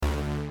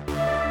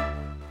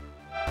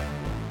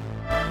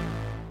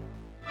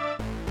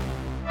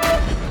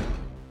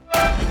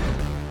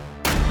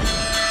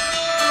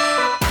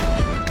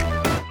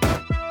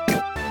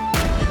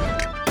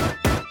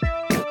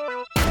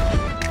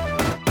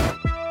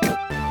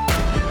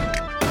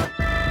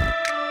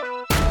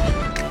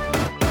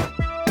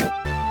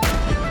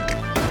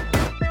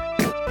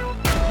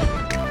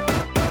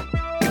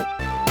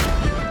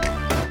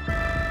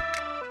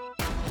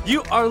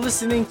are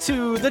listening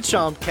to the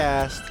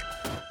Chompcast,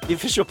 the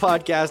official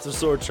podcast of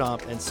Sword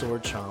Chomp and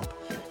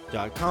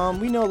SwordChomp.com.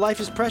 We know life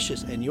is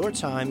precious and your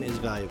time is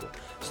valuable.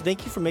 So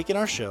thank you for making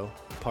our show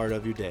part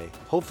of your day.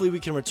 Hopefully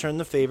we can return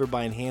the favor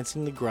by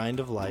enhancing the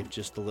grind of life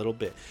just a little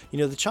bit. You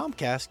know, the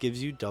Chompcast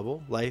gives you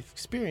double life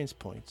experience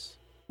points.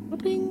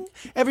 Bing.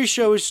 Every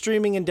show is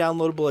streaming and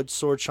downloadable at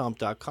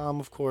SwordChomp.com,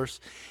 of course.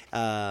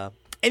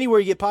 Anywhere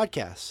you get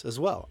podcasts as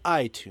well.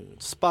 iTunes,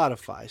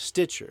 Spotify,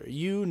 Stitcher,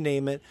 you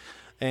name it.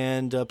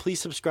 And please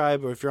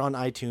subscribe, or if you're on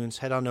iTunes,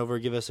 head on over,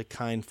 give us a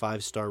kind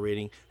 5-star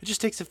rating. It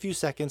just takes a few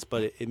seconds,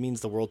 but it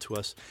means the world to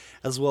us.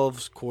 As well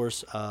as, of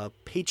course,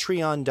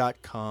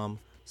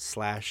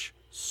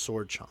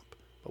 patreon.com/SwordChomp.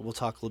 But we'll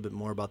talk a little bit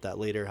more about that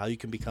later, how you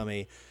can become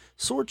a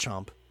Sword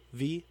Chomp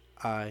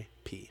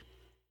VIP.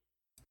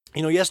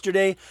 You know,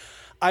 yesterday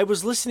I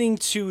was listening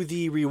to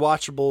the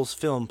Rewatchables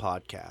film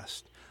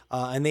podcast,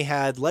 and they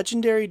had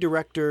legendary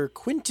director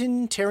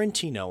Quentin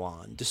Tarantino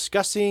on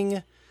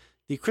discussing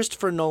the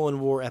Christopher Nolan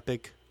war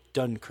epic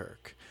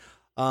Dunkirk.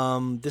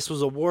 This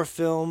was a war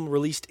film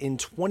released in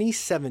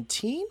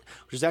 2017,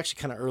 which is actually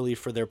kind of early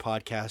for their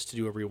podcast to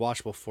do a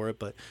rewatchable for it,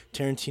 but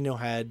Tarantino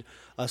had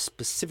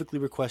specifically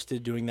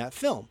requested doing that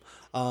film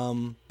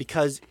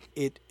because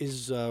it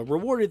is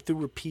rewarded through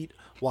repeat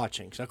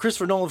watching. Now,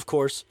 Christopher Nolan, of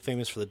course,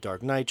 famous for the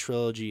Dark Knight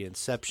trilogy,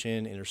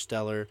 Inception,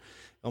 Interstellar,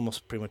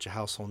 almost pretty much a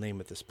household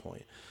name at this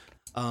point.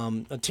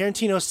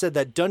 Tarantino said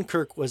that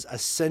Dunkirk was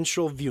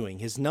essential viewing,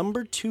 his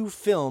number 2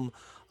 film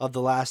of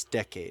the last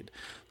decade,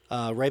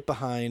 right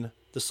behind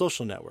The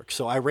Social Network.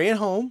 So I ran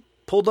home,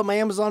 pulled up my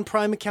Amazon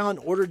Prime account,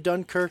 ordered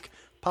Dunkirk,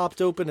 popped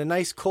open a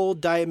nice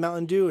cold Diet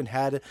Mountain Dew, and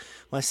had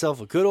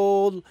myself a good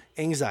old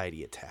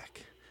anxiety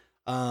attack.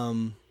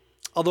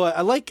 Although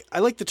I like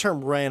the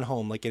term ran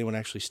home, like anyone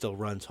actually still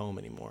runs home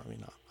anymore. I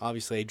mean,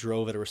 obviously I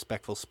drove at a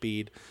respectful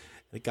speed.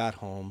 I got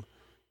home,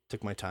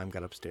 took my time,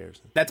 got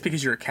upstairs. That's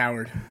because you're a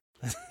coward.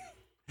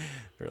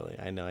 Really,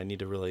 I know. I need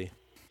to really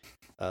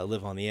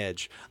live on the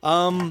edge.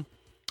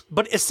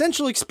 But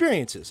essential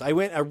experiences. I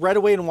went right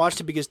away and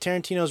watched it because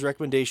Tarantino's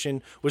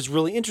recommendation was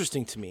really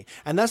interesting to me.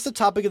 And that's the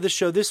topic of the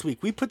show this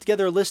week. We put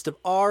together a list of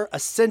our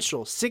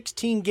essential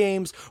 16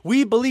 games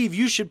we believe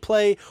you should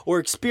play or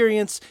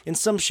experience in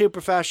some shape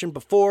or fashion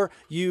before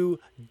you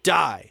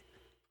die.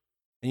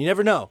 And you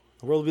never know.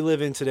 The world we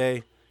live in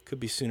today could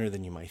be sooner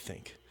than you might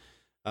think.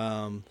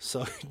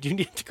 So you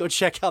need to go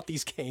check out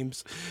these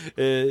games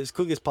as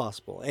quickly as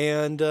possible.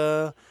 And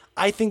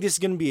I think this is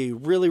going to be a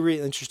really,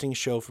 really interesting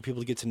show for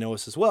people to get to know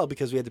us as well,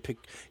 because we had to pick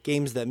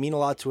games that mean a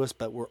lot to us,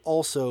 but we're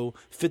also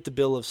fit the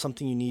bill of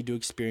something you need to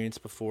experience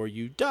before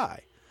you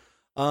die.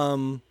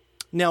 Now,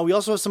 we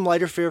also have some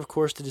lighter fare, of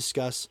course, to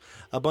discuss.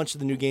 A bunch of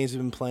the new games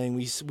we've been playing.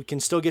 We can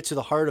still get to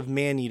the heart of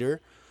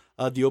Maneater,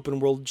 the open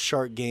world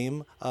shark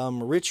game.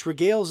 Rich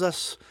regales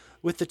us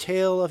with the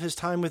tale of his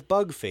time with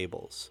Bug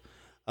Fables.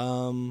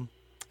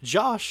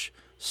 Josh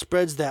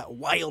spreads that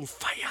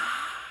wildfire.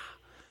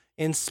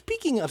 And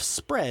speaking of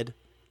spread,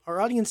 our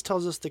audience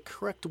tells us the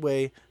correct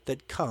way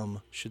that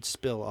cum should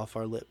spill off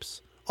our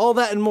lips. All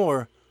that and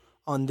more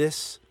on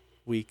this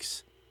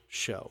week's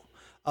show.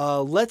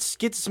 Let's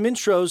get some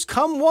intros.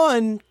 Come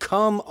one,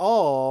 come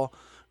all.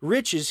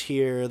 Rich is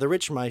here, the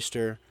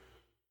Richmeister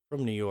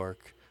from New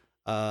York.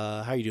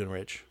 How you doing,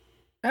 Rich?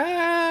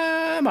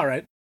 I'm all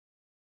right.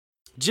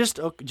 Just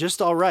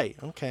all right.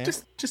 Okay.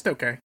 Just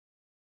okay.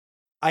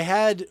 I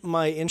had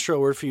my intro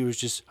word for you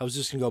I was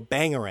just going to go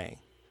bangarang.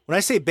 When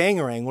I say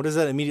bangarang, what does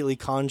that immediately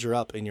conjure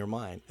up in your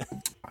mind?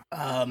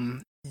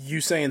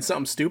 You saying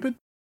something stupid?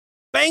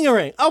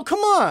 Bangarang. Oh, come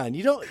on.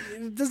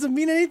 Does it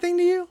mean anything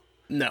to you?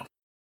 No.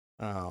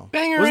 Oh.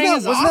 Bangarang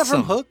is awesome. Wasn't that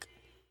from Hook?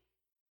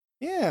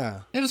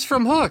 Yeah. It was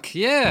from Hook,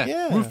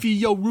 yeah.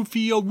 Rufio.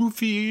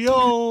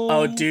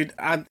 Oh, dude,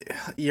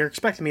 you're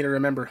expecting me to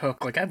remember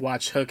Hook. Like, I've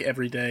watched Hook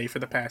every day for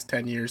the past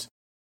 10 years.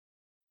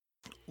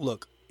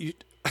 Look,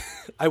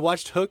 I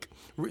watched Hook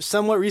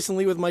somewhat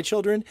recently with my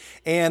children,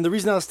 and the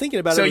reason I was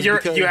thinking about it was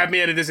because you have me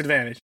at a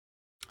disadvantage.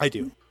 I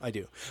do.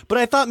 But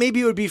I thought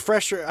maybe it would be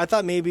fresher. I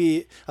thought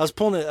maybe I was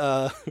pulling it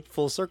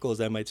full circle, as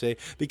I might say,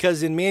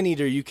 because in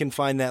Maneater you can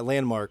find that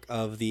landmark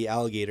of the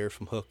alligator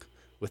from Hook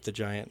with the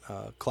giant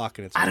clock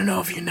in its mouth. I don't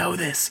know if you know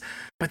this,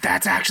 but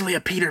that's actually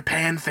a Peter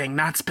Pan thing,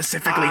 not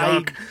specifically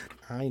Hook.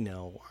 I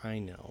know.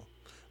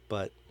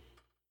 But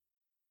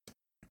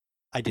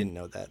I didn't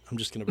know that. I'm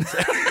just going to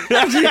pretend.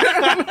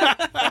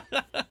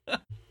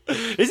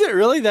 Is it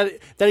really that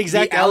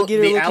exact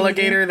alligator? The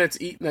alligator that's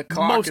eating the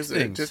clock Most is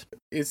things.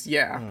 It's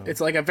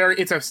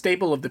it's a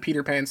staple of the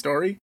Peter Pan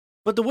story.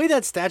 But the way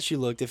that statue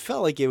looked, it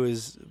felt like it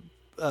was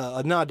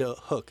a nod to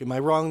Hook. Am I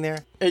wrong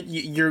there?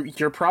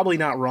 You're probably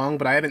not wrong,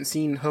 but I haven't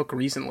seen Hook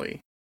recently.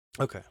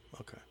 Okay.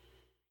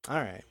 All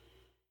right.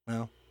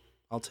 Well,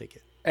 I'll take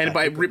it. And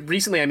by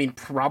recently, I mean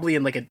probably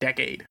in like a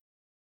decade.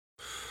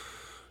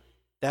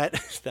 That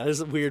is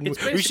a weird move.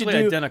 It's basically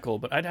identical,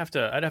 but I'd have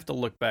to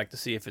look back to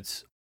see if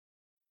it's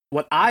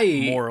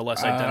more or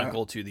less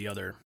identical to the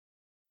other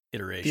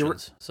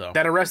iterations. So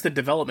that Arrested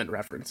Development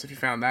reference, if you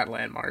found that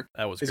landmark,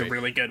 that was a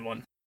really good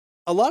one.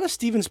 a lot of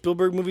Steven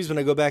Spielberg movies, when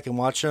I go back and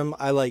watch them,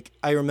 I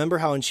remember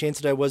how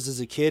enchanted I was as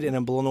a kid, and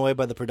I'm blown away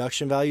by the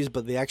production values,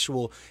 but the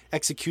actual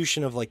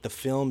execution of like the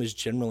film is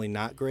generally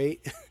not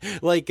great.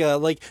 like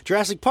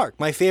Jurassic Park,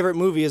 my favorite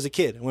movie as a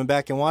kid. I went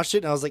back and watched it,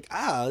 and I was like,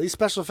 these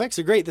special effects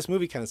are great. This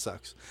movie kind of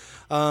sucks.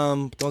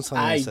 Don't tell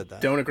me I said that. I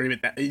don't agree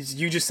with that.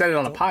 You just said it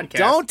on a podcast.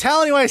 Don't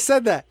tell anyone I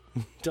said that.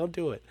 Don't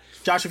do it.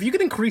 Josh, if you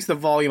could increase the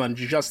volume on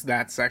just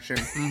that section,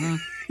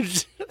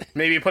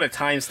 maybe put a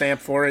timestamp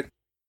for it.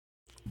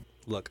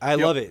 Look, I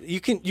love it. You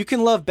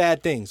can love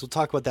bad things. We'll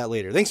talk about that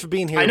later. Thanks for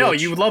being here. I know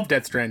Rich. you love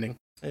Death Stranding.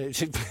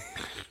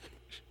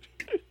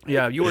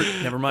 Yeah, you were.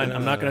 Never mind.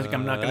 I'm not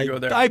gonna go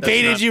there. I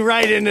baited you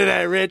right into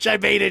that, Rich. I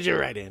baited you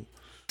right in.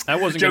 I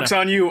wasn't. Joke's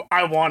on you.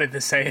 I wanted to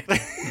say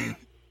it.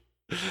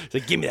 So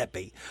give me that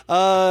bait.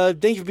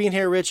 Thank you for being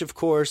here, Rich, of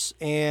course.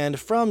 And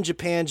from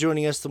Japan,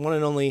 joining us, the one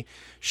and only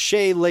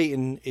Shay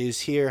Layton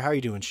is here. How are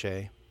you doing,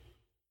 Shay?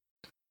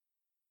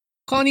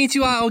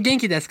 Konnichiwa, o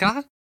genki desu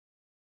ka?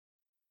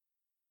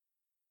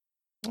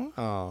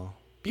 Oh,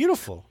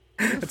 beautiful.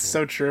 That's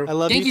so true. I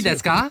love you Genki too.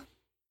 desu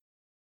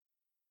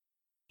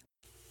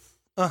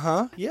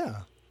ka?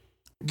 Yeah.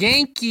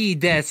 Genki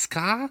desu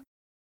ka?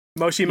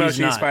 Moshi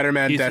Moshi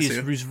Spider-Man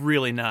Desu. He's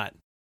really not.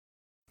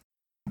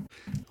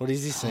 What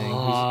is he saying?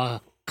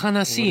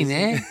 Kanashii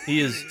ne.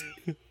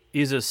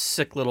 He's a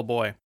sick little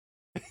boy.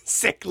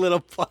 Sick little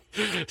boy.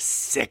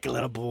 Sick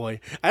little boy.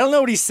 I don't know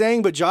what he's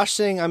saying, but Josh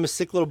saying I'm a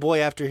sick little boy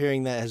after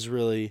hearing that has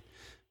really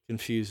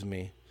confused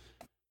me.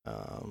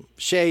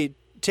 Shay,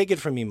 take it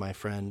from me, my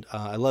friend.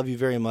 I love you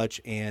very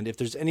much, and if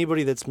there's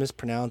anybody that's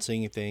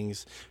mispronouncing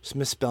things,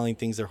 misspelling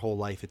things their whole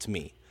life, it's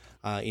me.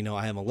 I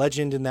am a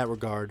legend in that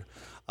regard.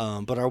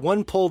 But our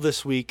one poll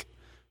this week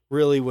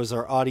really was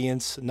our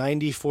audience.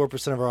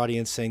 94% of our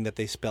audience saying that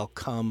they spell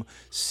cum,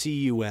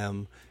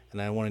 C-U-M,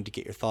 and I wanted to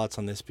get your thoughts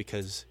on this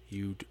because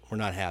you were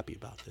not happy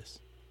about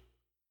this.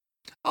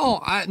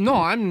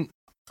 I'm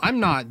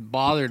not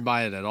bothered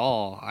by it at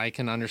all. I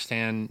can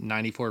understand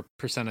 94%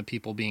 of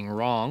people being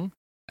wrong,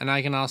 and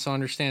I can also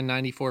understand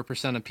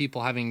 94% of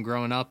people having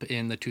grown up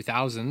in the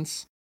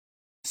 2000s,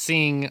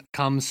 seeing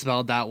cum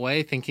spelled that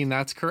way, thinking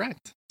that's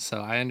correct. So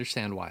I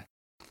understand why.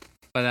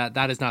 But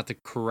that is not the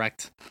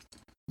correct.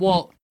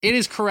 Well, it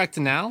is correct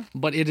now,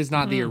 but it is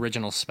not the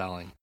original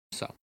spelling.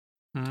 So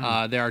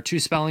there are two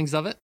spellings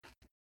of it.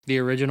 The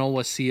original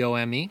was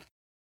C-O-M-E,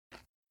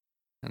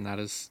 and that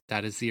is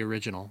the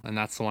original, and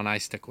that's the one I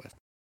stick with.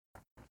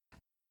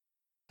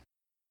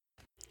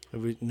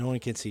 No one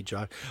can see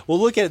Josh. Well,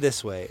 look at it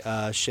this way,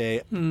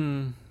 Shay.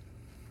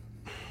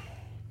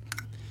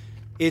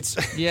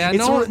 It's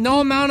no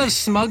amount of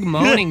smug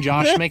moaning,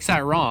 Josh, makes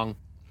that wrong.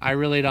 I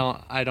really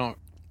don't. I don't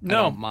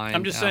mind.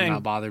 I'm just saying. I'm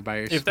not bothered by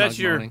your if smug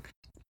moaning.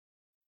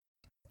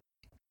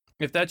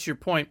 If that's your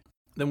point,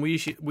 then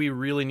we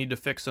really need to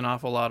fix an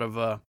awful lot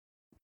of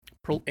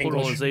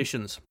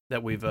pluralizations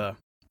that we've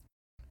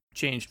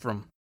changed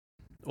from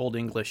Old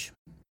English.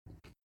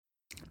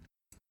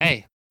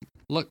 Hey,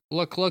 look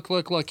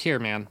here,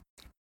 man.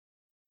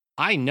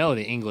 I know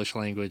the English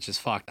language is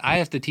fucked. I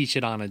have to teach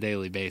it on a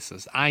daily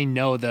basis. I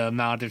know the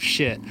amount of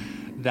shit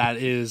that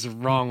is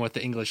wrong with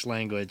the English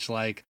language.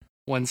 Like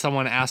when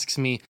someone asks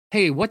me,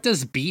 hey, what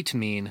does beat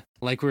mean?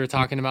 Like we were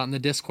talking about in the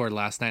Discord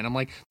last night. I'm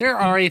like, there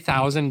are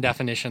 1,000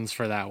 definitions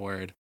for that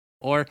word.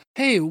 Or,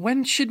 hey,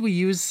 when should we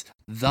use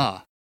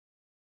the?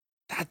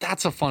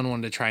 That's a fun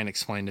one to try and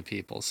explain to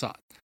people. So,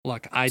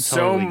 look, I totally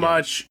so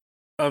much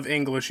of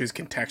English is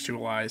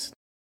contextualized.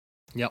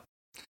 Yep.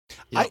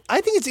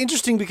 I think it's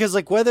interesting because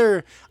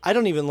whether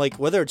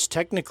it's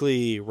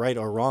technically right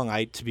or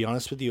wrong, to be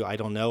honest with you, I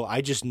don't know.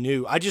 I just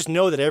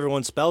know that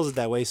everyone spells it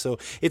that way, so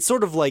it's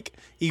sort of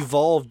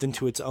evolved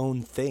into its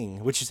own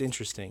thing, which is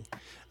interesting.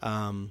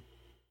 I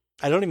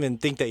don't even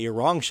think that you're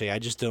wrong, Shay. I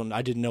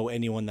didn't know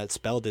anyone that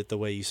spelled it the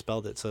way you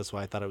spelled it, so that's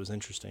why I thought it was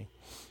interesting.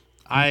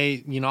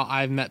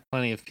 I've met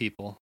plenty of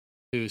people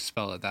who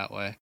spell it that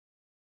way.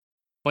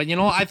 But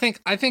I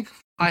think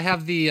I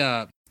have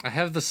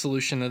the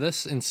solution to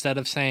this. Instead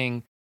of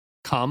saying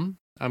come,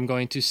 I'm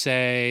going to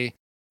say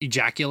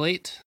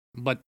ejaculate,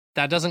 but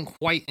that doesn't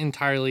quite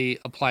entirely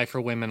apply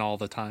for women all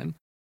the time.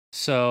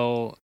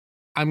 So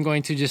I'm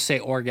going to just say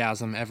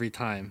orgasm every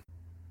time.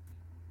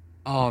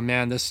 Oh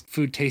man, this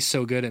food tastes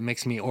so good it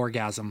makes me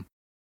orgasm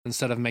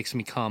instead of makes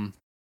me come.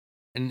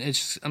 And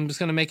I'm just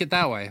going to make it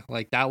that way.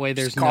 That way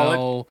there's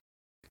no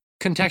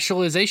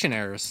contextualization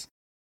errors.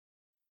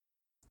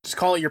 Just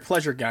call it your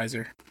pleasure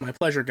geyser. My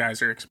pleasure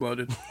geyser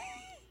exploded.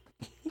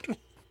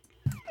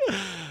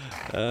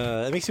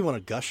 That makes me want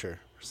a gusher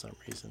for some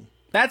reason.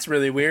 That's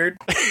really weird.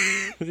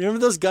 Remember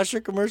those gusher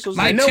commercials?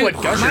 I know what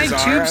gushers are.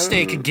 My tube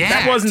steak gagged.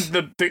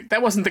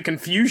 That wasn't the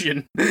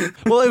confusion.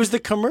 Well, it was the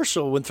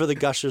commercial for the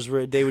gushers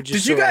where they would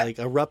just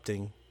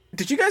erupting.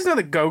 Did you guys know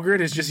that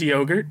Go-Gurt is just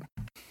yogurt?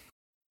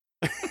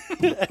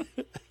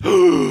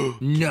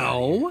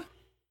 No.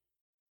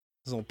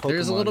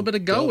 There's a little bit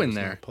of go in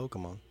there.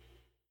 Pokemon.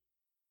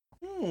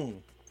 A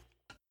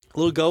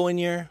little go in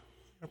your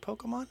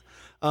Pokemon.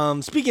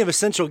 Speaking of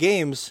essential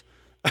games,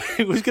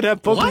 who's gonna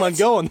have Pokemon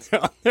Go on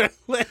their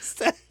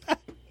list?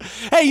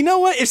 Hey, you know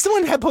what? If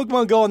someone had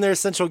Pokemon Go on their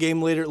essential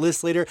game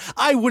list later,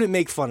 I wouldn't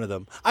make fun of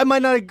them. I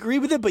might not agree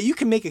with it, but you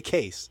can make a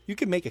case.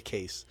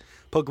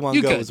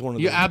 Pokemon Go is one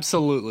of them. You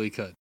absolutely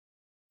could.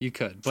 You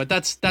could. But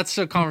that's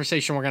a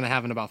conversation we're going to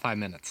have in about 5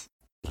 minutes.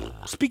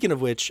 Speaking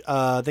of which,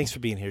 thanks for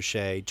being here,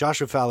 Shay.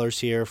 Joshua Fowler's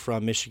here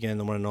from Michigan,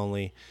 the one and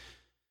only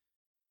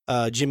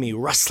Jimmy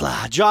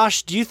Rustler.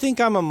 Josh, do you think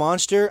I'm a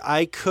monster?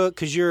 I cook,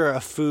 because you're a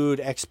food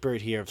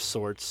expert here of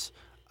sorts.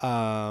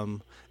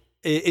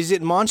 Is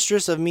it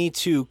monstrous of me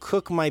to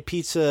cook my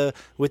pizza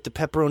with the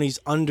pepperonis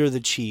under the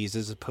cheese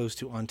as opposed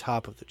to on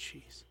top of the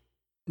cheese?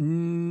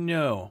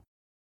 No.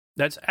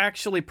 That's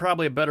actually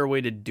probably a better way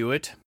to do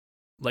it.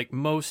 Like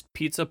most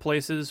pizza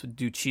places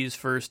do cheese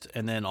first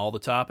and then all the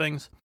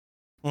toppings.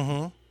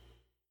 Mm-hmm.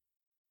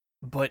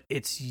 But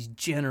it's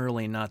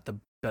generally not the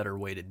better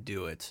way to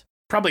do it.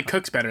 Probably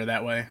cooks better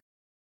that way.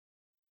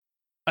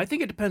 I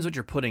think it depends what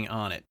you're putting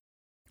on it.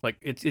 Like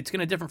it's going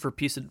to differ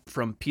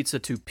from pizza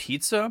to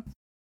pizza.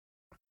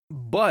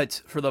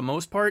 But for the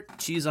most part,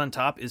 cheese on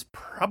top is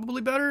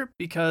probably better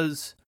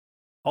because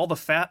all the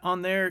fat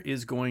on there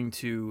is going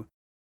to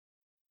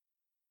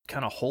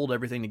kind of hold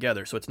everything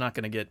together. So it's not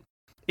going to get...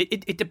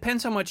 It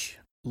depends how much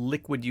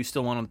liquid you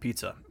still want on the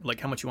pizza. Like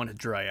how much you want to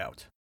dry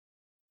out.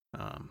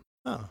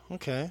 Oh,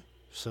 okay.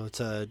 So it's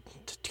a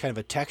kind of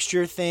a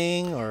texture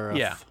thing, or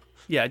yeah.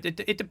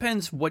 It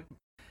depends what.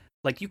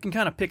 Like you can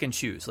kind of pick and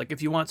choose. Like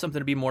if you want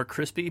something to be more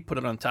crispy, put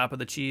it on top of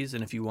the cheese,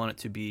 and if you want it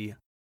to be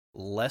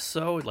less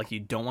so, like you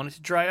don't want it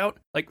to dry out.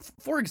 Like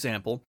for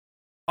example,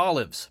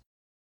 olives,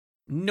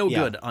 no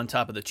good on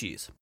top of the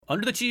cheese.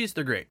 Under the cheese,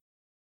 they're great.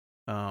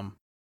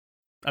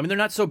 I mean they're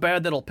not so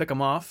bad that I'll pick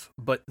them off,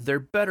 but they're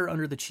better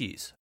under the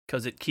cheese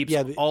because it keeps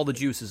all the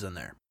juices in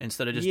there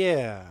instead of just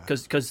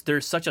because they're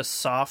such a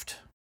soft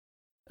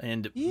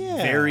and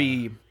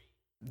very,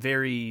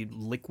 very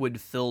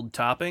liquid-filled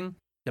topping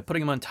that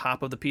putting them on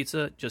top of the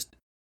pizza just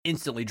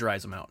instantly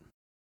dries them out.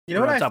 You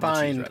know what I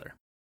find?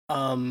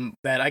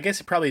 That I guess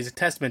it probably is a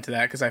testament to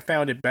that because I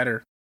found it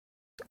better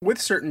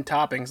with certain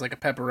toppings like a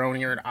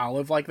pepperoni or an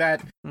olive like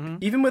that. Mm-hmm.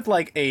 Even with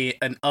like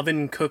an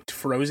oven-cooked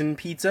frozen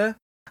pizza,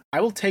 I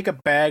will take a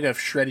bag of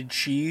shredded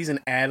cheese and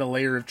add a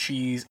layer of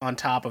cheese on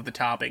top of the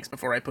toppings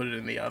before I put it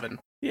in the oven.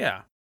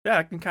 Yeah,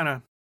 I can kind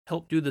of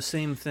help do the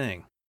same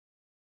thing.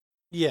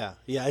 Yeah,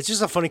 it's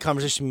just a funny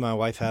conversation my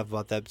wife have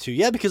about that too.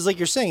 Yeah, because like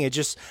you're saying,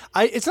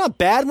 it's not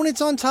bad when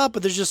it's on top,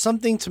 but there's just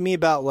something to me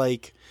about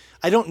like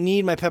I don't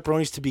need my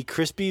pepperonis to be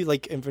crispy.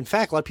 Like in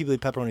fact, a lot of people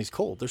eat pepperonis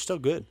cold. They're still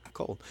good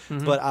cold,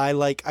 but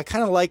I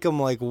kind of like them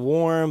like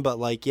warm, but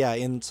like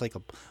it's like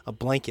a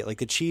blanket. Like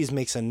the cheese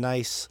makes a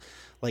nice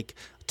like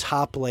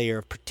top layer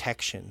of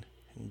protection.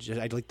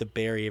 I'd like to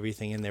bury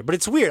everything in there, but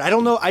it's weird. I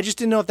don't know. I just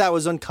didn't know if that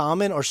was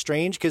uncommon or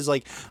strange because,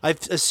 like, I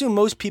assume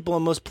most people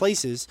in most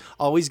places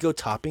always go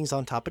toppings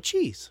on top of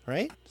cheese,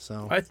 right?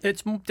 So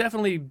it's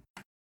definitely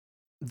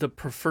the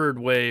preferred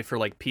way for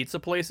like pizza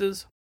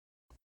places.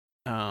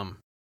 But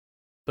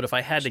if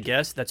I had to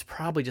guess, that's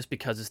probably just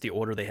because it's the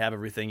order they have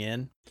everything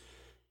in.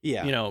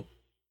 Yeah,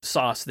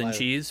 sauce then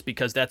cheese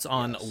because that's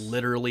on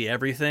literally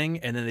everything,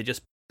 and then they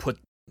just put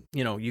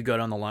you go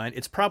down the line.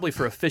 It's probably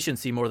for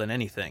efficiency more than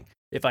anything.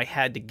 If I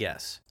had to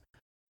guess,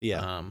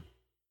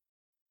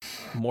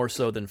 more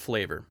so than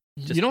flavor.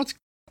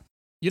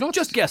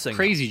 Just guessing.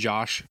 Crazy,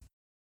 Josh.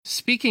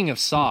 Speaking of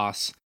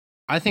sauce,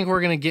 I think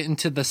we're gonna get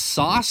into the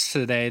sauce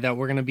today. That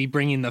we're gonna be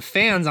bringing the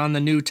fans on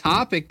the new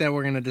topic that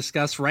we're gonna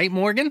discuss. Right,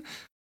 Morgan?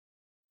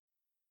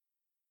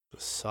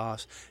 The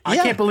sauce. I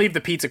can't believe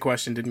the pizza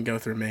question didn't go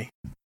through me.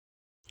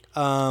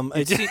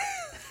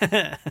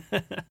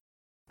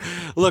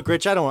 Look,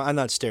 Rich, I'm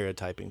not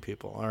stereotyping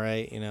people. All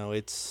right,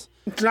 it's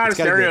not a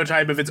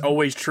stereotype if it's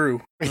always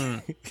true.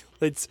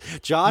 It's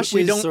Josh.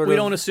 We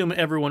don't assume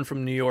everyone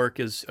from New York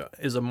is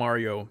a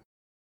Mario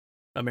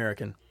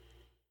American.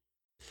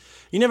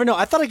 You never know.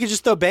 I thought I could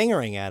just throw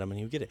Bangerang at him and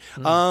he would get it.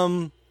 We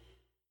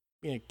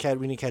need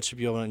to catch up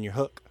you on your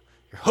hook.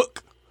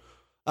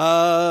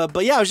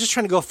 But yeah, I was just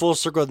trying to go full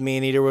circle with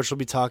Maneater, which we'll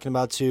be talking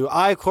about too.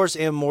 I, of course,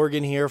 am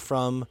Morgan here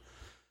from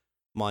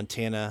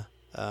Montana.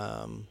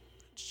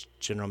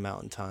 General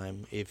Mountain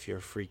Time, if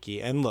you're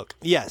freaky. And look,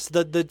 yes,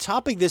 the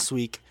topic this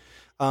week,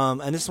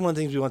 and this is one of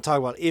the things we want to talk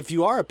about. If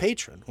you are a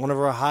patron, one of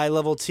our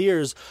high-level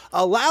tiers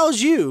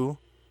allows you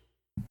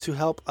to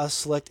help us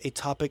select a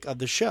topic of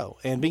the show.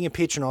 And being a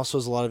patron also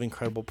has a lot of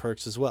incredible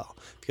perks as well.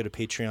 If you go to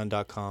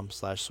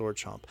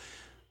patreon.com/swordchomp,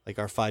 like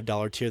our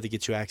 $5 tier that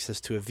gets you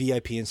access to a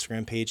VIP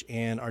Instagram page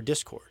and our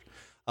Discord.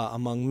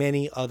 Among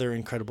many other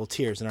incredible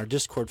tiers. And our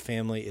Discord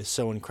family is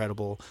so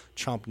incredible.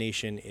 Chomp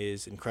Nation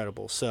is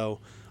incredible. So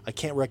I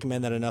can't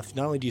recommend that enough.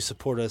 Not only do you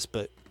support us,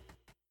 but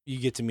you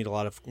get to meet a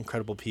lot of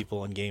incredible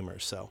people and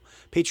gamers. So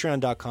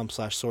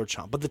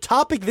patreon.com/swordchomp. But the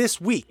topic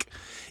this week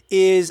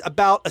is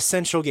about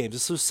essential games.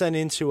 This was sent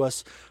in to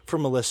us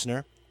from a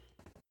listener.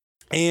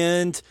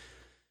 And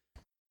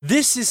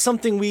this is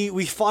something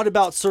we thought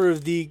about sort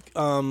of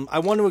I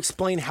want to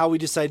explain how we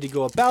decided to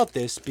go about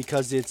this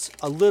because it's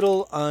a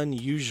little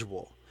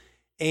unusual.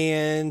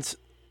 And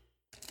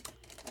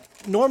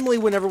normally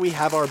whenever we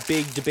have our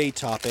big debate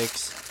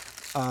topics,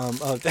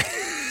 Oh,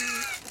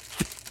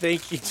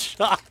 thank you,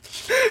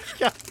 Josh.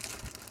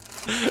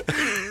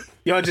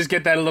 You want to just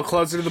get that a little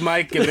closer to the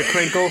mic, give it a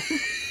crinkle?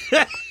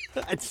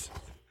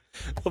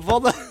 Of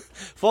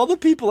all the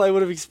people I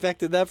would have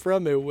expected that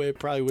from, it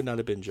probably would not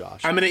have been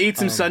Josh. I'm going to eat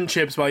some sun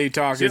chips while you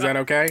talk. Is that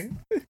okay?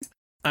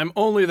 I'm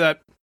only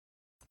that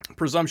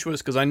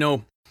presumptuous because I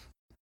know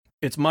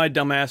it's my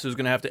dumbass who's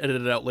going to have to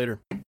edit it out later.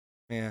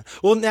 Yeah.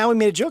 Well, now we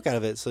made a joke out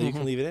of it, so you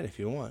can leave it in if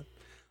you want.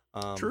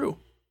 True.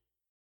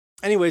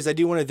 Anyways, I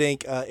do want to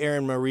thank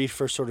Aaron Marie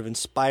for sort of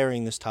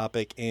inspiring this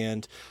topic.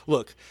 And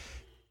look,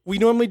 we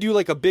normally do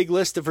like a big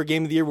list of our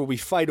Game of the Year where we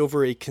fight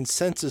over a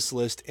consensus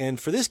list. And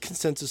for this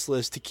consensus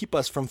list, to keep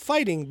us from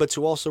fighting, but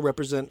to also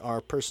represent our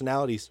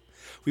personalities,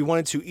 we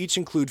wanted to each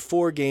include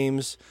 4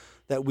 games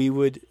that we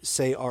would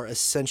say are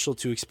essential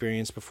to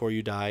experience before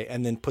you die,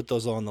 and then put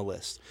those all on the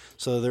list.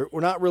 So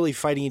we're not really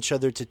fighting each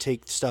other to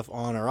take stuff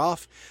on or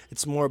off.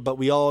 It's more, but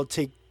we all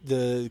take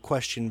the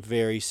question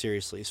very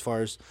seriously as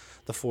far as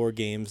the 4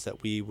 games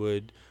that we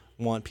would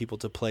want people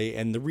to play,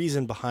 and the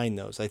reason behind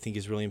those I think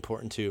is really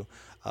important too,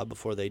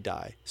 before they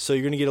die. So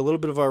you're going to get a little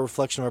bit of our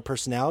reflection of our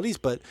personalities,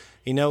 but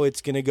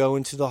it's going to go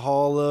into the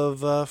hall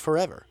of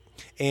forever.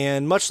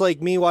 And much like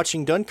me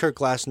watching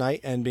Dunkirk last night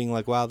and being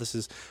like, wow, this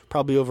is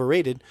probably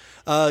overrated,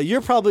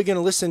 you're probably going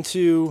to listen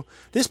to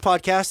this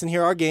podcast and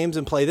hear our games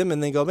and play them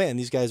and then go, man,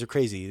 these guys are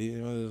crazy.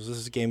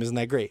 This game isn't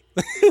that great.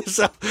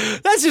 So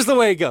that's just the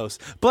way it goes.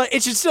 But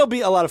it should still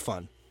be a lot of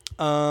fun.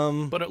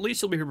 But at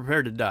least you'll be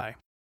prepared to die.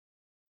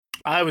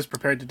 I was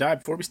prepared to die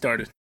before we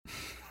started.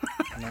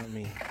 Not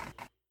me.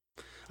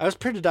 I was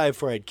prepared to die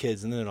before I had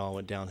kids, and then it all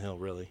went downhill,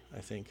 really,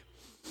 I think.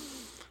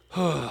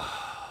 I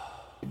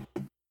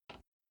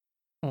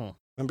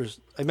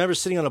remember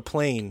sitting on a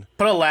plane.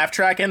 Put a laugh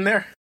track in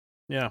there.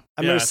 Yeah.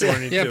 I remember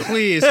sitting. Yeah,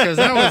 please, because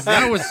that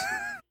was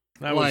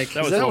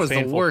the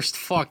painful. worst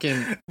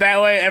fucking.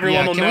 That way,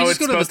 everyone will know it's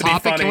supposed to be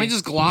funny. Can we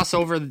just gloss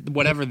over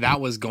whatever that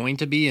was going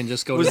to be and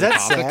just go Was to the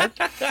that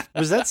topic? sad?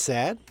 Was that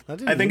sad?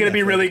 I think it'd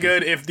be really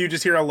good if you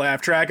just hear a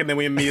laugh track and then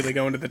we immediately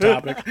go into the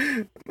topic.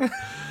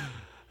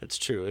 That's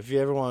true. If you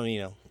ever want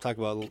to, talk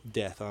about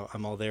death,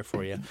 I'm all there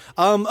for you.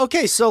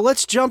 Okay, so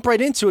let's jump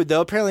right into it, though.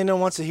 Apparently, no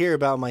one wants to hear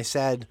about my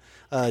sad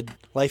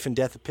life and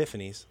death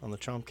epiphanies on the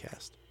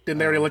Chompcast. Didn't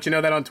they already let you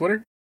know that on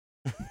Twitter?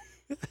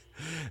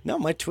 No,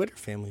 my Twitter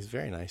family is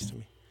very nice to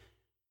me.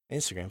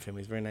 Instagram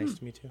family is very nice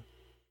to me, too.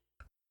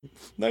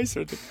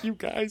 Nicer than you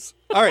guys.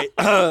 All right,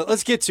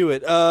 let's get to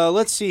it.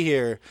 Let's see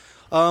here.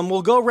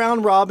 We'll go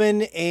round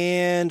robin,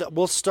 and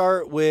we'll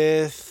start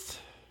with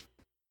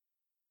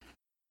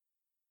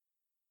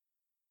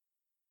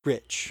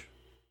Rich.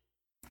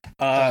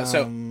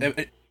 So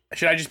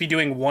should I just be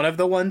doing one of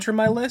the ones from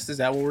my list? Is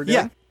that what we're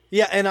doing?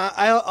 Yeah, and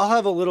I'll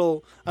have a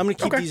little. I'm going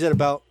to keep Okay. these at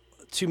about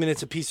 2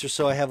 minutes a piece or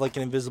so. I have like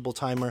an invisible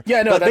timer.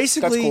 Yeah, no, but that's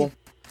basically, cool.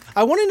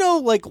 I want to know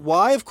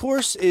why. Of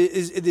course,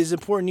 it is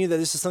important to you that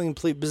this is something.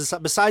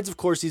 Besides, of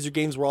course, these are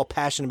games we're all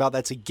passionate about.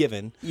 That's a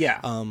given. Yeah.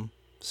 So,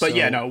 But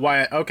yeah, no.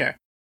 Why? Okay.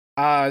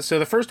 So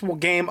the first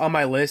game on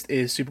my list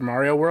is Super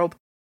Mario World.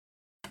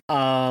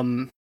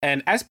 And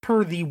as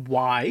per the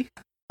why,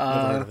 Never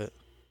heard of it.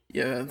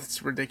 yeah,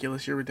 that's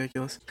ridiculous. You're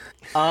ridiculous.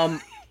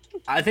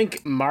 I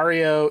think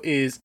Mario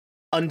is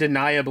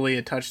undeniably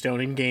a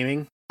touchstone in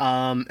gaming.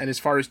 And as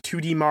far as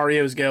 2D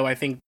Marios go, I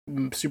think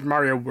Super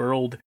Mario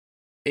World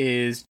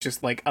is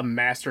just like a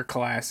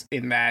masterclass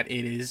in that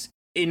it is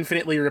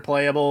infinitely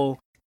replayable.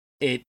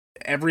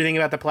 Everything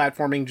about the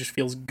platforming just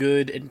feels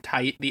good and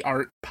tight. The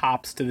art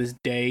pops to this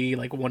day,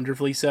 like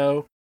wonderfully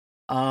so.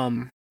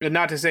 And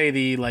not to say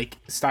the like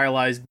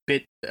stylized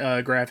bit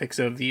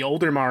graphics of the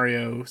older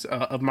Mario's,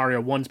 of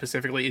Mario 1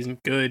 specifically,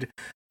 isn't good.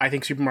 I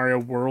think Super Mario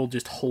World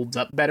just holds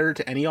up better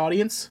to any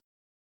audience.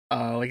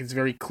 It's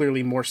very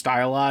clearly more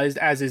stylized,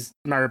 as is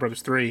Mario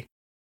Bros. 3.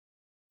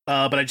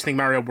 But I just think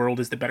Mario World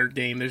is the better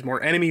game. There's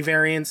more enemy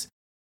variants.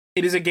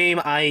 It is a game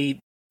I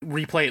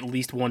replay at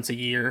least once a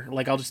year.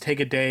 Like, I'll just take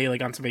a day,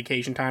 like, on some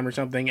vacation time or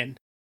something, and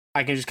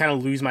I can just kind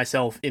of lose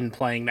myself in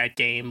playing that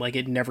game. Like,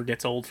 it never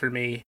gets old for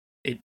me.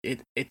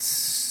 It's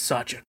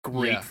such a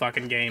great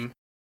fucking game.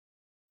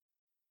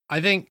 I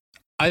think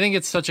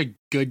it's such a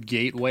good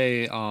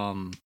gateway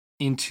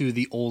into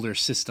the older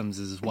systems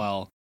as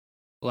well.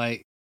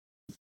 Like,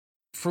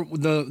 for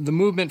the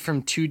movement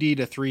from 2D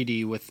to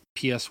 3D with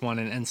PS1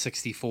 and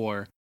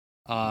N64,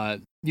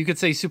 you could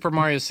say Super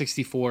Mario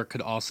 64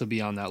 could also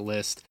be on that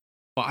list.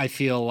 But I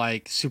feel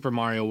like Super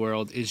Mario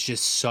World is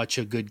just such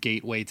a good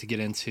gateway to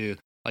get into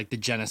like the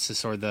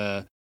Genesis or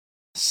the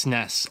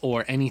SNES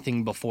or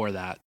anything before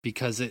that,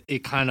 because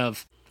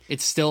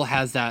it still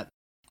has that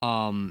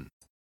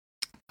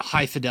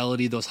high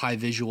fidelity, those high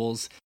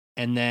visuals,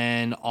 and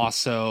then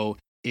also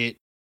it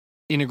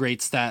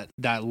integrates that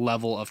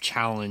level of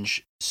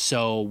challenge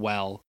so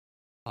well.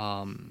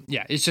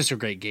 It's just a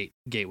great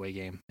gateway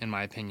game in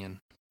my opinion.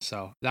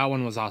 So that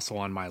one was also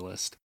on my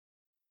list.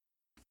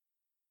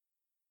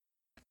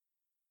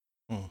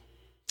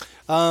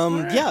 I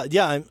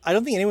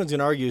don't think anyone's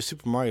gonna argue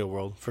Super Mario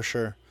World for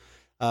sure.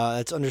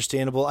 That's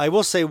understandable. I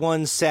will say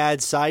one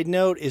sad side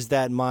note is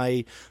that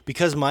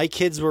because my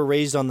kids were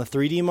raised on the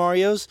 3D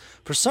Marios,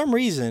 for some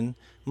reason,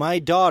 my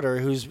daughter,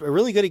 who's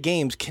really good at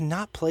games,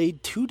 cannot play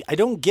 2D. I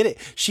don't get it.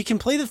 She can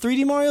play the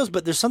 3D Marios,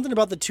 but there's something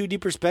about the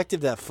 2D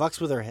perspective that fucks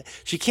with her head.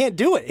 She can't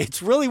do it.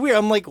 It's really weird.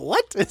 I'm like,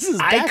 what? This is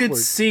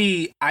backwards.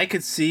 I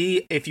could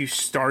see if you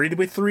started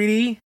with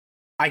 3D,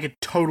 I could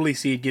totally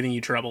see it giving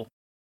you trouble.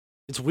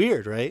 It's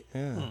weird, right?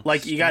 Yeah.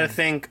 Like, you got to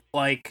think,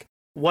 like,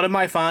 one of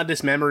my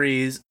fondest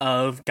memories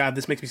of, God,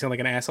 this makes me sound like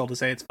an asshole to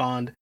say it's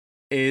fond,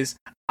 is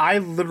I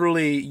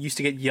literally used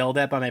to get yelled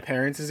at by my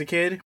parents as a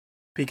kid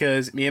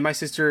because me and my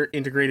sister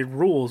integrated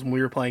rules when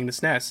we were playing the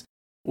SNES,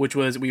 which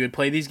was we would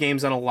play these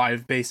games on a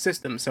live-based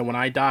system, so when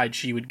I died,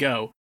 she would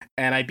go,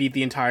 and I beat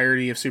the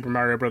entirety of Super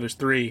Mario Bros.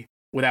 3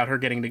 without her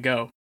getting to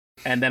go,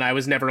 and then I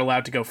was never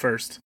allowed to go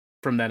first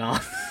from then on.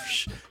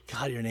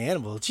 God, you're an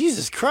animal.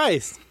 Jesus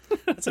Christ.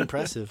 That's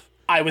impressive.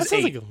 I was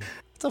 8.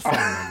 That's a fun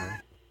memory.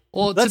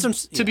 Well,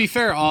 to be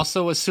fair,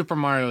 also with Super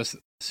Mario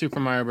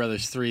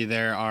Brothers 3,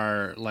 there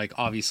are like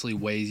obviously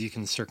ways you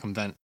can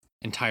circumvent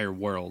entire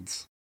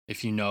worlds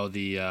if you know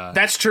the.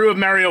 That's true of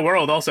Mario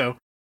World. Also,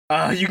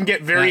 you can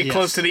get very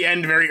close to the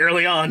end very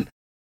early on.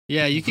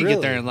 Yeah, you can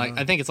get there in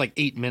I think it's like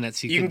 8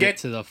 minutes. You can get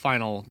to the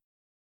final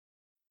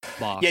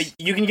boss. Yeah,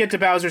 you can get to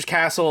Bowser's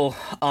Castle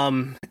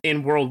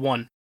in World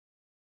 1.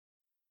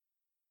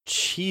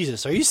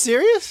 Jesus, are you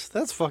serious?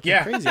 That's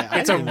fucking crazy.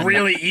 It's a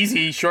really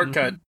easy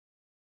shortcut.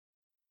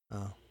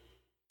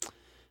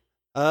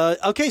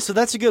 Okay, so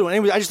that's a good one.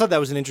 Anyway, I just thought that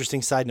was an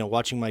interesting side note.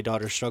 Watching my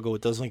daughter struggle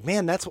with those, like,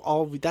 man, that's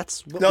what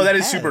that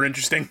is super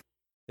interesting.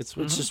 It's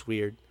just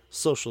weird.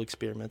 Social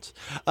experiments.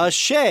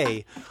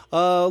 Shay,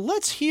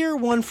 let's hear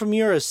one from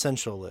your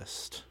essential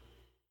list.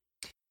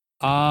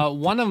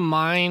 One of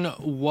mine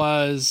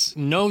was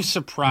no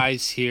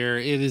surprise here.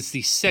 It is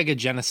the Sega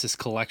Genesis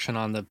collection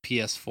on the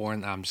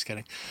PS4. No, I'm just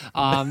kidding.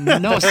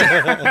 No,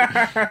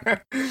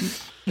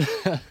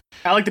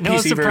 I like the no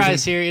PC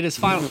surprise version. here. It is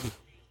Final.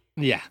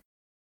 Yeah,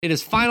 it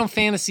is Final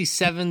Fantasy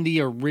VII, the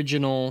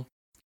original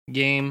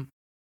game,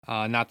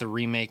 not the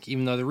remake.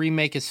 Even though the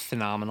remake is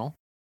phenomenal,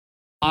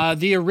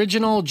 the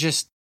original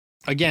just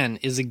again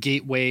is a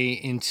gateway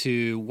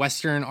into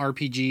Western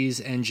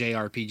RPGs and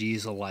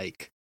JRPGs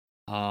alike.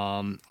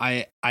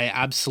 I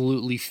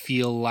absolutely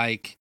feel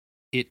like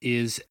it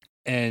is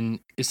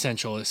an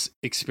essential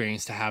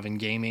experience to have in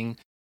gaming.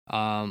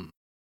 The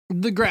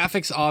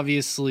graphics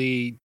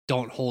obviously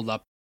don't hold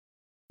up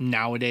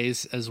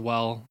nowadays as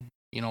well,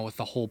 with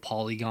the whole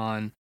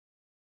polygon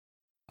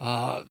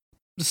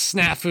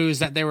snafus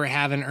that they were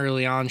having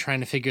early on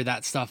trying to figure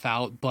that stuff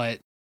out, but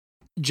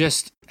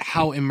just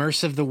how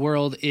immersive the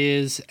world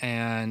is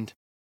and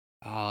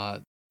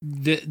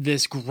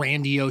this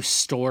grandiose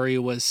story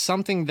was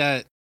something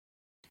that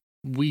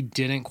we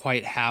didn't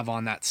quite have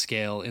on that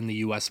scale in the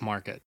US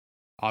market.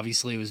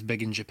 Obviously, it was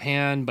big in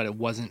Japan, but it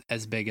wasn't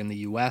as big in the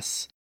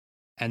US.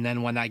 And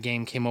then when that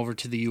game came over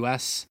to the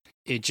US,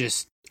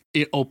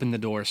 it opened the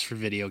doors for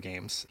video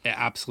games. It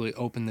absolutely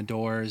opened the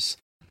doors.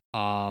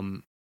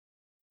 It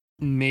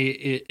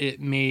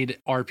made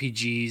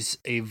RPGs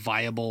a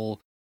viable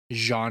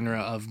genre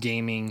of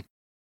gaming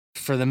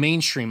for the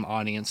mainstream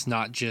audience,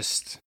 not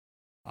just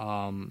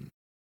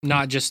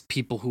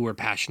people who were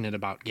passionate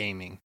about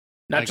gaming.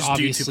 Not just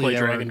dudes who play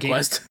Dragon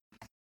Quest.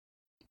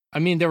 I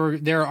mean,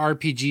 there are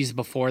RPGs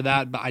before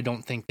that, but I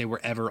don't think they were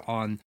ever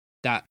on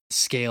that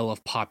scale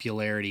of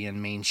popularity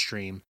and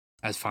mainstream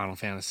as Final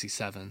Fantasy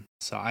VII.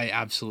 So I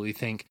absolutely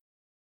think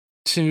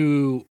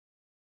to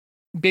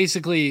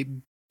basically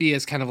be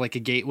as kind of like a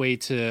gateway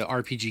to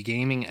RPG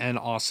gaming and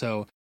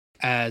also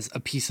as a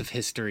piece of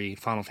history,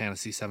 Final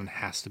Fantasy VII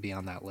has to be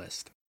on that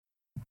list.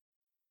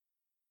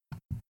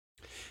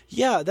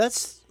 Yeah,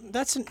 that's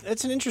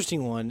an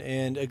interesting one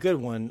and a good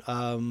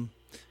one,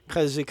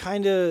 because it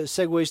kind of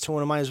segues to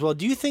one of mine as well.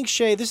 Do you think,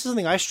 Shay, this is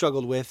something I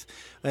struggled with,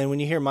 and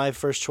when you hear my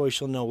first choice,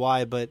 you'll know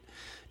why, but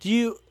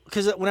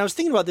because when I was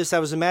thinking about this, I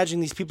was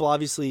imagining these people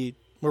obviously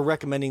were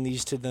recommending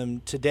these to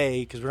them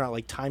today because we're not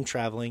like time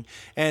traveling,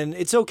 and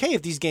it's okay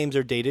if these games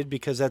are dated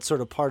because that's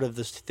sort of part of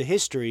the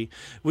history.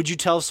 Would you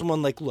tell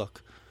someone like,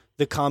 look,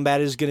 the combat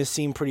is going to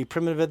seem pretty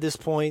primitive at this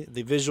point.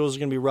 The visuals are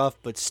going to be rough,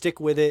 but stick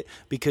with it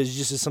because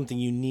this is something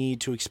you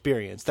need to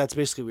experience. That's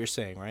basically what you're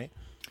saying, right?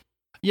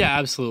 Yeah,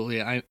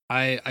 absolutely.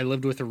 I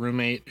lived with a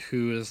roommate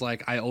who is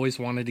like, I always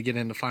wanted to get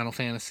into Final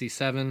Fantasy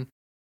VII.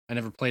 I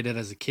never played it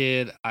as a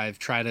kid. I've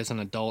tried as an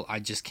adult. I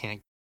just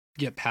can't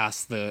get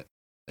past the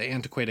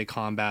antiquated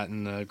combat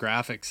and the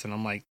graphics. And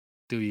I'm like,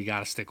 dude, you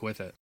got to stick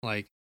with it.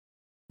 Like,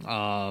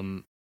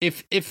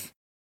 if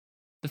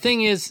the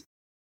thing is,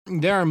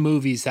 there are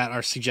movies that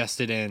are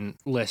suggested in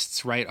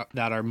lists, right?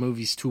 That are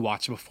movies to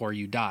watch before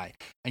you die.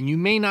 And you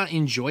may not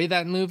enjoy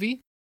that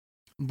movie,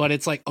 but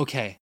it's like,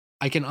 okay,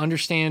 I can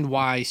understand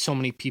why so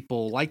many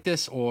people like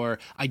this, or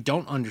I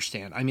don't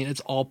understand. I mean, it's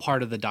all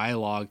part of the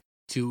dialogue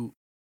to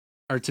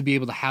be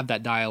able to have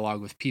that dialogue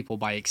with people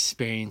by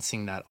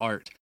experiencing that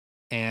art.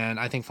 And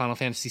I think Final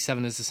Fantasy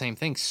VII is the same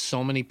thing.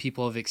 So many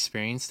people have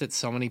experienced it.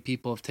 So many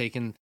people have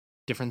taken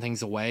different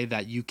things away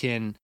that you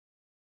can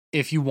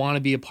if you want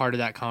to be a part of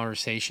that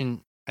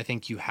conversation, I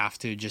think you have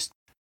to just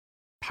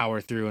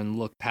power through and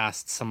look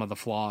past some of the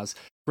flaws.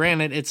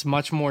 Granted, it's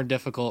much more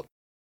difficult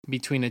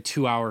between a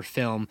 2-hour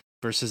film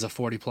versus a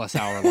 40+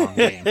 hour long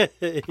game.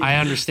 I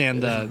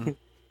understand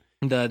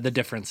the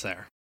difference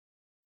there.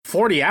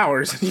 40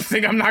 hours? You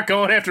think I'm not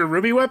going after a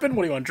ruby weapon?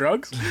 What, are you on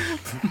drugs?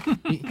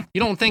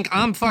 You don't think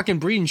I'm fucking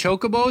breeding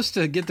chocobos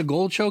to get the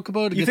gold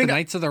chocobo to get the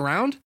Knights of the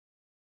Round?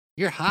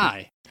 You're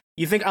high.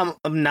 You think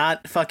I'm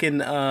not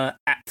fucking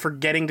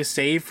forgetting to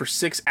save for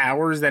 6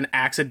 hours, then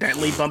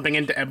accidentally bumping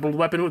into Emerald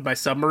Weapon with my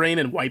submarine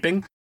and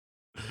wiping?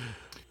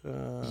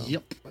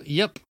 Yep.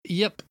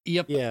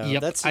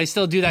 Yeah, I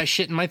still do that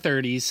shit in my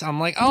 30s. I'm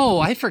like, oh,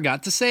 I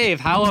forgot to save.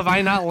 How have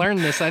I not learned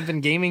this? I've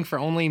been gaming for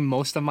only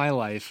most of my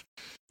life.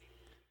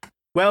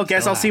 Well,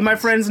 guess I'll see my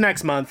friends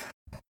next month.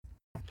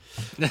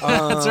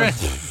 That's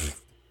right.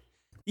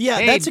 Yeah,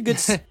 hey, that's a good...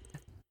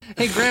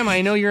 Hey, Grandma,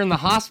 I know you're in the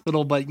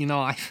hospital, but,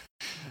 I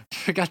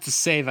forgot to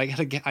save. I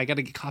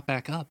gotta get caught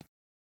back up.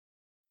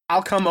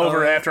 I'll come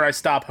over after I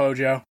stop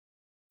Hojo.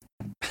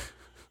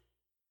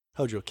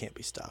 Hojo can't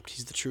be stopped.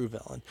 He's the true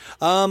villain.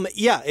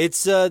 Yeah,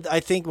 it's. I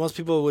think most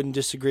people wouldn't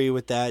disagree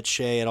with that,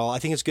 Shay, at all. I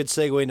think it's a good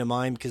segue into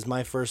mine because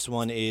my first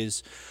one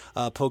is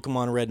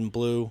Pokemon Red and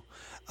Blue.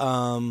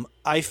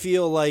 I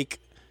feel like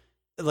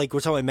we're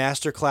talking about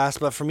masterclass,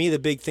 but for me the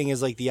big thing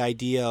is like the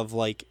idea of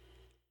like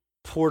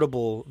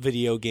portable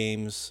video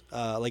games.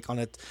 I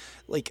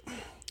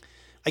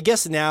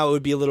guess now it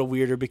would be a little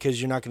weirder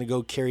because you're not going to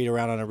go carry it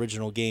around on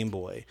original Game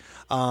Boy.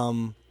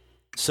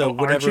 So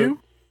whatever. Aren't you?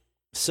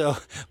 So,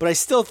 but I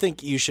still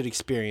think you should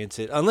experience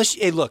it. Unless,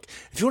 hey, look,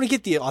 if you want to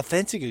get the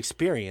authentic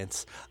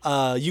experience,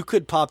 you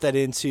could pop that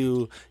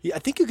into. I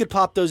think you could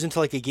pop those into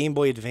like a Game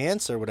Boy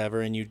Advance or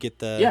whatever, and you'd get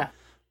the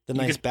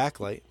nice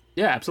backlight.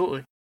 Yeah,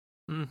 absolutely.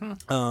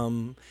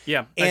 Mm-hmm.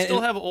 Yeah, I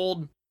still have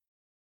old.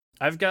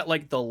 I've got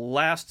like the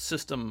last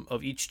system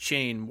of each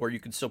chain where you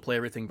can still play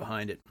everything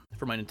behind it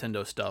for my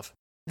Nintendo stuff.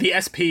 The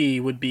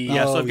SP would be.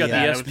 Yeah, so I've got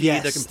the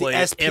SP that can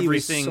play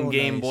everything so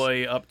Game nice.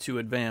 Boy up to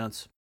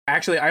Advance.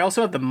 Actually, I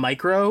also have the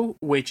Micro,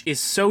 which is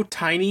so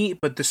tiny,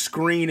 but the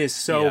screen is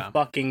so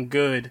fucking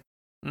good.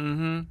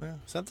 Mm-hmm. Well,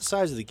 it's not the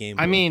size of the Game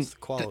Boy. I mean, it's the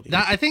quality.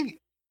 I think,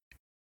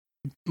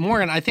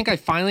 Morgan, I think I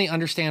finally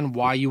understand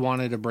why you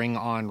wanted to bring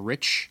on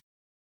Rich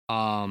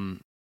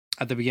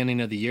at the beginning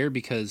of the year,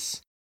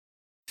 because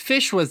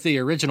Fish was the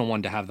original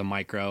one to have the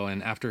Micro,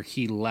 and after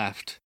he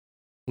left,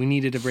 we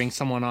needed to bring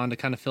someone on to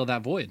kind of fill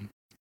that void.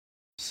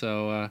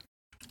 So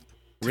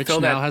Rich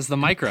now has the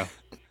Micro.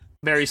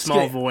 Very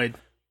small void.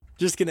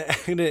 Just gonna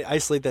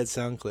isolate that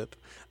sound clip.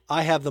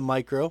 I have the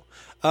Micro.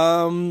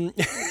 My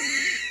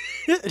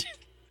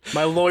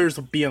lawyers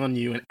will be on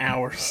you in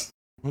hours.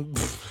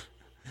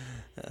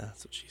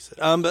 That's what she said.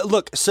 But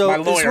look, so my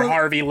lawyer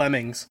Harvey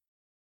Lemmings.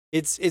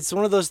 It's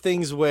one of those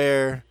things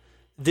where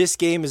this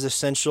game is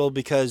essential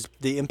because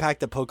the impact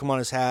that Pokemon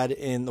has had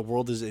in the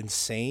world is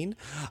insane.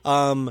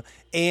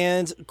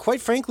 And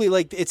quite frankly,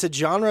 like it's a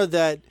genre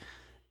that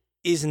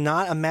is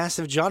not a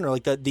massive genre,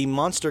 like the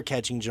monster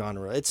catching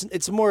genre. It's an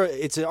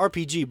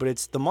RPG, but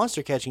it's the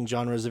monster catching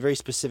genre is a very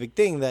specific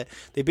thing that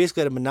they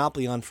basically had a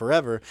monopoly on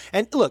forever.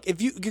 And look,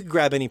 if you could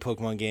grab any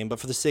Pokemon game,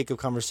 but for the sake of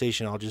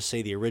conversation, I'll just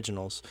say the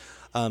originals,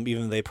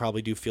 even though they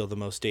probably do feel the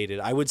most dated.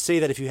 I would say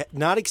that if you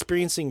not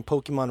experiencing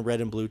Pokemon Red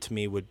and Blue to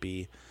me would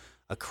be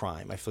a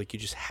crime. I feel like you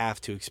just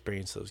have to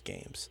experience those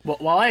games. Well,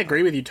 while I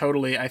agree with you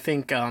totally, I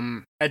think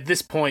at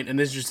this point, and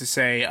this is just to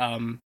say,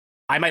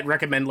 I might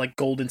recommend like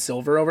Gold and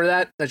Silver over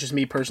that. That's just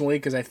me personally,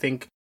 because I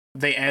think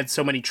they add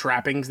so many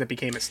trappings that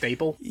became a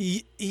staple.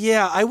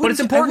 Yeah, I would. But it's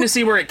important to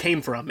see where it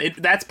came from.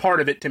 That's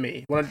part of it to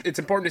me. It's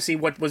important to see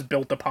what was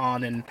built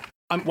upon and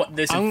what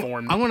this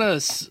informed. I'm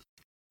gonna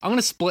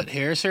split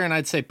hairs here, and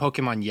I'd say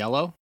Pokemon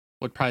Yellow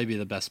would probably be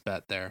the best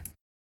bet there,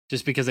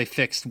 just because they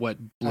fixed what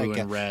Blue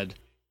and Red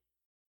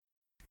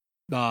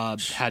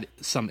had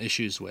some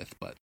issues with.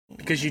 But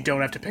because you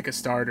don't have to pick a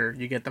starter,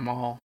 you get them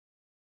all.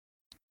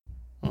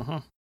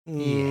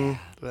 Yeah,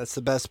 that's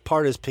the best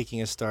part is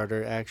picking a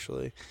starter.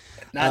 Actually,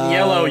 not in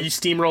Yellow. You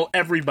steamroll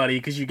everybody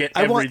because you get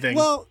everything.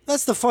 Well,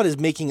 that's the fun is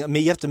making.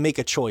 You have to make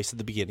a choice at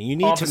the beginning. You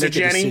need Officer to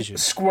make Jenny, a decision.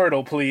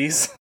 Squirtle,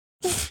 please.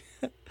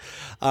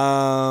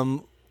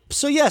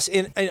 So yes,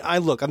 and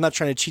I'm not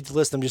trying to cheat the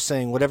list. I'm just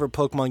saying whatever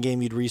Pokemon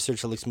game you'd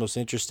research that looks most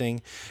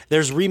interesting.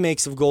 There's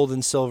remakes of Gold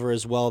and Silver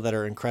as well that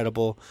are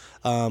incredible.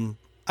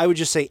 I would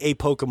just say a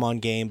Pokemon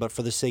game, but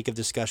for the sake of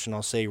discussion,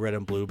 I'll say Red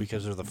and Blue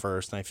because they're the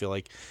first, and I feel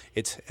like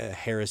it's a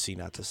heresy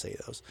not to say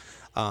those.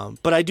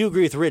 But I do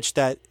agree with Rich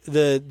that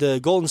the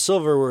Gold and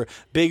Silver were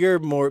bigger,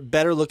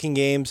 better looking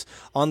games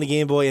on the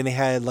Game Boy, and they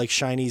had like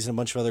shinies and a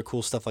bunch of other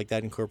cool stuff like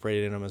that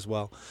incorporated in them as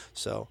well.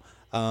 So,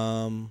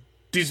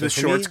 dudes with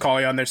shorts call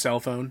you on their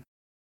cell phone.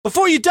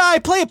 Before you die,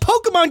 play a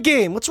Pokemon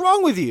game. What's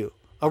wrong with you?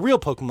 A real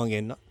Pokemon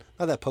game, not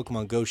that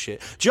Pokemon Go shit.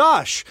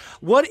 Josh,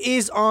 what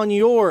is on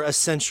your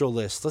essential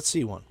list? Let's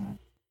see one.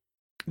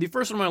 The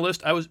first one on my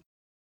list,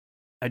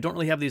 I don't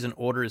really have these in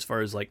order as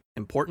far as like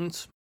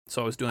importance.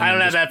 So I was doing. I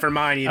don't have that for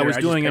mine either. I was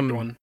doing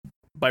them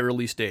by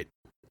release date,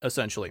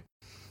 essentially.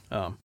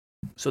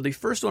 So the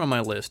first one on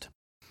my list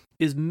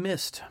is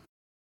Myst.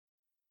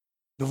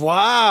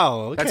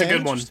 Wow, okay, that's a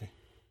good one.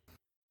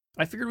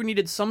 I figured we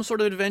needed some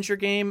sort of adventure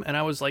game, and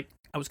I was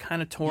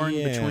kind of torn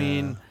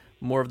between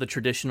more of the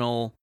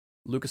traditional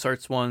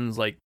LucasArts ones,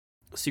 like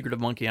Secret of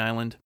Monkey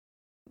Island,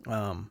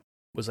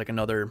 was like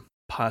another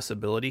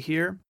possibility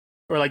here.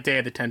 Or like Day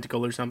of the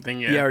Tentacle or something,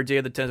 yeah. Yeah, or Day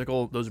of the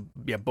Tentacle. Those,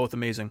 both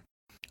amazing.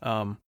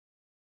 I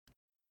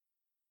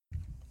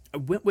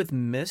went with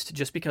Myst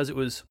just because it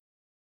was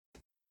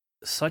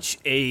such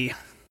a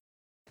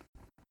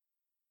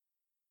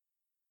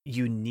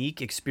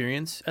unique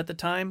experience at the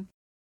time.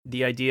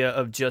 The idea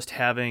of just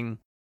having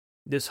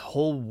this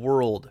whole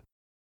world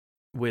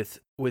with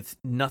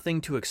nothing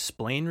to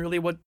explain really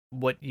what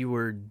you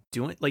were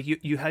doing. Like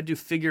you had to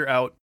figure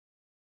out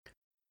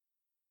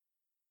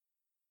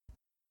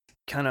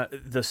kind of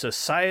the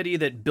society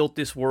that built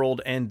this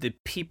world and the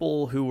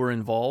people who were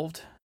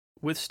involved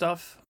with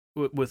stuff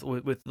with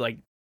like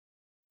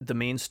the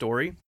main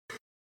story.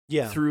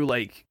 Yeah. Through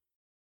like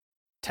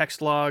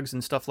text logs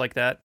and stuff like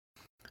that.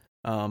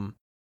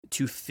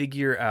 To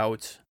figure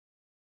out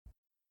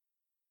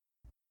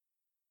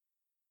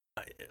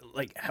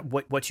like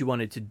what you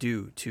wanted to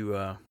do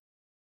to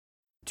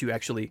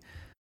actually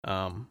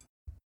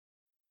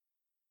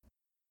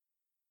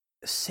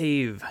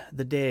save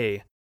the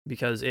day,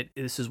 because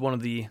this is one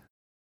of the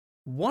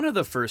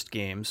first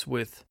games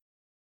with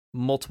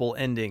multiple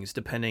endings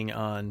depending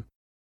on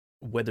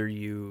what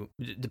you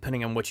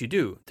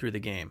do through the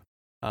game,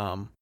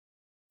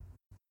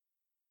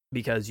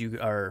 because you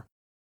are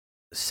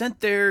sent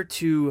there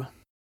to.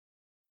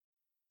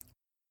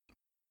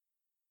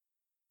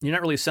 You're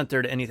not really sent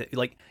there to anything.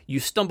 Like, you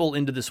stumble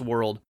into this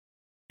world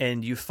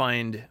and you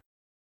find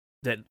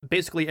that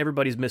basically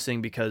everybody's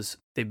missing because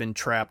they've been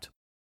trapped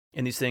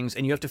in these things,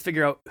 and you have to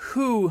figure out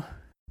who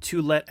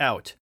to let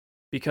out,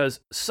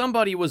 because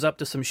somebody was up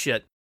to some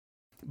shit,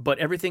 but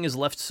everything is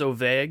left so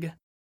vague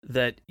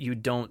that you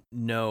don't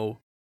know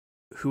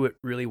who it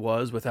really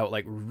was without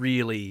like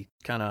really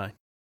kind of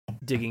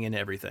digging into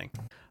everything.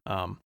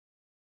 So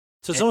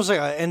it's almost like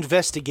an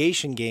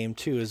investigation game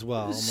too, as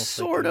well. Almost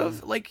sort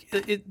of like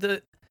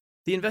the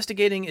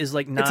investigating is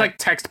like not. It's like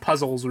text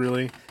puzzles,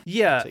 really.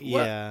 Yeah,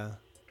 yeah.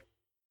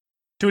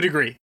 To a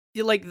degree.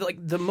 Like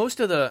the most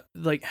of the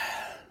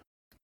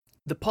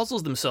the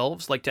puzzles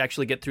themselves, like to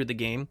actually get through the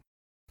game,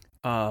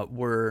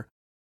 were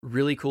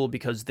really cool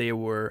because they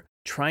were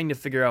trying to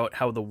figure out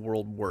how the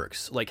world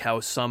works, like how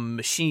some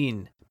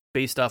machine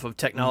based off of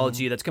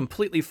technology that's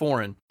completely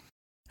foreign,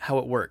 how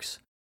it works.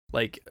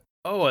 Like,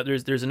 oh,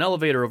 there's an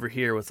elevator over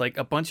here with like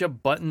a bunch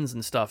of buttons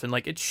and stuff, and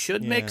like it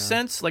should make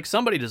sense. Like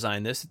somebody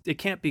designed this. It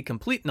can't be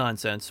complete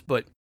nonsense,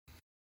 but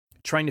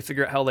trying to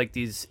figure out how like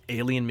these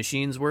alien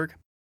machines work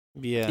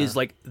is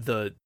like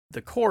the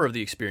core of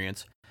the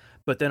experience.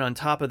 But then on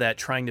top of that,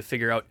 trying to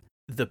figure out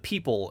the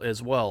people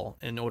as well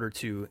in order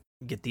to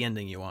get the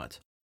ending you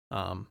want.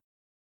 I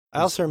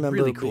also remember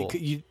really cool.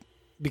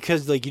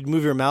 Because like you'd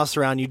move your mouse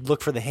around, you'd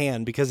look for the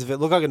hand, because if it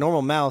looked like a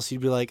normal mouse,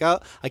 you'd be like, oh,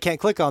 I can't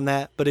click on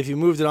that. But if you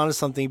moved it onto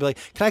something, you'd be like,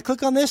 can I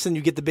click on this? And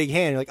you get the big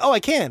hand. You're like, oh, I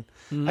can.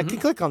 I can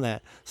click on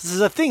that. So this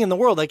is a thing in the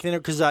world. Like,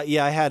 because I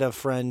had a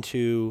friend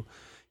who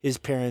his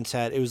parents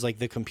had, it was like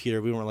the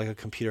computer. We weren't like a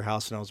computer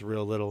house when I was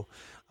real little.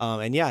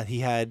 And yeah, he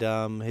had,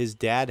 his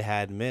dad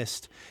had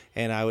Myst,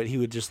 and he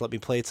would just let me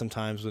play it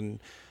sometimes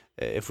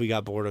if we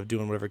got bored of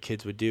doing whatever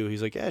kids would do.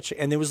 He's like, yeah,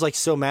 and it was like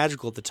so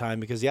magical at the time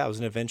because it was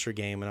an adventure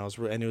game, and it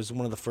was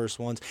one of the first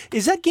ones.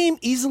 Is that game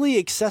easily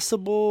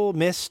accessible,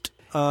 Myst,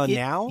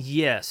 now?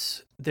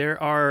 Yes,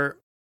 there are.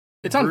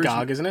 It's on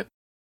GOG, isn't it?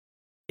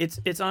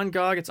 It's on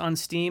GOG. It's on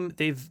Steam.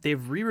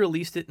 They've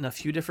re-released it in a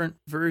few different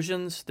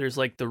versions. There's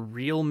like the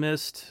real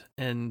Myst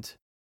and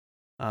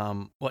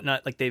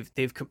whatnot. Like they've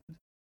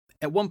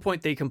at one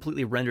point they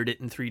completely rendered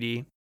it in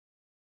 3D.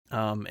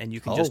 And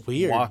you can just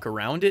walk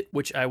around it,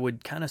 which I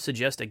would kind of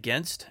suggest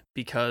against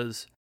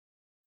because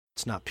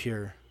it's not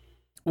pure.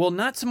 Well,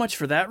 not so much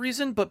for that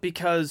reason, but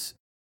because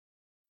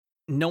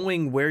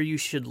knowing where you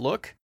should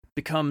look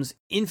becomes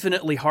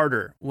infinitely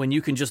harder when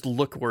you can just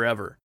look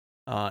wherever,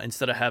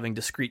 instead of having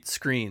discrete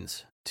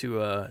screens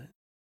to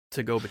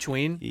go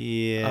between.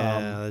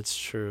 Yeah, that's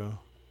true.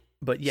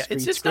 But yeah,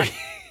 it's just not.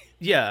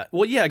 Yeah,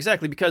 well, yeah,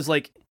 exactly, because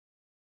like.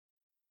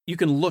 You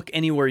can look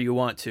anywhere you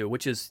want to,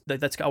 which is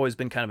that's always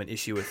been kind of an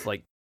issue with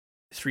like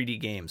 3D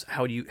games.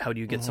 How do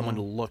you get someone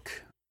to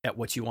look at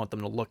what you want them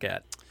to look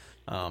at?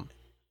 It'd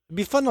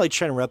be fun to like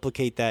try and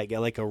replicate that. Get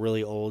like a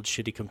really old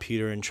shitty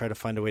computer and try to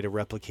find a way to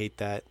replicate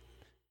that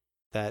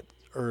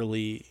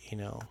early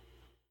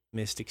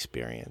Myst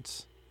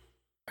experience.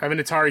 I have an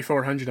Atari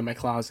 400 in my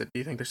closet. Do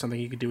you think there's something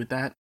you could do with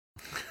that?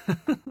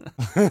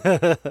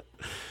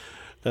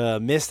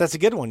 Myst, that's a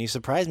good one. You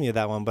surprised me with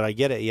that one, but I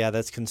get it. Yeah,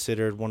 that's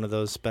considered one of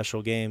those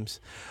special games.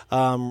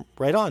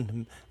 Right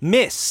on.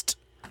 Myst.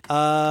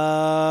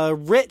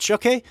 Rich,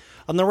 okay.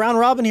 On the round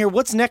robin here,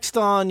 what's next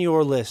on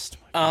your list?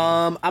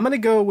 I'm going to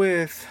go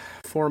with,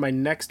 for my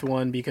next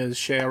one, because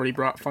Shay already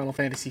brought Final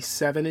Fantasy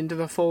VII into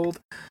the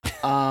fold.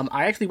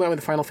 I actually went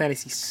with Final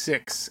Fantasy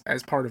VI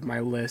as part of my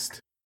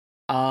list.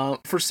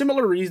 For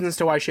similar reasons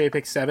to why Shay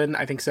picked 7,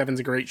 I think 7's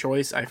a great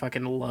choice. I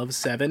fucking love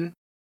 7.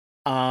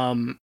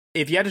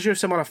 If you had to show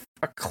someone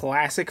a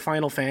classic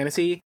Final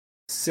Fantasy,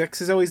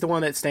 6 is always the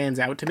one that stands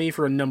out to me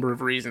for a number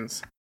of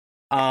reasons.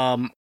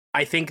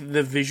 I think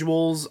the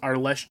visuals are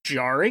less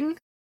jarring.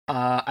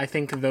 I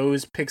think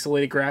those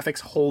pixelated graphics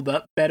hold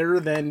up better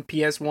than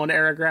PS1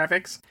 era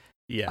graphics.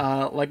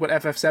 Yeah. Like what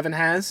FF7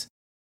 has.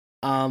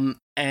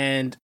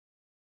 And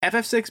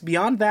FF6,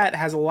 beyond that,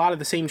 has a lot of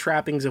the same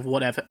trappings of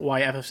why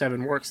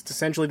FF7 works. It's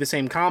essentially the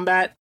same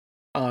combat,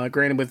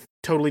 granted with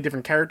totally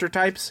different character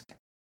types.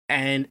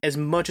 And as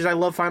much as I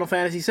love Final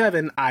Fantasy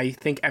VII, I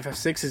think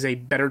FF6 is a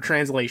better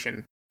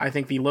translation. I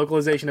think the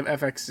localization of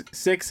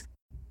FF6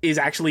 is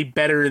actually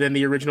better than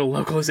the original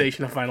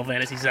localization of Final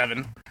Fantasy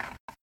VII.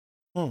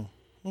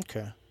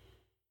 Okay.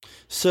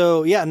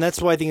 So, yeah, and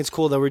that's why I think it's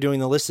cool that we're doing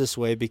the list this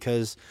way,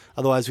 because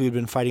otherwise we would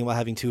have been fighting about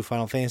having 2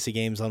 Final Fantasy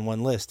games on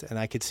one list, and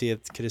I could see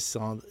it, could have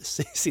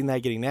seen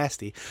that getting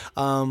nasty.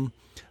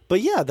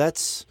 But yeah,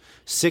 that's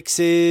 6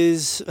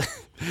 is,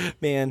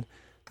 man,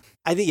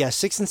 I think,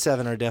 6 and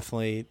 7 are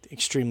definitely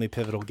extremely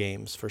pivotal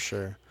games for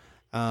sure.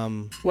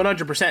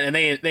 100%, and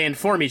they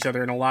inform each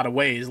other in a lot of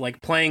ways.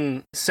 Like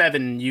playing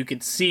 7, you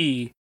could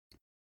see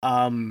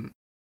how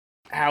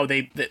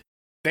they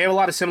have a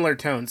lot of similar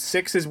tones.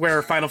 6 is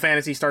where Final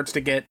Fantasy starts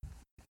to get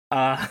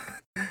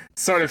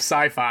sort of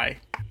sci-fi,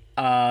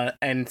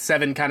 and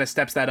 7 kind of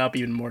steps that up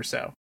even more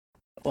so.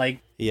 Like,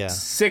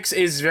 6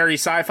 is very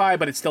sci-fi,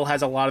 but it still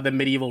has a lot of the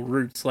medieval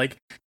roots. Like,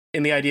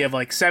 in the idea of,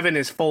 like, 7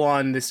 is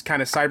full-on this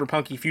kind of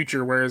cyberpunky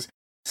future, whereas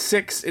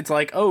 6, it's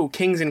like, oh,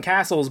 kings and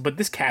castles, but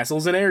this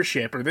castle's an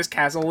airship, or this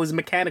castle is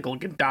mechanical,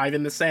 it can dive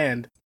in the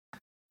sand.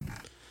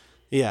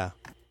 Yeah.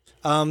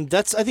 I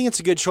think it's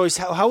a good choice.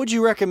 How would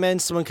you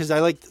recommend someone, because I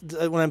like,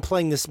 when I'm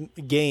playing this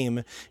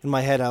game in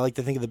my head, I like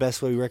to think of the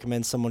best way we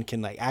recommend someone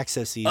can like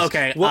access these.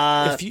 Okay,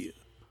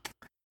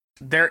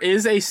 there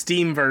is a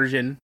Steam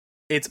version.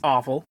 It's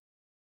awful.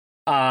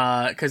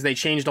 Because they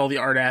changed all the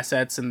art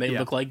assets and they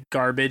look like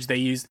garbage. They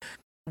used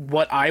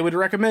what I would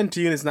recommend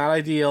to you, and it's not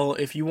ideal.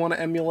 If you want to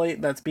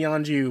emulate, that's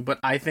beyond you. But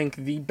I think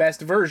the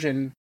best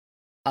version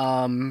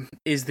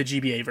is the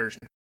GBA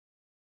version.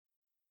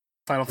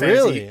 Final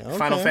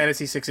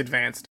Fantasy VI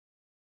Advanced.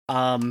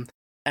 And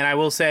I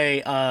will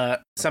say,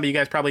 some of you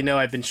guys probably know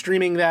I've been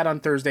streaming that on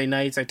Thursday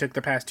nights. I took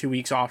the past 2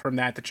 weeks off from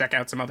that to check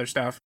out some other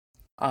stuff.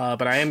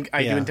 But I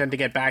do intend to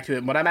get back to it.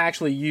 And what I'm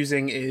actually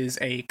using is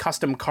a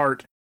custom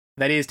cart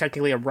that is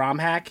technically a ROM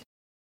hack.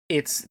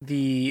 It's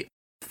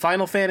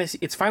Final Fantasy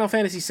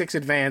VI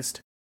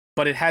Advanced,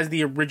 but it has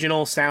the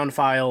original sound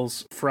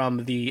files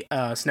from the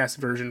SNES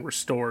version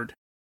restored,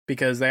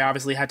 because they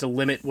obviously had to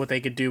limit what they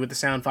could do with the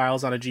sound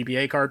files on a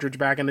GBA cartridge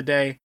back in the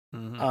day.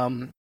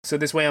 Mm-hmm. So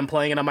this way I'm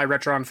playing it on my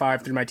Retron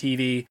 5 through my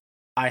TV.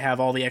 I have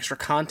all the extra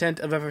content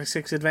of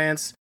FF6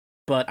 Advanced,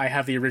 but I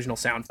have the original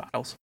sound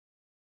files.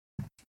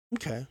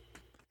 Okay.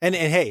 And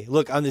hey,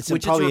 look, it's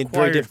which probably is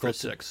very difficult. For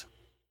 6.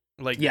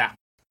 Like, yeah.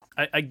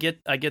 I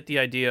get the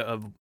idea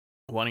of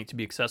wanting to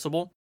be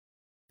accessible,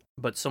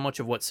 but so much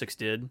of what 6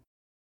 did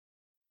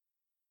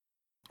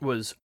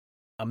was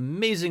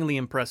amazingly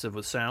impressive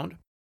with sound.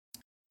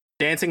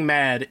 Dancing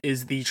Mad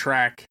is the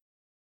track.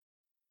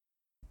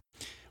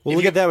 Well,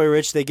 look at that way,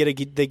 Rich. They get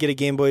a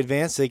Game Boy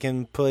Advance. They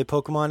can play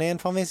Pokemon and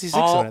Final Fantasy VI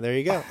on it. There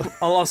you go.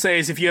 All I'll say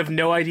is, if you have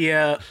no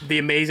idea the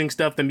amazing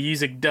stuff the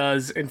music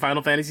does in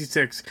Final Fantasy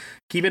VI,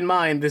 keep in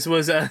mind this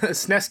was a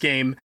SNES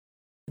game.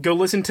 Go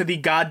listen to the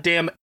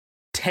goddamn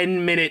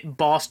 10-minute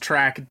boss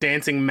track,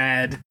 Dancing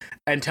Mad,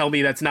 and tell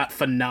me that's not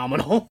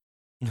phenomenal.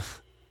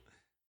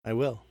 I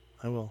will.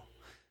 And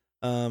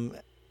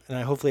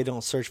I hopefully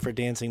don't search for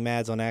Dancing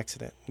Mads on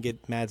accident and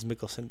get Mads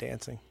Mikkelsen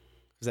dancing,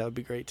 because that would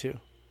be great too.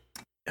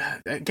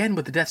 Again,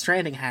 with the Death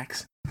Stranding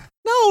hacks.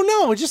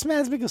 No, just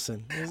Mads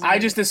Mikkelsen. I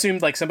just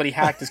assumed like somebody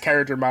hacked his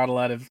character model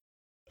out of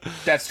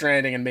Death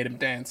Stranding and made him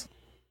dance.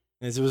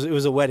 It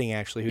was a wedding,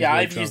 actually. Yeah,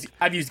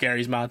 I've used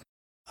Gary's mod.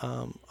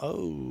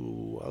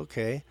 Oh,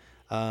 okay.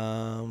 Should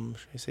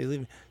I say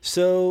leaving?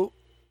 So,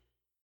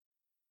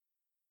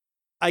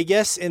 I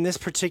guess in this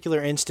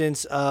particular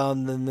instance,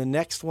 then the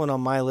next one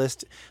on my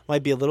list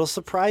might be a little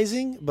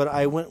surprising, but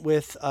I went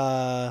with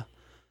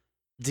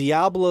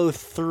Diablo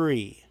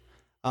 3.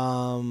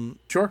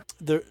 Sure.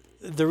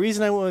 The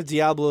reason I went with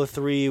Diablo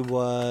 3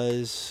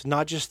 was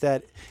not just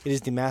that it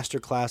is the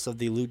masterclass of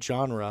the loot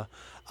genre.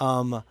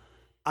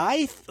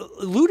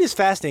 Loot is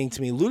fascinating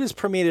to me. Loot has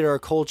permeated our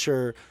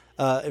culture,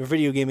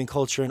 video gaming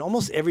culture, in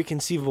almost every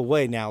conceivable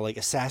way now. Like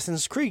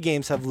Assassin's Creed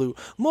games have loot,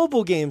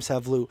 mobile games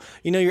have loot.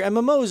 You know, your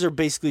MMOs are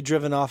basically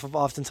driven off of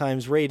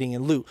oftentimes raiding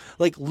and loot.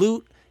 Like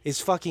loot is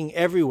fucking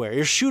everywhere.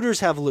 Your shooters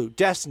have loot.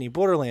 Destiny,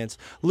 Borderlands.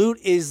 Loot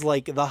is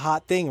like the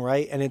hot thing,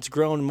 right? And it's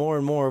grown more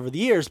and more over the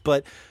years.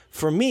 But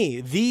for me,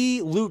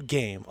 the loot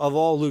game of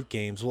all loot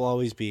games will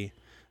always be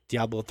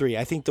Diablo 3.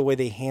 I think the way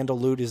they handle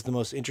loot is the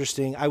most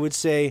interesting. I would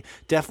say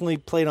definitely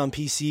play it on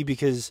PC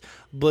because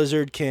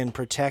Blizzard can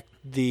protect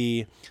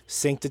the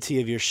sanctity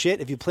of your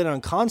shit. If you play it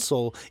on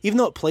console, even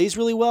though it plays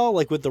really well,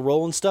 like with the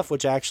roll and stuff,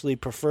 which I actually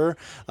prefer,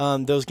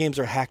 those games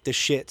are hacked to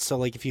shit. So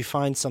like if you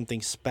find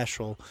something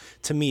special,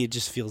 to me it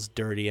just feels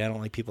dirty. I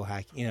don't like people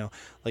hacking,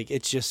 like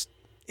it's just,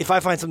 if I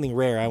find something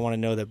rare, I want to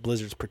know that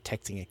Blizzard's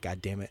protecting it,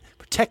 goddammit.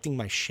 Protecting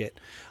my shit.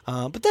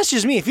 But that's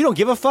just me. If you don't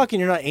give a fuck and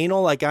you're not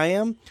anal like I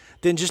am,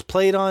 then just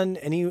play it on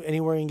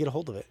anywhere you can get a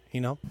hold of it,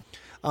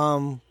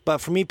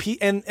 But for me,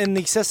 and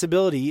the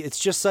accessibility, it's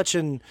just such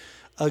a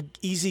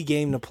easy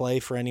game to play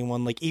for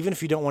anyone. Like, even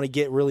if you don't want to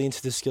get really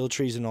into the skill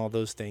trees and all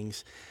those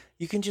things,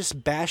 you can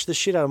just bash the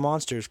shit out of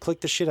monsters, click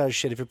the shit out of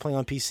shit if you're playing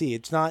on PC.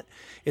 It's not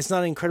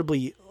an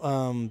incredibly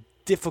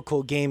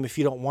difficult game if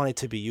you don't want it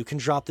to be. You can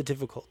drop the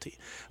difficulty.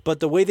 But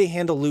the way they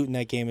handle loot in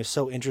that game is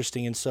so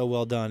interesting and so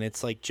well done.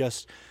 It's like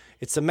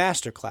it's a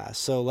masterclass.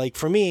 So like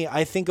for me,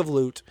 I think of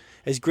loot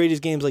as great as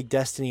games like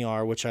Destiny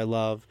are, which I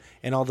love,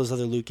 and all those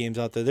other loot games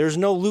out there. There's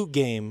no loot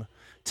game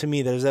to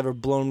me that has ever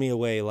blown me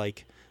away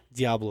like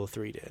Diablo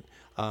 3 did.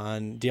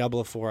 And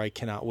Diablo 4 I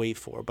cannot wait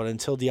for. But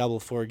until Diablo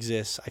 4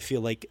 exists, I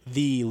feel like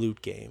the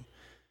loot game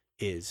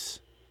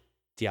is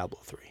Diablo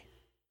 3.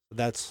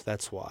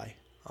 That's why.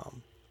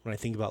 When I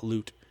think about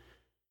loot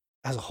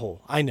as a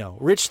whole, I know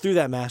Rich threw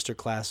that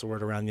masterclass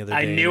word around the other day.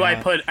 I knew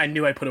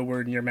I put a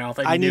word in your mouth.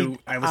 I knew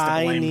I was to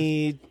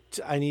blame.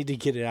 I need to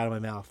get it out of my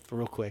mouth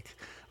real quick.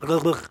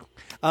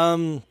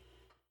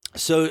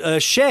 So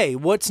Shay,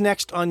 what's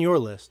next on your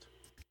list?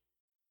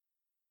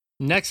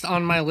 Next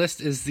on my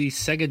list is the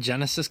Sega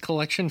Genesis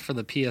collection for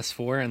the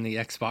PS4 and the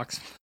Xbox.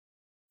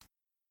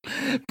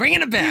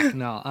 Bringing it back.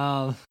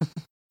 No.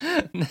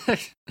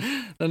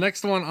 The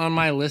next one on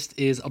my list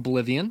is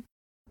Oblivion.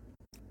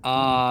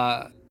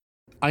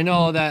 I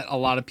know that a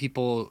lot of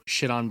people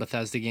shit on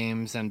Bethesda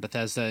games, and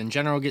Bethesda in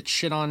general gets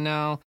shit on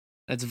now.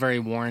 That's very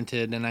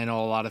warranted, and I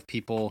know a lot of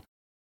people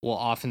will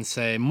often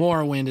say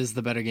Morrowind is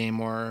the better game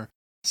or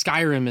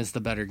Skyrim is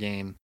the better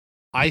game.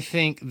 I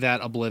think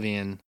that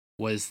Oblivion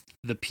was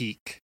the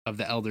peak of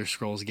the Elder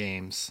Scrolls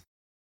games.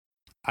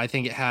 I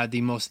think it had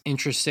the most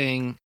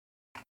interesting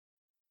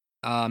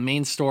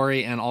main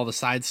story and all the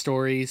side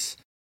stories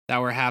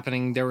that were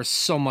happening. There was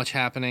so much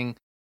happening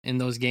in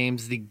those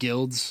games. The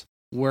guilds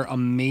were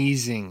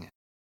amazing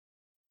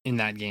in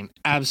that game.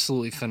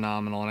 Absolutely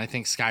phenomenal. And I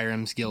think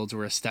Skyrim's guilds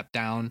were a step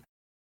down.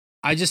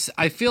 I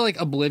feel like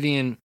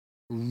Oblivion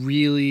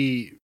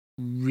really,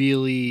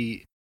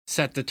 really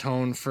set the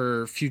tone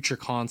for future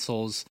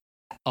consoles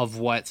of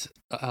what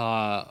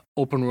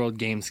open world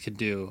games could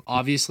do.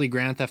 Obviously,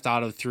 Grand Theft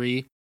Auto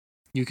 3,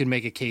 you could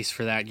make a case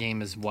for that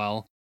game as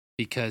well,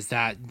 because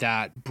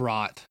that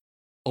brought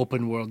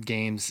open world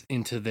games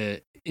into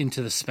the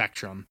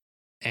spectrum.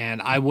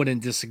 And I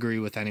wouldn't disagree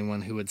with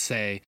anyone who would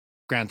say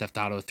Grand Theft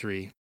Auto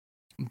 3.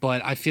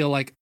 But I feel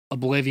like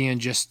Oblivion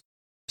just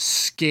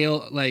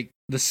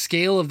the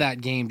scale of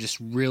that game just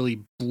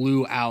really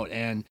blew out,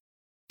 and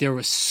there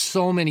were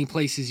so many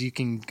places you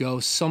can go,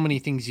 so many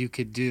things you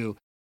could do,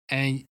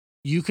 and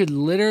you could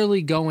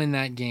literally go in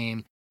that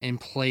game and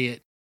play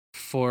it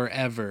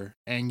forever,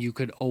 and you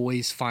could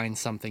always find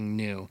something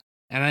new.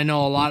 And I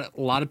know a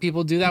lot of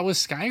people do that with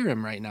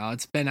Skyrim right now.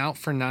 It's been out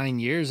for 9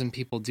 years and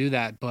people do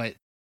that, but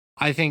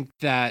I think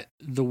that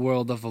the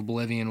world of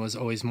Oblivion was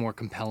always more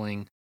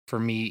compelling for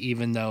me,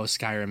 even though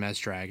Skyrim has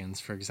dragons,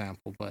 for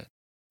example. But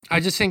I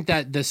just think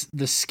that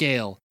the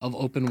scale of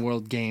open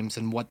world games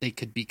and what they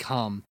could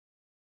become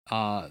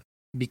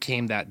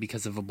became that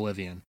because of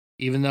Oblivion.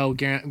 Even though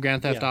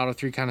Grand Theft Auto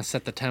 3 kind of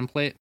set the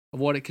template of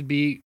what it could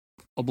be,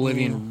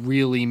 Oblivion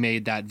really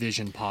made that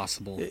vision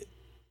possible.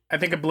 I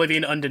think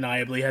Oblivion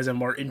undeniably has a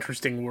more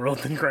interesting world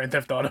than Grand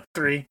Theft Auto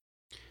 3.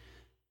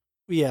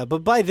 Yeah,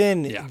 but by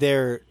then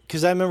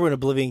because I remember when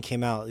Oblivion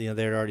came out,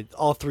 they're already,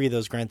 all three of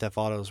those Grand Theft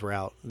Autos were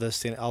out,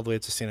 all the way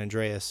up to San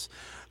Andreas.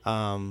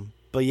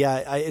 But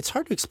yeah, it's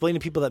hard to explain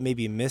to people that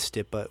maybe missed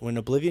it. But when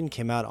Oblivion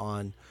came out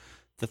on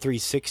the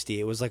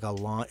 360, it was like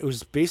it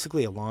was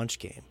basically a launch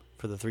game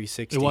for the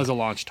 360. It was a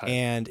launch title,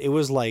 and it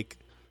was like,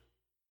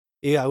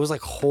 it was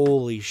like,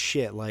 holy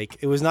shit! Like,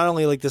 it was not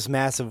only like this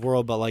massive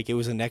world, but like it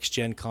was a next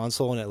gen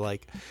console, and it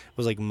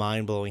was like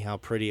mind blowing how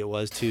pretty it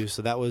was too.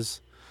 So that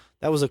was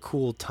a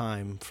cool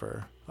time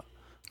for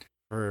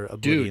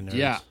Oblivion nerds.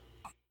 Yeah.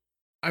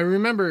 I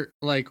remember,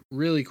 like,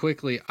 really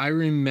quickly,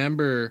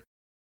 being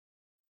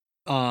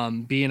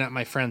at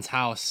my friend's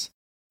house,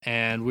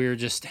 and we were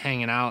just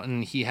hanging out,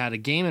 and he had a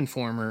Game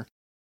Informer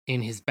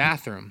in his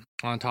bathroom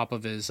on top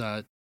of his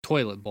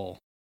toilet bowl.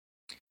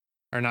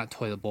 Or not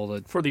toilet bowl,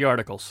 for the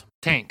articles.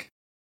 Tank.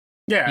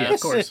 Yeah, yes.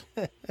 Of course.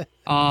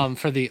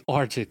 For the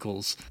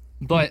articles.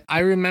 But I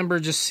remember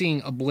just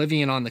seeing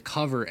Oblivion on the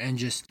cover and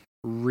just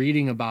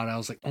reading about it. I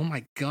was like, oh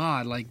my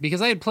god, like,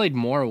 because I had played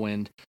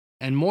Morrowind,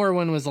 and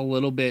Morrowind was a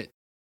little bit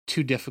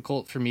too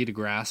difficult for me to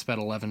grasp at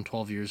 11,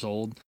 12 years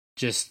old.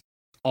 Just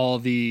all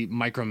the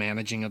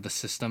micromanaging of the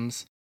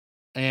systems.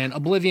 And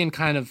Oblivion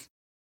kind of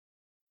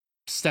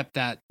stepped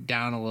that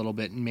down a little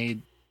bit and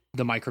made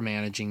the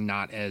micromanaging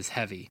not as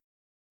heavy.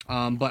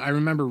 But I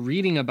remember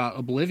reading about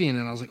Oblivion,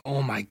 and I was like,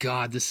 oh my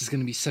god, this is going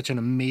to be such an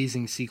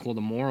amazing sequel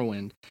to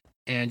Morrowind.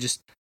 And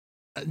just,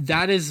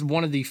 that is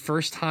one of the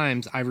first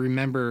times I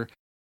remember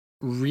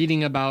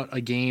reading about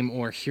a game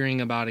or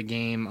hearing about a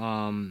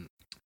game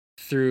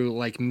through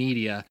like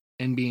media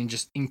and being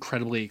just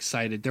incredibly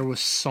excited. There was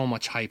so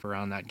much hype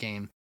around that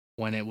game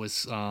when it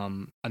was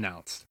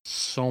announced.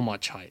 So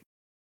much hype.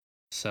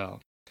 So,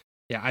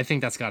 yeah, I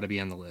think that's got to be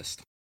on the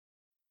list.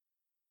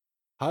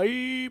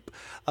 Hype.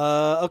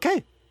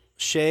 Okay.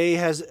 Shay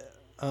has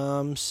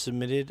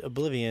submitted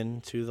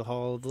Oblivion to the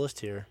Hall of the list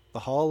here. The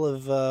Hall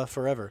of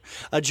Forever.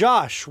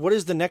 Josh, what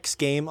is the next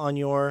game on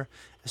your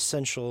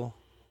essential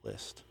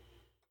list?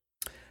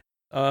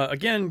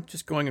 Again,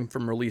 just going in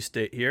from release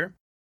date here.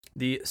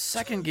 The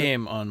second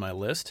game on my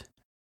list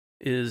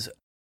is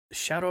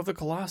Shadow of the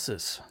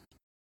Colossus.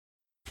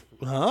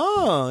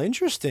 Oh,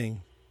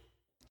 interesting.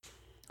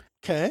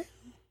 Okay.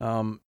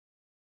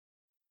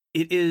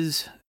 It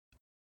is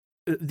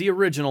the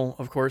original,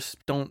 of course.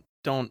 Don't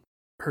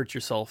hurt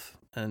yourself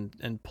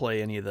and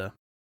play any of the.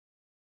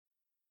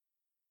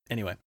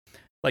 Anyway,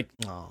 like,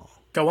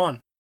 go on.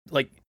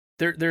 Like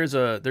there's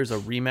a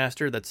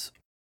remaster that's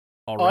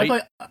all right.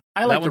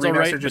 I like that one's the remaster, all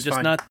right, just but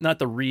just fine. not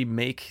the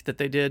remake that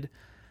they did.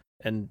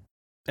 And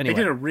anyway,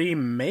 They did a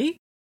remake.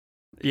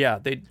 Yeah,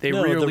 they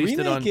re-released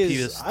it on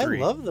PS3. I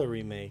love the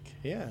remake.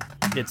 Yeah,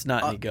 it's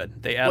not any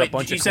good. They add a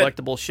bunch of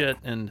collectible shit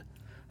and.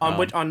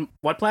 On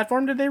what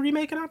platform did they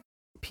remake it on?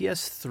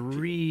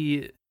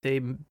 PS3.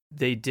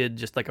 They did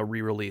just like a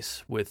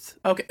re-release with.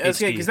 Okay,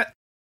 because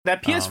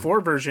that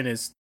PS4 version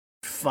is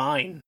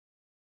fine.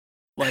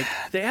 Like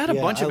they add a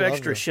bunch of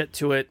extra shit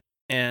to it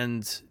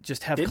and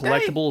just have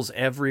collectibles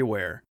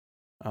everywhere.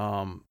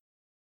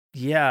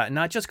 Yeah,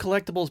 not just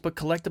collectibles, but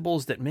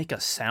collectibles that make a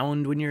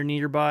sound when you're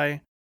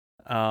nearby.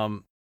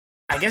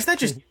 I guess that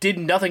just did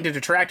nothing to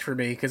detract for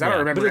me because I don't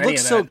remember any of that. But it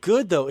looks so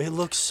good, though. It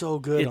looks so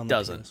good. It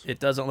doesn't. It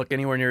doesn't look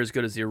anywhere near as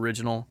good as the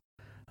original,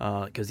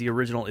 because the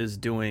original is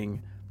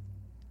doing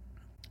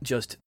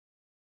just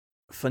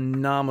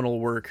phenomenal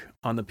work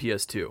on the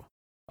PS2.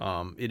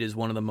 It is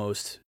one of the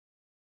most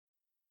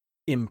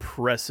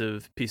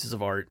impressive pieces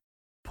of art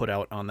put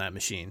out on that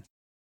machine,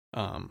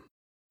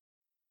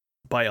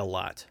 by a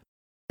lot.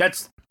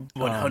 That's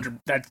 100.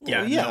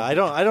 I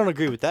don't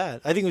agree with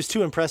that. I think it was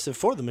too impressive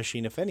for the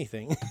machine. If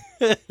anything,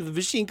 the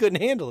machine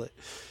couldn't handle it.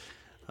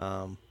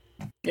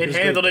 It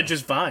handled it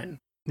just fine.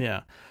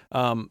 Yeah.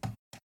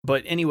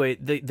 But anyway,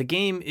 the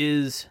game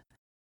is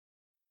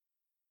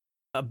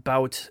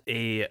about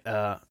a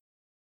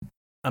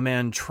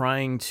man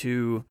trying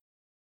to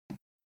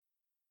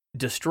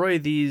destroy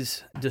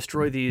these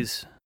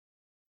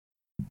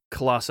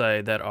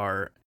colossi that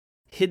are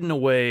hidden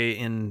away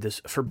in this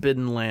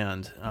forbidden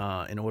land,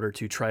 in order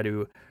to try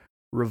to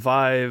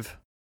revive.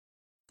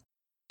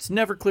 It's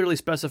never clearly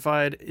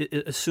specified.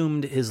 It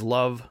assumed his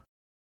love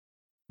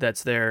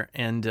that's there,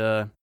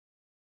 and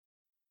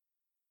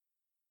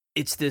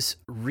it's this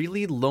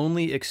really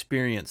lonely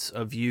experience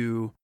of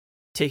you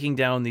taking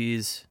down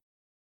these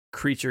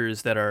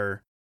creatures that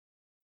are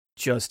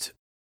just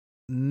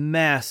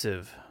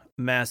massive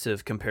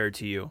compared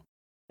to you,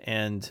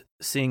 and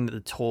seeing the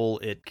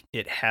toll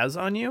it has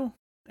on you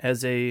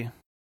as a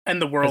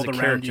and the world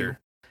around you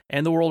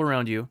and the world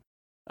around you.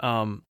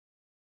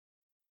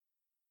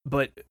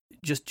 But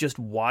just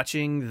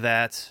watching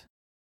that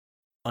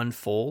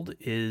unfold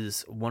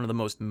is one of the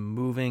most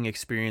moving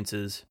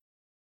experiences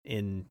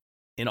in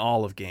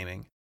all of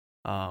gaming.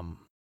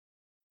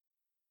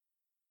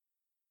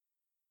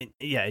 It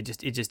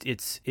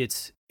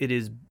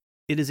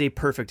is a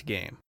perfect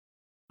game.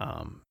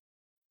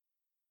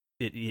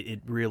 It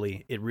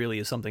really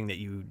is something that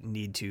you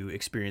need to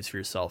experience for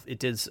yourself. It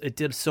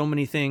did so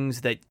many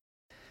things that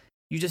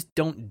you just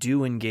don't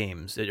do in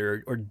games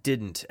or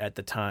didn't at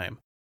the time,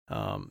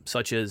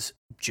 such as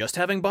just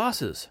having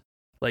bosses.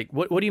 Like,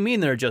 what do you mean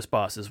there are just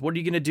bosses? What are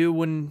you going to do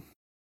when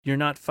you're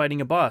not fighting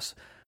a boss?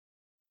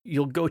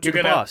 You'll go to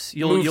the boss.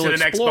 You'll explore. The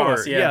next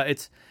boss, yeah,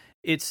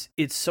 it's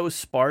so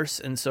sparse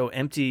and so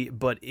empty,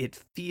 but it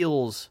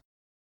feels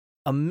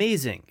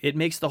amazing. It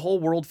makes the whole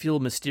world feel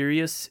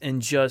mysterious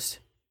and just.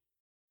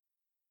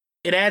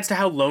 It adds to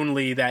how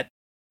lonely that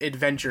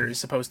adventure is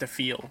supposed to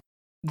feel.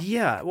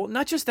 Yeah, well,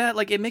 not just that.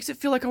 Like, it makes it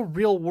feel like a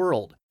real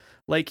world.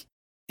 Like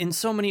in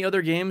so many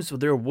other games,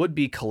 there would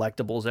be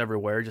collectibles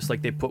everywhere, just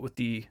like they put with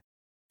the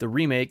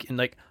remake. And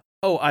like,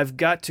 oh, I've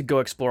got to go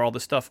explore all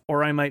this stuff,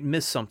 or I might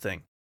miss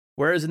something.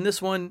 Whereas in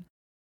this one,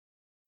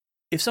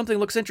 if something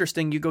looks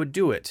interesting, you go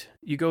do it.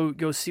 You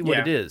go see what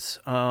it is.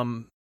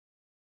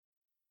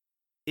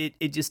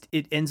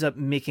 It ends up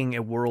making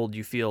a world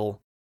you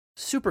feel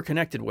super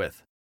connected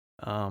with.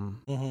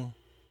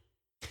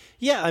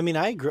 Yeah, I mean,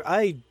 I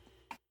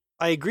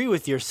agree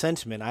with your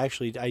sentiment. I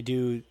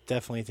do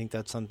definitely think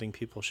that's something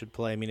people should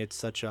play. I mean, it's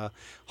such a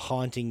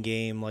haunting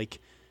game. Like,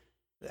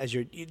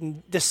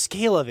 the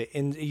scale of it,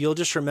 and you'll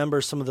just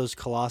remember some of those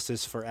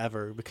Colossus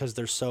forever because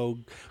they're so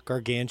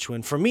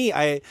gargantuan. For me,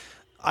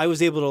 I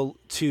was able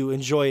to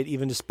enjoy it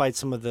even despite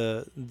some of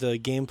the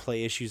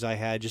gameplay issues I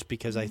had, just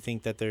because I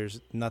think that there's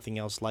nothing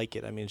else like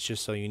it. I mean, it's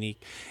just so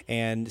unique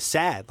and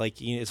sad.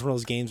 Like, you know, it's one of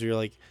those games where you're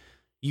like,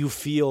 you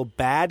feel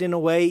bad in a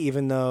way,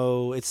 even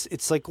though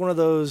it's like one of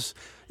those,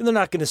 and they're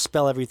not going to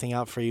spell everything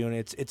out for you, and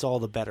it's all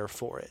the better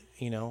for it.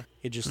 You know,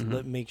 it just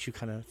makes you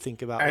kind of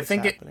think about what's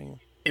happening.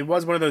 It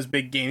was one of those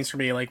big games for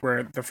me, like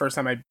where the first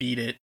time I beat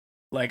it,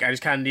 like I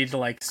just kind of needed to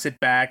like sit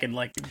back and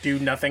like do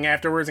nothing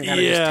afterwards and kind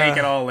of just take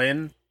it all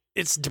in.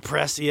 It's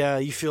depressing. Yeah,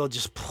 you feel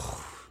just.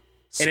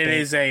 And it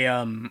is a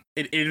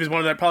it was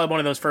probably one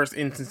of those first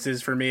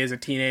instances for me as a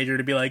teenager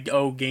to be like,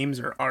 oh,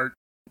 games are art,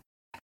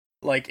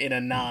 like in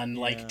a non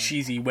like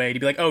cheesy way, to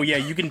be like, oh yeah,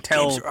 you can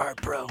tell games are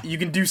art, bro. You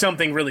can do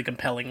something really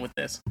compelling with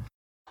this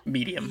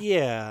medium.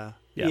 Yeah.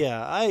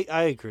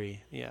 I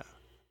agree. Yeah,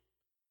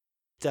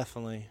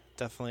 definitely.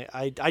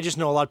 I just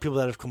know a lot of people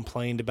that have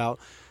complained about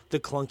the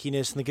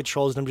clunkiness and the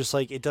controls, and I'm just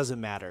like, it doesn't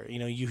matter. You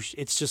know,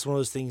 it's just one of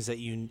those things that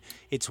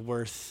it's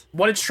worth.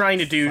 What it's trying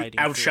to do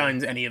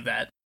outshines any of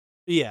that.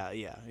 Yeah,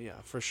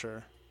 for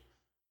sure.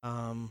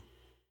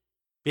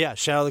 Yeah,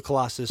 Shadow of the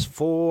Colossus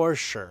for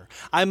sure.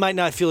 I might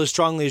not feel as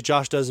strongly as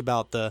Josh does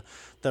about the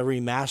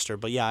remaster,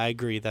 but yeah, I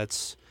agree.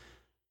 It's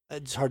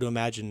hard to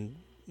imagine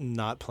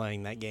not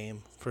playing that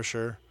game for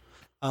sure.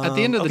 At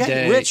the end of the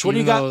day, Rich, what do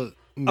you got?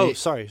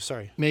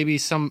 Sorry. Maybe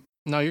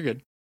no, you're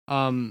good.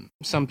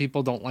 Some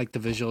people don't like the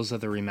visuals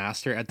of the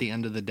remaster. At the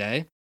end of the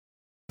day,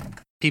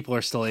 people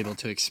are still able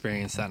to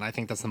experience that, and I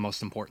think that's the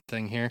most important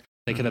thing here.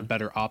 They could have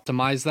better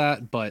optimized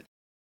that, but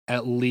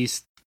at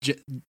least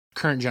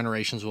current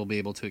generations will be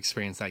able to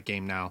experience that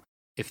game now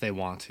if they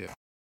want to.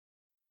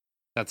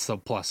 That's the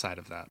plus side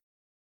of that.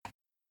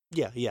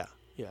 Yeah.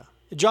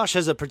 Josh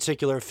has a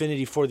particular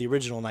affinity for the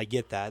original, and I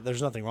get that.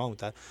 There's nothing wrong with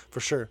that, for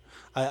sure.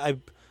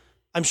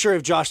 I'm sure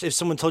if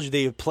someone told you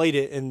they had played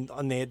it and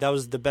that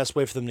was the best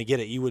way for them to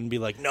get it, you wouldn't be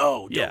like,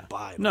 no, don't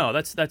buy it. No,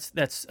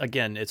 that's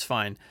again, it's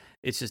fine.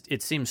 It's just,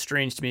 it seems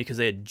strange to me because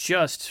they had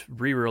just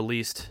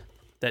re-released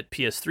that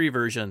PS3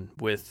 version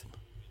with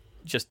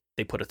just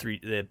they put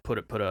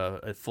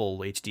a full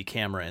HD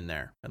camera in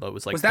there. And it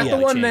was like, was that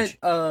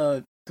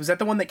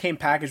the one that came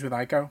packaged with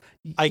Ico?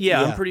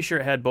 Yeah, I'm pretty sure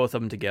it had both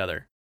of them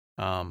together.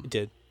 It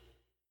did.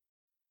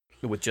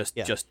 With just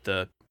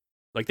the,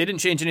 like, they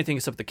didn't change anything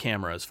except the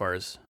camera as far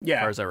as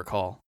I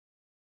recall.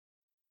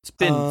 It's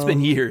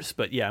been years,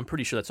 but yeah, I'm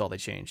pretty sure that's all they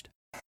changed.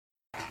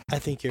 I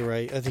think you're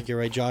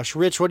right, Josh.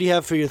 Rich, what do you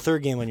have for your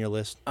third game on your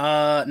list?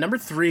 Number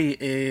 3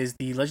 is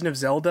The Legend of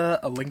Zelda: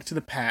 A Link to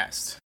the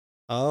Past.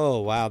 Oh,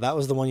 wow, that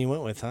was the one you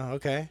went with, huh?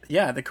 Okay.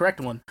 Yeah, the correct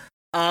one.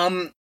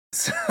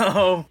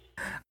 So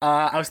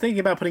I was thinking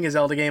about putting a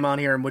Zelda game on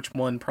here and which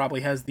one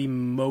probably has the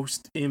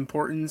most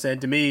importance,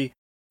 and to me,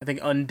 I think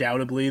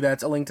undoubtedly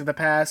that's A Link to the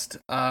Past.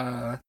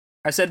 I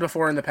said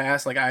before in the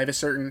past, like, I have a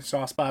certain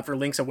soft spot for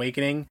Link's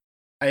Awakening.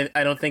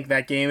 I don't think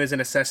that game is a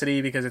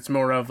necessity because it's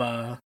more of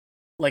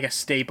like a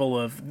staple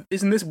of,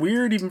 isn't this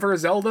weird even for a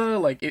Zelda?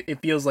 Like, it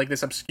feels like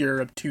this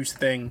obscure, obtuse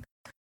thing.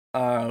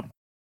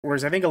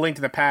 Whereas I think A Link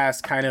to the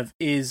Past kind of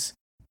is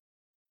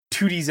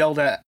 2D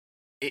Zelda,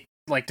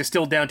 like,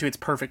 distilled down to its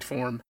perfect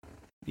form.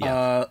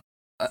 Yeah.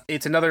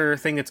 It's another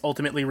thing that's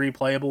ultimately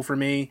replayable for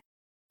me.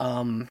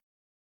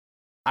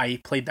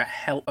 I played the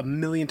hell a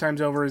million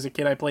times over as a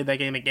kid. I played that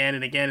game again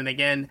and again and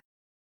again.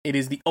 It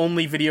is the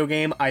only video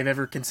game I've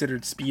ever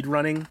considered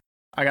speedrunning.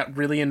 I got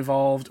really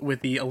involved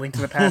with the A Link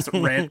to the Past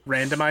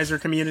randomizer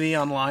community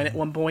online at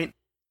one point,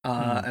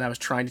 and I was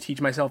trying to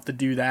teach myself to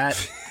do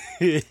that.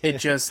 It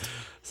just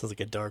sounds like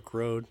a dark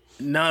road.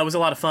 No, it was a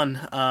lot of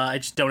fun. I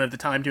just don't have the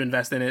time to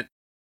invest in it.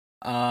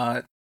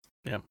 Yeah,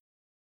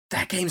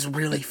 that game's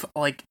really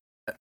like,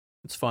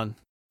 it's fun.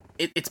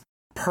 It's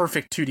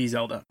perfect 2D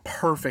Zelda.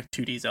 Perfect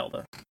 2D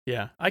Zelda.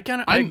 Yeah, I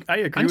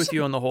agree with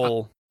you on the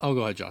whole. Go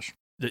ahead, Josh.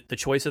 The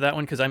choice of that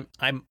one, because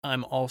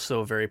I'm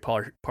also very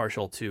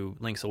partial to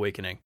Link's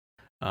Awakening,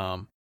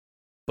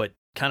 but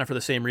kind of for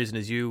the same reason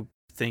as you,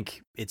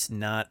 think it's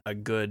not a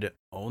good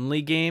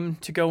only game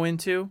to go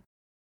into.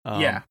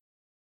 Yeah,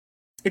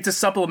 it's a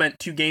supplement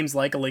to games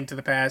like A Link to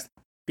the Past,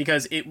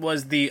 because it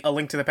was the A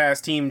Link to the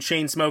Past team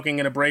chain smoking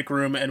in a break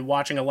room and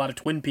watching a lot of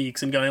Twin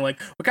Peaks and going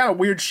like, what kind of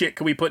weird shit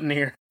can we put in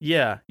here?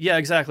 Yeah,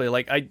 exactly.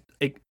 Like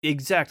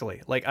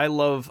exactly. Like I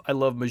love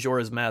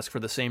Majora's Mask for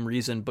the same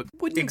reason, but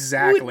would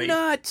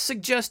not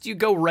suggest you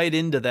go right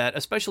into that,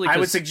 especially because I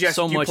would suggest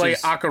so you much play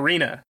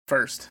Ocarina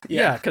first.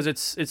 Yeah, because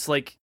it's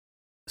like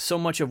so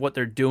much of what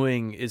they're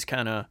doing is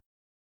kind of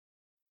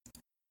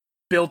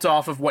built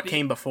off of what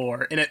came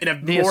before in a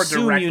more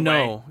direct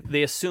way.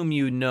 They assume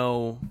you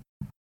know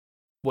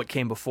what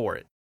came before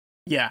it.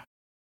 Yeah.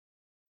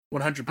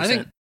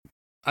 100%.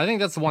 I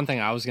think that's the one thing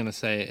I was going to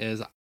say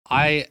is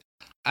I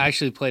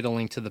actually played A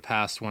Link to the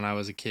Past when I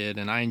was a kid,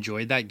 and I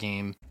enjoyed that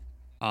game.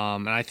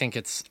 And I think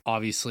it's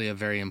obviously a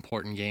very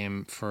important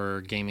game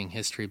for gaming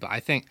history, but I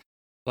think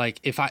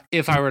like if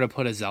I were to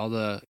put a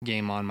Zelda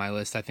game on my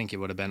list, I think it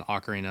would have been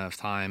Ocarina of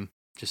Time,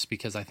 just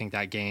because I think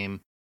that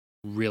game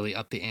really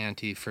upped the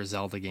ante for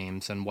Zelda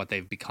games and what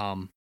they've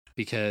become,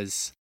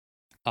 because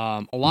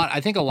I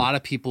think a lot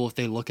of people, if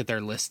they look at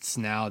their lists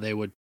now, they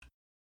would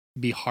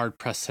be hard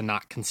pressed to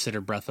not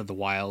consider Breath of the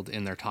Wild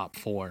in their top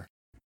 4.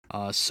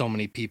 So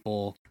many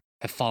people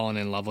have fallen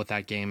in love with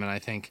that game, and I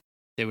think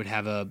they would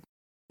have a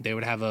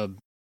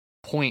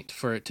point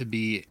for it to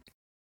be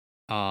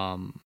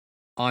on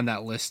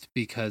that list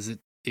because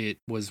it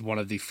was one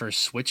of the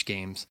first Switch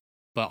games.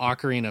 But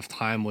Ocarina of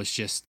Time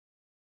was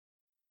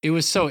it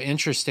was so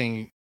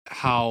interesting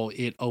how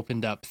it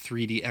opened up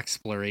 3D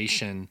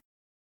exploration.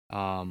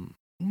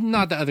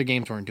 Not that other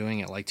games weren't doing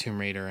it, like Tomb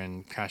Raider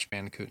and Crash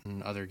Bandicoot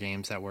and other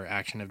games that were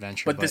action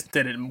adventure. But this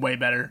did it way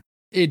better.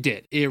 It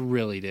did. It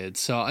really did.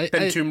 So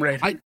Tomb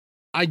Raider.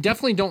 I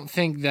definitely don't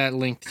think that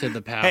Link to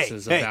the Past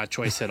is a bad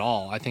choice at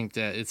all. I think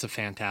that it's a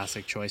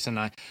fantastic choice, and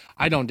I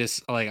don't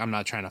I'm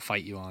not trying to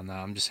fight you on that.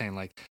 I'm just saying,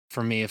 like,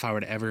 for me, if I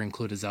were to ever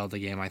include a Zelda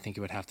game, I think it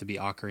would have to be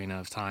Ocarina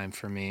of Time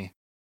for me.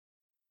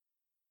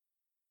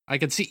 I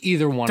could see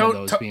either one of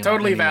those being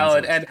totally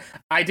valid, and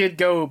I did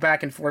go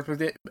back and forth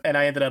with it, and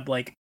I ended up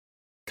like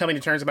coming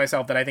to terms with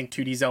myself that I think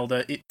 2D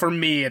Zelda, for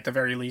me at the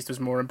very least,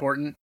 was more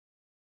important.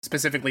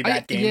 Specifically,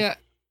 that game. Yeah.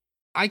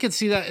 I could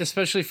see that,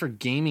 especially for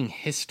gaming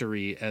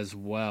history as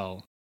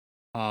well.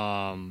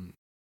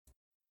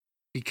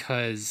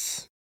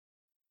 Because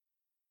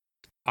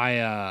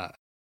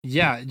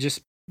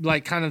just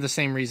like kind of the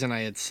same reason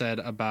I had said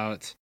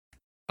about,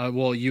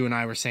 you and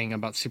I were saying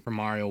about Super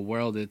Mario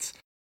World.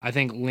 I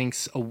think Link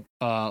to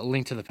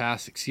the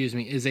Past,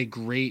 is a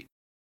great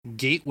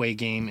gateway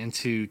game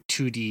into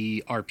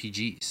 2D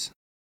RPGs.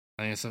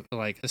 I think it's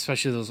like,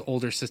 especially those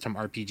older system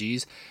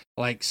RPGs,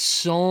 like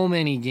so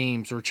many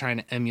games were trying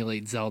to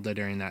emulate Zelda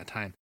during that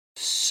time.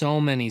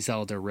 So many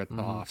Zelda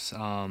ripoffs.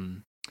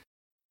 I'm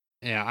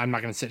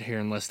not going to sit here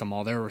and list them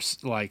all. There were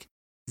like,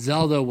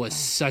 Zelda was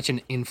such an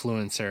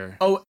influencer.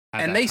 Oh,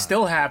 and they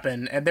still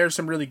happen. And there's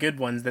some really good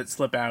ones that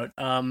slip out.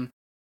 And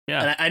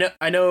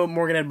I know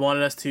Morgan had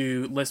wanted us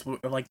to list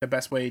like the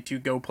best way to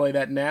go play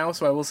that now.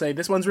 So I will say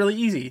this one's really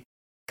easy.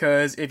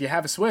 Because if you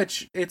have a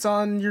Switch, it's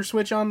on your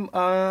Switch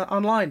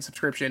online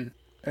subscription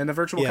and the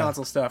Virtual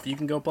Console stuff. You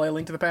can go play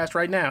Link to the Past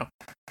right now,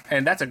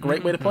 and that's a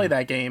great way to play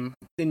that game.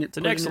 It's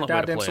an excellent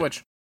way to play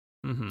Switch.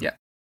 Mm-hmm. Yeah,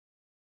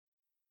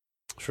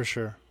 for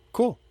sure.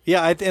 Cool.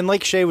 Yeah, and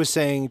like Shay was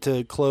saying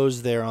to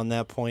close there on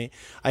that point,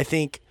 I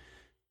think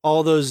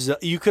all those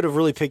you could have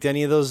really picked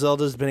any of those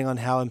Zeldas depending on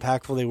how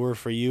impactful they were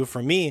for you.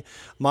 For me,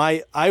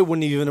 my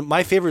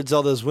favorite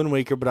Zelda is Wind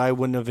Waker, but I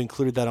wouldn't have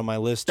included that on my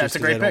list. That's a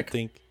great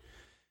pick.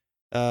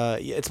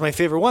 It's my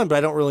favorite one, but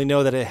I don't really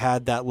know that it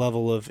had that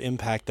level of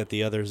impact that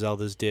the other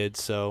Zeldas did,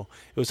 so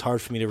it was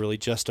hard for me to really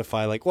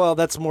justify, like, well,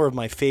 that's more of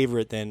my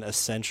favorite than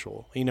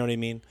essential. You know what I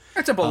mean?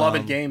 It's a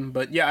beloved game,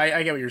 but yeah,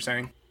 I get what you're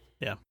saying.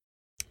 Yeah.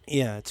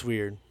 Yeah, it's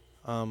weird.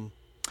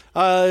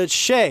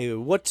 Shay,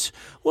 what's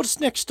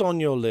next on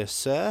your list,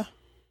 sir?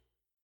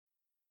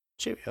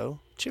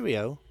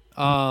 Cheerio.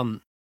 My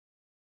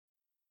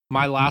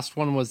last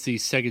one was the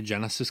Sega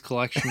Genesis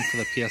collection for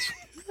the PS.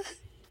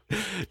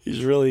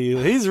 He's really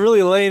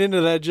laying into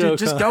that joke.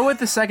 Dude, just go with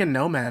the Sega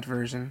Nomad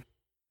version.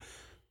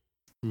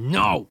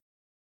 No.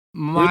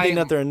 Weird thing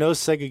that there are no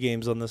Sega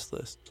games on this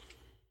list.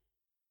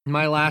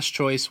 My last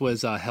choice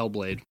was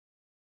Hellblade.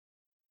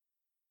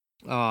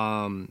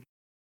 And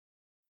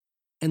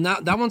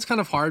that one's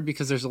kind of hard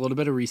because there's a little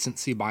bit of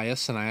recency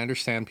bias, and I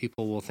understand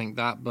people will think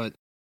that, but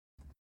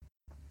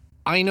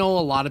I know a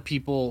lot of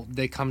people,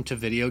 they come to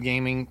video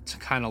gaming to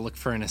kind of look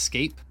for an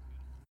escape.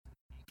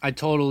 I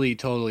totally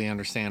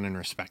understand and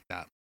respect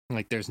that.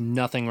 Like, there's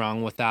nothing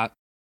wrong with that.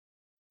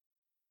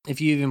 If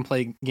you even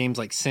play games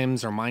like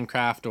Sims or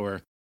Minecraft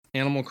or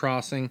Animal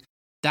Crossing,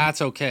 that's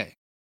okay.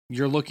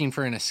 You're looking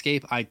for an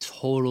escape. I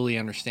totally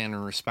understand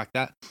and respect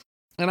that.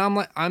 And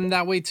I'm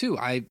that way too.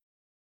 I've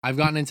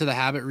gotten into the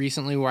habit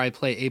recently where I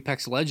play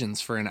Apex Legends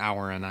for an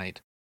hour a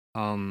night.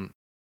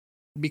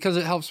 Because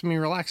it helps me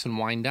relax and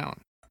wind down.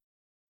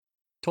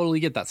 Totally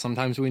get that.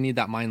 Sometimes we need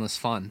that mindless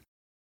fun.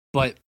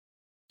 But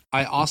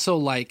I also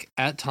like,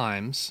 at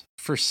times,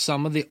 for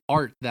some of the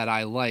art that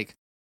I like,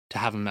 to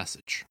have a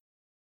message.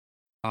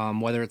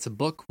 Whether it's a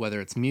book,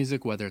 whether it's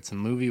music, whether it's a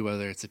movie,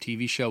 whether it's a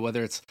TV show,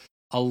 whether it's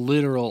a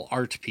literal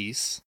art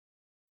piece,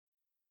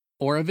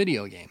 or a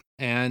video game.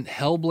 And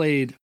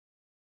Hellblade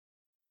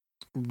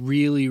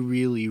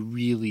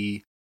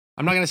really,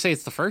 I'm not going to say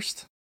it's the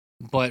first,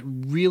 but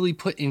really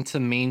put into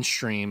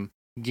mainstream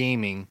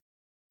gaming,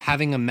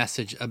 having a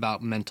message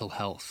about mental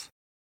health.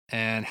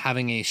 And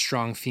having a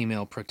strong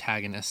female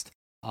protagonist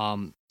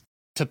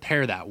to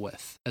pair that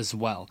with as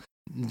well.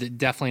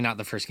 Definitely not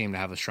the first game to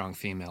have a strong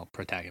female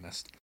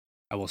protagonist.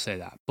 I will say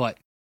that. But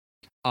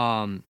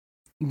the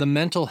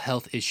mental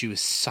health issue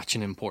is such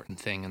an important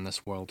thing in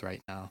this world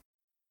right now.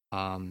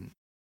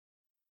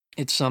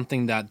 It's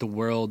something that the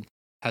world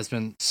has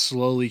been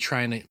slowly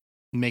trying to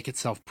make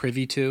itself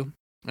privy to.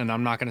 And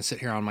I'm not going to sit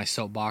here on my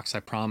soapbox,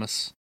 I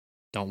promise.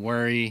 Don't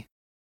worry.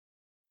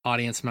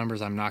 Audience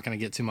members, I'm not going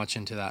to get too much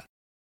into that.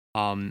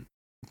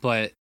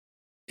 But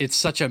it's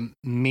such a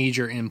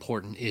major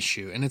important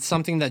issue, and it's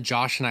something that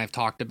Josh and I have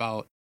talked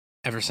about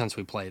ever since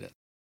we played it.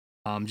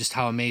 Just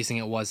how amazing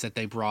it was that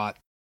they brought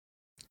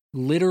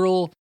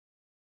literal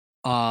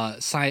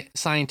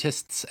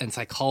scientists and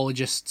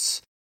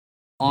psychologists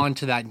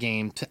onto that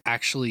game to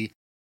actually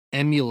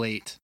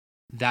emulate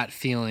that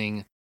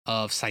feeling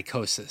of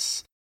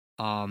psychosis,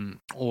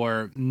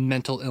 or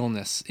mental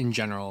illness in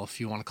general, if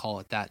you want to call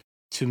it that,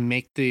 to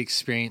make the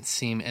experience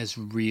seem as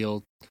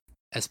real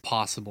as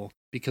possible,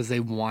 because they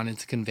wanted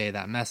to convey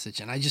that message.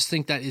 And I just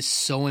think that is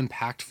so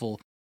impactful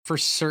for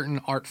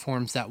certain art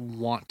forms that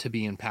want to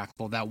be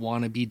impactful, that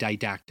want to be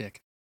didactic,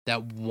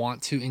 that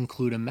want to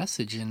include a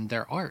message in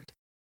their art.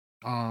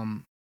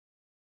 And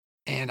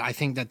I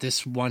think that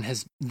this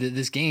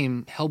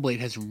game, Hellblade,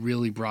 has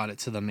really brought it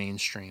to the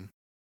mainstream.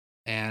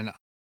 And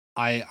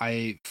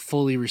I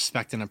fully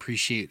respect and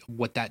appreciate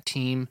what that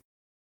team,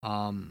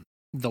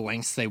 the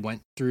lengths they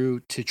went through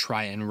to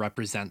try and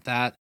represent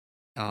that.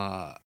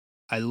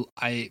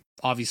 I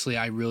obviously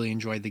really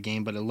enjoyed the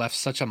game, but it left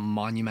such a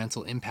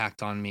monumental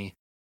impact on me,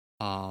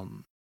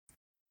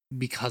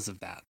 because of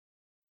that.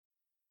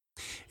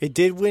 It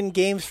did win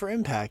Games for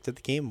Impact at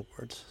the Game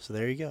Awards, so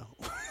there you go.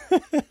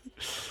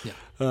 Yeah.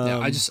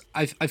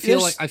 I feel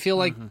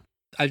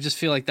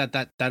like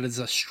that is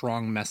a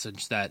strong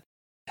message that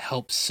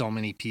helps so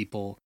many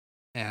people,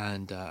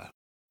 and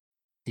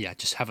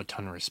just have a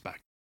ton of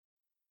respect.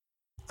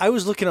 I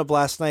was looking up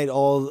last night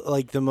all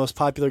like the most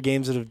popular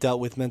games that have dealt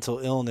with mental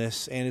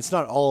illness, and it's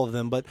not all of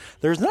them, but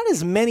there's not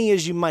as many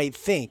as you might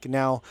think.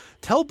 Now,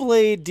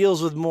 Hellblade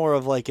deals with more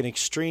of like an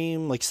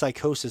extreme like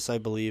psychosis, I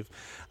believe,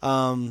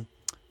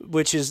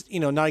 which is,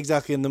 not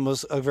exactly in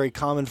a very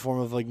common form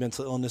of like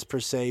mental illness per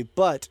se,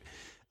 but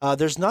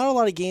there's not a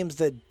lot of games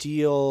that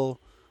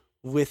deal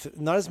with,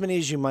 not as many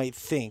as you might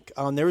think.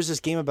 There was this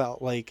game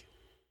about like,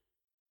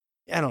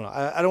 I don't know.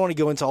 I don't want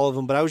to go into all of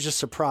them, but I was just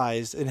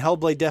surprised. And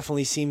Hellblade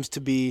definitely seems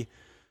to be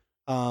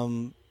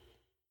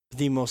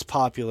the most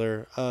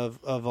popular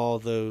of all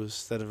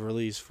those that have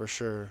released, for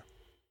sure.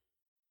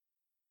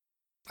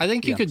 I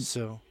think you could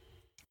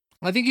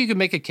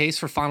make a case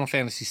for Final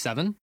Fantasy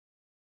VII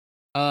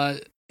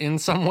in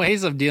some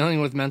ways of dealing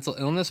with mental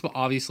illness, but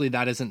obviously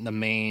that isn't the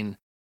main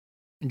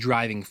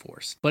driving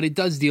force. But it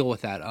does deal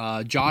with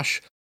that.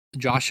 Josh,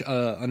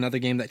 another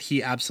game that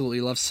he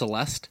absolutely loves,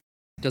 Celeste,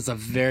 does a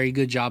very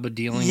good job of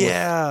dealing with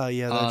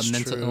that's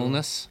mental true.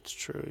 illness. It's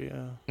true,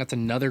 yeah. That's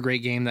another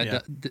great game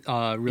that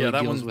really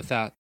deals with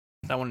that.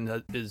 That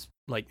one is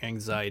like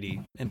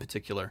anxiety in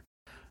particular,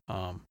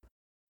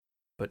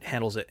 but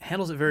handles it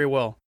very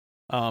well.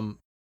 Hellblade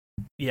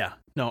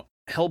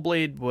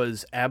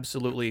was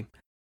absolutely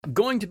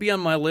going to be on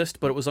my list,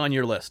 but it was on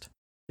your list.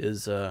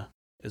 Is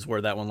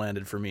where that one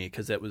landed for me,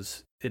 because it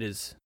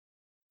is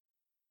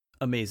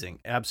amazing,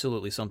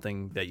 absolutely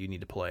something that you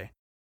need to play.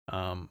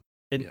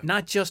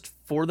 Not just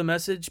for the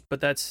message,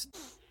 but that's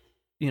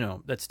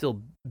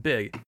still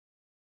big.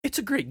 It's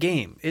a great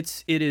game.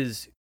 It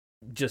is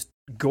just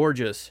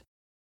gorgeous.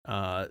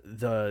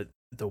 The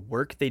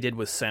work they did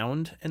with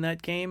sound in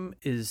that game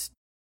is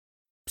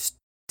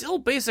still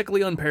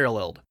basically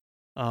unparalleled.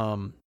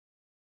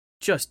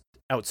 Just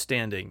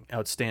outstanding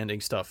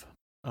stuff.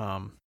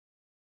 And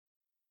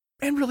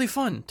really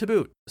fun to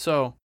boot.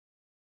 So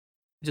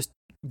just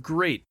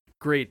great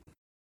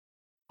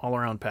all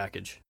around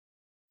package.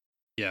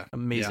 Yeah.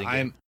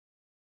 Amazing.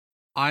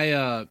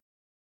 Yeah,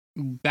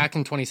 back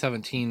in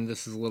 2017,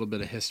 this is a little bit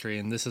of history,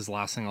 and this is the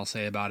last thing I'll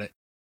say about it.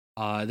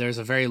 There's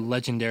a very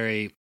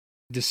legendary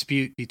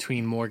dispute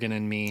between Morgan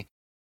and me,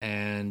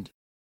 and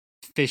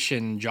Fish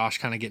and Josh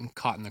kind of getting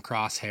caught in the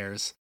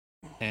crosshairs.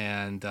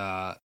 And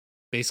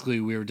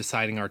basically, we were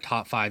deciding our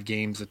top 5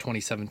 games of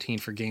 2017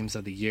 for Games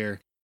of the Year.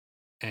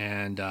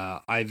 And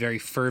I very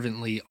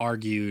fervently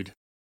argued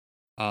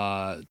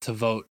to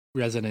vote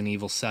Resident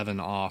Evil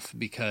 7 off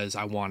because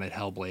I wanted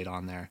Hellblade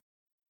on there.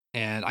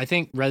 And I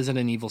think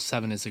Resident Evil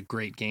 7 is a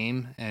great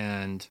game,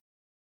 and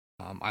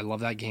I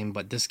love that game.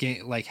 But this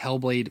game, like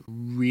Hellblade,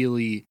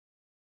 really,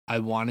 I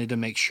wanted to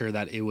make sure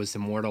that it was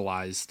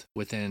immortalized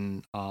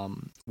within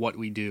what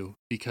we do,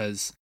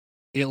 because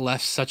it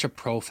left such a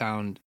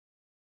profound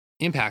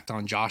impact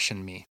on Josh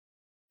and me.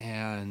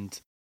 And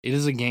it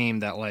is a game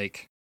that,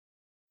 like,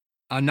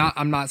 I'm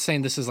not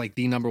saying this is like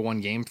the number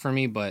one game for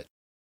me, but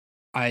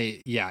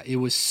it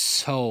was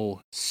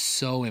so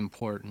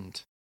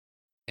important,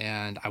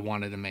 and I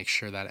wanted to make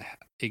sure that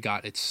it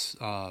got its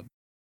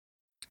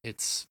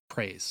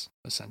praise,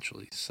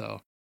 essentially.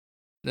 So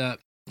that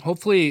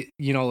hopefully,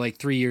 like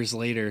 3 years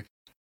later,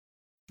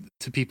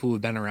 to people who've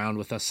been around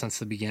with us since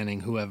the beginning,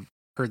 who have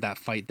heard that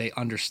fight, they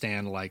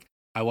understand, like,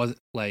 I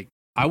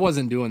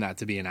wasn't doing that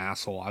to be an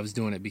asshole. I was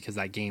doing it because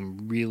that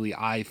game really,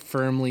 I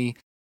fervently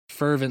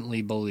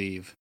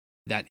believe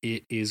that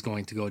it is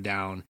going to go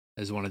down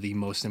as one of the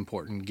most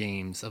important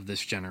games of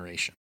this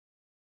generation.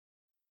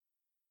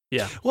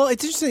 Yeah. Well,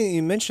 it's interesting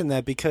you mentioned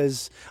that,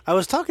 because I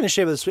was talking to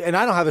Shay about this, and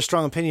I don't have a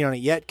strong opinion on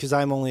it yet because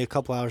I'm only a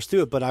couple hours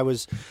through it, but I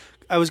was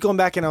I was going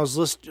back and I was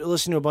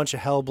listening to a bunch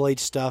of Hellblade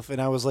stuff,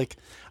 and I was like,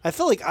 I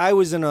felt like I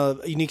was in a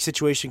unique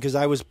situation because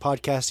I was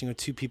podcasting with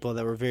two people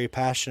that were very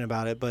passionate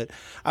about it, but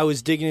I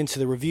was digging into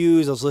the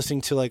reviews. I was listening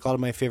to like a lot of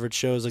my favorite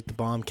shows, like the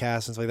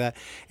Bombcast and stuff like that.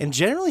 And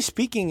generally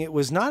speaking, it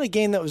was not a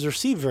game that was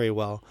received very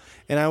well.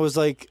 And I was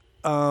like,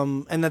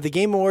 and at the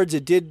Game Awards,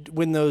 it did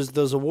win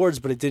those awards,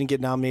 but it didn't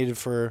get nominated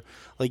for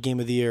like Game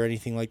of the Year or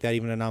anything like that,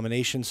 even a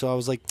nomination. So I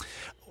was like,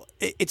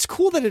 it's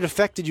cool that it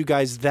affected you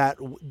guys that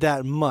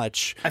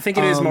much. I think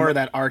it is more of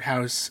that art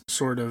house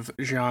sort of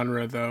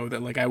genre, though,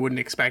 that like I wouldn't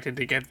expect it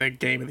to get the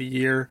Game of the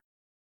Year,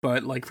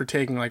 but like for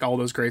taking like all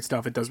those great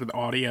stuff it does with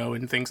audio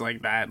and things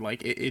like that,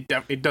 like it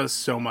does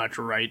so much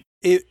right.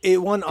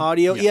 It won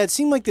audio. Yeah, it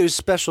seemed like there was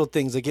special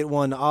things. Like it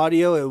won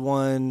audio, it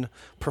won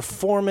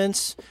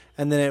performance,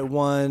 and then it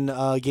won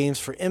games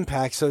for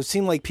impact. So it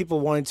seemed like people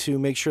wanted to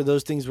make sure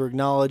those things were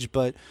acknowledged,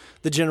 but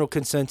the general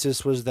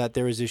consensus was that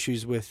there was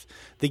issues with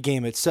the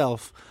game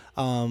itself.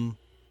 But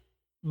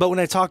when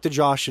I talked to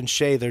Josh and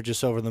Shay, they're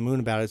just over the moon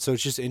about it. So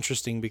it's just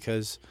interesting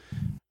because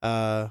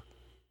it's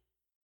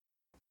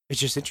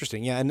just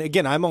interesting. Yeah, and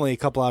again, I'm only a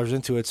couple hours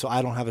into it, so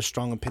I don't have a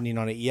strong opinion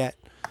on it yet.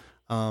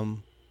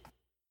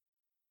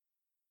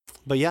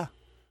 But yeah,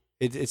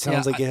 it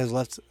sounds like it has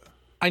left.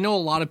 I know a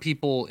lot of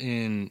people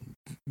in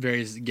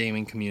various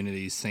gaming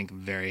communities think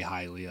very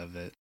highly of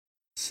it.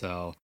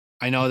 So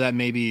I know that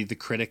maybe the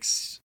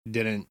critics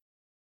didn't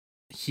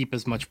heap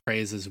as much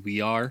praise as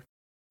we are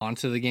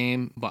onto the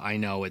game, but I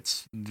know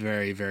it's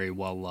very, very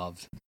well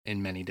loved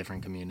in many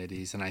different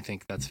communities. And I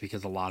think that's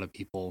because a lot of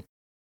people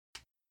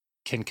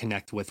can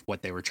connect with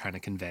what they were trying to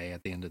convey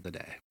at the end of the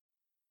day.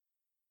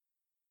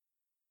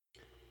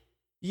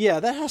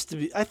 Yeah, that has to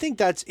be. I think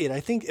that's it. I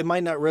think it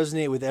might not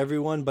resonate with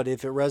everyone, but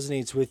if it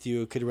resonates with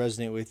you, it could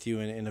resonate with you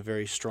in a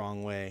very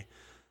strong way.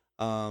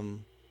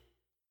 And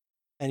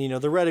you know,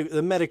 the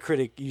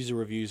Metacritic user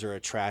reviews are a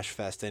trash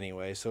fest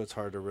anyway, so it's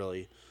hard to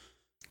really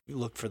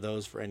look for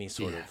those for any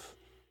sort of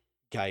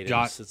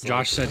guidance.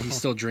 Josh said he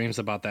still dreams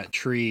about that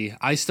tree.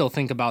 I still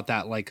think about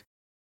that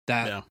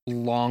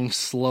long,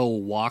 slow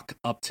walk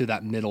up to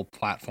that middle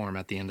platform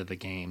at the end of the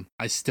game.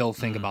 I still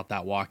think about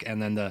that walk, and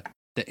then the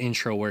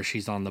intro where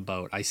she's on the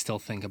boat. I still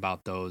think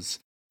about those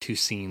two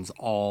scenes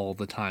all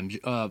the time.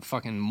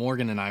 Fucking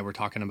Morgan and I were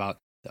talking about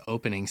the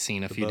opening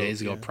scene a few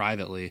days ago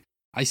privately.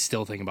 I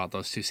still think about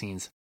those two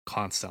scenes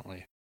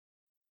constantly.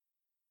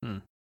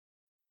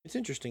 It's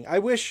interesting.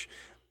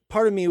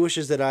 Part of me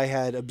wishes that I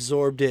had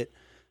absorbed it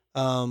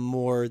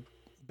more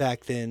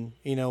back then,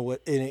 you know,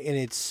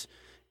 in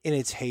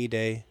its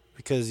heyday,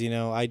 because, you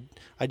know, I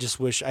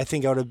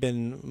think I would have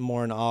been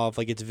more in awe of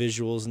like its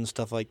visuals and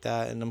stuff like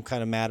that, and I'm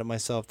kind of mad at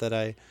myself that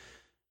I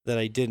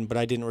didn't, but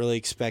I didn't really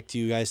expect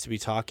you guys to be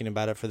talking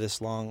about it for this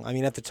long. I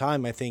mean, at the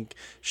time, I think,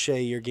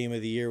 Shay, your Game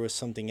of the Year was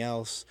something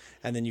else,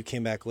 and then you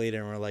came back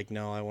later and were like,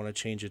 no, I want to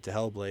change it to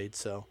Hellblade,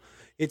 so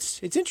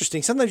it's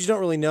interesting. Sometimes you don't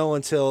really know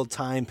until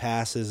time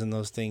passes and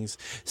those things.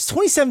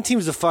 2017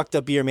 was a fucked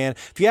up year, man.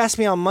 If you ask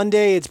me on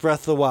Monday, it's Breath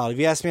of the Wild. If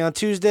you ask me on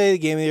Tuesday, the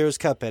Game of the Year was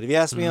Cuphead. If you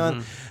ask me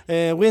on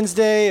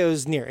Wednesday, it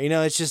was Nier. You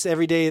know, it's just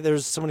every day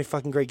there's so many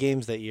fucking great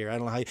games that year. I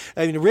don't know how.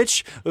 I mean,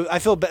 Rich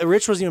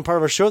wasn't even part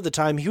of our show at the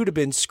time. He would have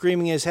been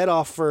screaming his head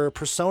off for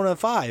Persona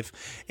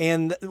 5,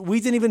 and we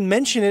didn't even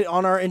mention it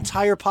on our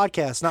entire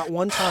podcast, not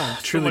one time.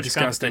 Truly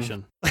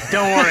disgusting.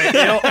 Don't worry,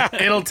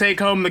 it'll take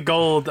home the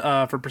gold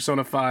for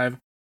Persona 5.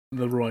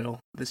 The Royal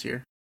this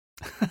year.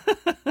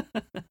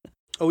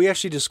 Oh, we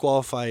actually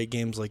disqualify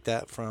games like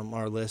that from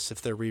our list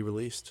if they're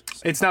re-released.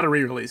 So. It's not a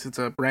re-release; it's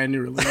a brand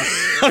new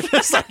release. I'm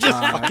just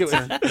fucking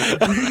with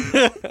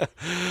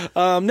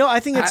no,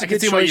 I think it's a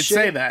good choice. I can see why you'd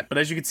say that, but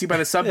as you can see by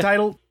the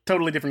subtitle,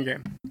 totally different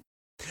game.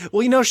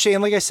 Well, you know, Shane,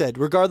 like I said,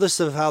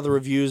 regardless of how the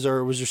reviews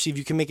was received,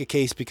 you can make a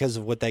case because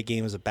of what that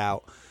game is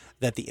about,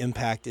 that the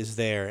impact is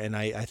there, and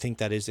I think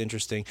that is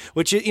interesting.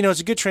 Which, you know,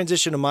 it's a good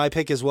transition to my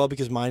pick as well,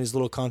 because mine is a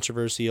little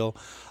controversial.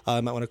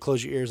 I might want to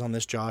close your ears on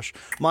this, Josh.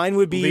 Mine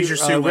would be Leisure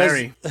Suit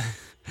Larry.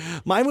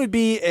 Mine would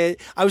be.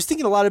 I was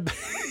thinking a lot of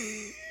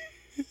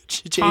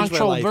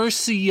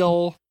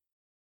controversial.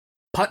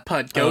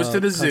 Putt goes to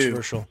the zoo.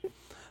 Controversial.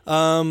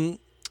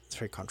 It's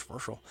very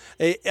controversial.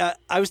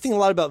 I was thinking a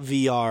lot about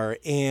VR,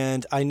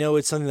 and I know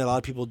it's something that a lot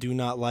of people do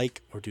not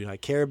like or do not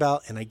care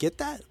about, and I get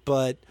that,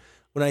 but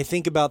when I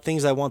think about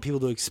things I want people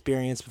to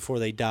experience before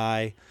they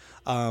die,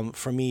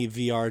 for me,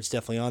 VR is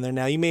definitely on there.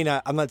 Now, you may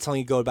not. I'm not telling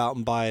you to go about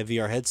and buy a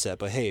VR headset,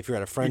 but hey, if you're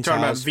at a friend's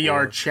house, you're talking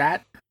about VR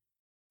chat.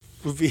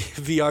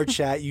 VR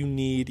chat, you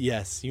need to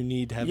have. You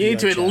need VR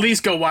to chat. at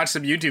least go watch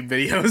some YouTube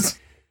videos.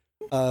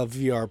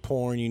 VR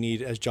porn, you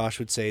need, as Josh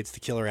would say, it's the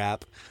killer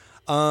app.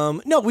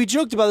 No, we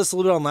joked about this a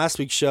little bit on last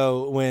week's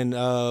show when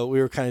we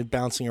were kind of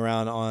bouncing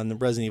around on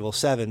Resident Evil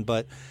 7,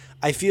 but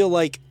I feel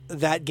like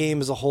that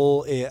game as a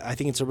whole, I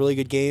think it's a really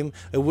good game.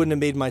 It wouldn't have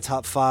made my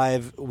top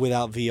 5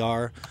 without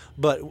VR,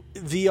 but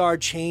VR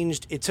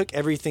changed. It took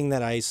everything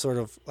that I sort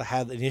of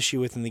had an issue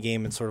with in the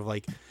game and sort of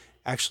like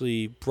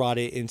actually brought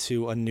it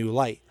into a new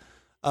light.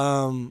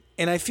 And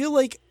I feel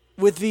like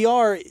with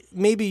VR,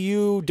 maybe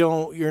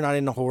you're not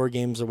into horror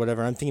games or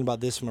whatever. I'm thinking about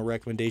this from a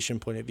recommendation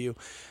point of view.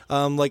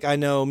 Like I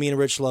know me and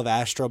Rich love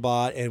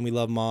Astrobot and we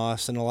love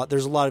Moss and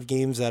there's a lot of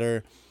games that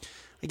are,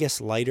 I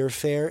guess, lighter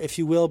fare, if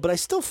you will, but I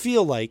still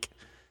feel like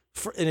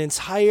for an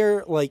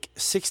entire like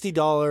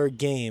 $60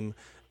 game,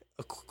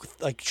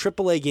 like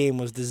AAA game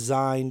was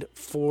designed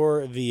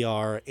for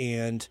VR,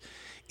 and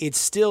it's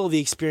still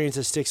the experience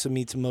that sticks with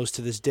me most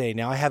to this day.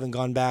 Now I haven't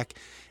gone back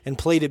and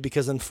played it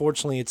because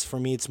unfortunately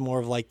it's more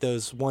of like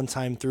those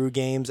one-time through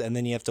games, and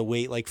then you have to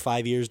wait like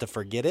 5 years to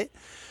forget it.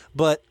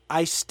 But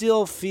I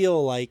still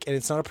feel like, and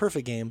it's not a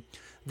perfect game,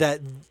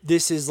 that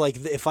this is like,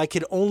 if I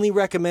could only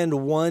recommend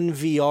one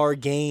VR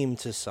game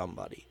to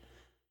somebody,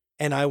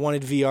 and I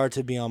wanted VR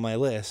to be on my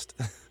list,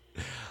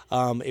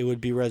 it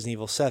would be Resident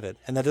Evil 7.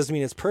 And that doesn't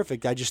mean it's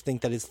perfect. I just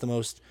think that it's the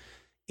most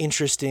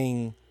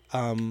interesting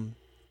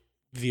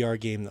VR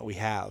game that we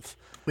have.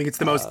 I think it's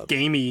the most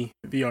gamey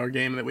VR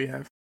game that we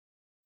have.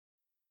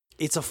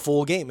 It's a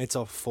full game. It's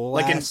a full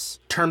like ass...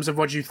 in terms of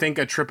what you think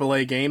a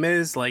AAA game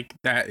is, like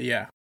that,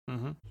 yeah.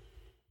 Mm-hmm.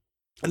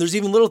 And there's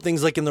even little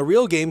things like in the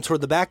real game,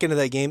 toward the back end of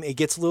that game, it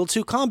gets a little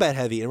too combat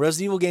heavy. And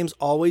Resident Evil games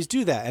always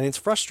do that, and it's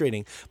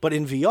frustrating. But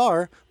in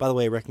VR, by the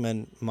way, I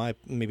recommend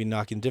maybe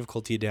knocking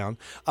difficulty down.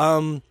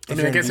 I guess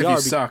VR, if you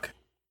suck.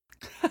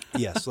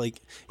 Yes, like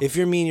if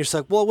you're me and you're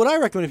stuck. Well, what I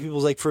recommend to people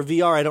is like for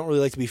VR, I don't really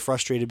like to be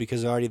frustrated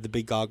because I already have the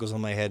big goggles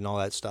on my head and all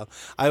that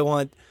stuff. I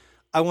want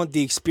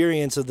the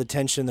experience of the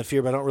tension, the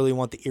fear, but I don't really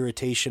want the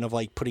irritation of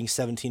like putting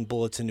 17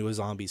 bullets into a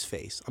zombie's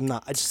face.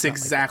 It's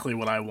exactly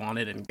what I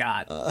wanted and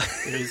got.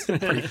 It was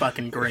pretty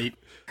fucking great.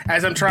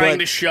 As I'm trying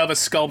to shove a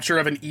sculpture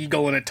of an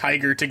eagle and a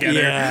tiger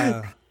together.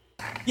 Yeah.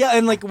 Yeah,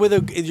 and like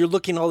you're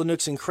looking at all the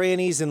nooks and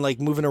crannies and like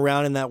moving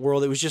around in that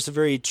world. It was just a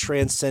very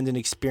transcendent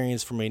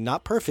experience for me.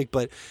 Not perfect,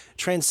 but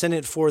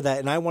transcendent for that.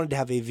 And I wanted to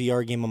have a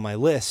VR game on my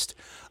list.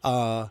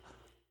 So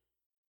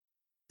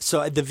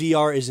the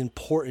VR is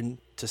important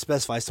to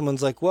specify.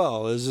 Someone's like,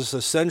 well, is this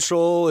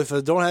essential if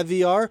I don't have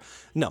VR?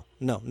 No,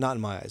 not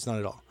in my eyes, not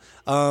at all.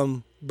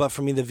 But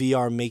for me, the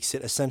VR makes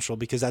it essential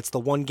because that's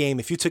the one game.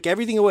 If you took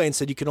everything away and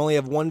said you can only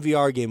have one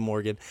VR game,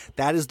 Morgan,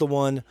 that is the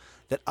one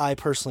that I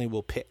personally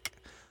will pick.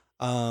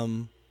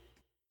 And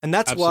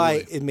that's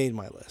why it made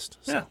my list.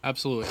 So. Yeah,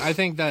 absolutely. I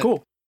think that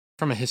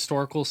from a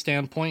historical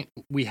standpoint,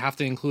 we have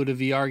to include a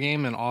VR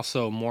game, and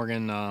also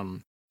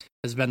Morgan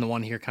has been the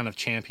one here kind of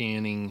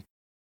championing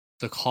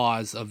the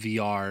cause of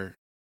VR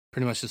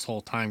pretty much this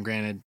whole time.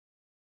 Granted,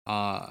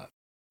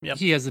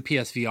 he has the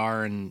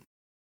PSVR and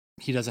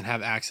he doesn't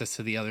have access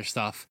to the other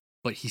stuff,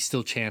 but he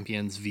still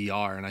champions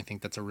VR, and I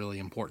think that's a really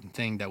important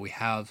thing that we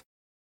have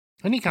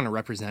any kind of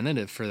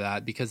representative for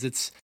that, because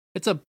it's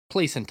a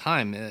place and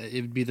time.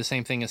 It would be the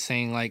same thing as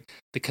saying like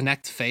the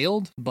Kinect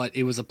failed, but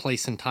it was a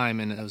place and time,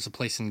 and it was a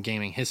place in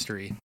gaming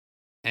history.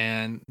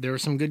 And there were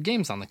some good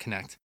games on the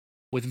Kinect.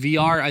 With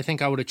VR, I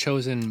think I would have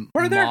chosen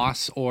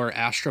Moss or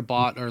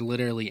Astrobot or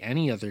literally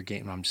any other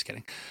game. No, I'm just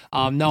kidding.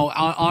 No,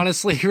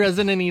 honestly,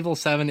 Resident Evil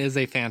 7 is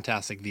a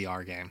fantastic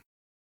VR game.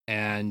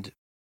 And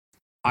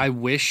I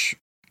wish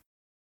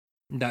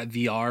that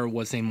VR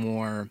was a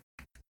more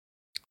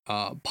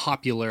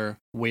popular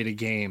way to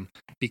game,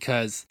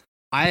 because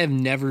I have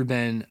never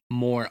been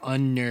more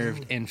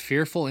unnerved and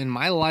fearful in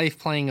my life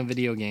playing a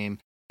video game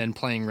than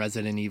playing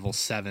Resident Evil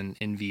 7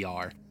 in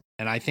VR.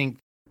 And I think,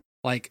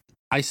 like,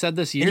 I said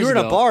this years ago. You were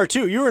in a bar,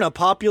 too. You were in a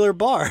popular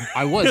bar.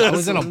 I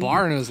was in a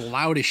bar, and it was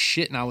loud as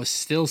shit, and I was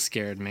still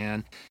scared,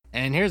 man.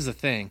 And here's the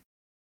thing.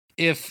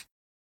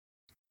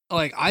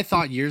 I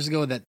thought years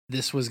ago that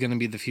this was going to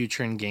be the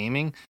future in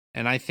gaming,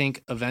 and I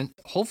think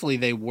hopefully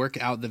they work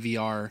out the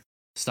VR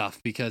stuff,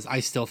 because I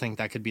still think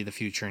that could be the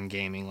future in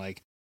gaming.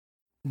 Like,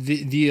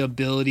 the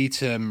ability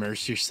to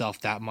immerse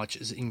yourself that much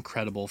is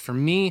incredible. For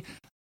me,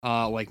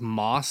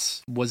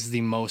 Moss was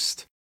the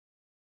most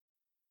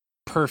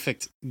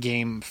perfect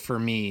game for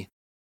me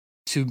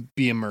to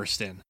be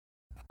immersed in,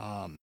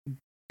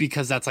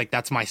 because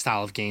that's my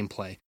style of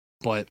gameplay.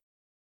 But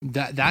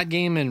that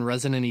game and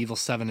Resident Evil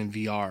 7 in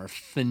VR are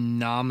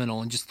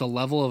phenomenal, and just the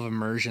level of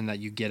immersion that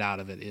you get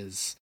out of it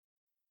is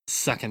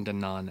second to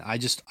none.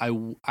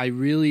 I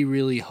really,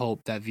 really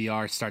hope that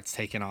VR starts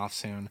taking off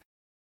soon.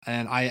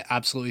 And I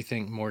absolutely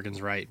think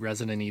Morgan's right.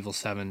 Resident Evil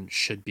 7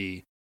 should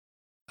be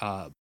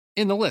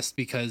in the list,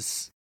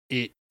 because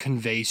it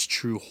conveys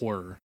true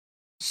horror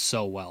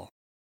so well.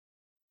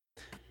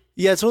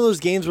 Yeah, it's one of those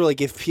games where, like,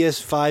 if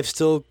PS5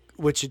 still,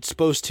 which it's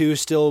supposed to,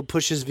 still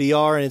pushes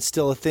VR and it's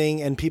still a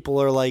thing, and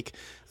people are like,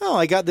 oh,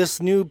 I got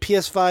this new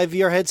PS5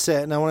 VR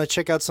headset and I want to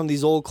check out some of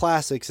these old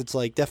classics, it's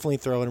like, definitely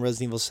throw in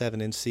Resident Evil 7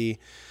 and see.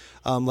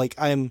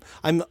 I'm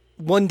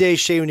one day,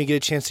 Shay, when you get a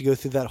chance to go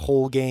through that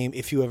whole game,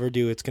 if you ever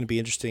do, it's going to be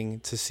interesting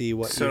to see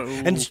what.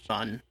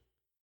 Fun.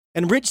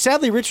 And Rich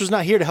was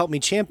not here to help me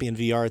champion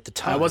VR at the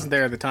time. I wasn't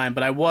there at the time,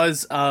 but I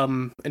was.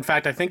 In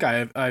fact, I think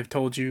I've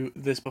told you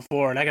this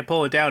before, and I can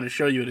pull it down and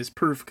show you it as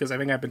proof, because I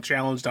think I've been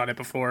challenged on it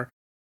before.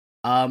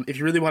 If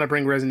you really want to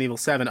bring Resident Evil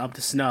 7 up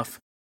to snuff,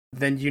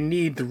 then you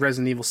need the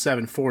Resident Evil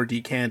 7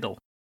 4D candle.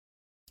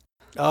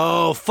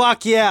 Oh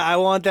fuck yeah! I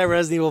want that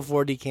Resident Evil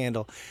 4D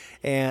candle,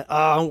 and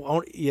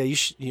yeah, you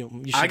should. I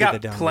get that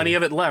got down plenty there.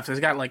 of it left. We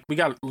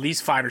got at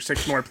least 5 or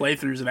 6 more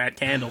playthroughs of that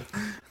candle.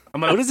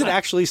 What does it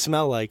actually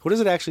smell like? What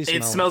does it actually smell?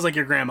 It smells like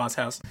your grandma's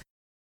house.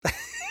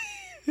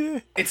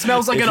 It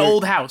smells like an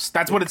old house.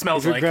 That's what it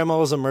smells Your like. grandma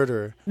was a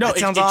murderer. No, that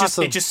sounds awesome.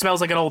 awesome. It just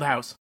smells like an old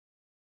house.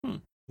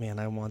 Man,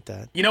 I want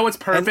that. You know what's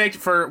perfect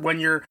for when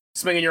you're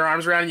swinging your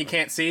arms around and you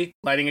can't see?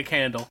 Lighting a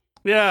candle.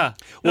 Yeah.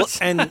 Well,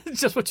 That's and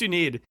just what you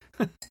need.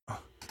 The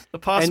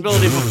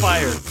possibility of a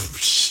fire.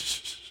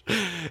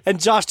 And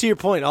Josh, to your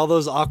point, all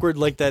those awkward,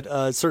 like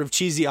that sort of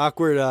cheesy,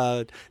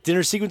 awkward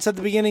dinner sequence at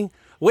the beginning,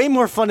 way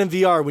more fun in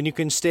VR when you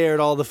can stare at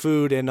all the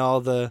food and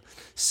all the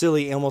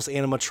silly, almost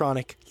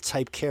animatronic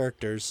type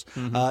characters.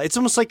 It's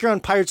almost like you're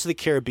on Pirates of the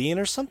Caribbean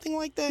or something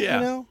like that, Yeah.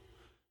 you know?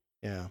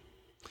 Yeah.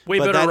 Way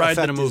But better that ride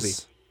than a effect movie.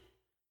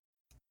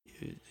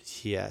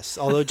 Yes,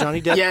 although Johnny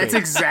Depp. Yeah, it's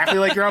exactly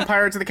like you're on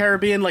Pirates of the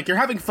Caribbean. Like, you're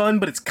having fun,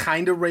 but it's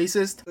kind of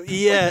racist.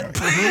 Yeah.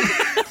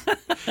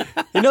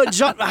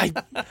 I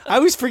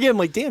always forget. I'm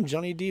like, damn,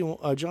 Johnny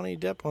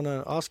Depp won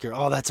an Oscar.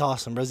 Oh, that's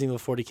awesome. Resident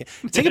Evil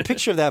 40K. Take a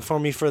picture of that for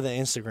me for the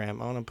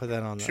Instagram. I want to put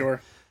that on there.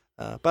 Sure.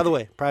 By the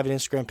way, private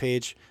Instagram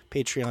page,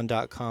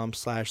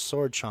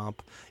 patreon.com/swordchomp.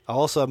 I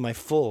also have my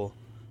full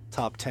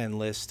top 10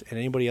 list, and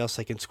anybody else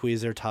I can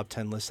squeeze their top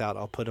 10 list out,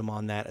 I'll put them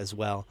on that as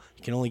well.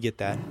 You can only get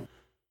that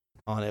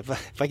on it.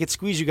 If I could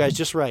squeeze you guys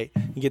just right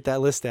and get that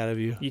list out of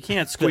you. You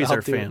can't squeeze I'll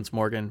our do it. fans,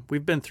 Morgan.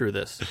 We've been through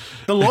this.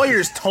 The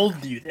lawyers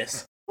told you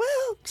this.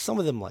 Well, some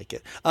of them like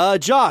it.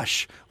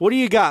 Josh, what do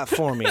you got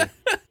for me?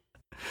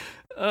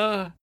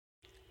 I'm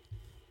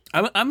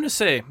going to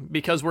say,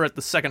 because we're at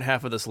the second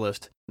half of this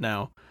list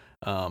now,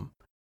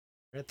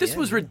 this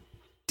was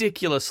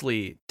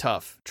ridiculously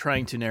tough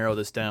trying to narrow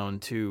this down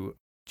to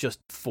just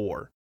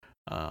 4.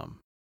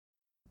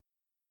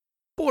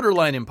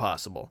 Borderline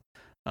impossible.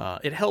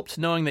 It helped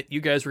knowing that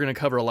you guys were going to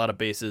cover a lot of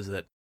bases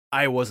that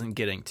I wasn't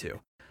getting to.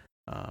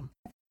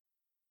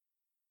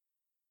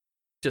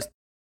 Just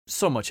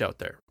so much out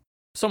there.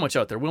 So much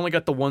out there. We only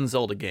got the one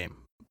Zelda game.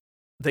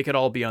 They could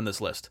all be on this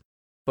list.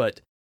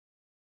 But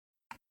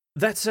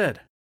that said,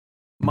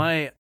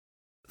 my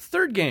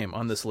third game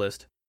on this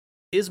list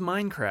is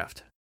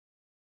Minecraft.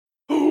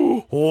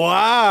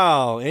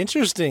 Wow,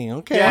 interesting.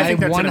 Okay. Yeah, I I think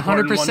that's an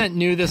important 100%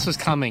 knew this was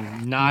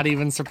coming. Not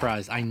even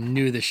surprised. I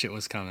knew this shit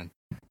was coming.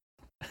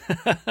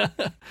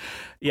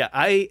 Yeah,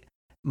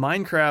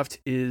 Minecraft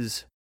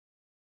is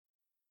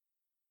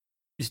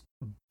just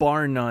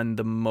bar none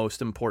the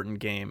most important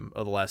game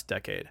of the last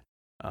decade.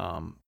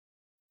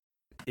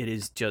 It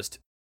is just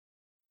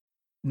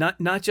not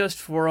just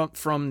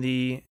from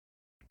the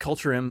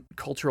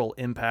cultural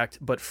impact,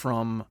 but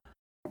from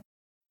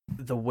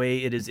the way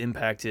it has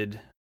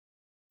impacted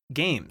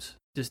games.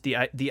 Just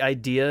the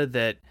idea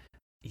that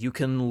you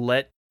can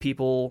let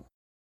people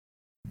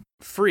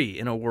free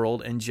in a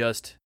world and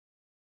just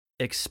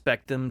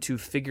expect them to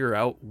figure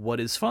out what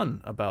is fun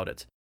about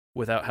it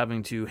without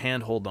having to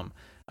handhold them.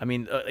 I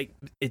mean,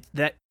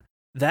 that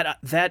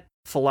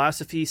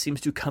philosophy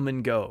seems to come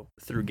and go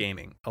through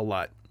gaming a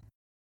lot,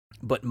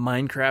 but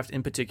Minecraft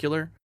in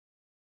particular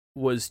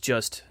was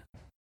just,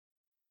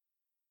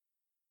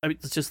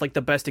 it's just like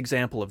the best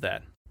example of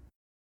that.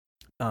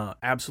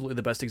 Absolutely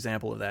the best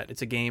example of that.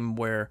 It's a game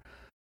where,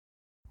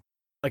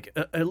 like,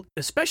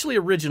 especially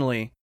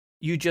originally,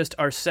 you just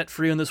are set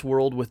free in this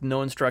world with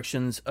no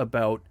instructions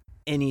about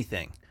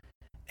anything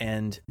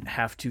and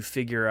have to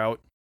figure out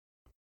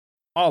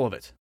all of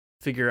it.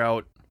 Figure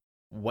out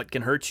what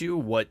can hurt you,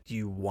 what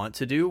you want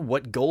to do,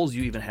 what goals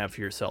you even have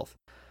for yourself.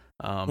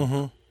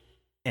 And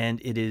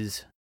it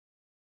is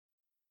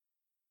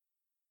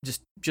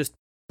just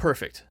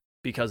perfect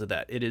because of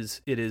that. It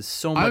is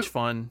so much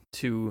fun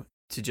to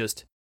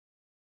just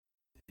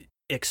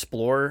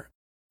explore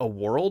a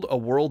world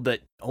that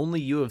only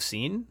you have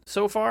seen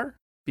so far,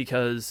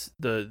 because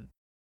the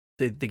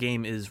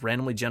game is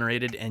randomly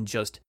generated and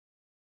just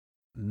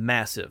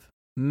massive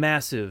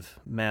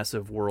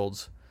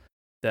worlds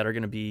that are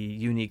going to be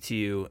unique to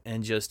you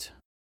and just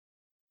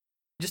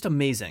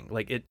amazing.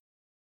 Like it,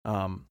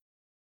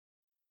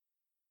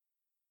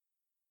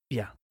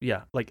 yeah.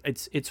 Like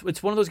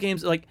it's one of those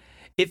games. Like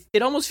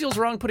it almost feels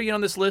wrong putting it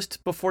on this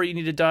list before you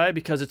need to die,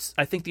 because it's,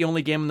 I think, the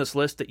only game on this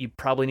list that you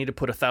probably need to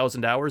put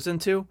 1,000 hours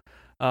into.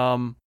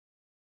 But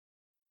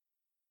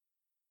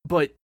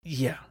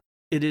yeah,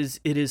 it is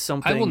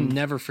something I will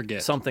never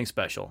forget something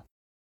special.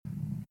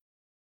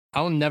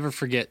 I will never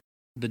forget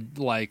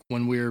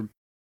when we were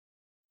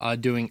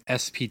doing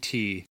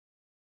SPT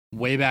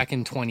way back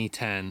in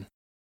 2010,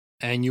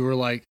 and you were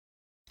like,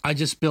 I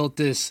just built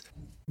this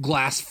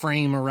glass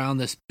frame around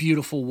this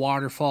beautiful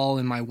waterfall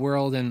in my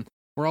world, and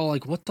we're all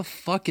like, what the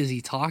fuck is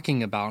he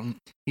talking about? And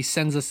he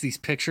sends us these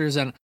pictures,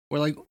 and we're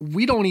like,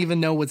 we don't even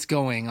know what's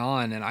going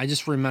on. And I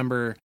just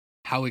remember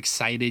how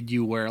excited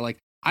you were. Like,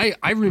 I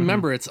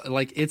remember it's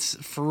like, it's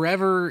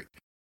forever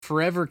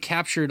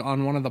captured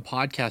on one of the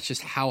podcasts,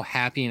 just how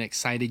happy and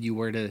excited you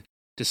were to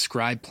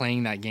describe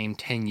playing that game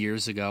 10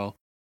 years ago.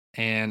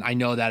 And I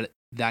know that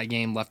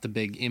game left a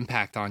big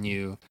impact on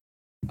you.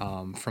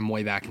 from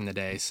way back in the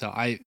day. So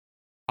I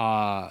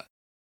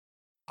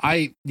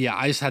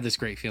just had this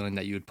great feeling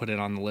that you would put it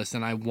on the list,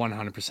 and I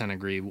 100%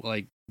 agree.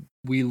 Like,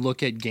 we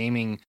look at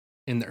gaming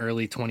in the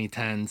early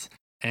 2010s,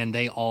 and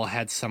they all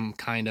had some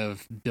kind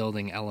of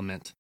building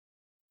element.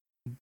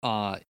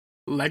 Legos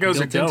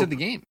built are dope into the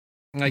game.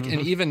 Like,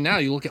 and even now,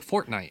 you look at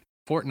Fortnite.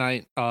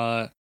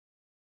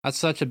 That's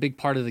such a big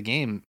part of the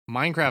game.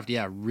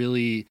 Minecraft,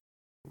 really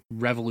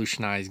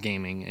revolutionized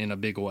gaming in a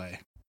big way.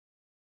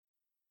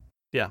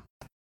 Yeah,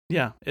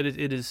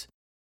 it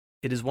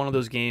is one of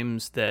those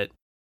games that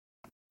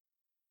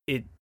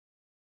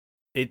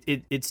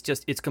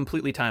it's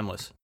completely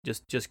timeless.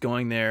 Just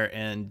going there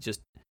and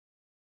just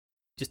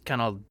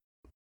kind of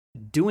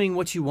doing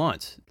what you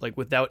want, like,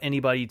 without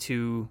anybody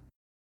to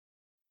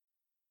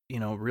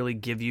really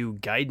give you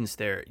guidance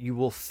there. You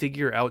will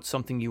figure out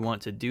something you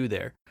want to do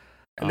there.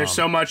 And there's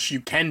so much you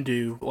can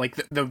do. Like,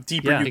 the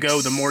deeper you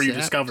go, the more you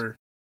discover.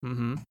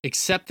 Mm-hmm.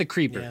 Except the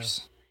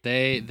creepers.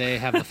 Yeah. They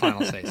have the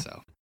final say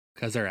so,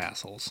 because they're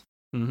assholes.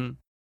 Mm-hmm.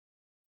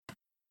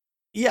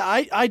 Yeah,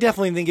 I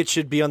definitely think it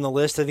should be on the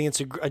list. I think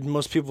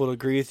most people would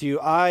agree with you.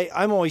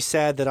 I'm always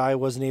sad that I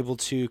wasn't able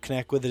to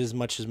connect with it as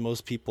much as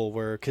most people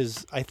were,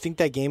 because I think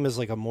that game is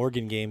like a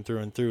Morgan game through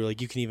and through. Like,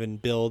 you can even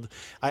build.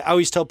 I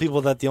always tell people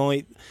that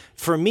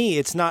for me,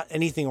 it's not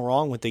anything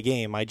wrong with the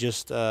game. I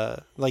just,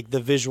 like, the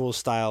visual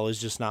style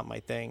is just not my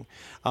thing.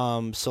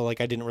 So,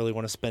 like, I didn't really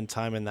want to spend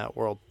time in that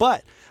world.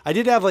 But I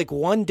did have, like,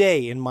 one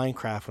day in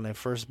Minecraft when I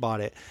first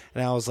bought it,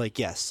 and I was like,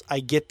 yes, I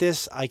get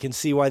this. I can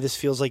see why this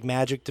feels like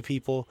magic to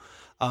people.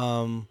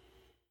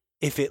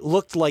 If it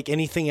looked like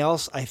anything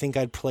else, I think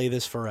I'd play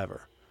this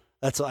forever.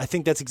 I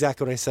think that's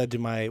exactly what I said to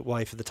my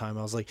wife at the time.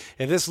 I was like,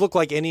 if this looked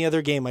like any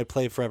other game, I'd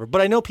play it forever. But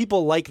I know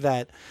people like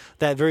that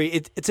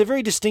it's a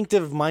very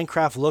distinctive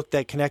Minecraft look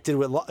that connected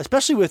with,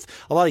 especially with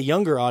a lot of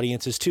younger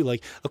audiences too.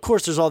 Like, of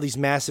course, there's all these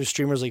massive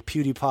streamers like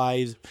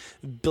PewDiePie.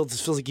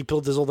 Feels like he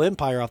built his whole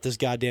empire off this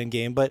goddamn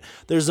game. But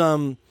there's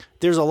a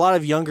lot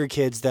of younger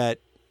kids that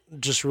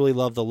just really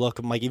love the look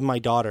of, like, even my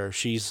daughter.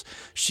 She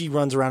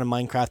runs around in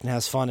Minecraft and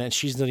has fun, and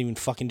she's not even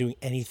fucking doing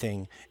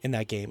anything in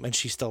that game, and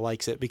she still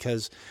likes it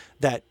because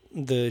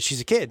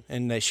she's a kid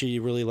and that she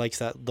really likes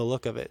the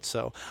look of it.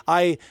 So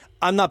I'm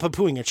not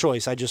poo-pooing her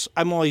choice.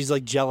 I'm always,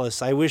 like,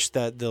 jealous. I wish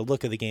that the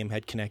look of the game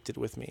had connected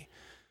with me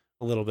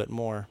a little bit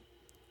more.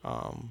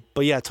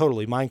 But yeah,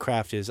 totally.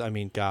 Minecraft is, I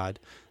mean, God,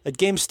 that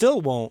game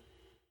still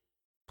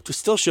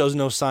shows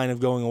no sign of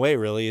going away.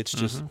 Really, it's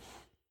just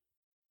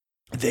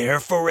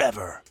there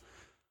forever.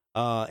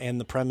 And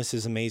the premise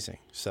is amazing.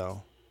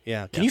 So,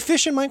 yeah. Can you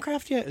fish in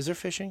Minecraft yet? Is there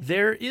fishing?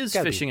 There is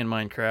fishing in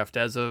Minecraft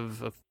as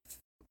of,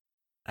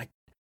 I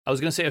was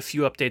going to say a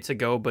few updates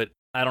ago, but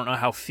I don't know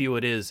how few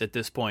it is at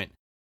this point.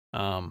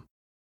 I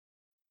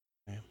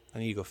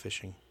need to go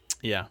fishing.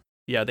 Yeah.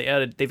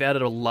 They've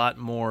added a lot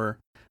more.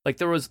 Like,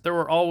 there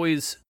were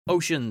always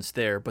oceans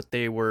there, but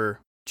they were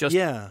just,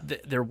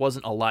 there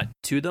wasn't a lot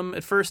to them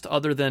at first,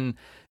 other than,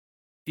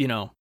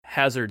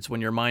 hazards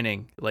when you're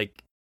mining,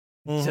 like,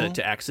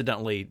 to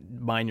accidentally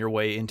mine your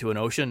way into an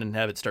ocean and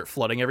have it start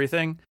flooding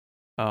everything.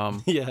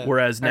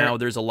 Whereas now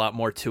there's a lot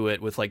more to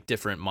it, with, like,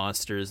 different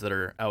monsters that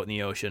are out in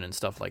the ocean and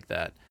stuff like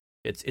that.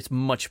 It's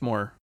much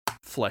more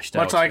fleshed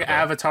out. Much like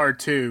Avatar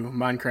 2,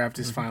 Minecraft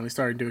is finally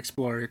starting to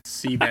explore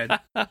its seabed.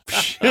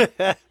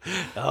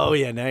 Oh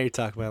yeah, now you're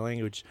talking my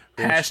language.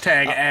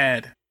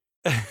 #ad.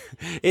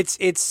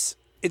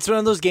 It's one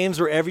of those games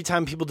where every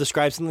time people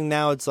describe something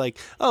now, it's like,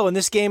 oh, and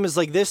this game is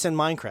like this in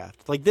Minecraft,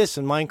 like this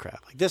in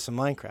Minecraft, like this in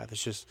Minecraft.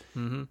 It's just,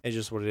 it's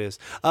just what it is.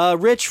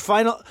 Rich,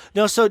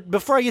 so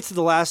before I get to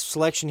the last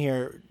selection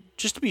here,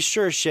 just to be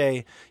sure,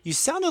 Shay, you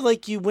sounded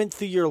like you went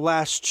through your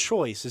last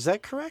choice. Is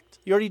that correct?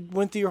 You already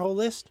went through your whole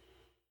list?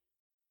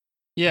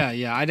 Yeah.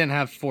 I didn't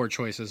have 4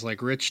 choices.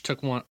 Like, Rich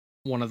took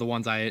one of the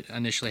ones I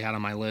initially had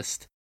on my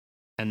list,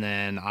 and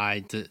then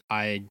I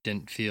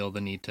didn't feel the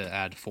need to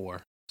add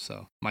 4.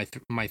 So my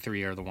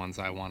 3 are the ones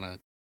I want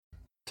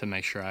to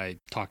make sure I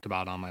talked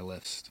about on my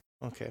list.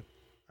 Okay.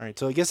 All right.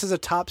 So I guess it's a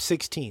top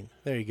 16.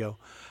 There you go.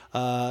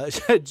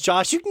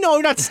 Josh,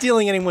 you're not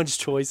stealing anyone's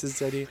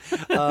choices, Eddie.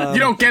 You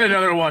don't get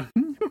another one.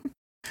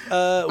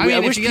 I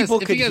wish people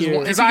could hear.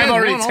 Because I've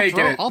already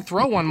taken it. I'll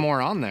throw one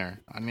more on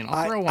there. I mean,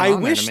 I'll throw one I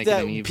on wish there to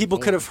make that it people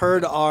could have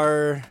heard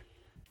our...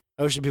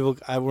 I wish that people...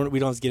 we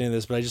don't have to get into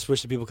this, but I just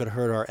wish that people could have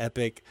heard our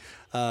epic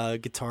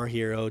Guitar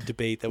Hero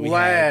debate that we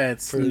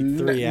had for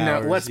 3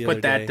 hours. Let's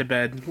put that to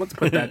bed.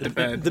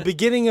 The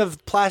beginning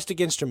of Plastic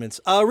Instruments.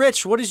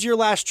 Rich, what is your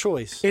last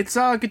choice? It's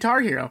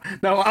Guitar Hero.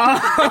 No,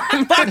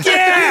 fuck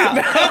yeah!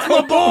 That's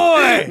my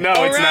boy! No,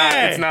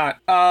 it's not.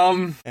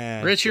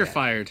 Rich, you're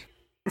fired.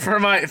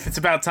 If it's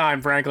about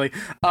time, frankly.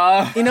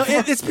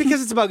 It's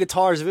because it's about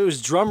guitars. If it was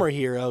Drummer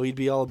Hero, he'd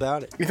be all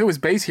about it. If it was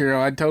Bass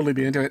Hero, I'd totally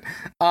be into it.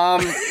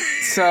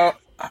 So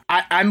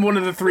I'm one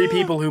of the 3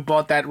 people who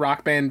bought that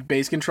Rock Band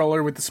bass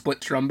controller with the split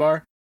drum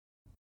bar.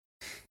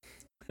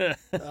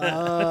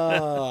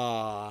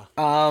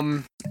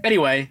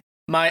 Anyway,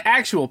 my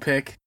actual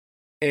pick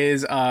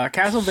is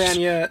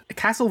Castlevania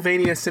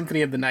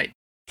Symphony of the Night.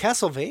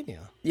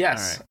 Castlevania?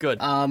 Yes. All right,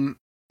 good.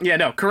 Yeah,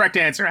 no, correct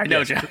answer. I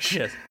know, Josh.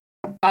 Yes.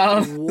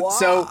 Wow.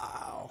 So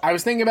I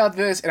was thinking about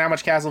this and how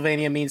much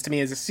Castlevania means to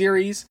me as a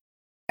series.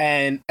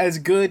 And as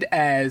good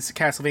as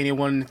Castlevania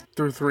 1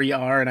 through 3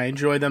 are, and I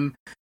enjoy them,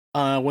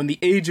 when the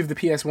age of the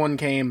PS1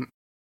 came,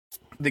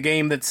 the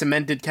game that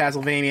cemented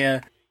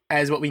Castlevania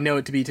as what we know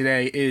it to be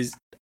today is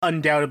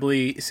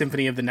undoubtedly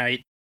Symphony of the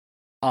Night.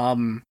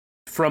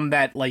 From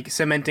that, like,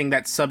 cementing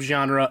that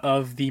subgenre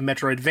of the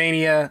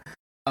Metroidvania,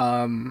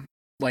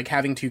 like,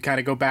 having to kind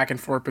of go back and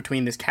forth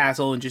between this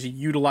castle and just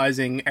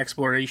utilizing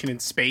exploration in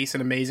space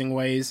in amazing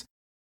ways.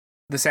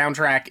 The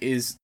soundtrack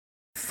is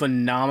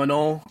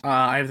phenomenal.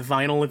 I have the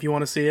vinyl if you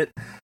want to see it.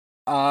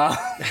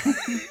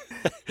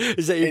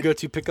 Is that your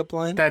go-to pickup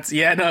line?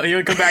 You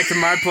would come back to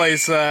my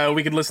place,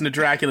 we could listen to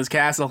Dracula's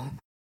Castle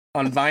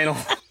on vinyl.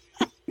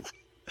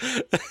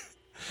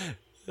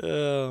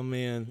 Oh,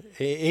 man.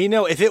 Hey,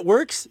 if it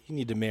works, you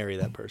need to marry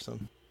that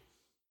person.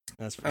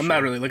 That's for I'm sure.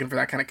 not really looking for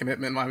that kind of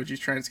commitment. Why would you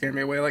try and scare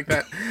me away like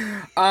that?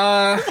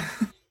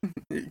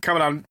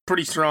 Coming on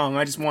pretty strong.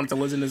 I just wanted to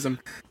listen to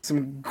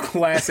some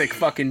classic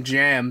fucking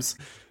jams.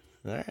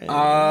 All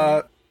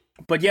right.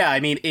 But yeah, I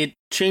mean, it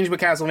changed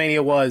what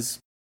Castlevania was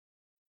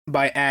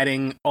by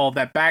adding all of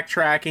that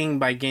backtracking,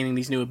 by gaining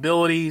these new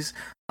abilities.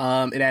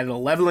 It added a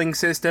leveling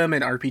system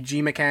and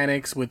RPG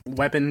mechanics with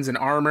weapons and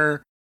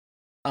armor.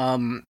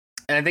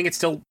 And I think it's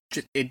still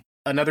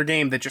another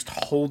game that just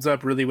holds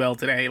up really well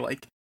today.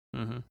 Like,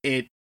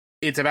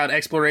 it's about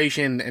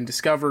exploration and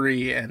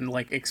discovery and,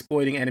 like,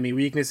 exploiting enemy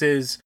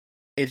weaknesses.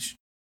 It's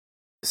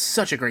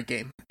such a great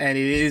game. And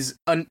it is...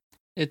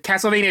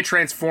 Castlevania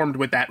transformed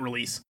with that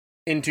release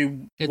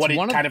into what it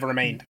kind of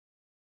remained.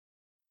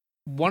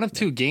 One of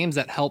two games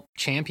that help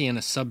champion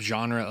a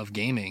subgenre of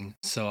gaming.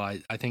 So I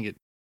think it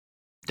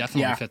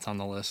definitely fits on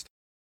the list.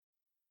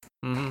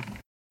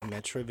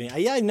 Metroidvania.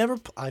 Yeah,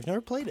 I've never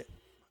played it.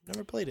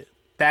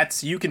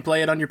 You can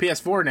play it on your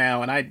PS4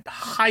 now, and I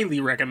highly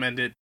recommend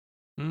it.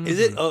 Is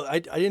it? Oh, I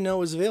didn't know it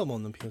was available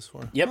on the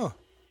PS4. Yep. Huh.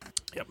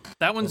 Yep.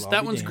 That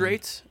one's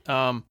great.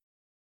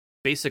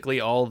 Basically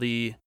all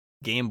the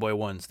Game Boy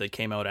ones that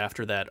came out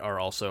after that are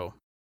also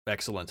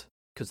excellent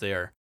because they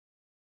are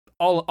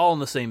all in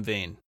the same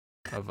vein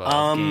of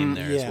game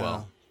there as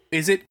well.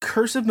 Is it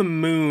Curse of the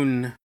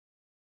Moon,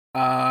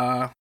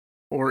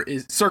 or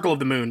is Circle of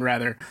the Moon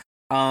rather?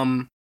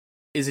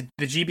 Is it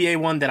the GBA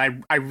one that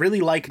I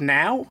really like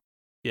now?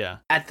 Yeah.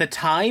 At the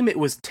time, it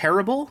was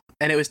terrible,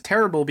 and it was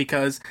terrible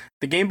because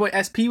the Game Boy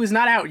SP was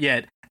not out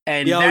yet,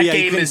 and that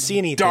game is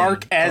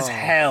dark as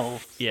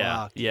hell.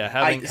 Yeah, yeah.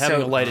 Having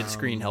a lighted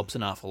screen helps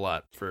an awful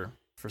lot for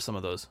some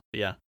of those.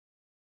 Yeah.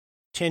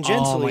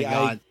 Tangentially,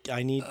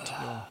 I need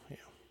to...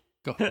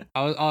 Go.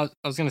 I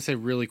was gonna say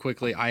really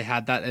quickly. I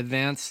had that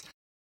advance.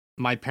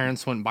 My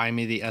parents wouldn't buy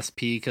me the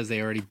SP because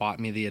they already bought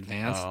me the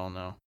advance. Oh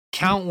no!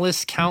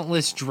 Countless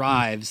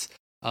drives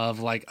of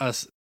like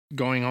us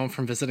going home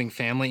from visiting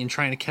family and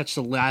trying to catch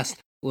the last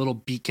little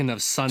beacon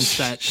of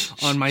sunset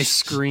on my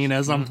screen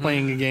as I'm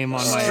playing a game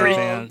on my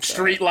advance.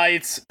 Street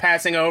lights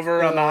passing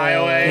over on the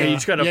highway. Yeah, you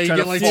just gotta you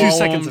get like 2 2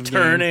 seconds of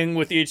turning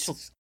with each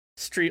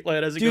street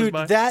light as it goes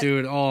by.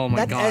 Oh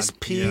my god, that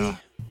SP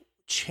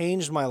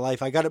changed my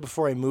life. I got it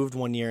before I moved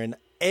one year, and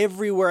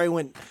everywhere I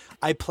went,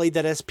 I played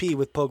that SP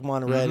with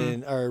Pokemon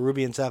Red or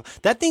Ruby and Sapphire.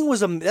 That thing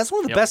was that's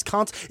one of the best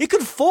consoles. It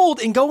could fold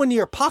and go into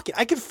your pocket.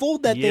 I could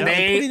fold that thing and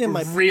put it in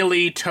my.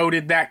 Really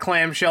toted that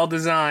clamshell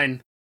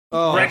design.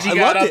 Oh, Reggie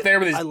got up there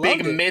with his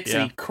big mitts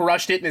and he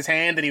crushed it in his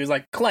hand, and he was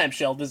like,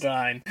 "Clamshell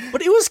design."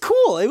 But it was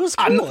cool. It was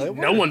cool.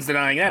 No one's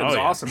denying that. It was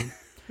awesome.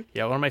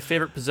 Yeah, one of my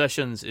favorite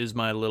possessions is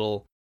my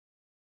little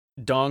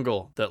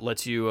dongle that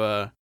lets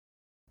you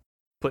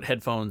put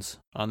headphones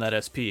on that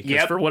SP.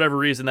 Because for whatever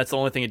reason, that's the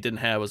only thing it didn't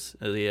have was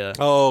the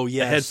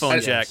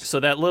headphone jack. So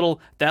that little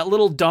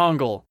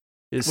dongle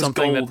is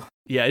something gold.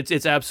 That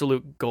it's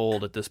absolute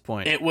gold at this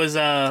point. It was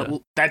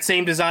that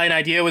same design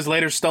idea was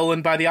later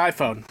stolen by the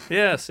iPhone.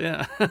 Yes,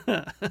 yeah.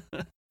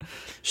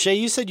 Shay,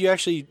 you said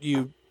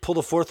you pulled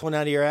a fourth one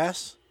out of your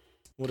ass.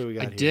 What do we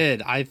got? I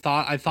did. I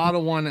thought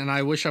of one, and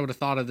I wish I would have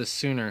thought of this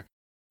sooner.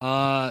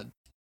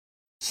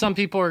 Some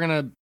people are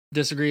gonna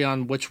disagree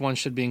on which one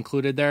should be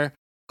included there.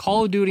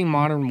 Call of Duty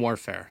Modern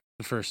Warfare,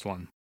 the first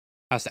one,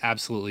 has to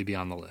absolutely be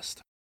on the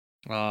list.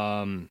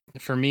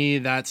 For me,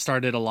 that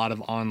started a lot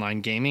of online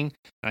gaming,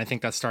 and I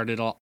think that started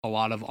a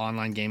lot of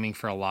online gaming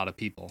for a lot of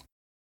people.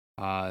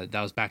 That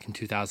was back in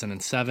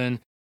 2007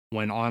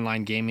 when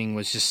online gaming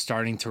was just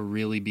starting to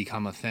really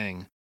become a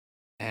thing.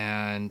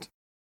 And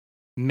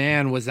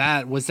man, was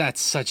that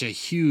such a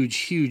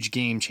huge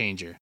game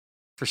changer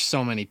for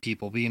so many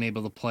people, being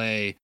able to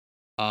play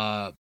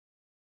a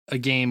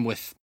game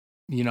with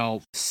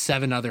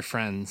 7 other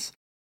friends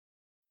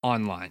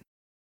online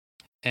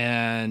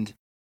and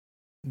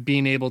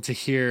being able to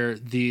hear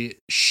the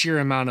sheer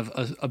amount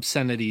of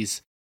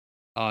obscenities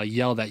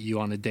yelled at you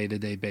on a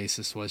day-to-day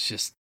basis was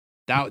just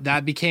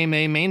that became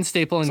a main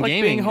staple in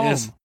gaming. Being home.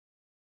 It's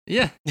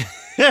like,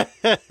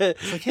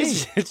 hey,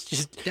 it's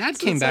just Dad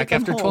came back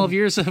after 12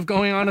 years of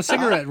going on a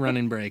cigarette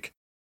running break.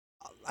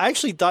 I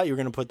actually thought you were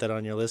going to put that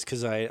on your list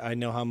because I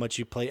know how much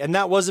you played, and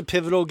that was a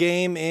pivotal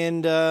game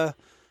in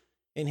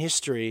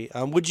history.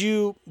 Did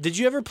you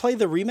ever play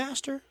the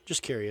remaster?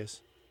 Just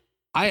curious.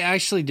 I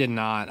actually did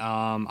not.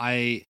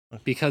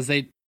 Because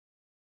I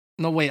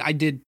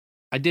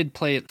did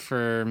play it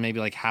for maybe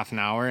like half an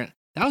hour.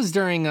 That was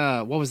during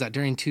what was that?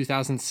 During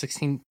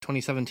 2016,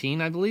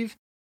 2017, I believe.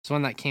 It's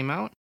when that came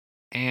out.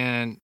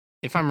 And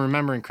if I'm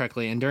remembering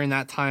correctly, and during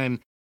that time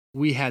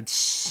we had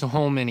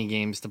so many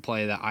games to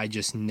play that I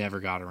just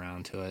never got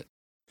around to it.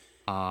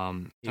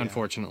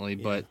 Unfortunately,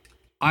 but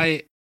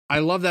I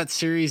love that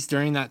series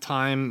during that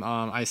time.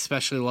 I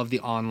especially love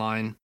the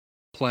online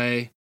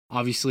play.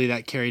 Obviously,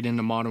 that carried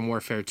into Modern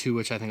Warfare 2,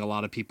 which I think a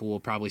lot of people will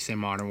probably say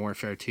Modern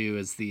Warfare 2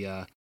 is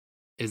the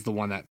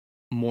one that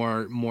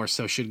more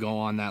so should go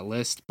on that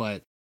list.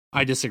 But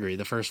I disagree.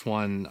 The first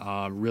one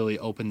really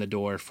opened the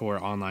door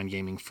for online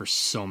gaming for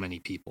so many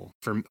people.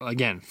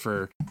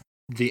 For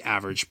the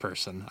average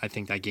person, I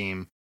think that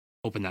game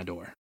opened that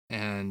door.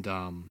 And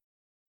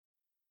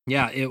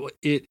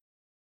it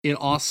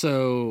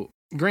also,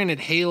 granted,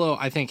 Halo.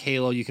 I think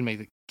Halo, you can make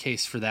the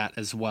case for that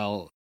as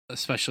well,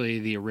 especially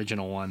the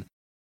original one.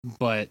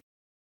 But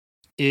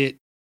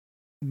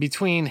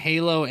between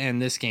Halo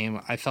and this game,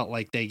 I felt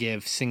like they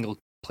give single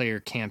player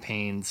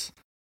campaigns,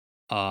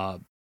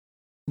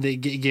 they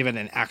gave it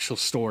an actual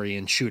story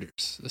in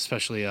shooters,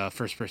 especially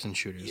first person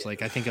shooters. Yeah.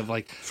 Like I think of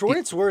like for what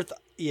it's worth.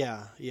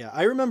 Yeah.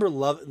 I remember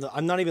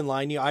I'm not even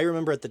lying to you. I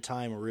remember at the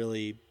time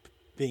really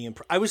being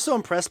I was so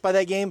impressed by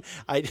that game.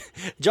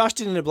 Josh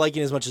didn't end up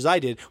liking it as much as I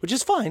did, which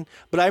is fine.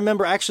 But I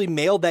remember actually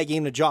mailed that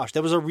game to Josh.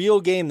 That was a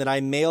real game that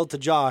I mailed to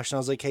Josh, and I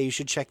was like, "Hey, you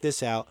should check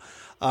this out."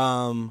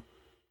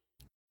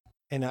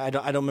 And I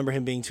don't remember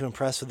him being too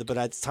impressed with it, but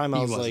at the time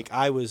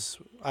I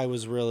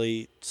was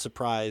really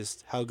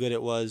surprised how good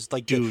it was.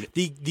 Like, dude,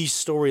 the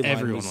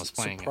storyline was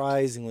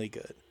surprisingly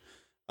good.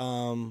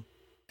 And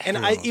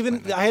I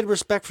had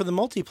respect for the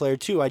multiplayer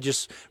too. I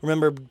just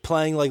remember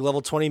playing like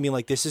level 20 and being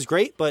like, this is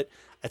great, but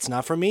it's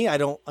not for me.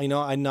 I'm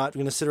not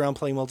going to sit around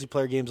playing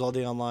multiplayer games all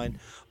day online.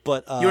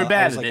 But you were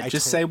bad at it.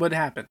 Just say what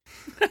happened.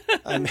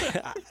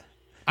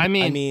 I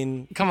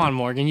mean, come on,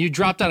 Morgan. You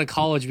dropped out of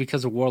college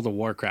because of World of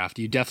Warcraft.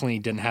 You definitely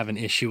didn't have an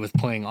issue with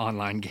playing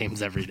online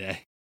games every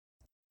day.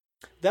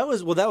 That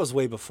was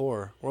way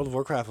before. World of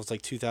Warcraft was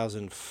like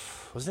 2000.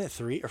 Wasn't it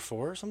 3 or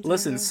 4 or something?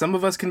 Listen, some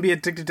of us can be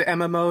addicted to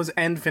MMOs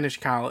and finish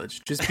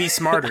college. Just be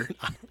smarter.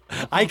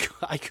 I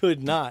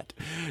could not.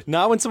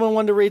 Not when someone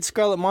wanted to raid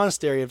Scarlet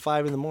Monastery at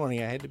 5 a.m. I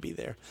had to be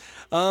there.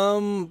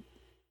 Oh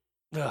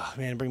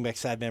man, bring back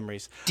sad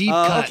memories. Deep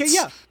cuts. Okay,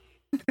 yeah.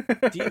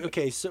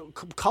 Okay, so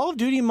Call of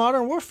Duty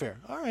Modern Warfare.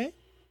 All right.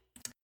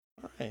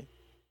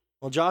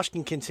 Well, Josh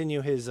can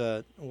continue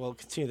continue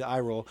the eye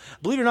roll.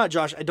 Believe it or not,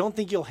 Josh, I don't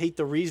think you'll hate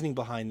the reasoning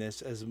behind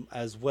this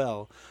as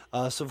well.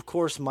 So, of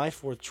course, my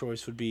fourth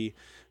choice would be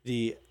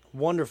the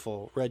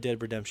wonderful Red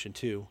Dead Redemption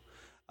 2.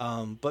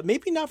 But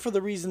maybe not for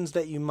the reasons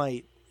that you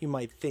might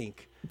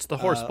think. It's the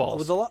horse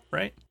balls,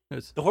 right?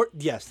 Yes,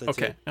 that's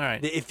okay. It. All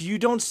right. If you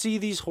don't see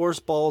these horse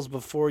balls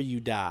before you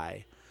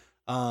die,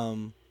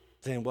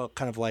 then what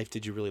kind of life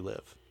did you really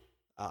live?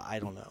 I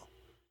don't know.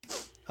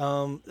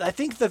 I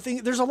think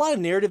there's a lot of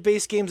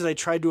narrative-based games that I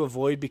tried to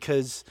avoid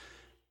because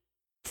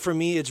for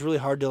me, it's really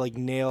hard to like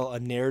nail a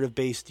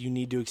narrative-based, you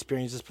need to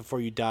experience this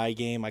before you die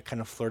game. I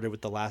kind of flirted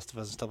with The Last of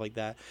Us and stuff like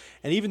that.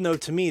 And even though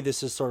to me,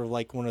 this is sort of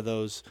like one of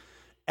those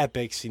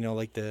epics,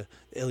 like the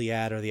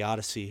Iliad or the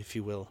Odyssey, if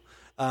you will.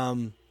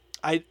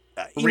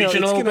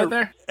 Regional bit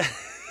there?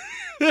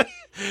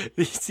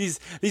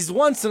 These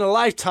once in a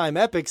lifetime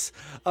epics.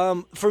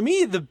 For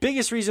me, the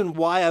biggest reason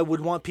why I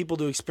would want people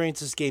to experience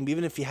this game,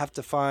 even if you have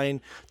to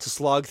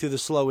slog through the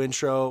slow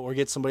intro or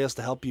get somebody else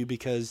to help you,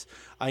 because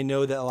I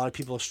know that a lot of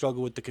people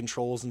struggle with the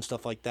controls and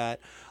stuff like that,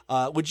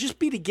 would just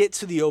be to get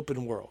to the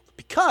open world.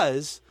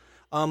 Because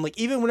like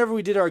even whenever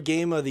we did our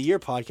Game of the Year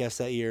podcast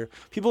that year,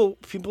 people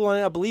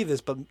might not believe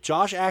this, but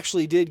Josh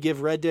actually did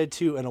give Red Dead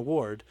 2 an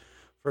award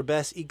for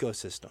best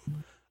ecosystem.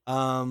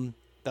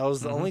 That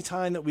was the only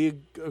time that we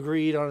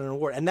agreed on an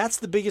award. And that's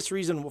the biggest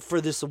reason for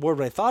this award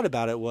when I thought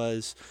about it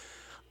was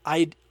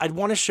I'd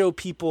want to show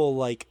people,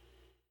 like,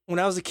 when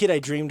I was a kid, I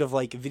dreamed of,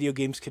 like, video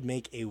games could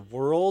make a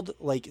world,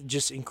 like,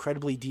 just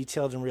incredibly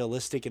detailed and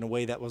realistic in a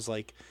way that was,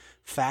 like,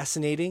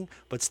 fascinating,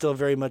 but still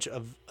very much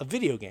a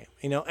video game,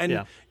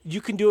 And you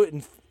can do it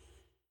in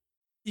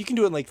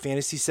like,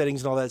 fantasy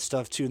settings and all that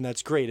stuff, too, and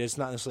that's great. It's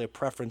not necessarily a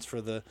preference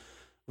for the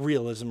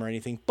realism or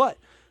anything. But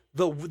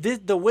the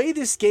way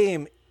this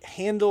game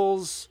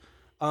handles,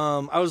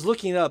 I was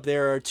looking it up.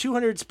 There are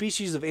 200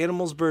 species of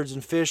animals, birds,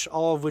 and fish,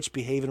 all of which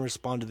behave and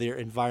respond to their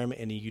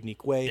environment in a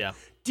unique way. Yeah.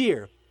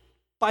 Deer,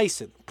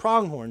 bison,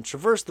 pronghorn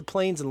traverse the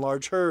plains in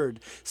large herd.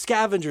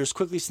 Scavengers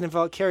quickly sniff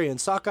out carrion.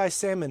 Sockeye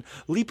salmon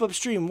leap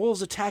upstream.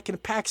 Wolves attack in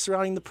packs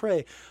surrounding the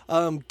prey.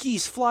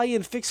 Geese fly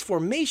in fixed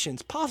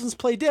formations. Possums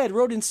play dead.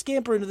 Rodents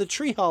scamper into the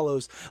tree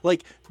hollows.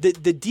 Like the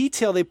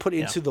detail they put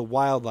into the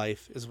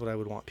wildlife is what I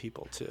would want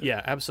people to.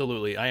 Yeah,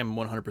 absolutely. I am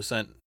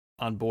 100%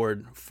 on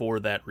board for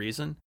that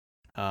reason.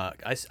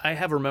 I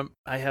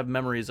have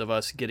memories of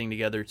us getting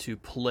together to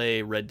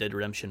play Red Dead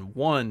Redemption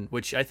 1,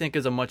 which I think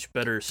is a much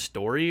better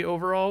story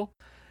overall.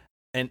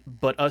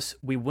 But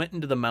we went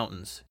into the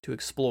mountains to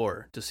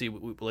explore, to see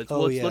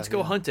let's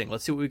go hunting.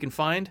 Let's see what we can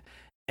find.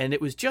 And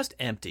it was just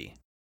empty.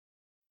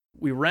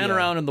 We ran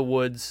around in the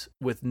woods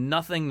with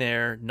nothing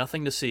there,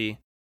 nothing to see.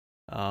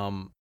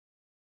 And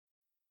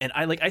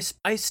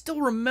I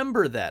still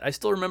remember that. I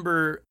still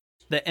remember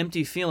the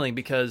empty feeling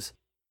because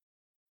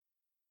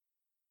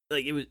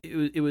like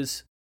it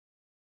was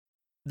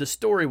the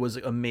story was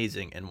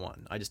amazing in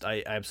one.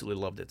 I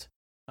absolutely loved it.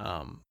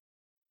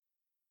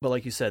 But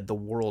like you said, the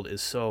world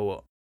is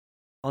so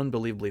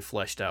unbelievably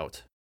fleshed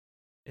out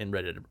in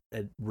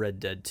Red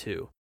Dead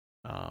 2.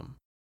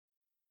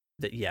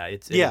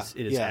 It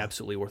is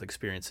absolutely worth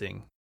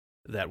experiencing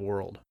that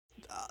world.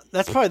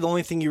 That's probably the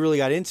only thing you really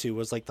got into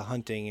was like the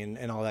hunting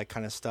and all that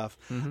kind of stuff.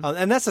 Mm-hmm.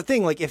 And that's the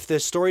thing. Like if the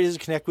story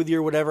doesn't connect with you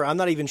or whatever, I'm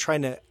not even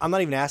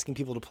asking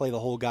people to play the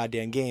whole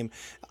goddamn game.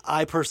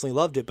 I personally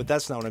loved it, but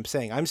that's not what I'm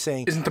saying. I'm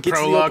saying isn't the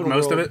prologue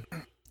most of it?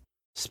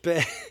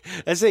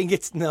 I'm saying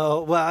it's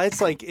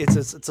like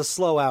it's a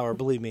slow hour.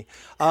 Believe me.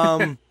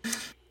 I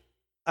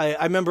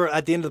remember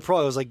at the end of the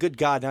prologue, I was like, "Good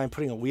God! Now I'm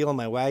putting a wheel in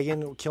my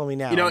wagon. Kill me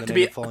now." You know, to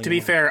be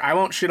fair, I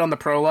won't shit on the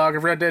prologue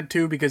of Red Dead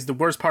 2 because the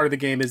worst part of the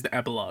game is the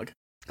epilogue.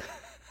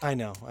 I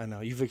know.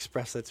 You've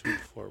expressed that to me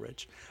before,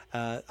 Rich.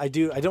 I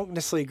don't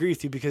necessarily agree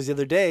with you because the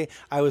other day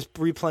I was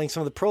replaying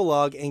some of the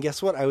prologue, and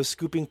guess what? I was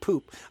scooping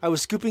poop. I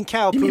was scooping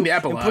cow poop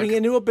and putting it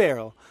into a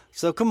barrel.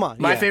 So come on.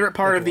 My favorite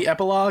part of the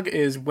epilogue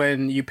is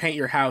when you paint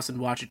your house and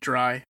watch it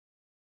dry.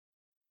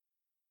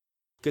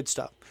 Good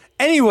stuff.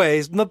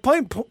 Anyways, the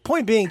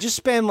point being, just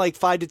spend like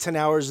 5 to 10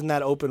 hours in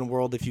that open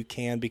world if you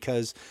can,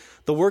 because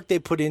the work they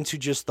put into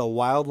just the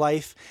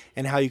wildlife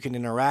and how you can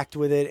interact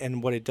with it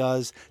and what it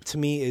does, to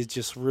me, is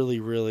just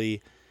really,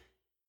 really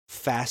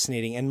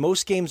fascinating. And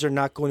most games are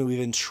not going to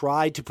even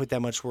try to put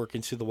that much work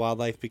into the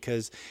wildlife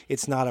because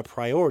it's not a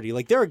priority.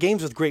 Like there are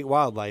games with great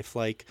wildlife,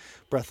 like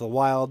Breath of the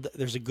Wild.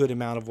 There's a good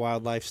amount of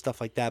wildlife,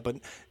 stuff like that. But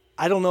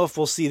I don't know if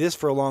we'll see this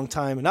for a long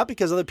time. Not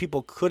because other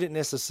people couldn't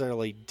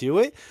necessarily do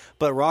it,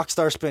 but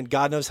Rockstar spent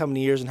God knows how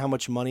many years and how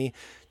much money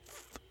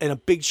and a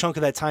big chunk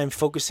of that time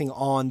focusing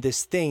on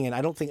this thing. And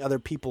I don't think other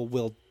people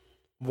will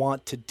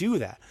want to do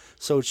that.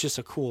 So it's just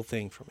a cool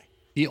thing for me.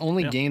 The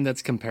only game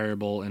that's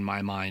comparable in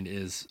my mind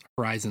is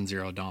Horizon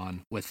Zero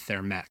Dawn with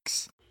their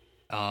mechs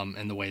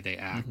and the way they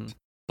act. Mm-hmm.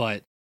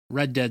 But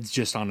Red Dead's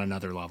just on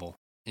another level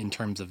in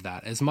terms of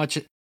that. As much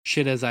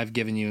shit as I've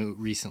given you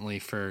recently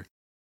for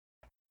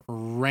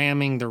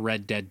ramming the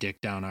Red Dead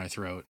dick down our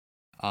throat.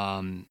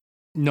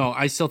 No,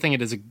 I still think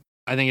it is a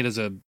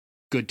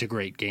good to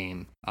great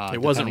game.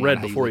 It wasn't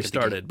red before he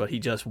started, but he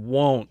just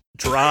won't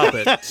drop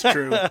it. It's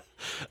true.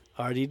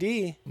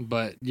 RDD.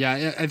 But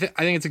yeah, I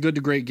think it's a good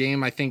to great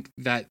game. I think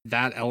that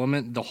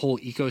element, the whole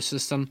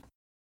ecosystem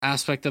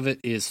aspect of it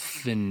is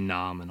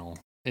phenomenal.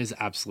 It is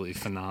absolutely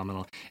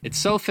phenomenal. It's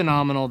so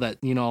phenomenal that,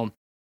 you know,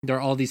 there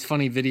are all these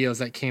funny videos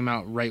that came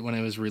out right when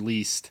it was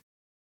released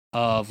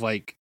of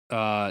like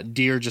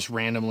deer just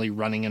randomly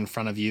running in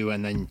front of you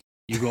and then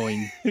you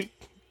going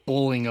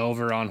bowling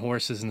over on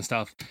horses and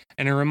stuff.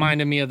 And it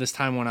reminded me of this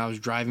time when I was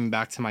driving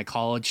back to my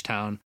college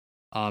town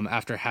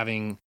after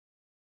having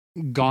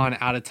gone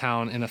out of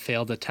town in a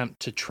failed attempt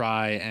to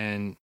try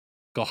and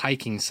go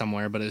hiking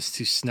somewhere, but it was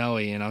too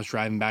snowy, and I was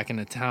driving back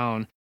into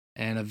town,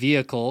 and a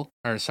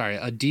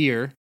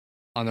deer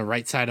on the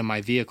right side of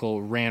my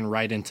vehicle ran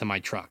right into my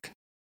truck.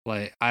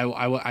 Like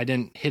I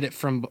didn't hit it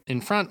from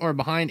in front or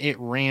behind, it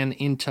ran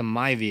into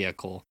my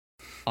vehicle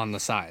on the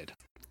side.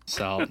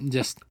 So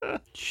just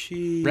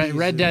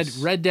Red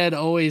Dead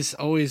always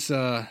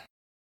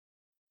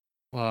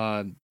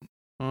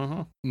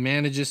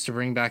manages to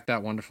bring back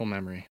that wonderful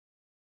memory.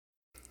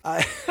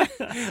 I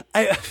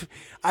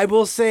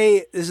will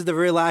say, this is the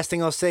very last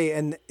thing I'll say,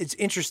 and it's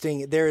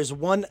interesting. There is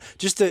one,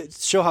 just to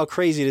show how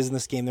crazy it is in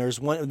this game, there's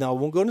one, now I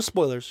won't go into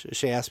spoilers.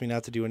 Shay asked me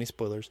not to do any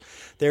spoilers.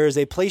 There is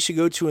a place you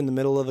go to in the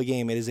middle of a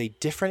game. It is a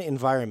different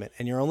environment,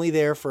 and you're only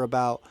there for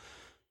about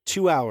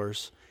 2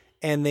 hours.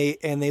 And they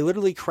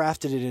literally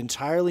crafted an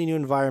entirely new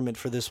environment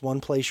for this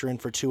one place you're in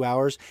for 2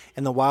 hours,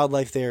 and the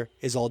wildlife there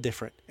is all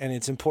different. And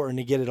it's important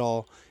to get it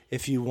all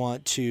if you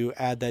want to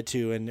add that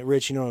too. And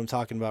Rich, you know what I'm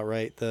talking about,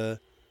 right?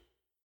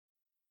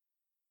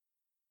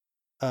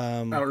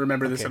 I don't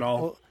remember this at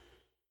all. Well,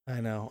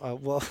 I know.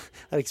 Well,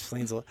 that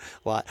explains a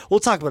lot.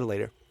 We'll talk about it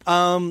later.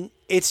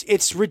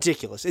 It's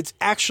ridiculous. It's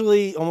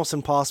actually almost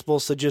impossible.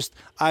 So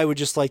I would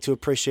just like to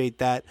appreciate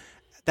that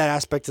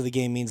aspect of the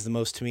game means the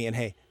most to me. And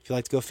hey, if you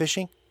like to go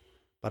fishing,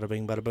 bada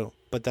bing, bada boom.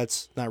 But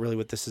that's not really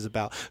what this is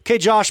about. Okay,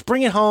 Josh,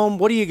 bring it home.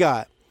 What do you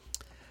got?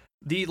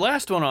 The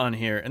last one on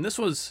here, and this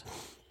was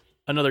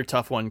another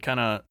tough one,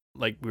 kind of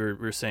like we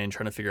were saying,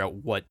 trying to figure out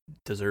what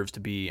deserves to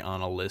be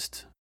on a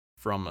list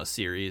from a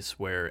series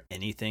where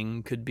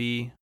anything could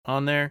be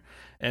on there.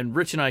 And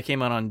Rich and I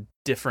came out on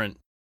different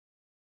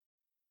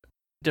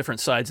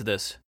sides of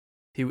this.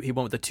 He went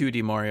with the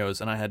 2D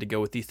Marios, and I had to go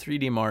with the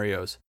 3D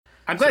Marios.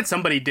 I'm glad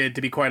somebody did,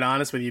 to be quite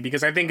honest with you,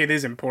 because I think it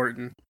is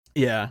important.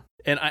 Yeah,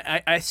 and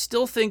I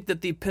still think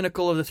that the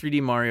pinnacle of the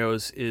 3D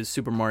Marios is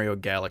Super Mario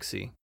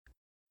Galaxy,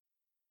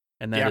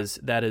 and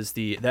that is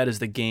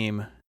the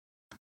game,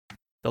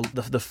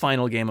 the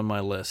final game on my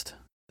list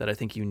that I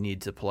think you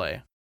need to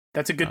play.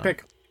 That's a good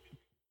pick.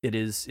 It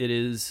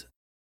is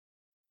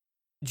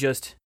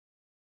just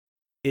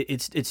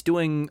it's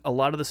doing a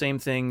lot of the same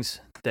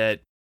things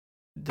that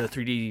the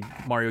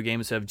 3D Mario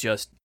games have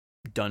just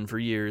done for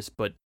years,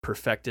 but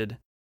perfected,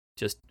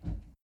 just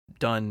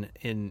done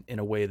in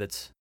a way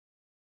that's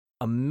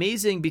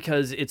amazing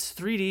because it's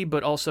 3D,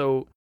 but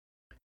also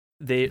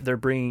they're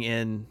bringing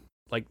in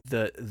like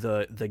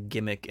the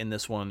gimmick in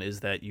this one is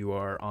that you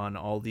are on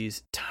all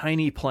these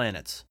tiny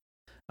planets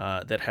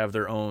that have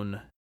their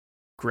own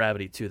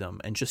gravity to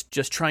them, and just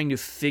trying to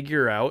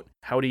figure out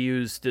how to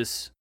use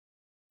this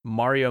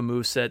Mario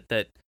moveset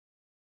that,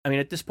 I mean,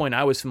 at this point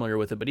I was familiar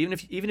with it, but even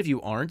if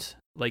you aren't,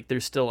 like,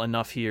 there's still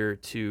enough here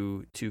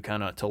to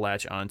kind of to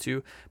latch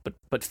onto,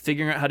 but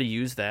figuring out how to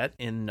use that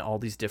in all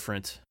these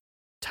different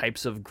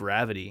types of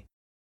gravity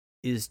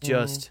is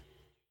just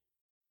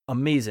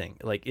amazing.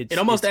 Like it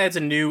almost adds a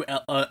new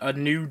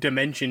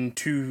dimension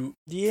to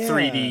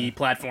 3D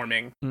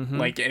platforming. Mm-hmm.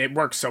 Like, and it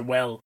works so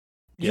well.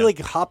 You like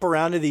hop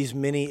around to these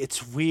mini.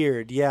 It's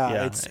weird.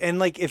 Yeah. It's and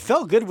like it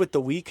felt good with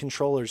the Wii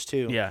controllers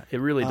too. Yeah, it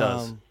really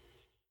does.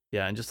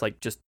 Yeah, and just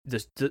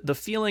this the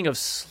feeling of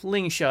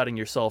slingshotting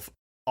yourself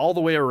all the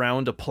way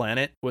around a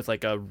planet with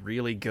like a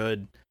really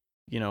good,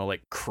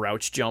 like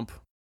crouch jump.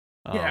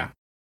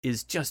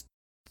 Is just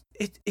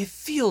it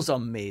feels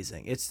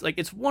amazing. It's like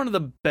it's one of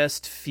the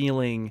best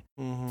feeling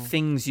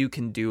things you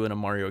can do in a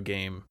Mario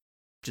game.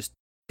 Just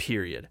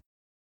period.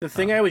 The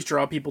thing I always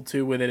draw people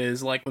to with it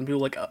is like when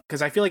people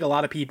because I feel like a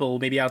lot of people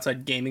maybe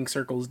outside gaming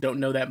circles don't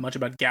know that much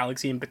about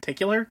Galaxy in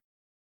particular,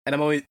 and I'm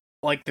always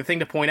like the thing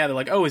to point out. They're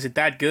like, "Oh, is it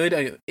that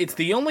good?" It's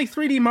the only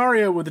 3D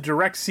Mario with a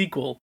direct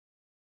sequel.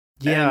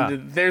 Yeah,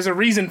 and there's a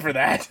reason for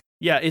that.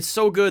 Yeah, it's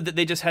so good that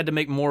they just had to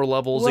make more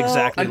levels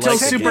exactly until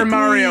like Super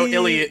Mario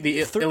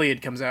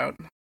Iliad comes out.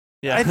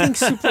 Yeah, I think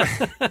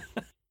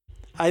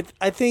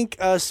I think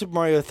Super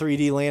Mario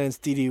 3D Land and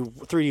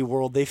 3D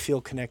World, they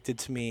feel connected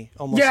to me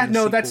almost. Yeah,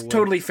 no, that's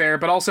totally fair.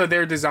 But also,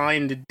 they're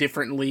designed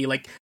differently.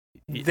 Like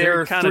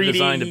they're kind 3D, of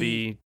designed to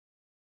be,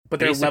 but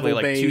they're level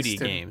like based 2D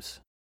games.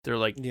 They're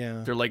like,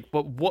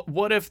 but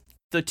what if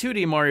the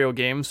 2D Mario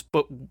games,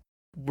 but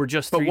were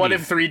just 3D? But what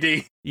if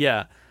 3D?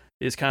 Yeah,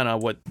 is kind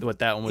of what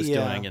that one was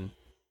doing, and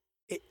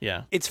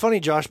it's funny,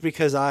 Josh,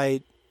 because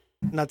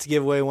not to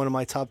give away one of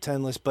my top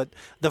 10 lists, but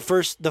the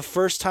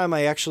first time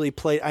I actually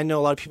played, I know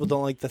a lot of people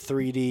don't like the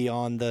 3D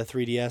on the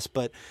 3DS,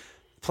 but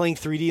playing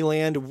 3D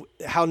Land,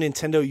 how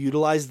Nintendo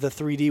utilized the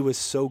 3D was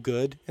so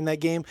good in that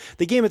game.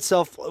 The game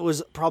itself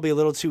was probably a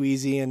little too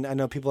easy, and I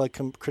know people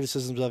have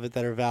criticisms of it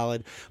that are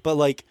valid, but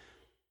like,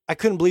 I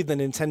couldn't believe that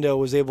Nintendo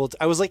was able to.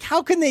 I was like,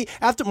 how can they?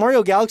 After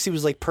Mario Galaxy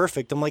was like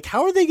perfect, I'm like,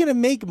 how are they going to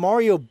make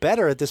Mario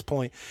better at this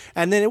point?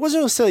 And then it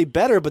wasn't necessarily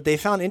better, but they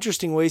found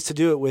interesting ways to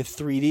do it with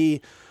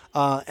 3D.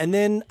 And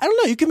then I don't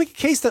know. You can make a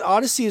case that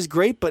Odyssey is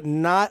great, but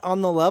not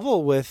on the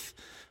level with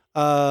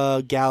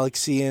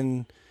Galaxy,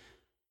 and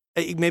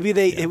maybe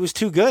it was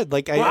too good.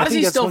 Like I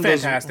think that's still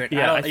fantastic.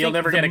 You'll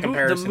never get a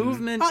comparison. The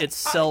movement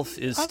itself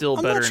is still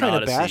I'm better not trying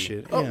in to Odyssey. bash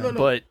it.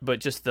 Yeah. But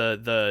just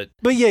the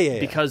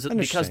because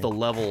the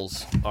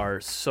levels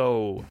are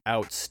so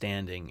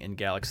outstanding in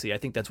Galaxy, I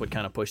think that's what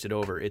kind of pushed it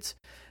over. It's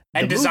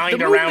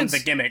designed around the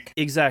gimmick.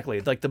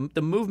 Exactly. Like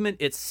the movement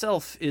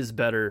itself is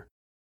better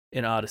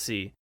in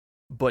Odyssey,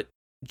 but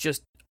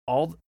just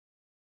all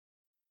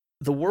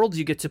the worlds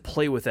you get to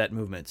play with that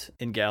movement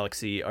in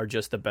Galaxy are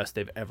just the best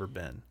they've ever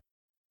been.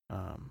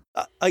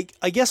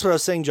 I guess what I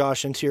was saying,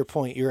 Josh, and to your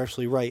point, you're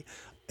absolutely right,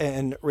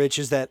 and Rich,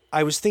 is that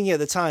I was thinking at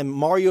the time,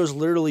 Mario's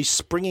literally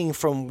springing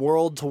from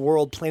world to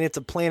world, planet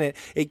to planet.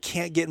 It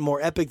can't get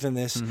more epic than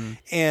this.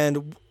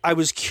 And I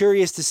was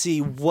curious to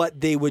see what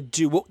they would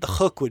do, what the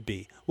hook would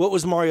be. What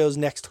was Mario's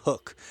next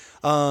hook?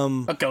 A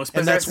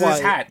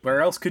Ghostbusters hat.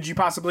 Where else could you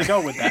possibly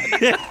go with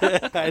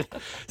that?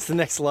 It's the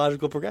next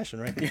logical progression,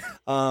 right?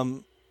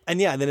 And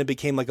then it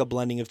became like a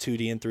blending of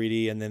 2D and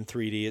 3D, and then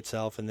 3D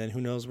itself, and then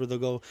who knows where they'll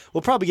go.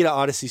 We'll probably get an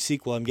Odyssey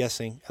sequel, I'm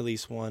guessing, at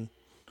least one.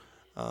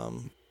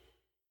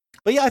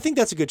 But yeah, I think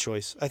that's a good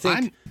choice. I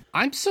think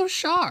I'm so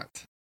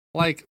shocked.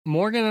 Like,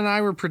 Morgan and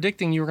I were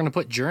predicting you were going to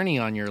put Journey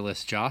on your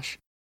list, Josh.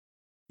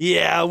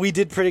 Yeah, we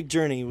did predict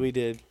Journey. We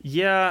did.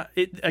 Yeah,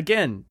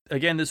 again,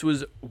 this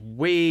was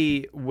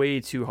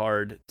way too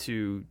hard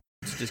to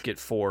just get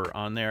 4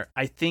 on there.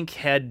 I think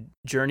had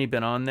Journey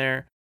been on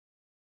there,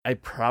 I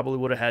probably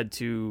would have had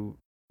to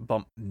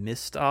bump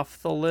Myst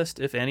off the list,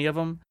 if any of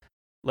them.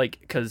 Like,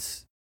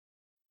 because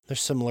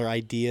there's similar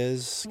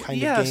ideas, kind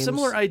of games. Yeah,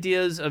 similar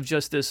ideas of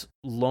just this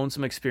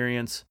lonesome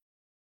experience,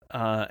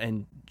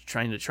 and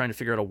trying to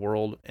figure out a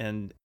world.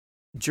 And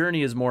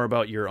Journey is more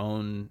about your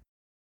own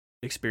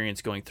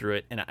experience going through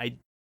it. And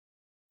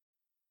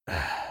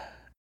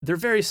they're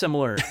very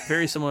similar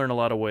in a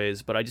lot of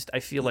ways. But I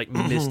feel like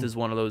Myst is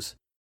one of those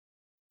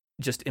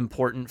just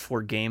important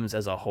for games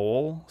as a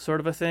whole sort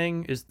of a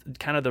thing, is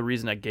kind of the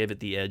reason I gave it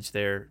the edge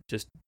there.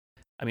 Just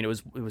I mean, it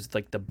was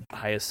like the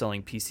highest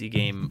selling PC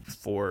game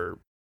for.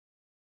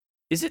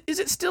 Is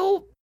it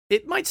still?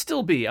 It might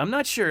still be. I'm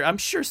not sure. I'm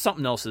sure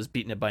something else has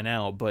beaten it by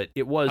now, but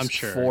it was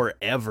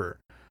forever,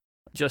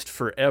 just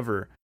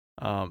forever.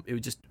 It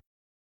was just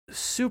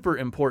super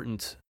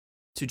important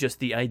to just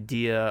the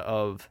idea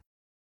of,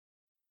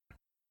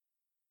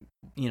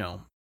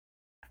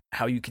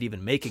 how you could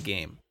even make a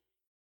game.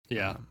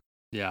 Yeah.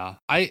 Yeah.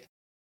 I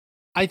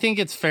think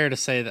it's fair to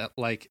say that,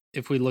 like,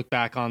 if we look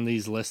back on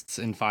these lists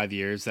in 5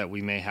 years, that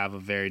we may have a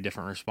very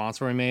different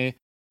response, or we may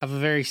have a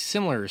very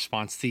similar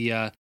response.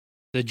 The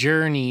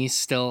journey's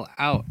still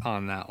out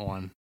on that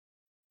one.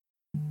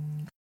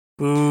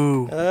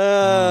 Boo.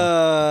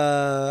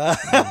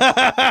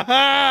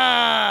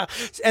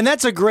 And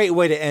that's a great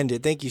way to end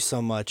it. Thank you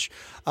so much.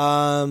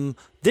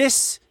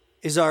 This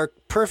is our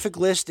perfect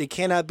list. It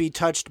cannot be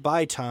touched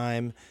by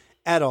time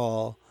at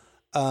all.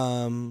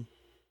 There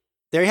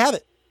you have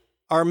it.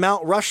 Our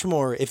Mount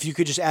Rushmore, if you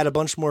could just add a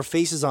bunch more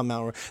faces on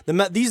Mount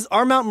Rushmore.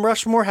 Our Mount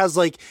Rushmore has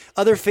like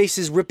other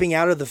faces ripping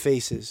out of the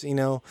faces,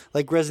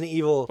 like Resident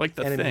Evil like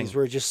the enemies Thing.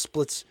 where it just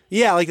splits.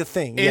 Yeah, like the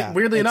Thing.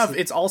 Weirdly enough,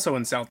 it's also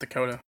in South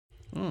Dakota.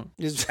 And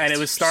it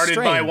was started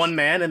by one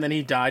man, and then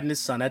he died, and his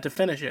son had to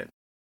finish it.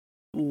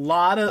 A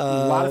lot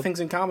of things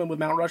in common with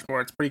Mount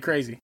Rushmore. It's pretty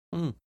crazy.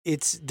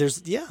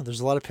 There's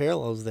a lot of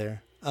parallels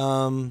there.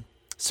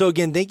 So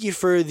again, thank you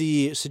for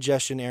the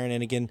suggestion, Aaron.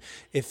 And again,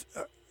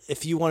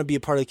 if you want to be a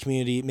part of the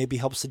community, maybe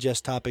help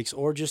suggest topics,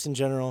 or just in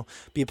general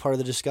be a part of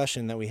the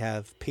discussion that we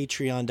have,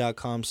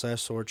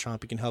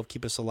 patreon.com/swordchomp. You can help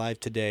keep us alive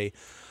today.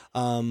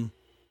 Boom,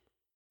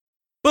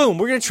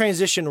 we're going to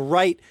transition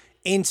right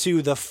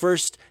into the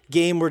first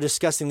game we're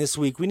discussing this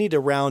week. We need to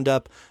round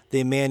up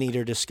the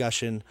Maneater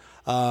discussion.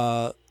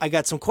 I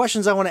got some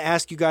questions I want to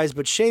ask you guys,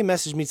 but Shay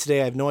messaged me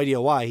today. I have no idea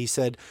why. He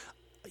said,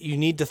 you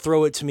need to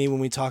throw it to me when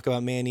we talk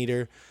about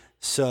Maneater.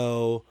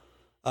 So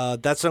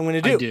that's what I'm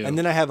going to do. And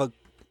then I have a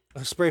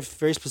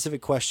very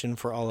specific question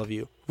for all of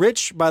you.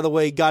 Rich, by the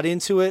way, got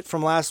into it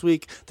from last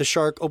week.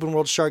 The open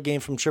world shark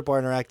game from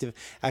Tripwire Interactive,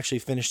 actually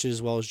finished it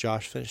as well as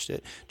Josh finished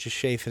it. Just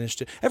Shay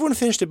finished it. Everyone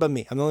finished it but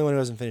me. I'm the only one who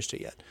hasn't finished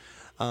it yet.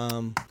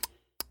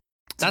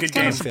 That's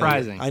kind of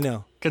surprising. I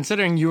know.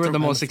 Considering you were the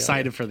most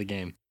excited for the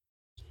game.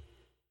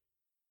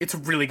 It's a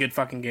really good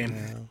fucking game.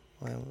 Yeah,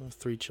 I have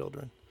 3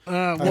 children.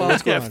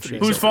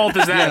 Whose fault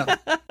is that?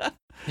 Yeah.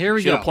 Here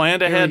we go. Should have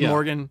planned ahead,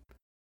 Morgan.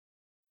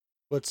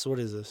 What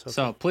is this? Okay.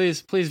 So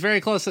please pay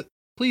very close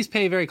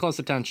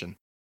attention.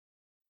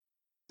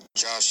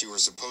 Josh, you were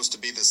supposed to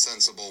be the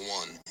sensible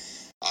one.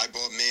 I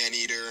bought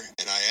Maneater,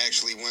 and I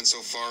actually went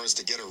so far as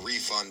to get a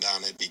refund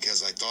on it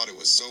because I thought it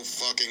was so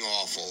fucking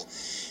awful.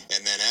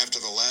 And then after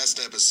the last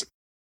episode,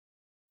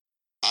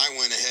 I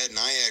went ahead and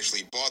I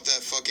actually bought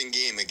that fucking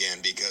game again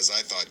because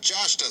I thought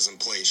Josh doesn't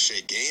play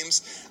shit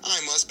games. I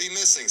must be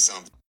missing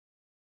something.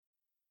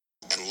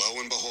 And lo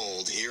and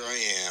behold, here I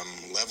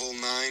am, level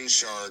 9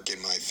 shark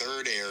in my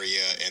 3rd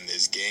area, and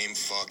this game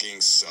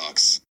fucking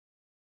sucks.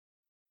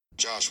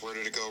 Josh, where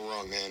did it go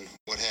wrong, man?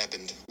 What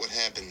happened? What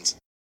happened?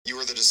 You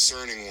were the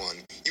discerning one.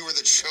 You were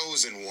the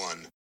chosen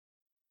one.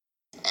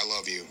 I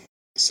love you.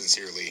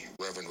 Sincerely,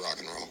 Reverend Rock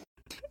and Roll.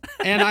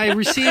 And I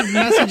received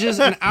messages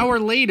an hour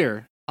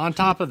later on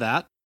top of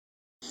that.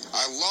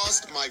 I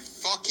lost my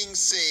fucking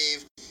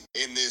save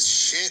in this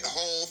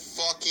shithole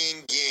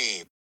fucking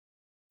game.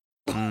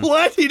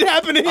 What? It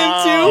happened to him too?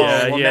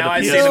 Yeah, well, yeah, now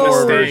I the see the PS4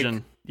 mistake.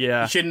 version.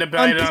 Yeah. You shouldn't have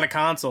bought it on a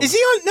console. Is he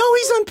on? No,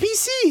 he's on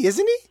PC,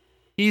 isn't he?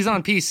 He's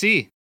on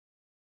PC.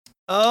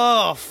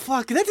 Oh,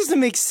 fuck. That doesn't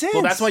make sense.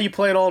 Well, that's why you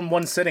play it all in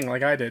one sitting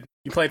like I did.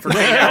 You played for 8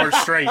 hours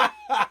straight.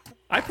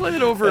 I played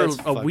it over That's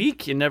a funny.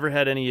 week and never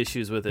had any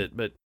issues with it,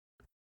 but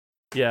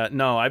yeah,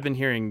 no, I've been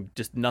hearing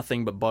just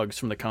nothing but bugs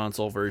from the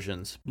console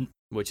versions,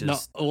 which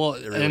is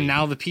really and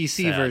now the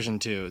PC sad. version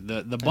too.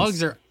 The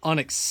bugs are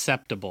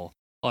unacceptable.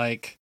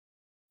 Like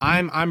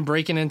I'm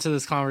breaking into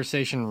this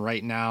conversation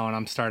right now, and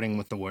I'm starting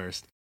with the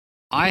worst.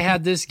 I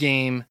had this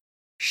game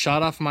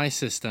shut off my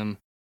system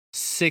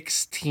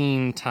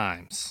 16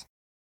 times.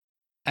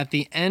 At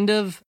the end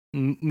of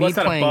me What's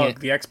not a playing bug? it,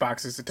 The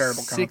Xbox is a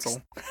terrible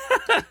console.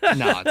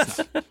 no, it's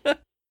not.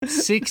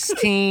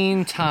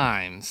 16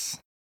 times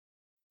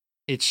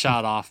it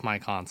shot off my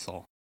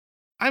console.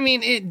 I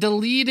mean, it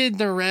deleted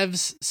the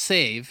Rev's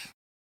save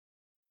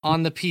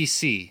on the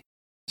PC.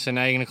 So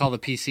now you're going to call the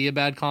PC a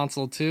bad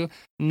console too?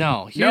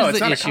 No, here's it's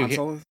the not issue a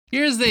console. here.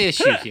 Here's the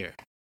issue here.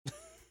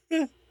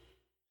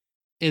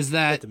 Is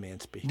Let that the man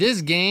speak.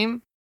 this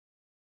game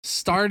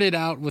started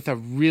out with a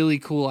really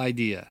cool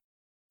idea.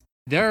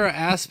 There are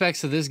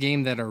aspects of this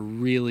game that are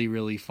really,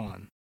 really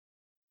fun.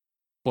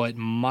 But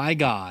my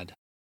God,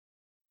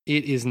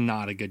 it is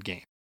not a good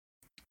game.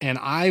 And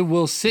I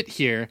will sit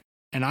here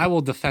and I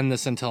will defend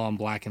this until I'm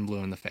black and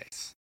blue in the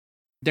face.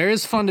 There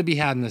is fun to be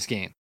had in this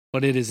game,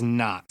 but it is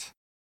not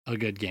a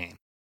good game.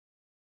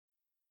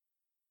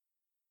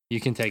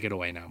 You can take it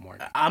away now,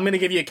 Morgan. I'm going to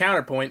give you a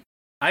counterpoint.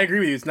 I agree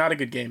with you. It's not a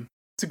good game.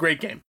 It's a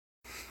great game.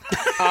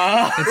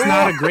 It's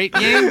not a great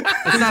game.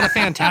 It's not a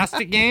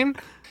fantastic game.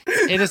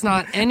 It is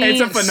not any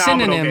It's a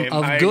phenomenal synonym game.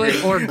 of I good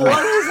agree. or great.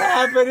 What is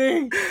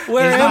happening?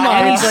 Where It's am not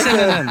I? any It's like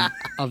synonym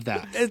of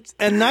that. it's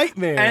a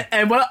nightmare.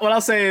 And what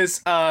I'll say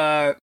is,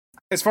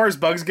 as far as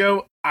bugs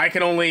go, I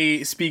can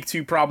only speak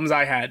to problems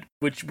I had,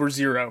 which were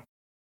zero.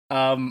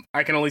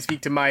 I can only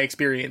speak to my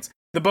experience.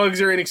 The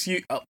bugs are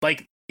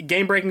like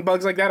game-breaking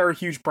bugs like that are a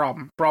huge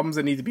problem. Problems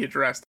that need to be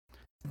addressed.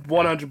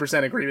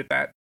 100% agree with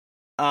that.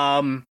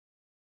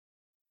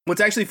 What's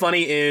actually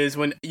funny is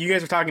when you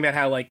guys were talking about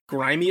how like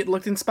grimy it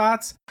looked in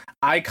spots,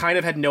 I kind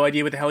of had no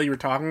idea what the hell you were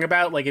talking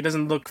about. Like, it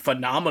doesn't look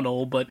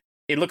phenomenal, but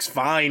it looks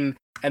fine.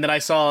 And then I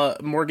saw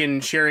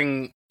Morgan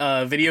sharing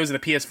videos of the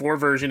PS4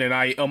 version, and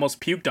I almost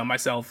puked on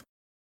myself.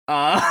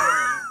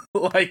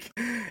 Like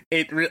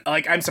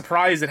I'm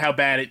surprised at how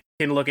bad it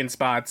can look in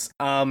spots.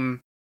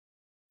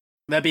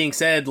 That being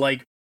said,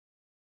 like,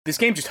 this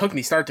game just hooked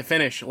me start to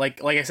finish.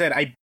 Like I said,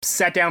 I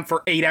sat down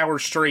for 8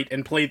 hours straight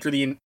and played through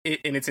in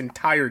its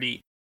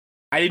entirety.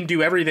 I didn't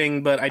do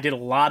everything, but I did a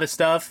lot of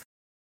stuff.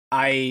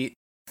 I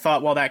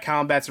thought, well, that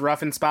combat's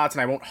rough in spots,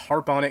 and I won't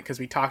harp on it because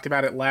we talked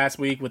about it last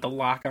week with the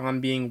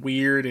lock-on being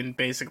weird and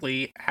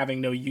basically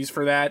having no use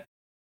for that.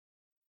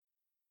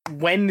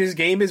 When this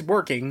game is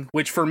working,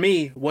 which for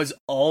me was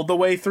all the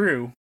way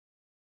through,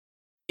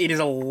 it is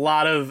a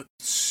lot of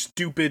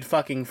stupid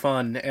fucking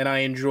fun, and I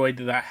enjoyed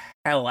the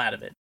hell out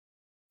of it.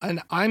 And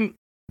I'm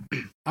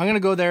gonna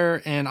go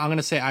there, and I'm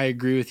gonna say I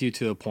agree with you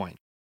to a point.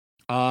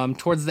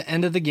 Towards the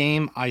end of the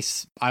game, I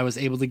was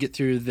able to get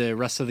through the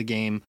rest of the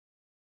game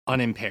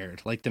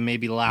unimpaired, like the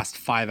maybe last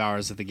 5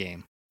 hours of the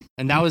game,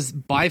 and that was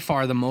by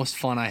far the most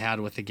fun I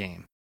had with the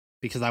game,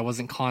 because I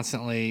wasn't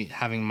constantly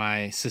having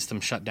my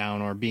system shut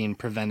down or being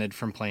prevented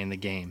from playing the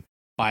game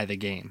by the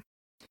game.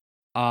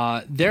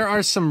 There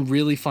are some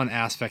really fun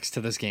aspects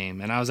to this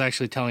game, and I was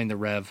actually telling the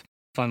Rev,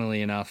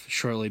 funnily enough,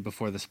 shortly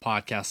before this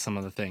podcast, some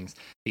of the things.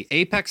 The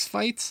Apex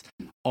fights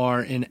are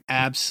an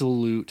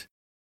absolute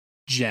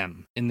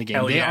gem in the game.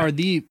 Hell yeah. They are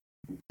the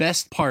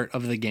best part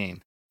of the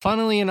game.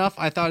 Funnily enough,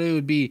 I thought it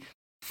would be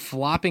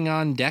flopping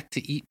on deck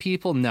to eat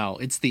people. No,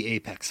 it's the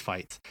Apex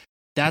fights.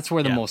 That's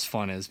where the most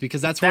fun is,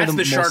 because that's where the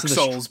most Shark of the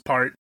Souls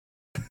part.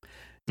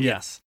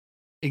 Yes,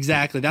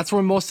 exactly. That's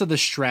where most of the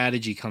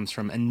strategy comes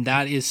from, and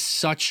that is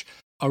such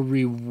a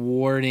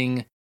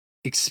rewarding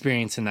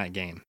experience in that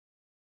game.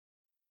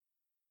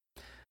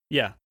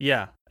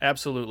 Yeah,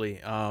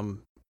 absolutely.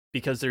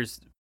 Because there's,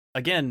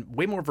 again,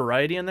 way more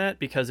variety in that,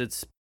 because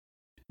it's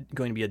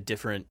going to be a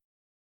different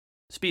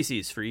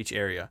species for each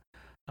area.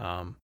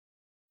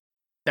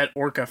 That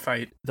orca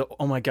fight.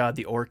 Oh my god,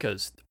 the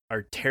orcas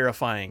are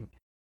terrifying.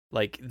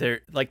 Like,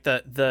 they're like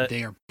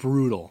they are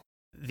brutal.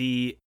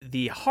 The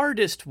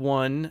hardest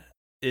one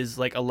is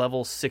like a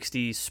level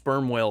 60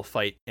 sperm whale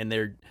fight, and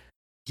they're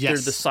the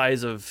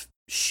size of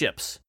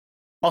ships.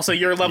 Also,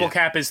 your level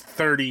cap is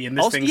 30, and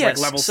this thing's like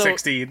level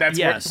 60. That's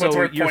what's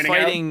worth you're pointing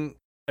fighting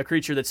a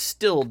creature that's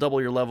still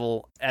double your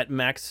level at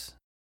max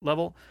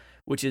level,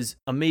 which is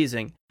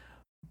amazing.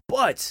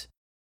 But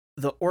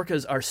the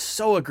orcas are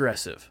so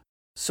aggressive,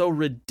 so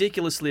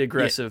ridiculously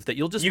aggressive, that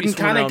you'll just be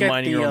swimming around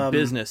minding your own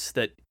business,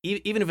 that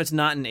even if it's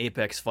not an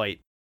Apex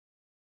fight,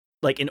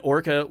 like, an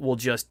orca will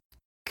just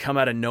come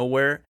out of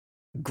nowhere,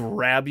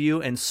 grab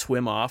you, and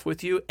swim off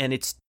with you, and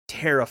it's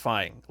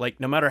terrifying. Like,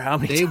 no matter how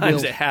many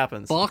times it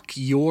happens. Fuck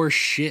your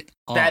shit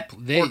up. That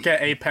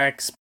orca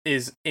Apex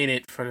is in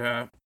it for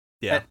the...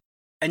 Yeah.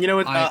 And you know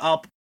what?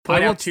 I'll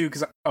point out, too,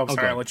 because... Oh,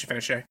 sorry, I'll let you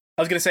finish, Shay.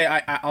 I was going to say,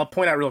 I'll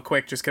point out real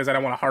quick, just because I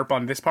don't want to harp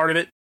on this part of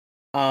it.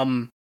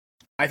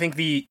 I think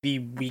the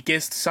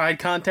weakest side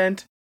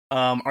content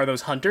are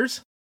those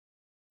hunters.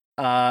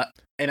 And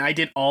I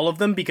did all of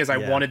them because I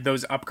wanted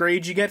those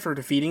upgrades you get for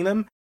defeating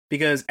them.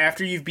 Because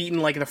after you've beaten,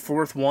 like, the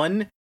fourth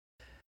one,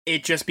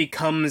 it just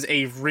becomes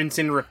a rinse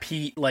and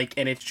repeat, like,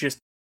 and it's just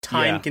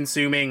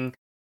time-consuming,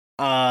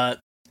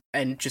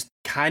 and just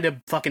kind of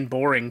fucking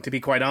boring, to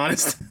be quite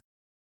honest.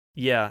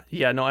 Yeah,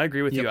 no, I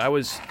agree with you.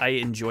 I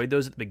enjoyed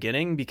those at the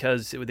beginning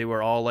because they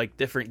were all like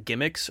different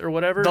gimmicks or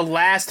whatever. The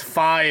last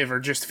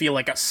 5 just feel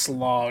like a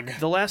slog.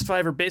 The last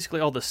 5 are basically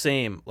all the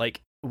same.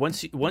 Like,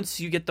 once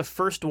you get the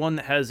first one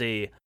that has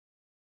a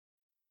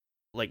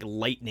like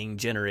lightning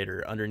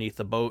generator underneath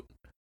the boat,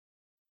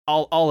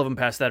 all of them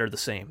past that are the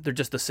same. They're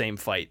just the same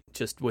fight,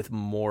 just with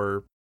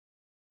more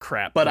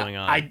crap going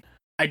on.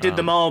 I did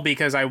them all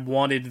because I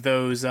wanted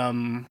those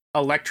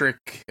electric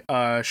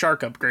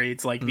shark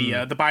upgrades, like the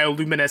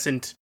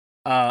bioluminescent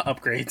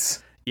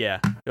upgrades. Yeah.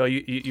 Oh,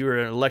 you were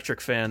an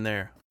electric fan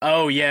there.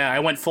 Oh yeah, I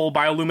went full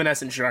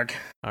bioluminescent shark.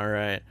 All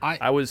right. I'm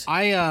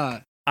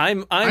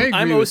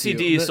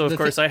OCD, so of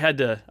course I had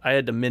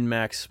to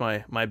min-max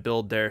my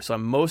build there. So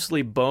I'm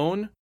mostly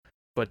bone,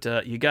 but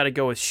you got to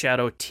go with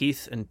shadow,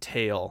 teeth, and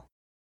tail.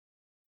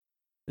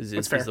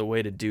 Is the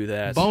way to do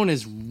that. Bone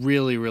is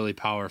really, really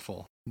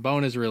powerful.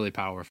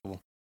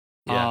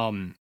 Yeah.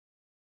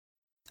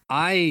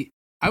 I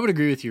would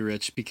agree with you,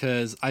 Rich,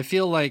 because I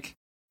feel like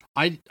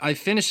I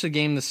finished the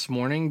game this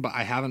morning, but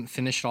I haven't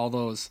finished all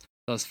those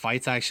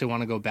fights. I actually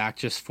want to go back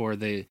just for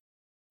the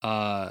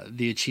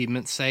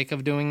achievement's sake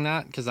of doing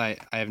that, because I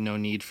have no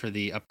need for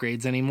the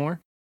upgrades anymore.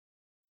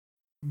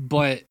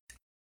 but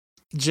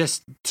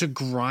just to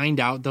grind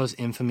out those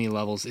infamy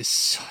levels is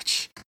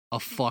such a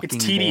fucking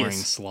boring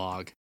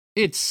slog.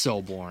 It's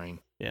so boring.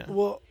 Yeah.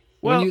 Well,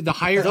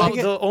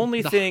 the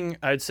only thing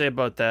I'd say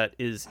about that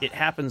is it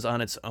happens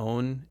on its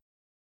own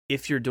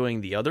if you're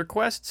doing the other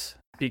quests,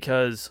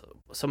 because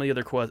some of the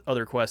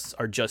other quests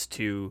are just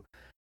to,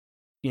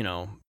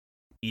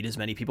 eat as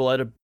many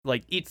people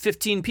eat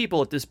 15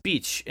 people at this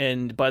beach,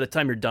 and by the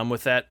time you're done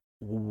with that,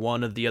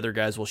 one of the other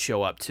guys will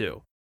show up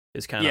too.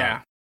 Is kind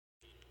of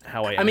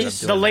how I mean,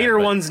 the later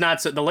ones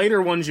not so. The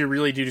later ones you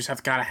really do just have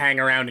to kind of hang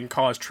around and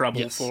cause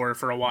trouble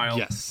for a while.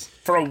 Yes,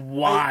 for a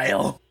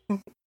while.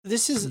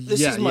 This is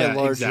my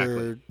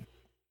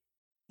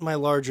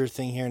larger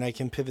thing here, and I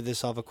can pivot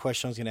this off a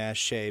question I was going to ask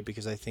Shay,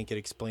 because I think it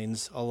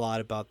explains a lot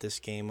about this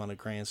game on a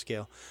grand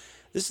scale.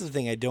 This is the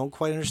thing I don't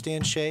quite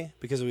understand, Shay,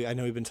 because I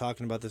know we've been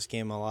talking about this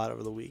game a lot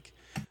over the week.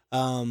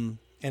 And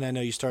I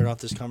know you started off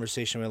this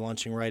conversation by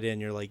launching right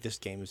in. You're like, this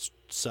game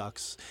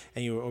sucks.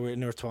 And you were in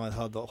North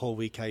Carolina the whole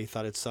week how you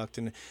thought it sucked.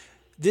 And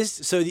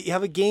so you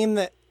have a game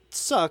that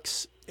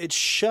sucks. It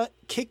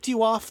kicked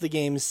you off the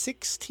game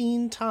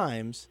 16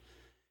 times.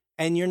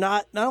 And you're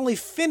not only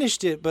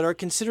finished it, but are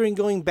considering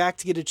going back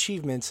to get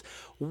achievements.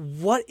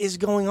 What is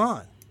going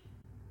on?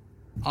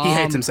 He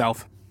hates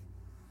himself.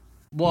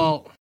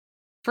 Well,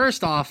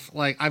 first off,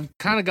 I've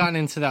kind of gotten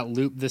into that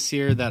loop this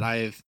year that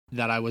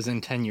I was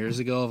in 10 years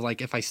ago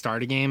of if I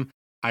start a game,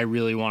 I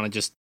really want to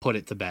just put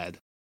it to bed.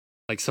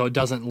 So it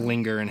doesn't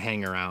linger and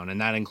hang around, and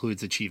that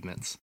includes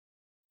achievements.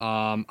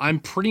 I'm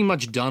pretty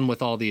much done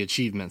with all the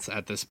achievements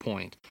at this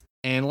point.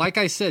 And like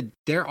I said,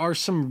 there are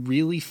some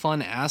really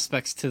fun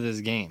aspects to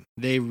this game.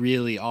 They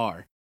really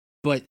are.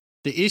 But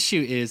the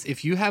issue is,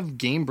 if you have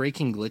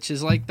game-breaking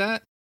glitches like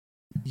that,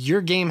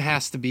 your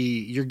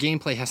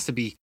gameplay has to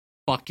be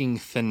fucking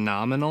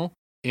phenomenal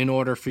in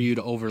order for you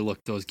to overlook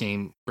those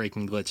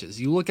game-breaking glitches.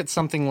 You look at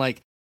something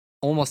like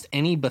almost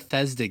any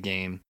Bethesda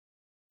game,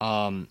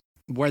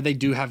 where they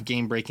do have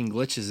game-breaking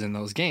glitches in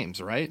those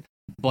games, right?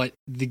 But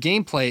the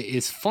gameplay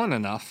is fun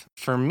enough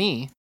for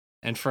me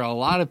and for a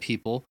lot of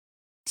people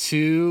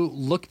to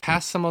look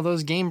past some of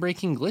those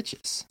game-breaking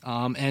glitches,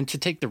 and to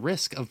take the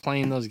risk of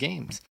playing those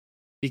games.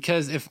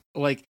 Because if,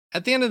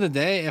 at the end of the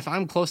day, if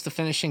I'm close to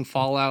finishing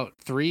Fallout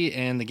 3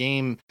 and the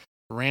game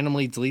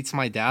randomly deletes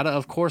my data,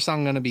 of course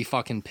I'm going to be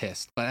fucking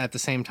pissed. But at the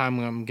same time,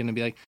 I'm going to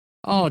be like,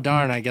 oh,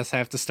 darn, I guess I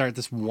have to start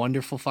this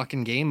wonderful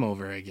fucking game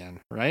over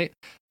again, right?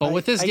 But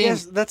with this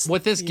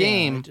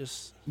game,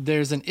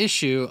 there's an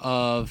issue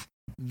of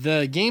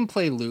the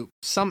gameplay loop.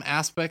 Some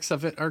aspects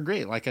of it are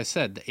great. Like I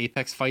said, the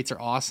Apex fights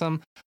are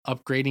awesome.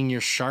 Upgrading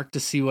your shark to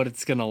see what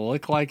it's going to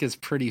look like is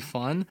pretty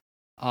fun.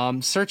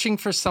 Searching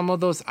for some of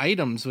those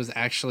items was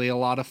actually a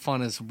lot of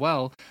fun as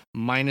well,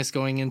 minus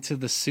going into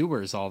the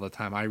sewers all the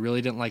time. I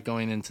really didn't like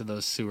going into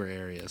those sewer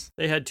areas.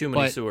 They had too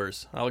many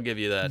sewers. I'll give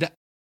you that.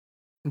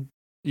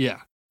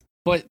 Yeah.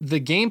 But the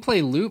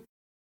gameplay loop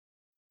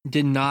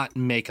did not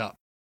make up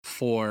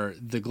for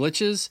the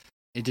glitches.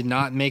 It did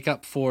not make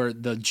up for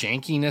the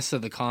jankiness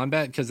of the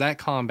combat, because that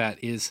combat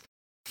is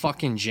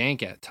fucking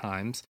jank at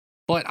times.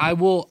 But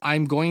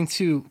I'm going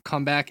to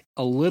come back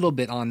a little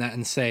bit on that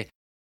and say,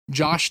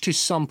 Josh, to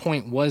some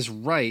point, was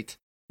right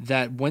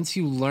that once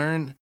you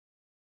learn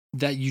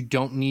that you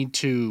don't need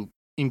to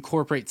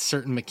incorporate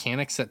certain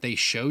mechanics that they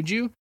showed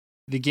you,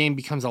 the game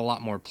becomes a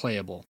lot more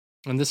playable.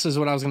 And this is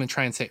what I was going to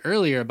try and say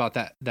earlier about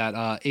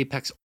that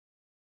Apex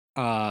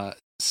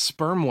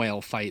sperm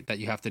whale fight that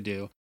you have to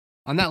do.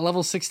 On that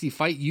level 60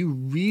 fight, you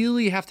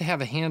really have to have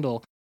a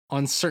handle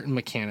on certain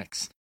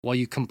mechanics while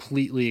you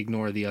completely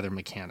ignore the other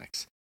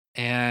mechanics.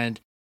 And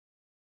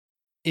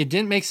it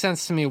didn't make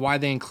sense to me why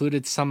they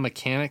included some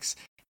mechanics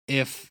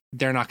if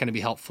they're not going to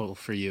be helpful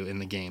for you in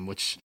the game,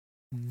 which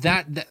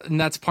and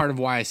that's part of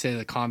why I say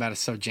the combat is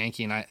so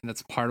janky, and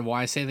that's part of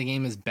why I say the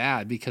game is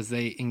bad, because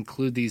they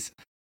include these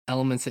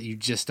elements that you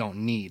just don't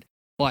need.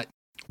 But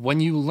when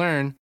you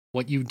learn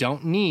what you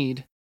don't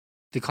need,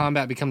 the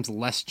combat becomes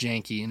less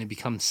janky and it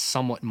becomes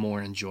somewhat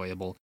more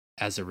enjoyable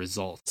as a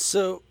result.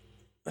 So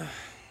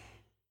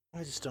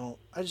it's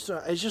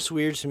just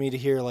weird to me to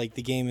hear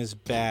the game is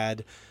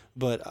bad,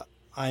 but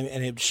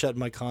and it shut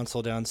my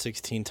console down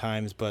 16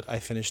 times, but I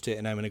finished it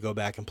and I'm going to go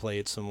back and play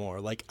it some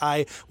more.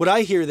 What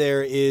I hear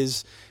there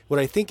is, what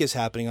I think is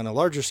happening on a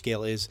larger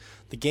scale is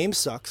the game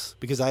sucks,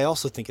 because I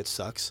also think it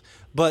sucks,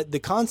 but the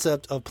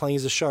concept of playing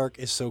as a shark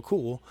is so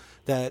cool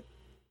that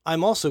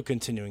I'm also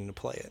continuing to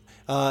play it.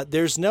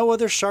 There's no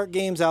other shark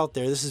games out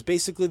there. This is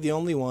basically the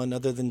only one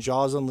other than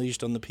Jaws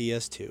Unleashed on the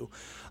PS2.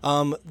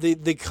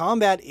 The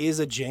combat is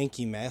a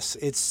janky mess.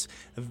 It's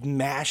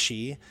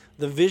mashy.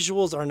 The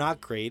visuals are not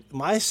great.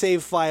 My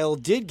save file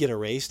did get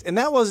erased, and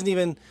that wasn't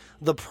even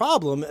the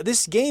problem.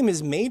 This game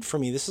is made for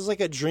me. This is like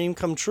a dream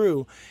come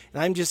true,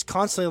 and I'm just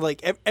constantly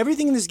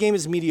everything in this game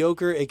is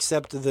mediocre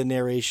except the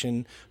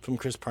narration from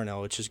Chris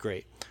Parnell, which is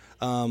great.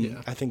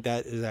 I think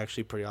that is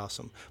actually pretty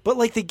awesome. But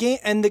the game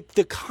and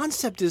the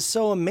concept is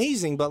so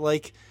amazing, but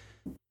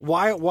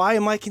why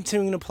am I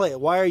continuing to play it?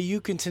 Why are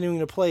you continuing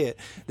to play it?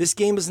 This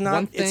game is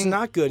not it's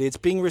not good. It's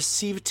being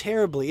received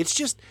terribly.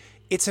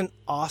 It's an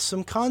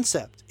awesome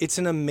concept. It's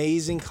an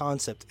amazing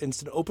concept. And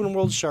it's an open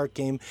world shark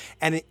game,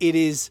 and it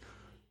is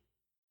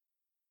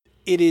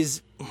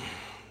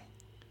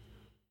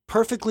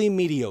perfectly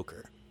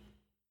mediocre.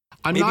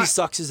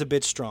 Sucks is a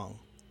bit strong.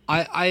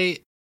 I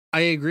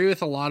agree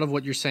with a lot of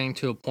what you're saying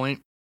to a point.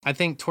 I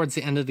think towards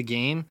the end of the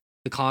game,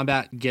 the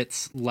combat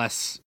gets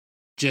less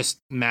just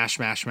mash.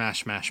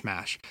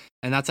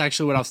 And that's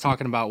actually what I was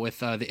talking about with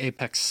the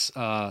Apex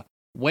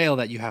whale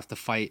that you have to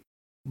fight.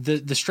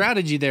 The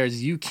strategy there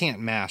is you can't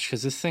mash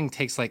because this thing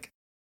takes like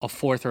a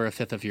fourth or a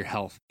fifth of your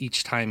health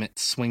each time it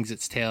swings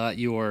its tail at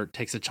you or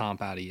takes a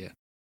chomp out of you.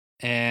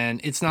 And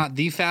it's not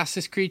the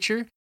fastest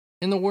creature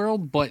in the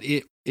world, but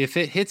if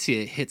it hits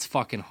you, it hits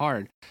fucking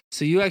hard.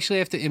 So you actually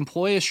have to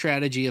employ a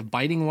strategy of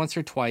biting once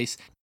or twice,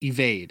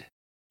 evade.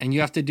 And you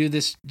have to do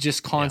this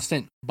just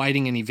constant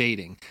biting and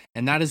evading.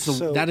 And that is the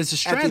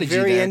strategy. At the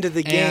very end of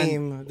the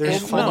game,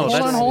 there's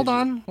hold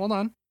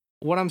on.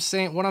 What I'm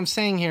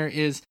saying here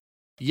is,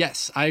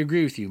 yes, I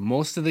agree with you.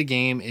 Most of the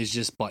game is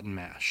just button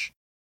mash.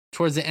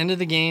 Towards the end of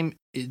the game,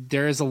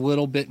 there is a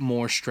little bit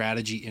more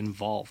strategy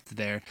involved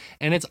there.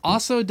 And it's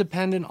also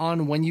dependent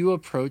on when you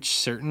approach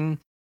certain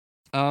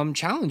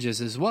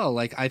challenges as well.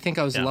 Like, I think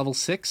I was level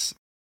 6,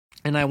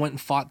 and I went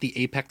and fought the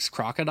Apex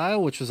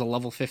Crocodile, which was a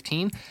level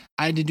 15.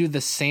 I had to do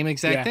the same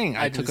exact thing.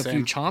 I took a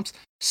few chomps,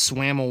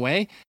 swam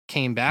away,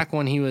 came back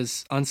when he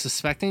was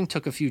unsuspecting,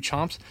 took a few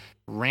chomps,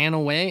 ran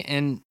away,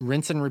 and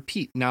rinse and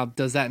repeat. Now,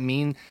 does that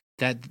mean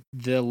that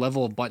the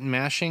level of button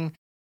mashing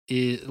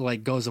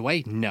goes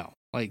away? No.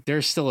 Like,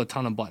 there's still a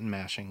ton of button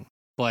mashing,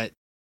 but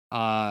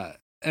and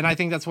I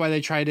think that's why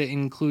they try to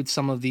include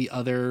some of the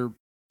other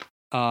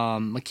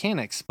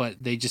mechanics, but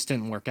they just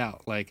didn't work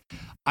out. Like,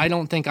 I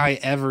don't think I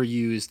ever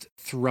used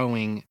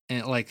throwing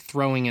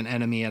an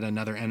enemy at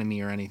another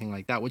enemy or anything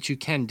like that, which you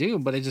can do,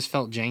 but it just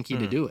felt janky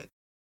to do it.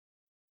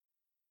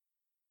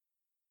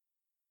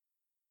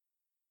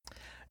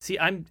 See,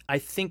 I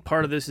think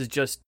part of this is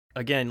just,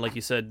 again, like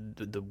you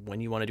said,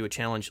 when you want to do a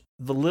challenge,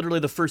 literally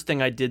the first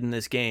thing I did in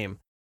this game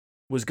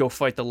was go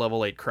fight the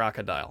level 8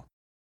 crocodile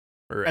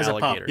or as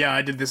alligator. A pup. Yeah,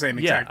 I did the same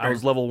exact thing. I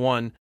was level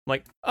 1. I'm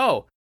like,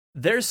 oh,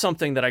 there's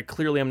something that I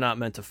clearly am not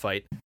meant to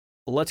fight.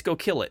 Let's go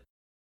kill it.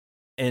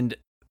 And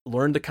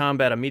learn the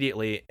combat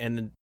immediately.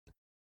 And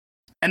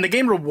the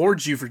game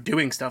rewards you for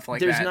doing stuff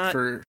like that.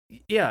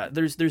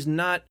 There's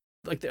not,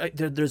 like,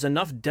 there's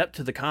enough depth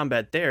to the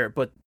combat there,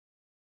 but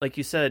like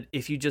you said,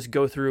 if you just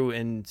go through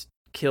and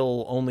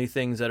kill only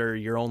things that are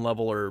your own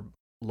level or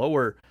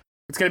lower,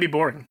 it's going to be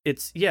boring.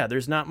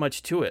 There's not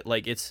much to it.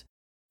 Like, it's,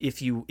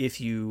 if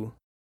you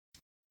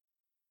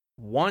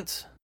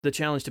want the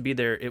challenge to be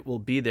there, it will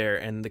be there,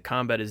 and the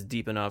combat is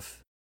deep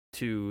enough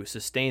to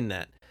sustain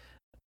that.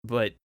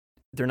 But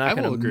they're not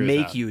going to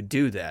make you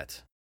do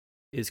that,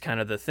 is kind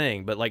of the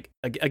thing. But, like,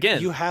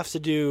 again, you have to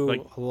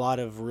do a lot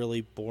of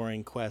really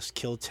boring quests.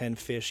 Kill 10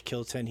 fish,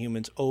 kill 10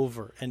 humans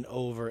over and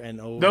over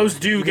and over. Those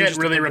do get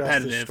really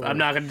repetitive. I'm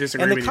not going to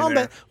disagree with you there. And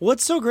the combat,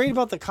 what's so great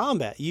about the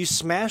combat? You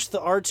smash the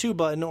R2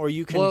 button, or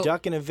you can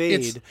duck and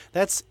evade.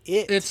 That's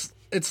it.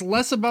 It's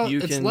less about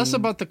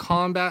the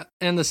combat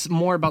and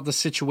more about the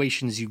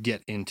situations you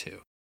get into.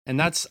 And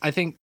I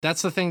think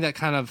that's the thing that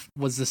kind of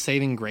was the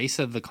saving grace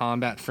of the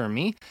combat for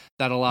me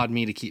that allowed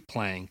me to keep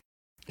playing.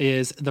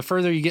 Is the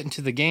further you get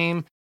into the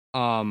game,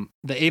 the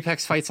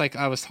Apex fights, like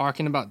I was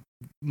talking about,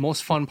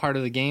 most fun part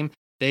of the game,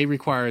 they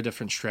require a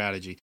different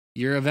strategy.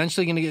 You're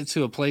eventually going to get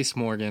to a place,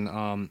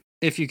 Morgan,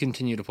 if you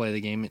continue to play the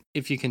game,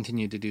 if you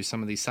continue to do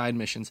some of these side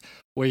missions,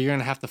 where you're going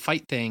to have to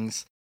fight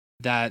things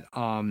that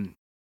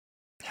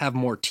have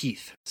more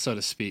teeth, so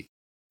to speak.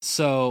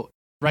 So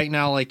right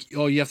now, like,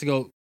 you have to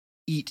go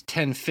eat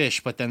 10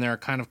 fish, but then there are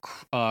kind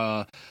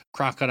of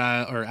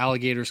crocodile or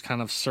alligators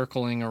kind of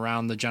circling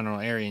around the general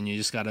area, and you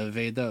just got to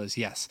evade those.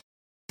 Yes,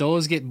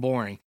 those get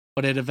boring,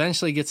 but it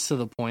eventually gets to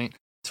the point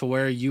to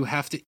where you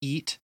have to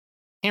eat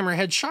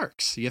hammerhead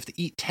sharks. You have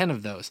to eat 10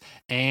 of those,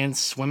 and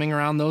swimming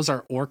around those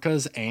are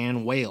orcas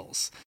and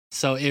whales.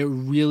 So it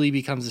really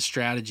becomes a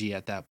strategy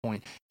at that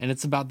point, and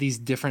it's about these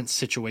different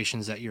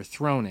situations that you're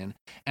thrown in.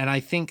 And I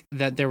think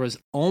that there was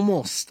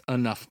almost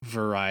enough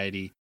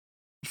variety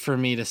for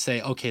me to say,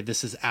 okay,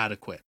 this is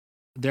adequate.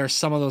 There are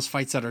some of those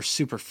fights that are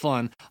super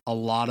fun. A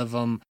lot of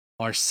them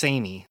are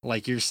samey,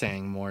 like you're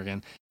saying,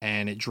 Morgan,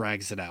 and it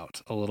drags it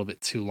out a little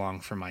bit too long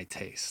for my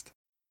taste.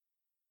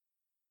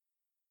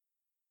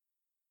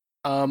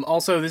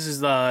 Also, this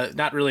is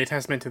not really a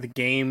testament to the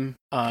game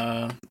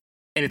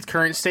in its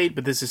current state,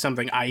 but this is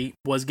something I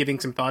was giving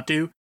some thought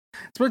to.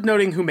 It's worth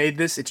noting who made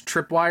this. It's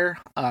Tripwire,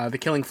 the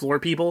Killing Floor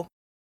people.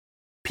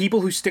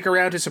 People who stick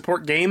around to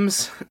support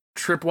games,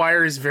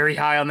 Tripwire is very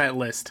high on that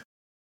list.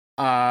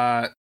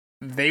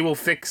 They will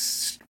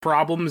fix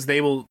problems,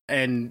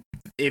 and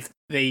if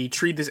they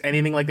treat this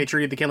anything like they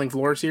treated the Killing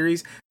Floor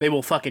series, they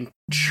will fucking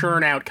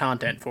churn out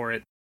content for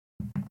it.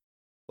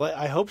 Well,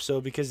 I hope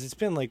so, because it's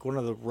been like one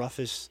of the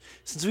roughest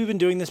since we've been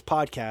doing this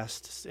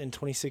podcast in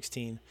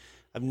 2016.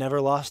 I've never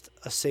lost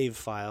a save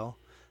file.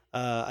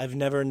 I've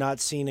never not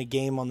seen a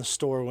game on the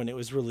store when it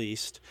was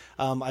released.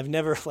 I've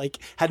never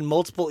had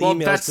multiple well,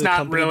 emails that's to the not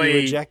company really be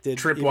rejected.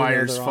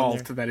 Tripwire's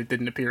fault that it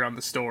didn't appear on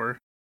the store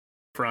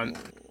front.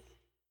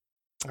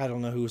 I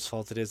don't know whose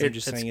fault it is. I'm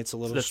just saying it's a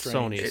little that's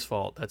strange. Sony's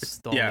fault. That's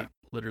the only,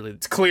 literally.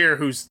 It's clear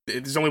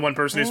there's only one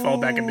person whose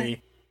fault that can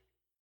be.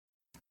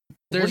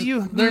 There's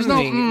no there's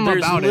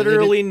about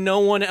literally no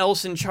one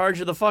else in charge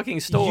of the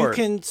fucking store. You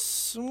can,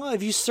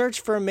 if you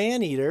search for a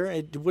Maneater,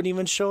 it wouldn't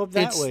even show up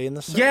that way in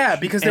the search. Yeah,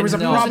 because there was a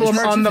problem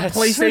on the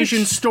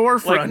PlayStation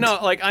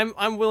storefront.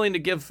 I'm willing to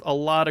give a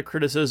lot of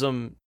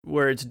criticism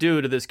where it's due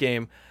to this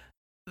game.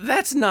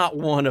 That's not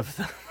one of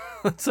them.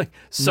 It's like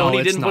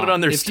Sony didn't put it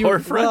on their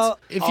storefront.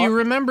 If you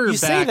remember back,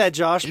 say that,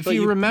 Josh. If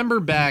you remember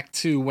back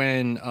to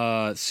when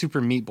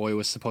Super Meat Boy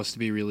was supposed to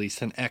be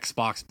released and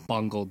Xbox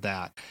bungled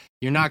that,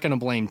 you're not going to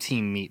blame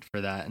Team Meat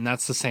for that. And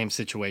that's the same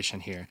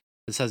situation here.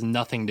 This has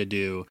nothing to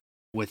do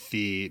with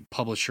the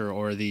publisher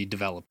or the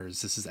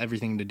developers. This is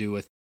everything to do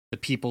with the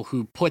people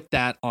who put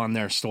that on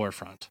their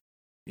storefront.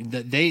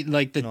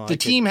 The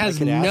team has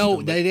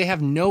they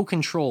have no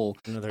control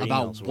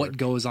about what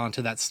goes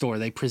onto that store.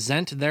 They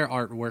present their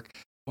artwork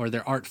or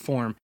their art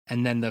form,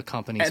 and then the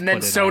companies and then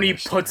Sony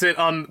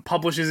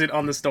publishes it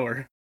on the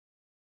store.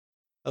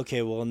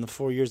 Okay, well, in the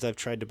 4 years I've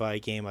tried to buy a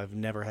game, I've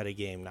never had a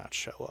game not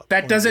show up.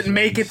 That doesn't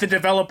make it the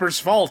developer's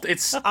fault.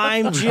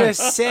 I'm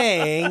just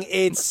saying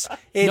it's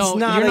no,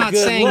 not. You're a not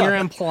good saying look. you're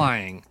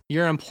implying.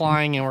 You're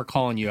implying, and we're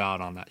calling you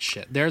out on that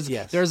shit. There's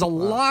a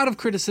lot of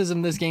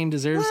criticism this game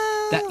deserves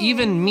that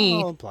even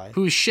me,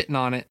 who's shitting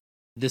on it,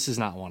 this is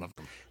not one of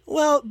them.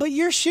 Well, but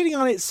you're shitting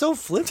on it so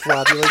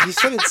flip-floppy. Like you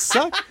said it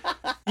sucked.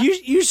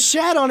 You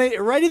shat on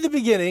it right at the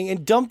beginning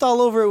and dumped all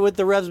over it with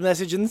the Revs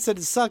message and then said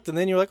it sucked. And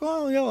then you're like,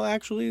 oh, no,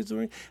 actually, it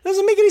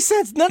doesn't make any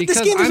sense.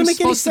 This game doesn't make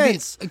any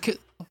sense.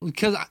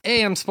 Because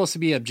A, I'm supposed to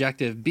be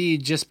objective. B,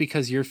 just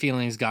because your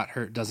feelings got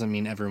hurt doesn't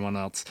mean everyone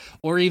else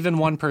or even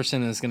one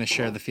person is going to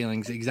share the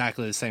feelings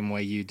exactly the same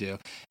way you do.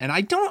 And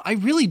I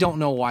really don't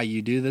know why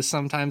you do this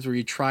sometimes, where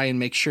you try and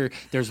make sure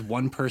there's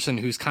one person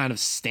who's kind of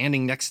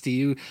standing next to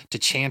you to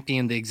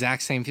champion the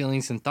exact same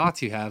feelings and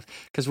thoughts you have,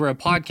 because we're a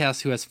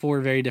podcast who has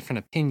 4 very different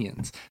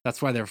opinions.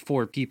 That's why there are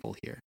 4 people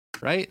here,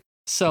 right?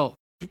 So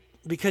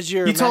because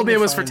you're. You told me it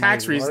was for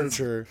tax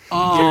reasons. Okay,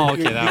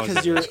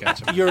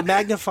 that you're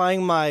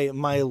magnifying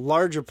my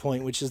larger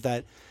point, which is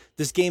that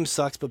this game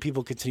sucks, but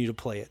people continue to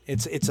play it.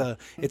 It's a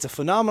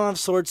phenomenon of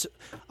sorts.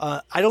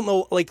 I don't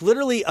know, like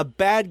literally a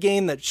bad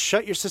game that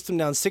shut your system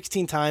down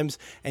 16 times,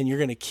 and you're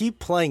gonna keep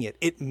playing it.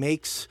 It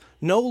makes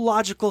no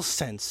logical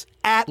sense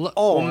at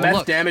all. Well,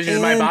 meth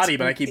damages my body,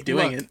 but I keep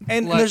doing it.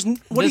 And what are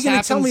you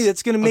gonna tell me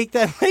that's gonna make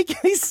that make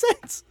any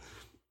sense?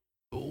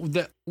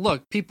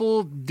 Look,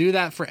 people do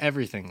that for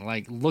everything.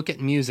 Like, look at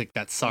music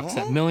that sucks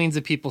that millions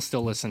of people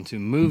still listen to.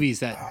 Movies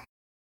that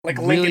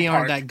really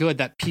aren't that good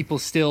that people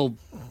still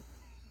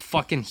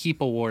fucking heap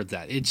awards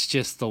at. It's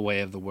just the way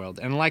of the world.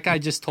 And like I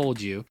just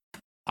told you,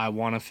 I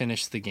want to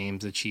finish the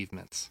game's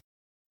achievements.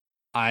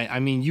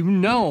 I mean, you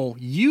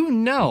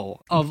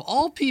know, of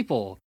all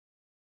people,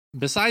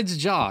 besides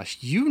Josh,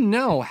 you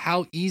know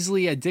how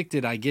easily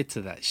addicted I get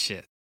to that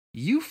shit.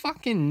 You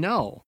fucking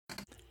know.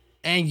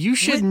 And you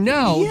should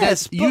know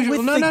that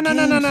you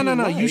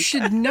no. You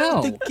should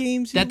know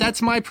that that's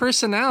my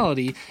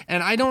personality,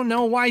 and I don't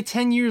know why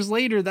 10 years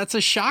later that's a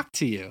shock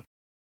to you.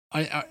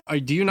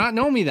 Do you not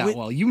know me that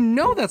well? You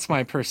know that's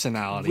my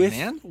personality,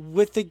 man.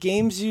 With the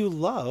games you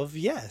love,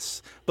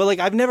 yes. But like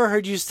I've never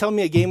heard you tell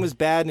me a game was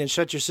bad and it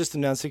shut your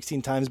system down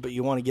 16 times, but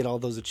you want to get all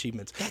those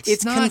achievements.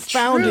 It's not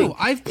confounding. True.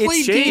 I've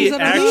played games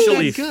that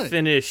actually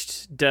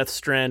finished Death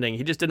Stranding.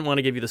 He just didn't want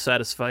to give you the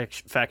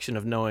satisfaction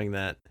of knowing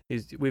that.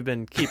 We've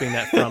been keeping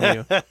that from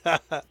you.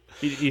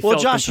 He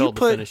felt Josh, compelled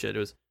to finish it.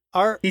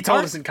 He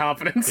told us in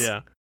confidence.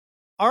 Yeah.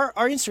 Our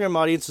Instagram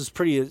audience was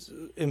pretty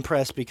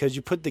impressed because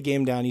you put the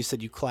game down. You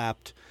said you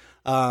clapped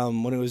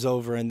when it was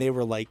over, and they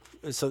were like,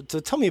 "So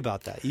tell me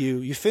about that.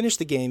 You finished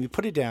the game, you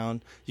put it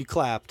down, you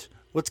clapped.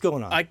 What's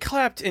going on?" I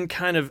clapped in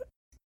kind of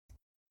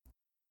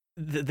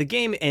the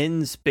game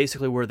ends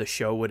basically where the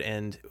show would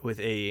end, with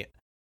a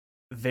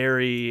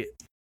very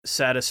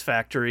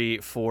satisfactory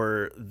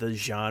for the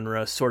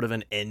genre sort of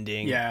an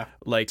ending. Yeah,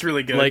 like it's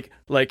really good.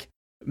 Like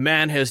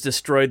man has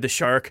destroyed the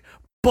shark,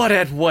 but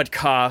at what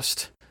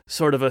cost?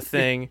 Sort of a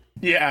thing.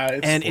 Yeah,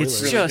 it's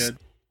really just good.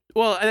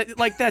 Well,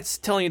 like that's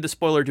telling you the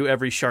spoiler to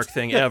every shark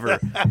thing ever.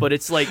 But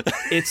it's like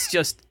it's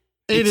just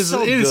it is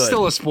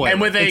still a spoiler.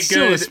 And with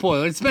still a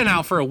spoiler. It's been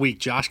out for a week,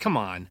 Josh. Come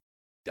on.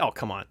 Oh,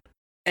 come on.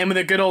 And with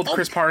a good old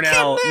Chris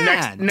Parnell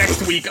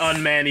next week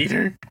on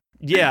Maneater.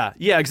 Yeah,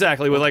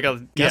 exactly. With like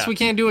a guess we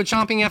can't do a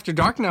Chomping After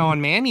Dark now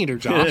on Maneater,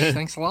 Josh.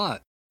 Thanks a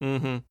lot.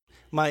 Mm-hmm.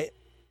 My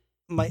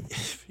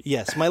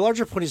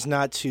larger point is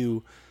not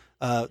to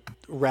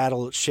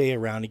rattle Shay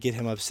around and get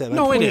him upset.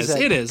 No, it is.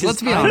 It is.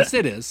 Let's be honest.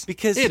 It is.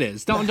 Because it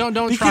is. Don't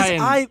try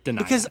and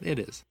deny it. It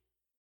is.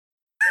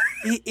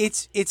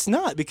 It's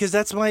not, because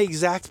that's my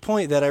exact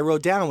point that I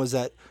wrote down, was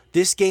that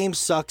this game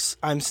sucks,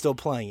 I'm still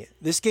playing it.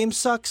 This game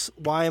sucks,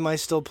 why am I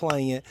still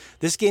playing it?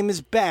 This game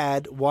is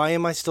bad, why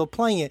am I still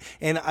playing it?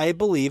 And I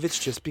believe it's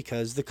just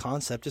because the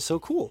concept is so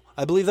cool.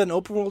 I believe that an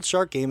open world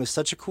shark game is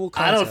such a cool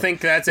concept. I don't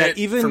think that's it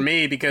for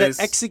me, because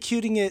that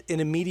executing it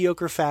in a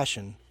mediocre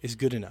fashion is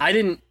good enough. I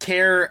didn't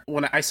care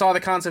when I saw the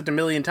concept a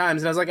million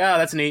times, and I was like, oh,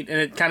 that's neat, and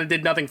it kind of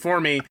did nothing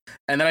for me.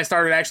 And then I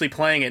started actually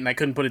playing it, and I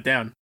couldn't put it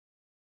down.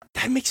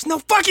 That makes no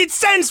fucking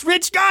sense,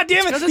 Rich. God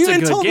damn it! It's You a even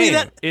good told game. me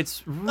that.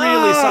 It's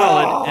really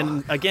solid.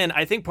 And again,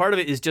 I think part of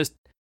it is just,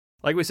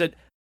 like we said,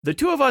 the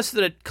two of us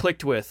that it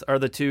clicked with are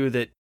the two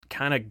that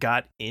kind of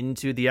got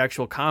into the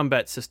actual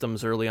combat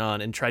systems early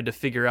on and tried to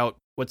figure out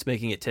what's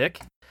making it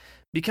tick.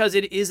 Because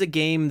it is a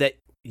game that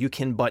you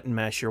can button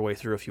mash your way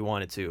through if you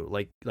wanted to.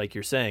 Like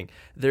you're saying,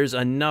 there's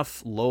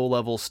enough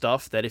low-level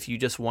stuff that if you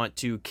just want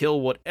to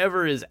kill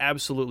whatever is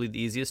absolutely the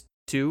easiest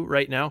to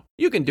right now,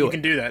 you can do it. You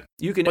can do that.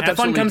 You can, but the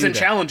fun comes in that.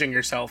 challenging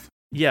yourself.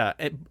 Yeah,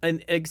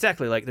 and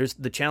exactly, like there's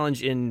the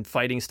challenge in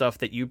fighting stuff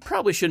that you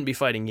probably shouldn't be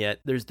fighting yet.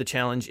 There's the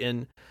challenge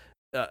in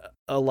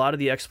a lot of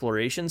the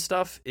exploration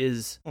stuff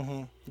is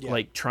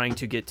like trying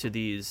to get to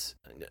these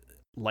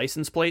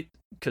license plate,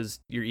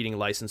 because you're eating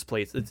license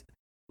plates.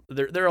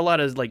 There are a lot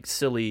of like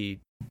silly,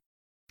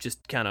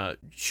 just kind of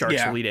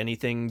sharks will eat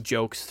anything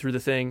jokes through the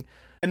thing.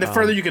 And the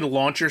further you can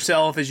launch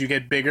yourself as you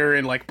get bigger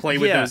and like play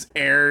with those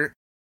air.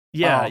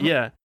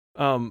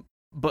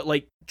 But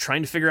like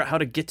trying to figure out how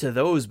to get to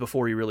those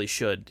before you really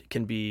should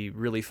can be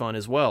really fun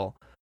as well.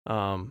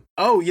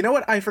 Oh, you know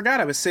what? I forgot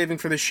I was saving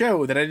for the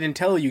show that I didn't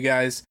tell you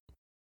guys.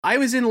 I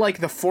was in like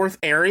the 4th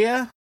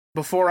area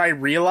before I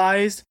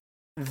realized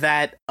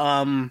that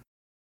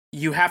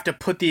you have to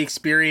put the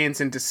experience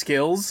into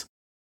skills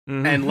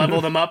and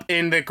level them up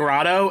in the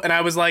grotto, and I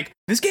was like,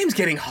 this game's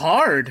getting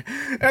hard.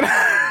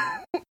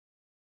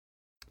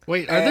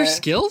 Wait, are there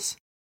skills?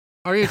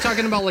 Are you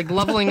talking about like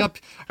leveling up?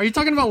 Are you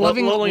talking about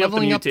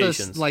leveling up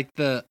the like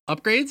the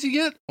upgrades you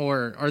get,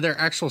 or are there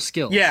actual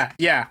skills? Yeah.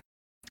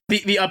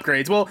 The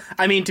upgrades. Well,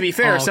 I mean, to be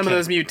fair, some of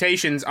those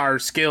mutations are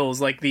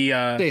skills. Like the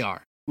they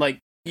are like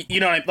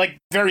like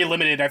very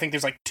limited. I think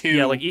there's like 2.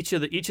 Yeah, like each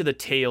of the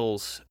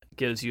tails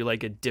gives you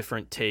like a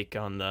different take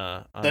on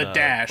the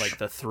dash, like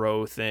the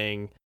throw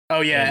thing.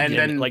 Oh yeah, and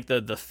then like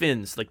the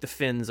fins. Like the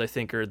fins, I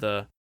think are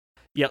the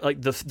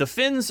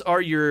fins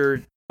are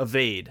your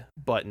evade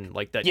button,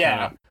 like that.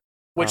 Yeah. Kinda,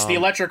 which the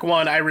electric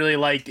one I really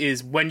liked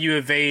is when you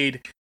evade,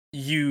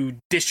 you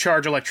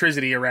discharge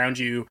electricity around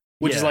you,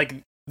 which is like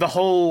the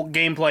whole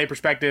gameplay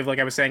perspective. Like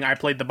I was saying, I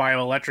played the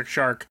bioelectric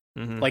shark,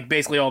 like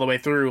basically all the way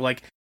through.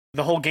 Like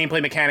the whole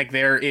gameplay mechanic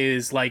there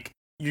is like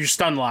you're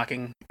stun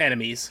locking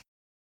enemies.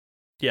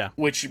 Yeah.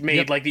 Which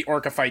made like the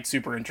orca fight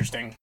super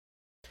interesting.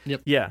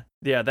 Yep. Yeah.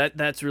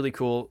 That's really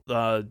cool.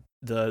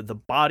 The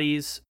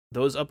bodies,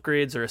 those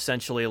upgrades are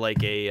essentially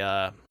like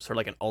a sort of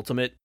like an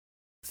ultimate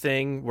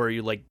thing where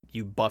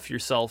you buff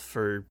yourself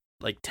for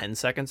like 10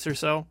 seconds or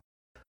so.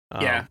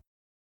 Yeah.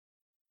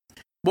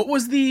 What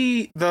was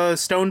the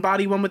stone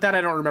body one with that?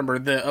 I don't remember.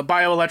 The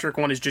bioelectric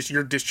one is just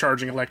you're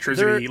discharging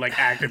electricity like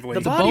actively.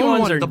 The body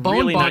ones are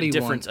really not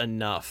different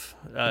enough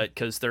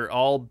because they're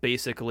all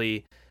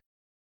basically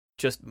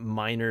just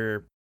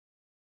minor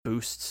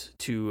boosts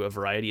to a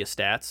variety of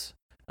stats.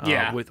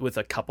 With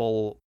a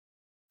couple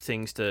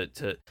things to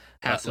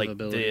like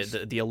abilities.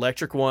 The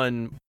electric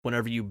one,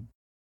 whenever you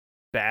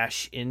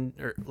bash in,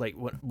 or like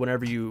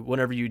whenever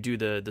you do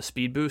the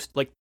speed boost,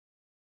 like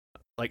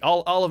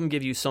all of them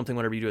give you something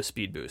whenever you do a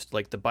speed boost.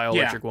 Like the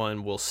bioelectric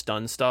one will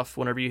stun stuff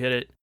whenever you hit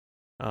it.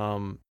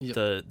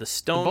 The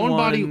stone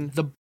one,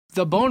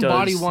 the bone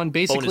body one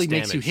basically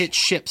makes you hit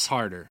ships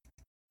harder.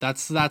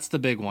 That's the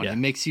big one. It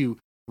makes you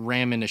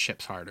ram into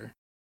ships harder.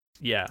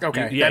 Yeah.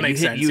 Okay. That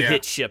makes sense. You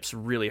hit ships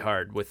really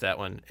hard with that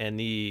one,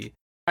 and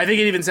I think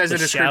it even says in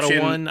the description.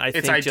 Shadow one, I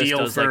think, it's ideal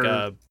just does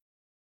for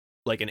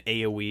like an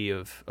AOE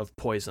of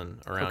poison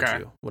around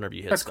you whenever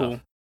you hit. That's stuff.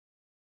 cool.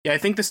 Yeah, I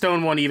think the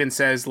stone one even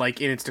says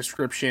like in its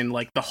description,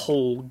 like the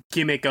whole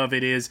gimmick of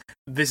it is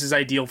this is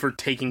ideal for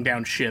taking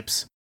down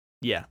ships.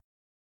 Yeah.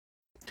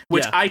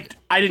 Which I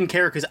didn't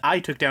care because I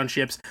took down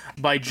ships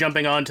by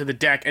jumping onto the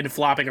deck and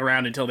flopping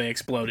around until they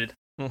exploded.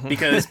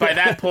 Because by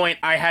that point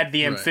I had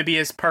the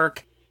amphibious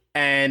perk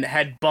and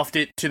had buffed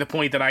it to the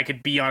point that I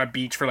could be on a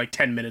beach for like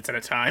 10 minutes at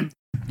a time.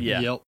 Yeah.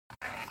 Yep.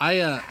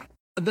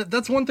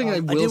 That's one thing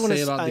I will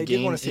say about the game. I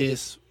did want to say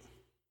this.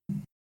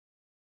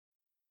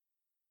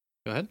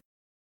 Go ahead.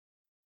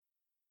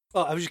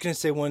 Oh, I was just going to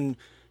say one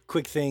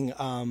quick thing.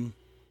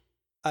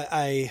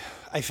 I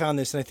found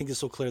this, and I think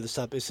this will clear this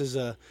up. This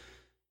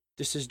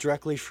is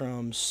directly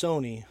from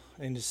Sony,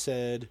 and it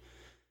said,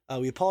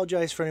 we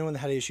apologize for anyone that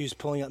had issues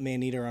pulling up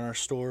Maneater on our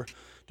store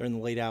during the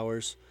late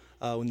hours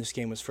when this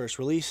game was first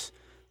released.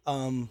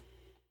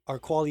 Our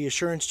quality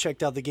assurance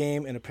checked out the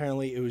game, and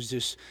apparently it was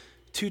just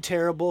too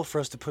terrible for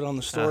us to put on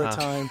the store at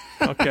time.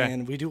 Okay.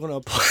 And we do want to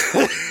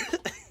apologize.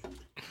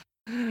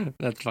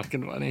 That's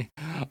fucking funny.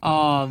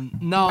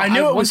 No, I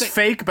knew it was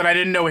fake, but I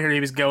didn't know where he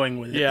was going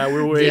with it. Yeah,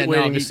 we're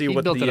waiting to see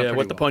what the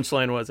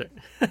punchline was.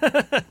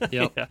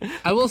 Yep. Yeah.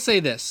 I will say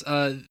this: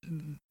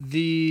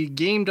 the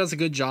game does a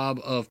good job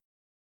of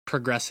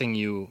progressing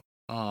you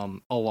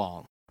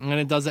along, and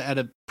it does it at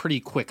a pretty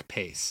quick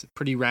pace,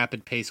 pretty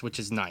rapid pace, which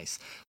is nice.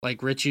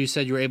 Like Rich, you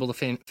said you were able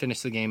to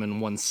finish the game in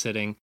one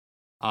sitting.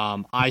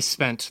 I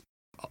spent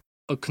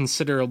a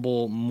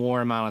considerable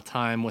more amount of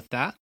time with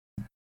that.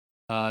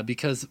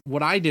 Because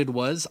what I did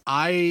was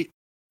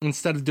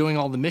instead of doing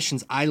all the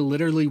missions, I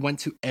literally went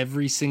to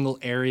every single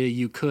area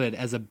you could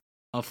as a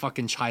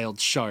fucking child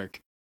shark.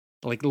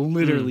 Like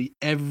literally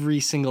every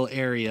single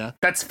area.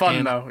 That's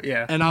fun though,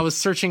 yeah. And I was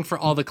searching for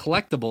all the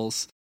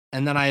collectibles,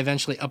 and then I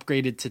eventually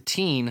upgraded to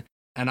teen,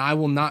 and I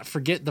will not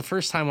forget the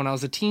first time when I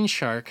was a teen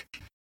shark,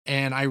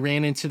 and I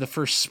ran into the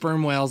first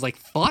sperm whale. I was like,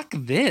 fuck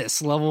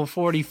this, level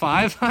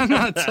 45. I'm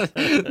not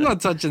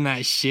touching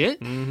that shit.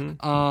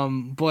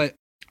 Mm-hmm. But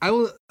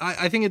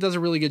I think it does a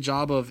really good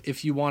job of,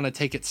 if you want to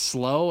take it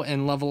slow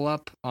and level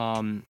up,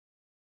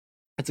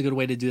 it's a good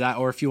way to do that.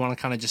 Or if you want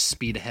to kind of just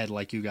speed ahead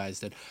like you guys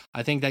did.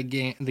 I think that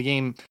the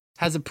game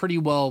has a pretty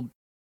well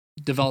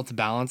developed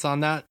balance on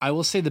that. I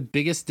will say the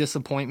biggest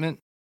disappointment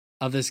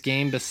of this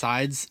game,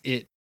 besides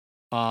it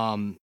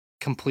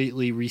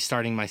completely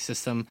restarting my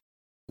system,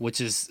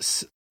 which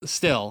is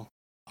still,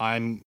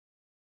 I'm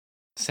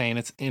saying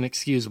it's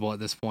inexcusable at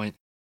this point,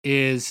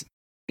 is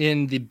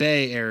in the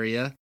Bay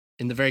area.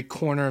 In the very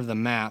corner of the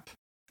map,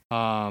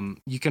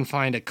 you can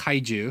find a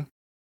kaiju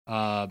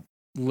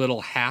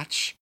little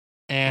hatch,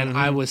 and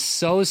I was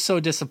so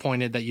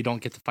disappointed that you don't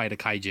get to fight a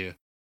kaiju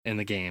in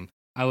the game.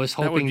 I was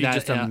hoping that would be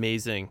just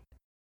amazing.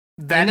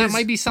 That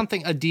might be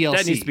something, a DLC.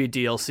 That needs to be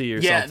DLC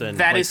or something. Yeah,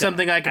 that is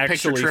something I could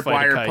picture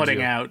Tripwire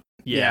putting out.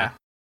 Yeah.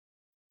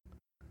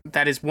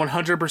 That is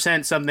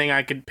 100% something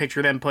I could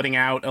picture them putting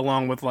out,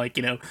 along with, like,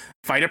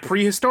 fight a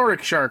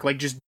prehistoric shark. Like,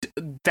 just,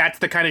 that's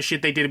the kind of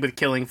shit they did with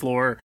Killing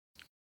Floor.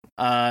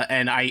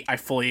 And I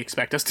fully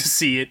expect us to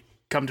see it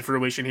come to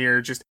fruition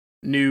here. Just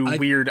new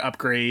weird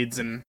upgrades,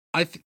 and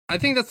I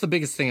think that's the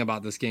biggest thing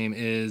about this game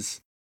is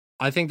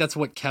I think that's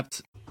what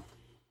kept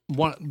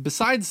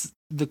besides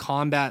the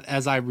combat,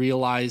 as I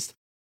realized,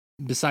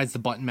 besides the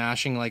button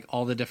mashing, like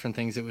all the different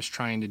things it was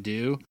trying to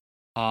do,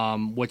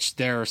 which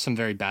there are some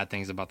very bad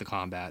things about the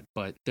combat,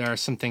 but there are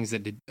some things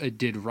that it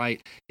did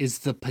right, is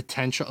the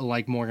potential,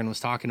 like Morgan was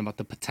talking about,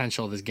 the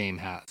potential this game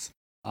has.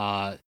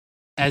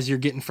 As you're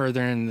getting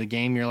further in the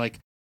game, you're like,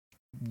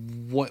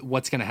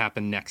 what's going to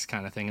happen next,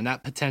 kind of thing. And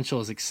that potential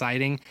is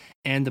exciting.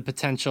 And the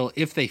potential,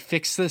 if they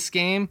fix this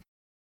game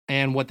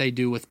and what they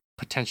do with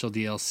potential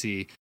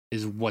DLC,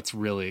 is what's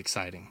really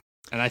exciting.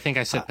 And I think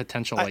I said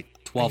potential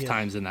 12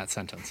 times in that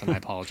sentence, and I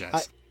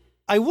apologize.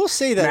 I will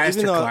say that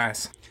even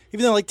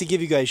though I like to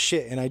give you guys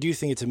shit, and I do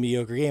think it's a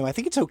mediocre game, I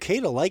think it's okay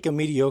to like a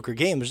mediocre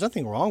game. There's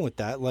nothing wrong with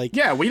that. Like,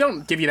 yeah, we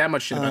don't give you that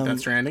much shit about Death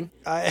Stranding.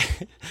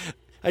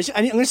 I'm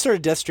going to start a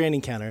Death Stranding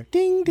counter.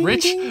 Ding, ding,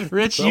 ding.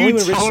 Rich, you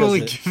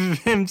totally give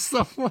him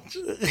so much.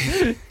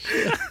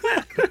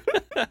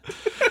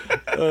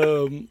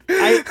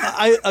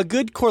 A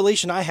good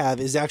correlation I have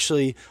is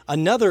actually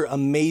another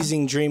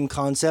amazing dream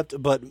concept,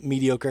 but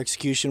mediocre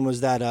execution,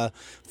 was that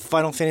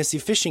Final Fantasy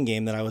fishing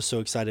game that I was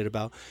so excited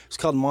about. It's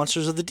called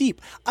Monsters of the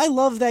Deep. I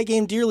love that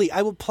game dearly.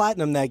 I will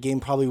platinum that game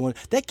probably when...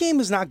 That game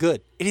is not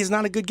good. It is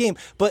not a good game,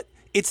 but...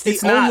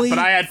 It's only, but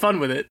I had fun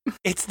with it.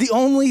 It's the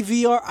only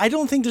VR. I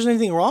don't think there's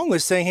anything wrong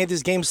with saying, "Hey,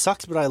 this game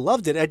sucks," but I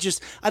loved it. I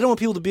don't want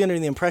people to be under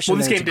the impression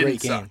that it's a great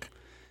game.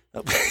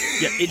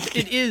 Yeah,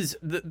 it is.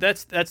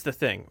 That's the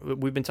thing.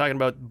 We've been talking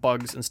about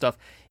bugs and stuff.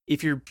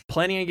 If you're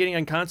planning on getting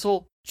on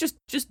console, just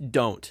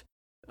don't.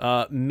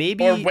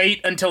 Maybe or wait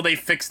until they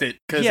fixed it.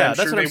 Yeah,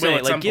 that's what I'm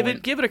saying. Like,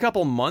 give it a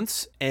couple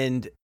months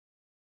and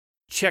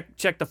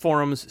check the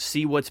forums,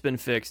 see what's been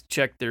fixed,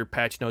 check their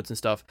patch notes and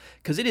stuff,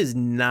 because it is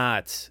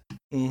not.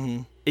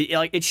 Mm-hmm.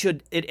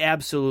 It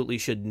absolutely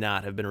should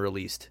not have been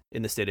released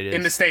in the state it is.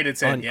 In the state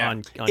it's in,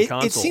 on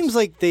consoles. It seems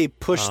like they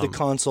pushed the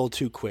console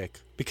too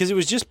quick, because it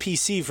was just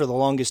PC for the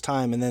longest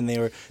time, and then they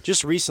were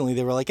just recently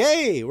they were like,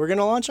 "Hey, we're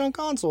gonna launch on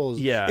consoles."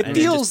 Yeah, it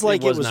feels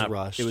like it was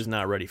rushed. It was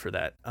not ready for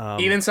that.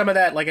 Even some of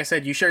that, like I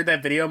said, you shared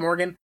that video,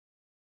 Morgan.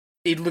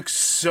 It looks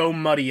so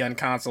muddy on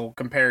console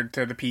compared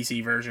to the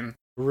PC version.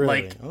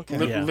 Really? Like,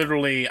 okay.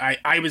 Literally,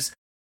 I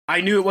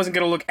knew it wasn't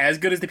going to look as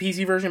good as the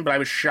PC version, but I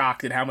was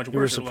shocked at how much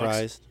worse it looks. You were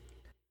surprised?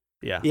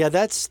 Yeah,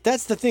 that's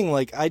the thing.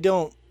 Like, I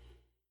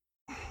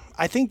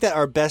think that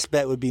our best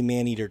bet would be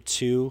Maneater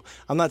 2.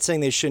 I'm not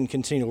saying they shouldn't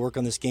continue to work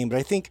on this game, but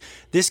I think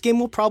this game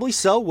will probably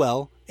sell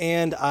well,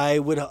 and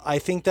I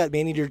think that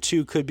Maneater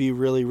 2 could be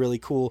really, really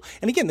cool.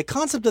 And again, the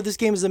concept of this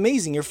game is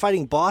amazing. You're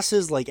fighting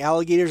bosses like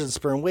alligators and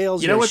sperm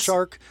whales. You're a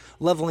shark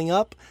leveling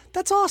up.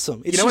 That's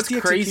awesome. It's what's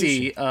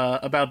crazy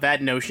about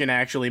that notion,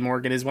 actually,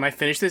 Morgan, is when I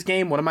finished this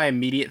game, one of my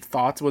immediate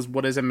thoughts was,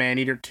 what does a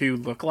Maneater 2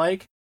 look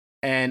like?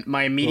 And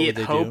my immediate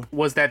hope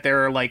was that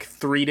there are like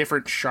 3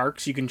 different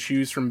sharks you can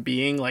choose from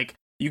being. Like,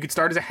 you could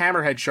start as a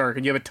hammerhead shark,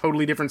 and you have a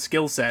totally different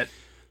skill set.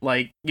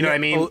 Like, you know what I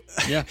mean?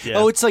 Yeah.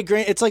 Oh, it's like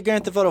Grand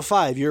Theft Auto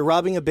 5. You're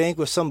robbing a bank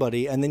with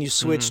somebody, and then you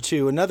switch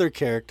to another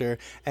character.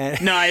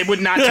 And No, it would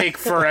not take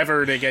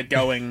forever to get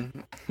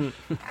going,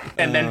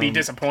 and then be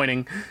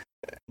disappointing.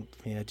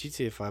 Yeah,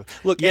 GTA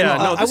 5. Look, Yeah,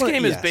 and, no, this wanna-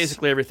 game is yes.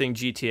 basically everything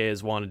GTA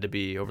has wanted to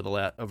be over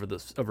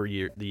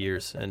the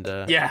years, and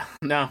Yeah,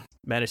 no.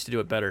 managed to do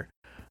it better.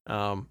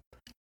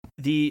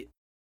 The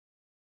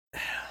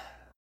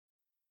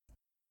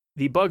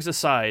bugs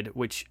aside,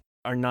 which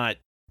are not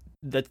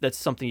that's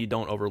something you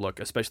don't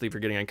overlook, especially if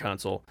you're getting on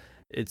console.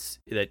 It's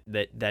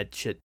that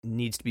shit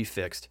needs to be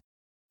fixed.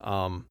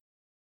 I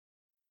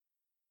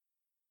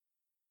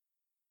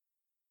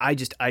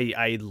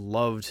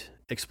loved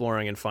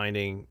exploring and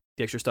finding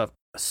the extra stuff.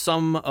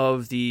 Some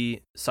of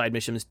the side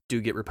missions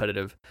do get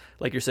repetitive.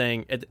 Like you're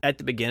saying, at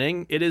the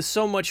beginning, it is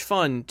so much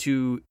fun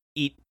to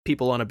eat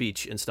people on a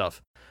beach and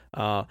stuff.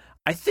 I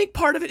think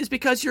part of it is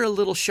because you're a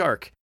little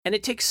shark, and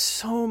it takes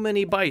so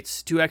many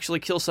bites to actually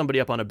kill somebody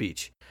up on a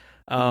beach.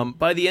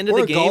 By the end of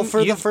the game, a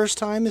golfer the first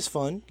time is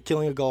fun.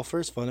 Killing a golfer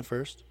is fun at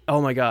first.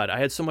 Oh my god, I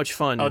had so much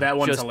fun. Oh, that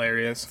one's just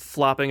hilarious.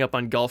 flopping up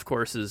on golf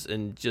courses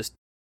and just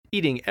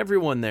eating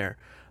everyone there.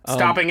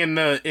 Stopping in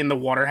the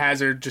water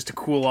hazard just to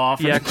cool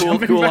off. Yeah, and then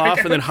jumping cool back off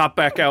out. and then hop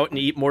back out and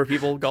eat more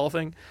people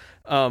golfing.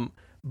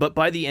 But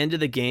by the end of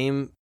the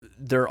game,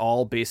 they're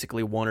all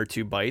basically 1 or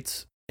 2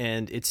 bites,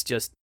 and it's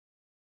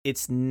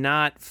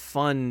not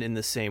fun in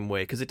the same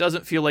way because it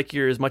doesn't feel like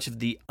you're as much of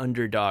the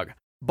underdog.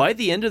 By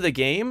the end of the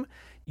game,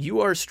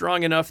 you are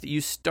strong enough that you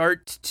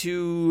start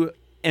to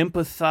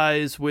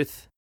empathize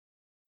with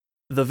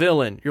the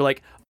villain. You're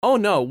like, oh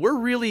no, we're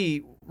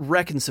really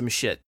wrecking some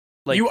shit.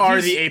 Like, you are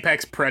the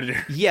apex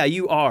predator. Yeah,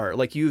 you are.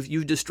 Like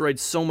you've destroyed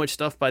so much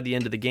stuff by the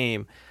end of the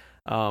game,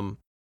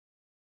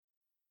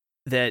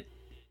 that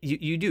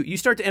you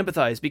start to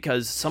empathize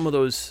because some of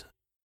those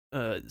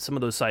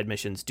side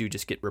missions do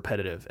just get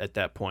repetitive at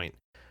that point.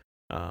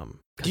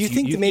 Do you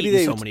think that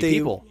maybe so many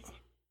people?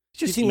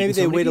 Do you think maybe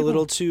they wait a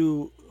little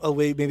too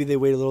maybe they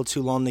wait a little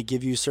too long to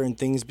give you certain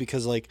things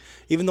because, like,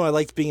 even though I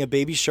liked being a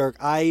baby shark,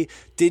 I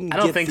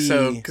don't think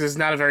so because it's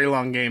not a very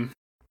long game.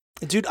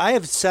 Dude, I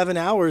have 7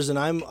 hours and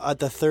I'm at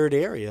the 3rd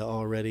area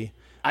already.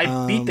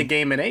 I beat the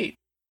game in 8.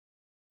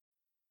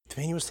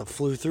 Man, you must have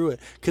flew through it.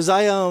 Because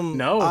I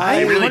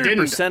I really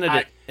didn't. 100%ed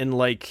it in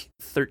like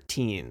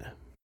 13.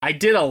 I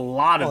did a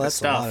lot of the that's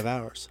stuff. a lot of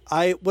hours.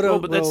 What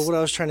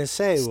I was trying to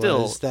say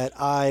was that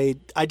I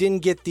didn't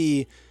get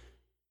the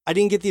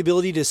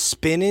ability to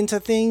spin into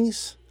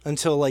things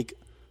until like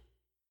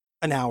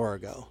an hour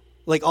ago.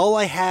 Like, all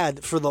I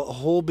had for the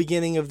whole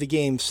beginning of the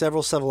game,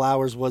 several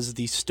hours, was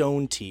the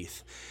stone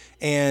teeth.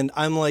 And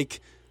I'm like,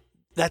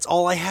 that's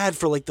all I had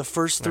for like the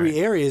first 3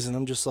 areas, and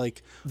I'm just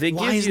like, they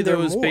why give you isn't there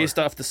those more? based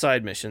off the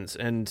side missions.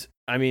 And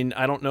I mean,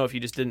 I don't know if you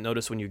just didn't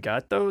notice when you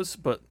got those,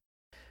 but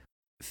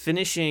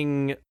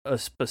finishing a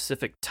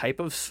specific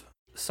type of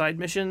side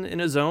mission in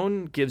a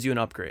zone gives you an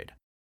upgrade.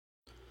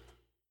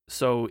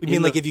 So You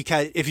mean like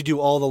if you do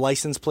all the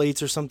license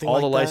plates or something all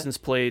like that? the license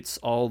plates,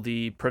 all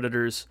the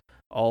predators,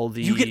 all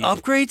the You get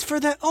upgrades for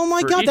that? Oh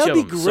my for god, each that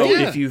would of be them. great.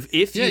 So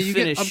if you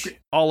finish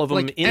all of them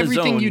like in a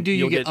everything zone, you do, you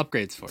you'll get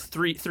upgrades for.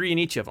 three in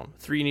each of them,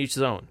 3 in each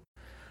zone.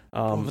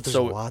 But there's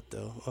a lot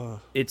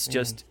though. It's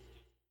just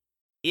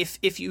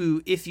if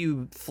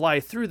you fly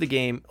through the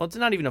game, well, it's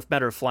not even a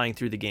matter of flying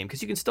through the game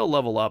because you can still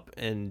level up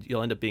and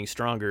you'll end up being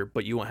stronger,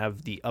 but you won't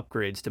have the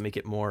upgrades to make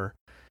it more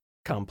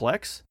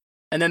complex.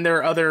 And then there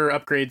are other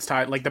upgrades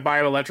tied, like the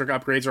bioelectric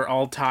upgrades are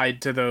all tied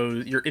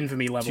to your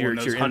infamy level To your, and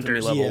to those your infamy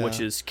hunters. level, Yeah.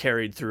 which is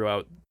carried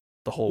throughout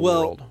the whole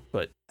Well, world.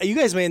 But You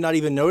guys may not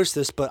even notice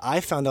this, but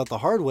I found out the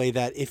hard way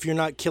that if you're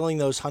not killing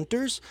those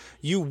hunters,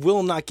 you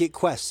will not get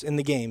quests in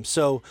the game.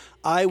 So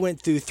I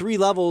went through 3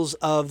 levels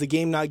of the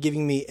game not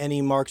giving me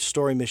any marked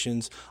story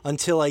missions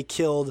until I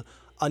killed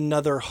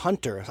another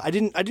hunter. I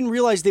didn't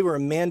realize they were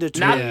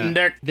mandatory.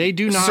 They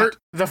do not.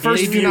 The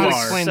first they do few not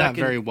are. explain that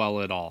Second- very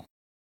well at all.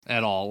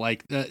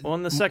 Like well,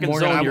 in the second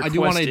Morgan, zone, your I do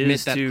want to quest admit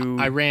is that to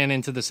I ran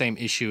into the same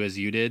issue as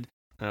you did.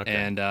 Okay.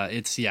 And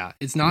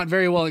it's not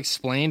very well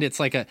explained. It's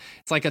like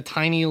a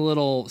tiny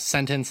little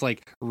sentence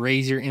like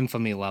raise your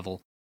infamy level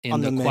in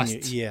on the menu.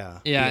 quests. Yeah,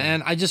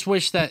 And I just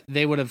wish that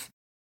they would have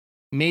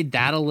made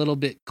that a little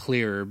bit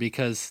clearer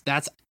because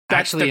that's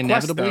actually the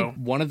quest, inevitably though.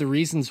 one of the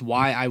reasons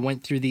why I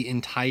went through the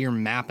entire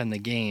map in the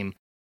game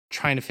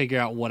trying to figure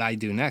out what I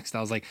do next.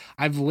 I was like,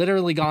 I've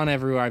literally gone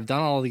everywhere. I've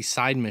done all these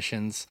side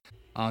missions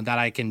that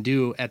I can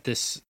do at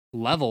this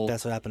level.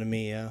 That's what happened to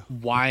me. Yeah.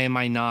 Why am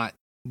I not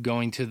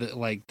going to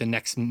the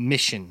next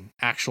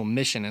actual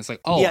mission? It's like,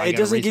 yeah, I it gotta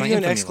doesn't raise give my you an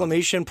infamy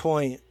exclamation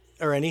point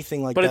or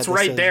anything like But that. it's that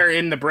right says- there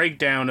in the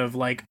breakdown of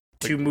like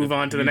to move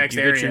on to the next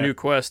you area. get your new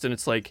quest, and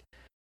it's like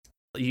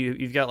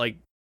you've got like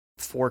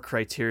 4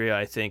 criteria.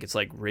 I think it's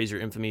like raise your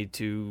infamy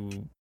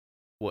to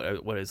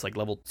what is like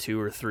level 2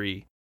 or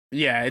 3.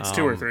 Yeah, it's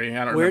 2 or 3.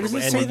 I don't Where remember. does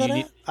it And say you that?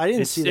 need- At? I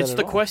didn't see that. It's at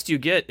the all. quest you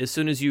get as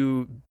soon as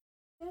you.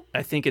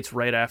 I think it's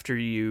right after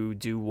you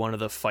do one of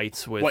the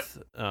fights with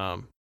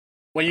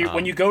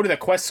When you go to the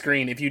quest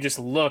screen, if you just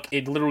look,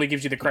 it literally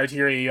gives you the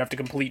criteria you have to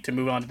complete to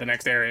move on to the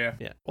next area.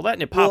 Yeah. Well, that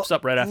and it pops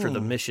up right after the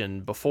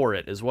mission before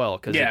it as well,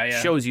 because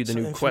it shows you the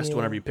new quest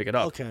whenever you pick it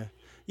up. Okay.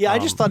 Yeah, I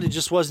just thought it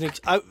just wasn't.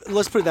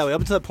 Let's put it that way.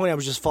 Up until that point, I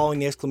was just following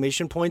the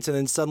exclamation points, and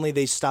then suddenly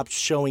they stopped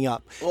showing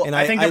up. Well, and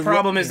I think the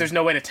problem is there's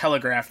no way to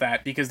telegraph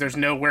that because there's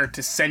nowhere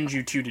to send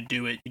you to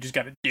do it. You just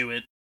got to do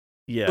it.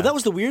 Yeah. Well, that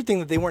was the weird thing,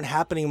 that they weren't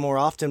happening more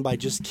often by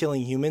just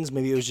killing humans.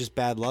 Maybe it was just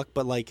bad luck.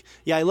 But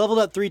I leveled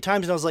up 3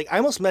 times, and I was like, I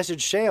almost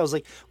messaged Shay. I was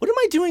like, what am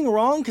I doing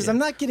wrong? Because I'm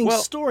not getting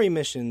story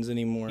missions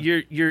anymore.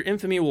 Your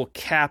infamy will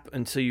cap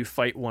until you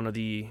fight one of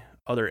the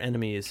other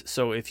enemies.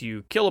 So if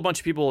you kill a bunch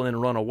of people and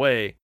then run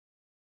away,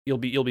 you'll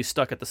be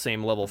stuck at the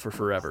same level for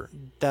forever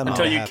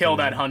until you kill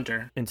that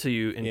hunter. Until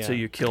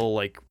you kill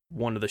like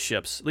one of the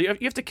ships. You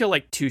have to kill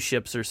like 2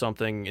 ships or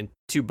something, and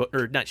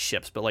not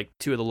ships, but like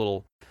 2 of the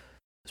little.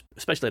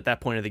 Especially at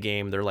that point of the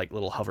game, they're like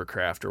little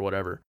hovercraft or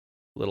whatever,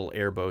 little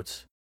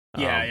airboats.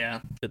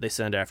 That they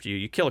send after you.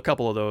 You kill a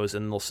couple of those,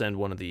 and they'll send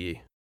one of the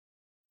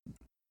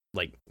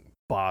like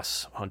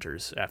boss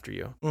hunters after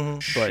you.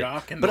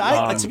 Mm-hmm.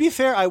 But to be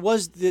fair,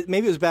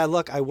 maybe it was bad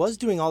luck. I was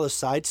doing all the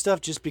side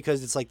stuff just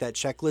because it's like that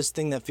checklist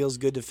thing that feels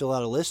good to fill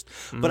out a list.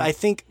 Mm-hmm. But I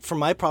think for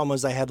my problem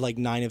was I had like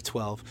 9 of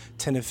 12,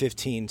 10 of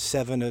 15,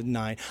 7 of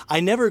 9. I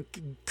never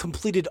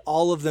completed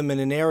all of them in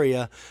an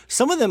area.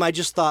 Some of them I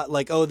just thought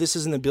like, oh, this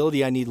is an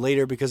ability I need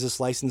later because this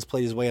license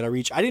plate is way out of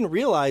reach. I didn't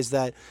realize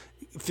that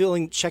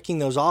checking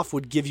those off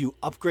would give you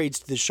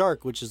upgrades to the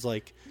shark, which is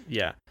like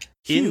huge.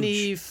 In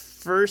the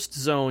first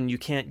zone, you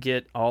can't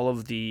get all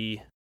of the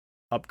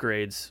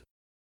upgrades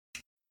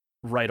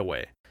right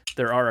away.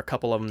 There are a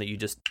couple of them that you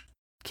just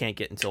can't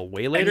get until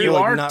way later. And you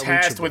are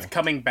tasked with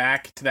coming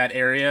back to that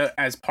area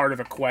as part of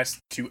a quest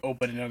to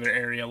open another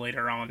area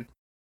later on.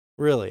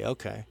 Really?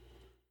 Okay.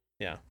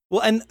 Yeah.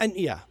 Well, and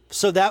yeah.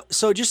 So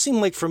it just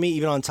seemed like for me,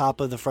 even on top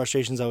of the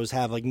frustrations I was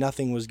having, like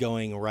nothing was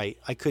going right.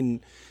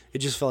 It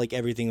just felt like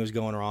everything was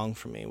going wrong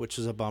for me, which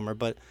is a bummer.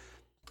 But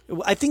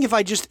I think if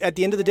I just, at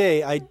the end of the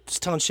day, I was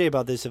telling Shay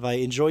about this, if I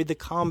enjoyed the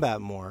combat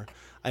more,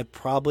 I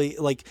probably,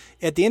 like,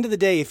 at the end of the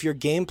day, if your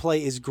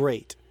gameplay is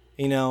great,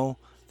 then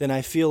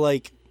I feel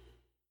like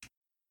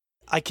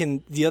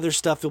the other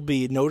stuff will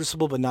be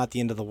noticeable, but not the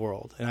end of the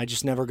world. And I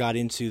just never got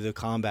into the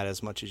combat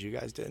as much as you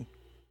guys did.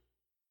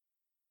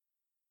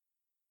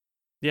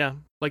 Yeah.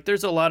 Like,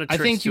 there's a lot of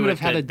tricks I think you would have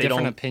had a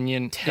different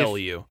opinion. Tell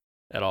you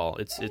at all.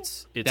 It's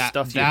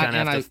stuff you kind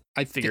of have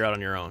to figure out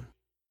on your own.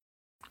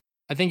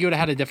 I think you would have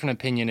had a different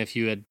opinion if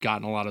you had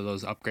gotten a lot of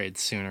those upgrades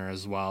sooner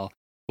as well,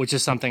 which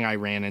is something I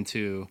ran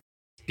into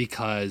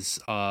because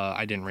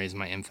I didn't raise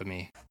my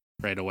infamy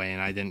right away and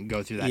I didn't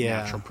go through that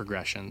natural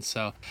progression.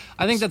 So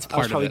I think that's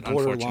part of it,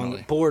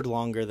 unfortunately. Bored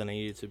longer than I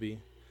needed to be.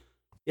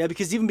 Yeah,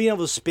 because even being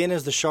able to spin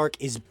as the shark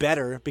is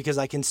better because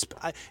I can.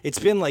 It's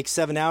been like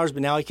 7 hours,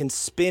 but now I can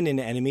spin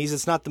into enemies.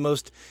 It's not the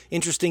most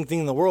interesting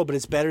thing in the world, but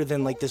it's better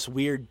than like this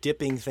weird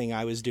dipping thing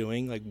I was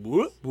doing. Like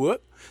whoop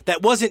whoop.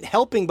 That wasn't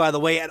helping, by the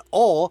way, at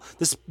all.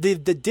 The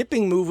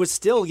dipping move was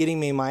still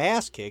getting me my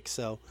ass kicked.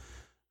 So,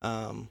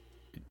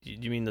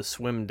 you mean the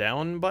swim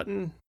down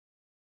button?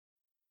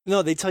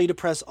 No, they tell you to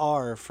press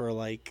R for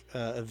like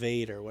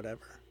evade or whatever.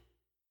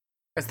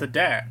 That's the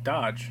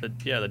dodge. The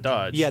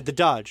dodge. Yeah, the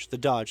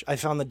dodge. I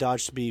found the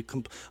dodge to be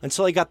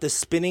until I got the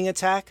spinning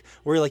attack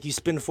where like you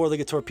spin forward like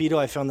a torpedo.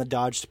 I found the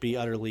dodge to be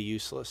utterly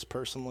useless,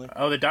 personally.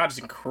 Oh, the dodge is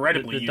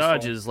incredibly useful. The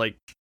dodge is like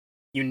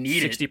you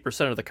need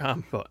 60% of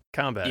the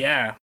combat.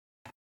 Yeah.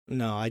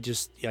 No,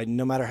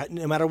 no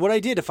matter what I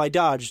did, if I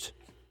dodged,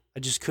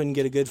 I just couldn't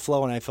get a good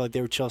flow, and I felt like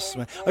they were just.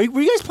 Were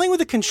you guys playing with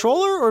a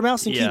controller or a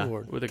mouse and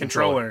keyboard? With a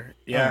controller.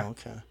 Yeah. Oh,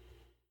 okay.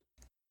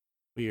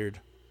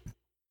 Weird.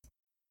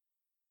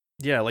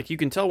 Yeah, like you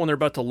can tell when they're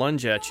about to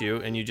lunge at you,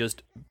 and you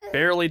just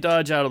barely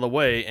dodge out of the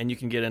way, and you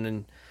can get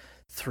in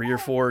 3 or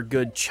 4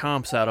 good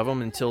chomps out of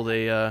them until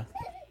they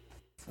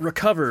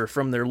recover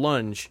from their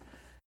lunge,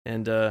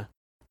 and you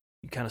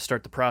kind of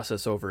start the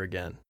process over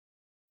again.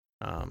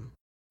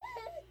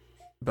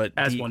 But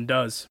as one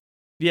does.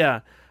 Yeah.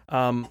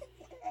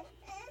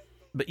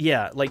 But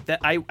yeah, like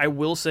that. I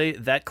will say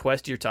that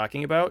quest you're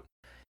talking about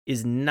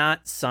is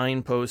not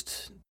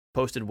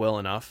posted well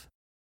enough.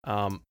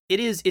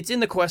 It's in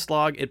the quest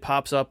log. It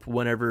pops up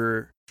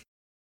whenever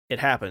it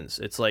happens.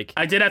 It's like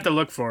I did have to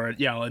look for it.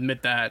 Yeah, I'll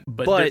admit that.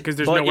 But because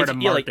there's nowhere to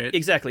mark it.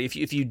 Exactly.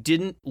 If you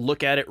didn't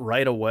look at it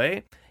right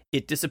away,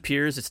 it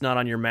disappears. It's not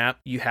on your map.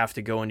 You have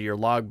to go into your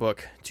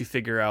logbook to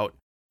figure out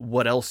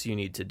what else you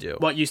need to do.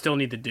 What you still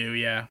need to do,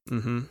 yeah.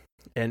 Mm-hmm.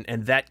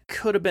 And that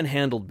could have been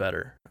handled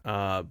better.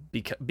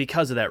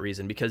 Because of that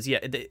reason. Because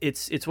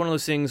it's one of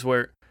those things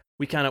where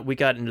we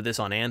got into this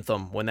on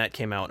Anthem when that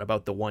came out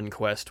about the one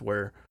quest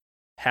where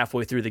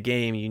halfway through the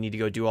game you need to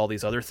go do all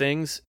these other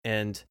things,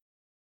 and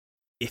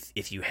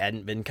if you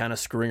hadn't been kind of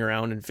screwing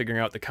around and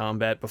figuring out the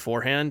combat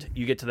beforehand,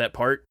 you get to that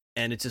part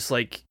and it's just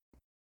like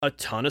a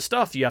ton of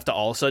stuff you have to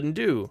all of a sudden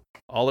do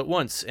all at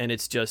once, and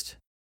it's just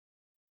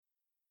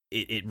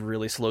it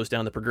really slows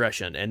down the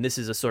progression. And this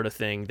is a sort of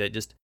thing that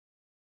just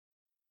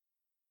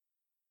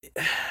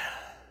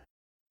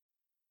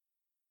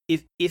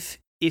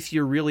if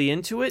you're really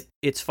into it,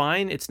 it's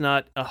fine. It's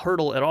not a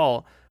hurdle at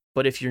all.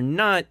 But if you're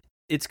not,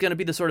 it's going to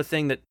be the sort of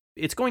thing that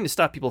it's going to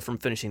stop people from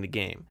finishing the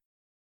game.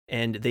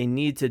 And they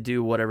need to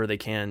do whatever they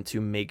can to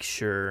make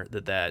sure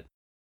that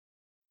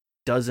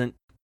doesn't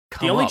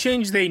come The only up.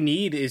 change they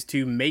need is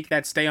to make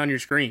that stay on your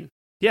screen.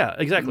 Yeah,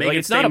 exactly. Make it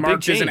It's stay not a big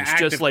marked as change. an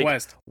Just active like,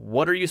 quest.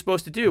 what are you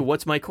supposed to do?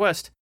 What's my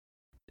quest?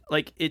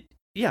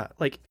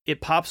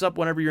 It pops up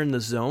whenever you're in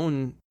the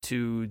zone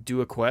to do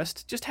a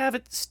quest. Just have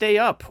it stay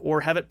up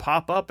or have it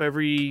pop up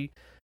every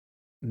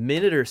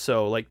minute or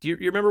so. Like, do you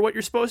remember what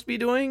you're supposed to be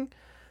doing?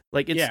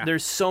 Like,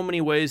 there's so many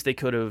ways they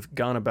could have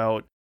gone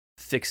about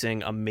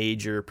fixing a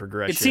major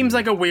progression. It seems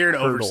like a weird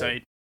hurdle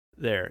oversight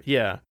there.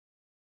 Yeah.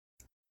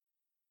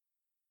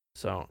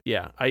 So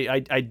yeah,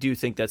 I do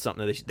think that's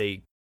something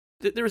that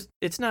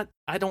it's not.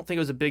 I don't think it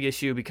was a big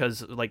issue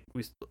because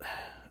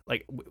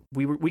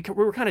we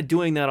were kind of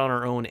doing that on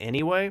our own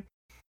anyway.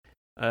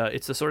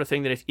 It's the sort of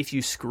thing that if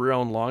you screw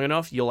around long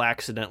enough, you'll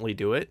accidentally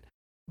do it.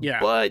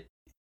 Yeah. But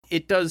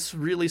it does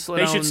really slow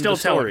down. They should still the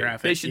story.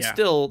 telegraph it.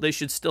 They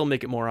should still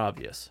make it more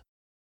obvious.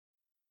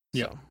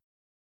 Yeah. So.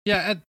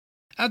 Yeah.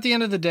 At the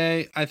end of the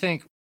day, I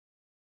think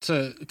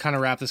to kind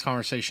of wrap this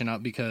conversation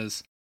up,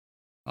 because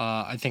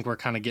I think we're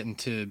kind of getting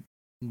to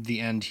the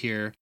end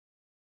here,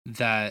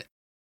 that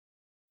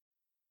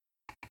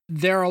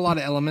there are a lot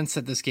of elements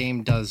that this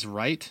game does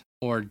right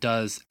or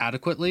does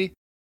adequately.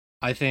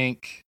 I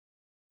think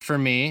for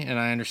me, and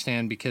I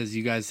understand because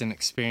you guys didn't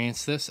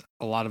experience this,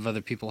 a lot of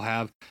other people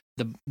have,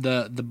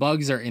 the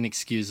bugs are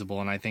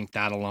inexcusable, and I think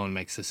that alone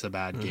makes this a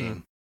bad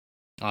game.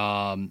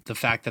 The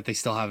fact that they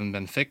still haven't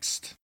been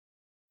fixed,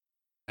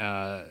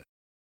 they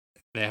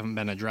haven't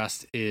been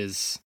addressed,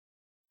 it's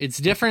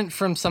different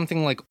from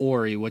something like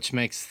Ori, which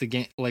makes the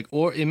game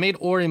it made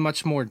Ori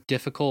much more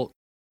difficult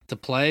to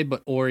play,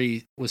 but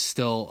Ori was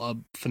still a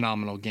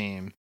phenomenal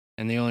game.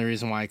 And the only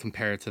reason why I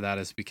compare it to that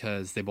is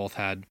because they both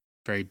had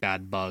very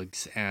bad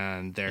bugs,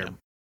 and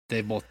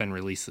they've both been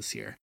released this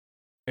year.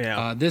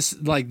 Yeah. This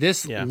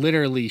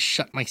literally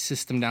shut my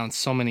system down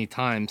so many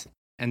times,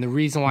 and the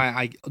reason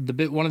why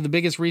one of the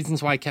biggest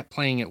reasons why I kept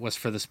playing it was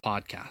for this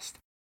podcast.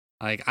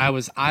 Like I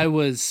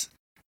was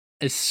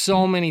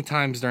so many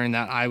times during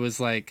that, I was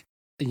like,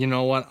 you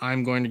know what?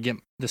 I'm going to get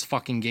this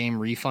fucking game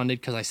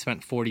refunded because I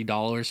spent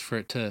 $40 for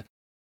it to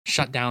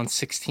shut down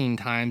 16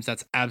 times.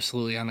 That's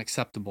absolutely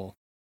unacceptable.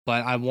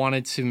 But I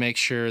wanted to make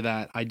sure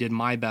that I did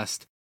my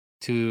best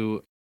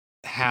to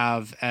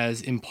have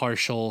as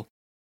impartial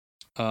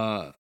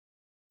of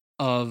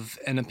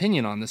an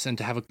opinion on this, and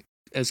to have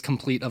as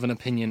complete of an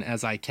opinion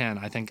as I can.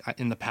 I think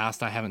in the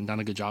past I haven't done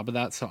a good job of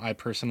that, so I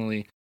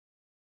personally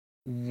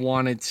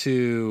wanted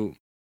to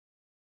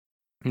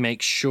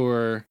make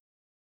sure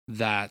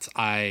that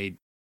I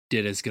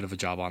did as good of a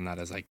job on that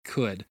as I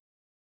could.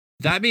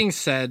 That being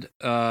said,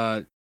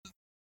 I've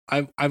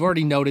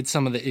already noted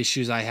some of the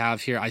issues I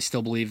have here. I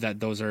still believe that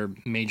those are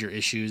major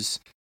issues.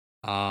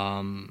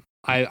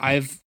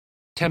 I've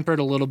tempered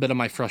a little bit of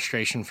my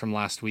frustration from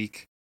last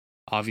week.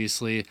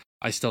 Obviously,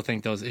 I still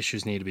think those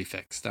issues need to be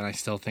fixed, and I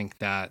still think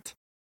that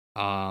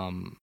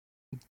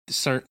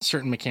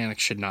certain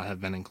mechanics should not have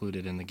been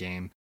included in the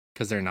game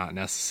because they're not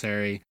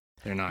necessary.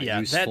 They're not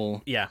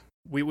useful.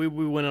 We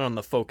went on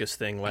the focus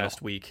thing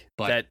last week,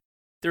 but that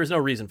there was no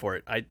reason for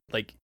it. I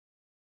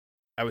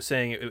was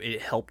saying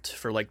it helped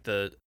for like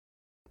the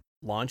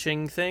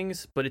launching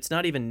things, but it's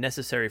not even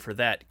necessary for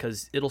that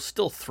because it'll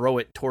still throw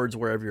it towards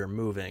wherever you're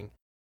moving.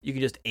 You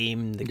can just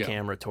aim the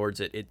camera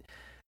towards it. It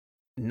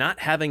not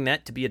having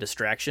that to be a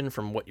distraction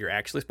from what you're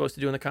actually supposed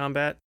to do in the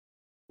combat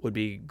would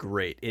be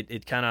great.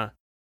 It kind of,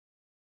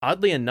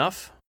 oddly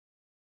enough,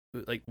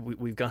 like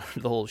we've gone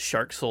the whole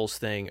Shark Souls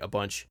thing a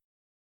bunch.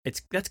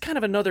 That's kind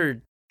of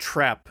another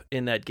trap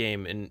in that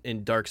game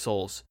in Dark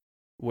Souls,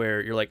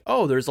 where you're like,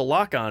 oh, there's a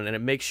lock on, and it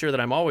makes sure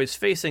that I'm always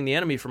facing the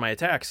enemy for my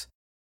attacks,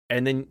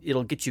 and then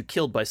it'll get you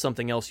killed by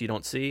something else you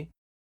don't see.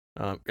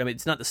 I mean,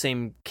 it's not the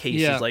same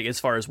case as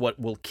far as what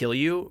will kill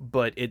you,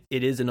 but it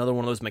is another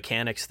one of those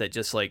mechanics that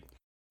just like,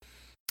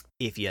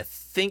 if you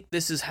think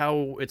this is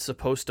how it's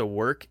supposed to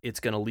work, it's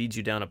going to lead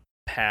you down a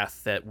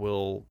path that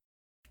will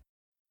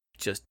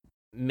just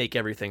make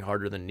everything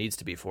harder than it needs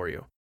to be for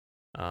you.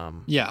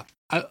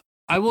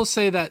 I will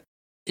say that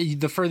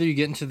the further you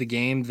get into the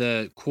game,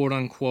 the quote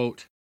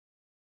unquote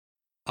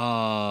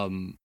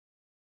lock-on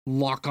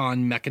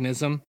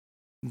mechanism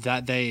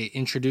that they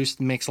introduced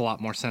makes a lot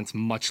more sense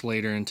much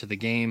later into the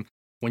game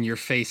when you're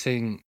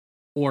facing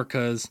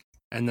orcas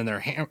and then there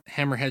are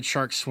hammerhead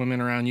sharks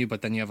swimming around you,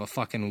 but then you have a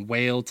fucking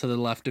whale to the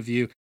left of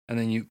you, and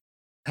then you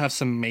have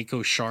some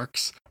mako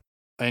sharks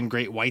and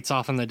great whites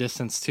off in the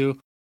distance too.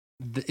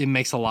 It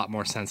makes a lot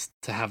more sense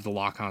to have the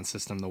lock-on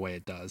system the way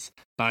it does.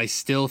 But I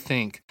still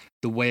think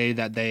the way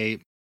that they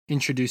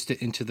introduced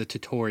it into the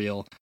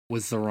tutorial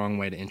was the wrong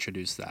way to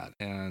introduce that.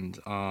 And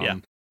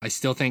I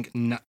still think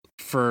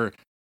for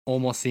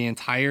almost the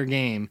entire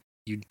game,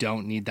 you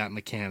don't need that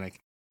mechanic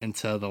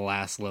until the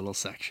last little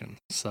section.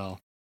 So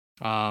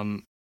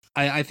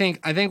I think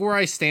where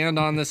I stand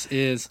on this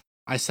is,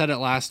 I said it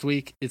last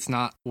week, it's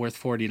not worth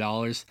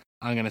 $40.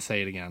 I'm going to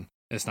say it again.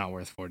 It's not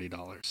worth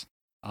 $40.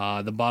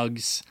 The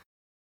bugs,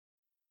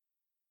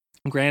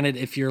 granted,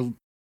 if you're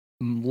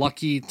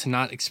lucky to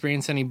not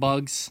experience any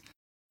bugs,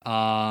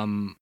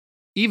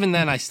 even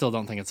then, I still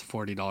don't think it's a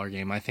 $40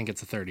 game. I think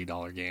it's a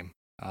 $30 game.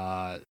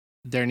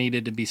 There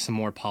needed to be some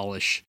more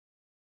polish,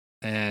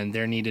 and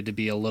there needed to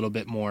be a little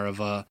bit more of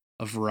a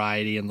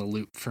variety in the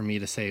loop for me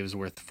to say it was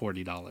worth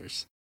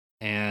 $40.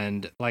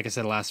 And like I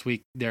said last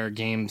week, there are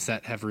games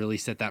that have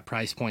released at that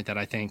price point that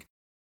I think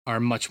are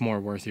much more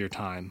worth your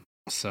time.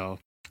 So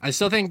I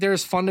still think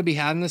there's fun to be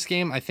had in this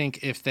game. I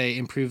think if they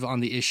improve on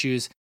the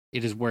issues,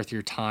 it is worth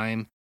your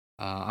time.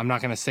 I'm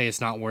not going to say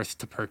it's not worth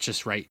to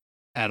purchase right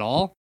at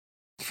all.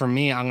 For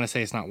me, I'm going to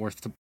say it's not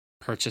worth to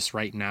purchase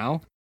right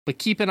now. But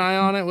keep an eye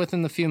on it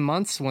within the few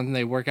months when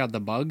they work out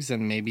the bugs,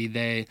 and maybe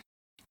they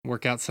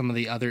work out some of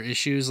the other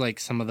issues, like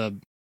some of the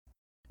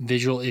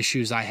visual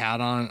issues I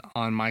had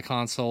on my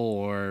console,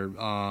 or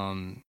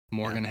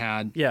Morgan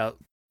had. Yeah.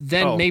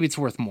 Then maybe it's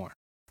worth more.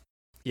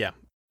 Yeah.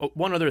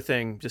 One other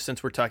thing, just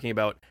since we're talking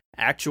about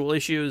actual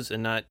issues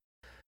and not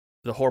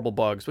the horrible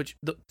bugs, which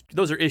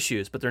those are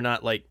issues, but they're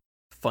not like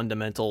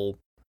fundamental,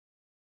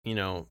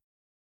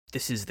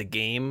 this is the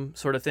game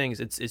sort of things.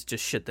 It's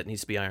just shit that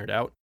needs to be ironed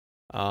out.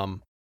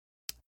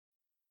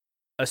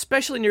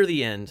 Especially near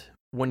the end,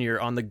 when you're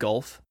on the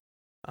Gulf,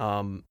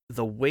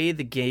 the way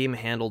the game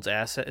handles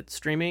asset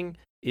streaming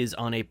is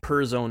on a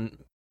per zone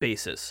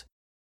basis.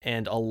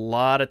 And a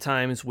lot of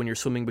times when you're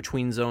swimming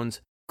between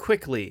zones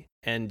quickly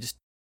and just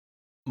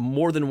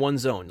more than one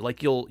zone,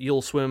 like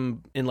you'll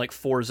swim in like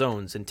 4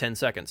 zones in 10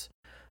 seconds,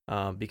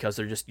 because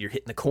you're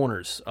hitting the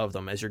corners of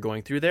them as you're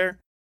going through there.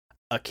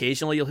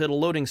 Occasionally you'll hit a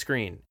loading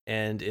screen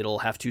and it'll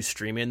have to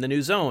stream in the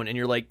new zone, and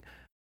you're like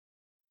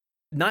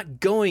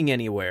not going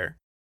anywhere.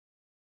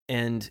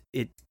 And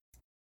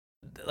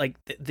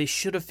they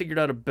should have figured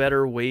out a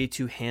better way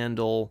to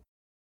handle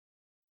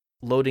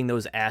loading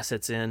those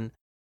assets in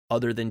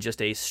other than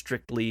just a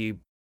strictly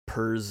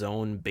per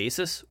zone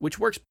basis, which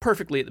works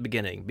perfectly at the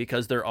beginning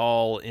because they're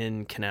all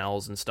in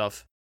canals and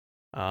stuff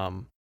that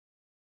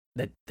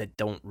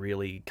don't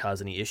really cause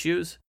any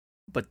issues.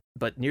 But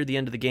near the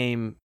end of the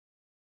game,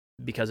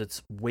 because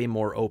it's way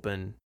more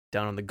open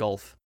down in the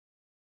Gulf,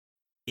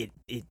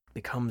 it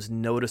becomes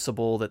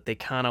noticeable that they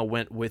kind of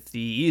went with the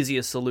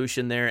easiest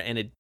solution there, and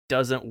it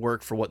doesn't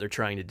work for what they're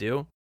trying to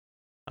do.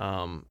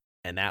 And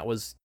that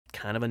was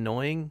kind of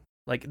annoying.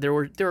 Like there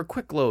were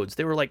quick loads.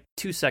 They were like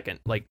 2 second,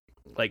 like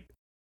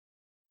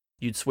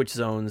you'd switch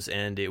zones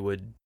and it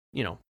would,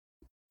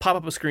 pop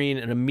up a screen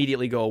and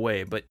immediately go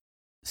away. But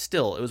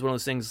still, it was one of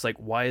those things like,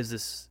 why is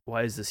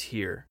this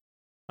here?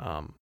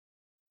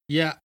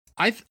 Yeah,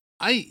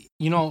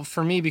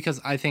 for me,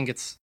 because I think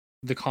it's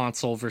the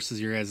console versus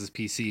your guys'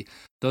 PC,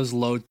 those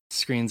load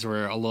screens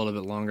were a little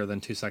bit longer than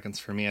 2 seconds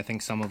for me. I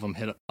think some of them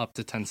hit up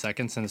to 10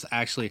 seconds. And it's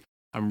actually,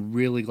 I'm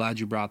really glad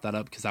you brought that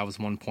up, because that was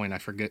one point I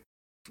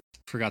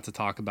forgot to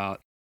talk about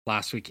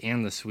last week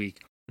and this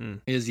week.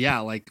 Is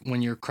like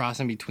when you're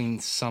crossing between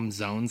some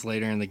zones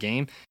later in the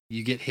game,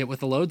 you get hit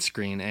with a load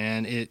screen,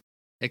 and it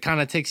kind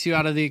of takes you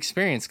out of the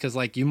experience, because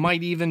like you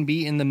might even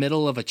be in the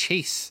middle of a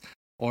chase,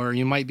 or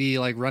you might be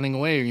like running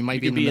away, or you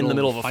might be in the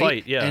middle of a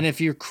fight. Yeah. And if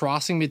you're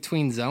crossing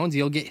between zones,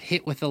 you'll get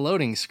hit with a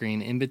loading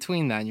screen in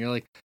between that. And you're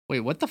like,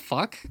 wait, what the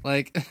fuck?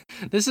 Like,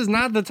 this is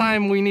not the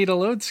time we need a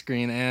load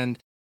screen. And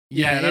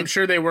and I'm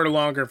sure they were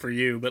longer for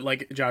you, but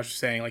like Josh was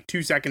saying, like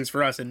 2 seconds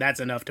for us, and that's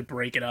enough to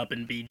break it up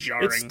and be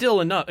jarring. It's still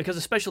enough, because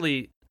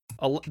especially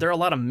there are a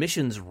lot of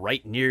missions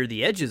right near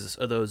the edges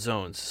of those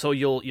zones. So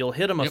you'll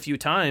hit them a few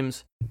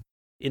times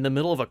in the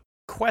middle of a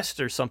quest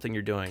or something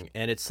you're doing,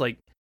 and it's like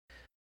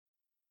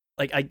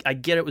I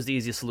get it was the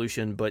easiest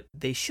solution, but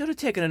they should have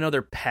taken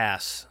another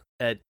pass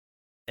at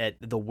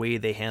the way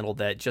they handled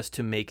that, just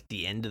to make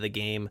the end of the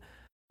game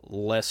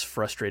less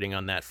frustrating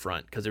on that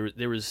front, because there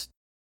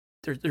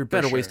are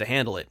better ways to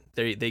handle it.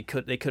 They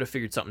could have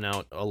figured something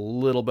out a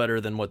little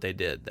better than what they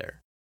did there.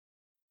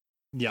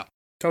 Yeah,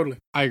 totally.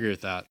 I agree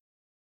with that.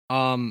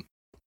 I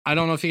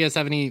don't know if you guys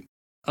have any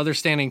other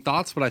standing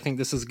thoughts, but I think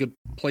this is a good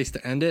place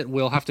to end it.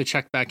 We'll have to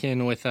check back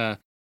in with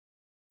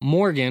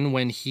Morgan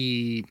when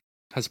he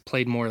has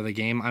played more of the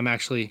game. I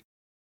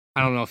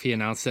don't know if he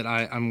announced it.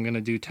 I'm going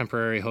to do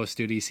temporary host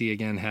duties. He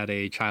again had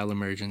a child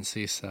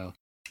emergency, so I'm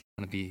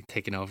going to be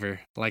taking over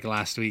like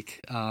last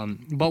week.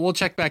 But we'll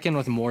check back in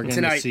with Morgan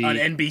tonight to see on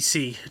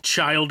NBC.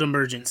 Child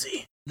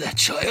emergency. That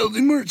child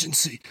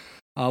emergency.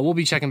 We'll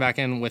be checking back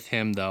in with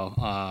him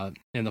though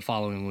in the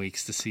following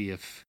weeks to see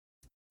if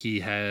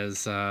he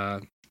has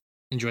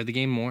enjoyed the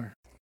game more.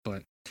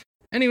 But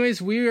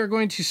anyways, we are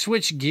going to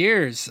switch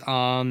gears.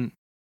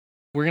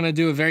 We're going to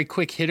do a very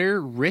quick hitter.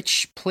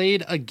 Rich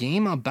played a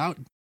game about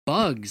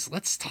bugs.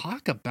 Let's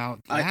talk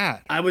about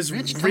that. I was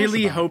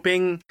really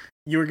hoping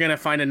you were going to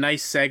find a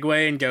nice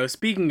segue and go,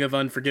 speaking of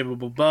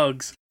unforgivable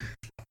bugs.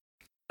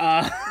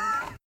 Well,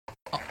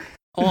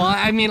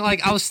 I mean,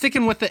 like, I was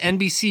sticking with the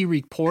NBC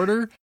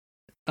reporter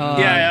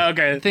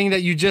okay. thing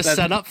that you just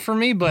set up for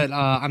me, but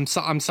I'm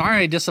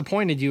sorry I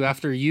disappointed you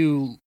after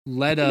you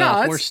led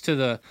a horse to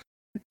the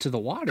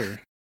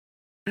water.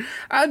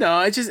 I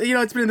know. It's just,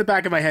 it's been in the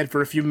back of my head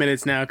for a few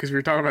minutes now because we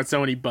were talking about so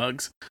many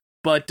bugs.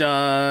 But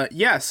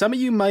yeah, some of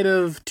you might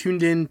have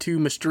tuned in to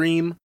my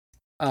stream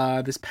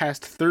this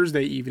past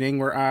Thursday evening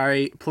where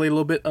I played a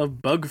little bit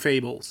of Bug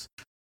Fables.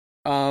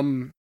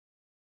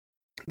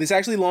 This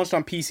actually launched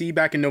on PC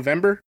back in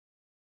November.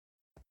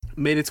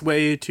 Made its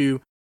way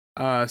to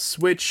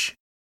Switch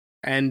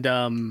and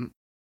PS4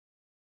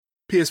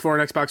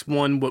 and Xbox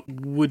One. What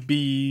would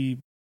be,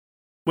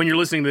 when you're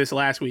listening to this,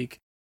 last week.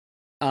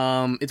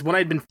 It's one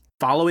I'd been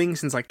following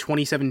since like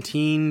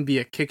 2017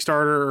 via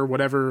Kickstarter or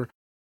whatever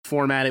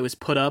format it was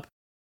put up.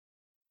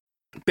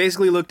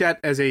 Basically looked at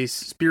as a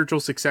spiritual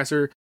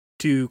successor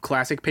to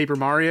classic Paper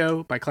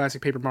Mario. By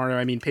classic Paper Mario,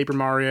 I mean Paper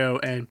Mario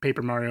and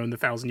Paper Mario and the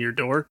Thousand Year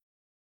Door.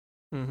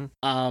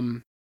 Mm-hmm.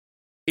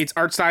 Its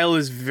art style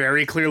is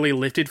very clearly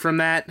lifted from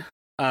that.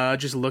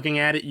 Just looking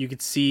at it, you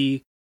could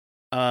see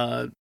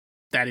that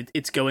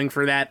it's going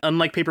for that.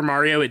 Unlike Paper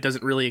Mario, it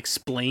doesn't really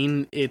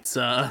explain its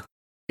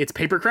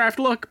papercraft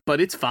look,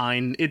 but it's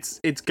fine. It's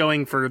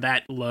going for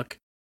that look.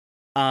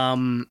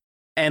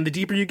 And the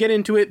deeper you get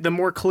into it, the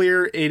more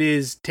clear it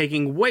is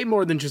taking way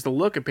more than just a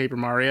look at Paper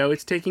Mario.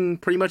 It's taking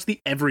pretty much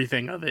the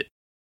everything of it.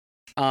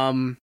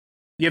 You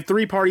have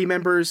 3 party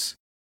members,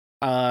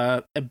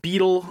 a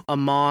beetle, a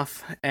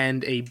moth,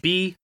 and a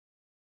bee,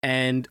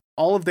 and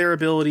all of their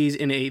abilities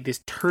in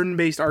this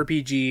turn-based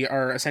RPG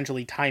are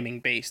essentially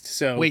timing-based.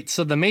 So wait,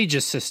 so the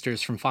Magus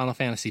Sisters from Final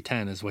Fantasy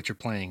X is what you're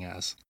playing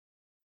as?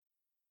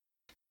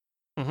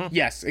 Mm-hmm.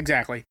 Yes,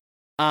 exactly.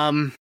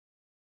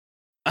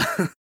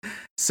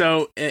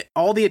 So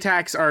all the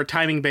attacks are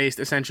timing based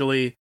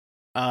essentially.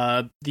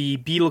 The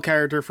beetle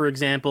character, for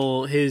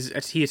example,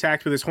 he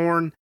attacks with his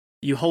horn.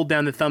 You hold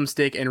down the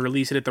thumbstick and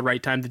release it at the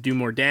right time to do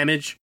more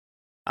damage.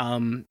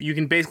 You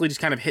can basically just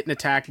kind of hit an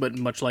attack, but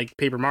much like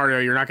Paper Mario,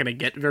 you're not going to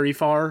get very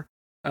far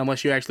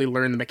unless you actually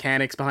learn the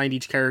mechanics behind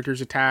each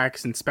character's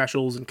attacks and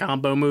specials and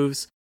combo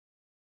moves.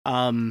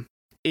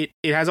 It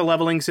has a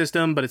leveling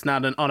system, but it's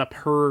not on a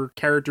per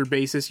character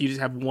basis. You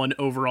just have one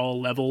overall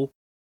level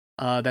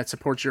that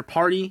supports your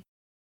party.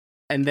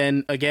 And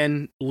then,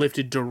 again,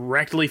 lifted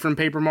directly from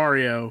Paper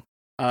Mario,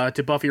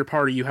 to buff your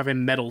party, you have a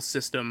medal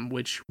system,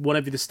 which one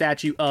of the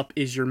stats you up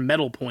is your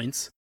medal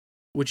points,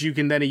 which you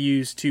can then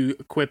use to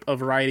equip a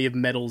variety of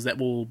medals that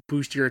will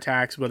boost your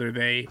attacks, whether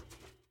they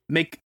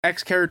make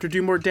X character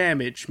do more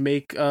damage,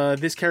 make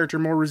this character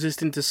more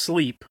resistant to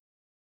sleep.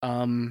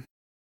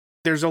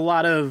 There's a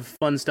lot of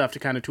fun stuff to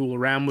kind of tool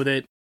around with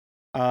it.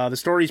 The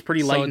story's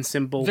pretty light and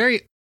simple.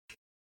 Very,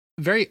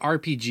 very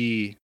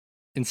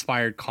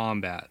RPG-inspired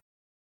combat.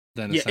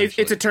 Then yeah,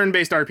 it's a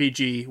turn-based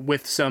RPG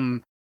with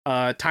some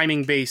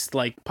timing-based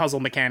like puzzle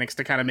mechanics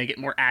to kind of make it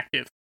more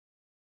active.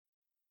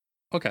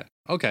 Okay.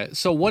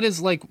 So what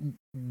is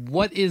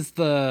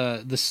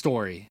the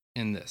story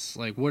in this?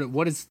 Like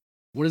what is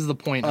the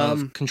point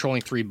of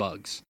controlling 3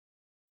 bugs?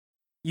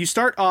 You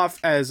start off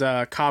as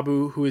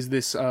Kabu, who is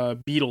this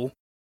beetle.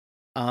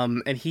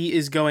 And he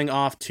is going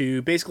off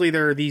to, basically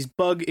there are these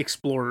bug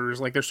explorers,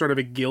 like they're sort of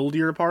a guild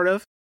you're a part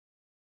of.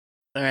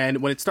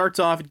 And when it starts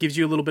off, it gives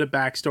you a little bit of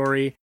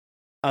backstory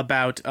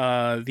about,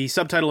 the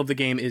subtitle of the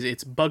game is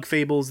it's Bug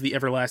Fables, the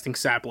Everlasting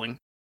Sapling.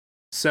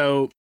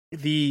 So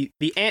the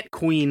ant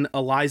queen,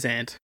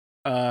 Elizant,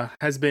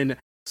 has been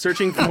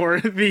searching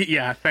for the,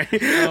 yeah. Oh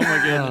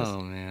my goodness.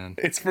 Oh man.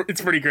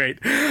 It's pretty great.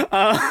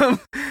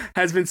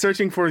 Has been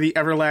searching for the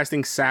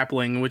Everlasting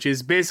Sapling, which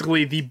is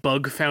basically the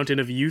bug fountain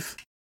of youth.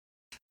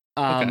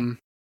 And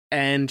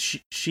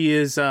she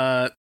is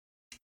got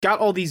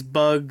all these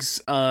bugs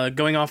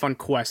going off on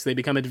quests. They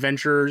become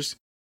adventurers.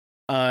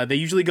 They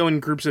usually go in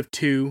groups of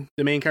 2.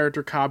 The main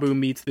character Kabu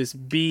meets this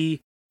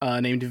bee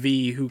named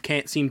V, who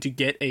can't seem to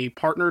get a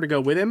partner to go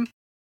with him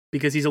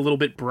because he's a little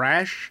bit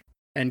brash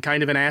and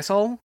kind of an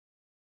asshole.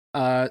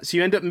 So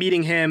you end up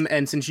meeting him,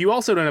 and since you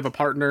also don't have a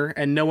partner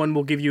and no one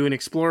will give you an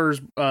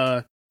explorer's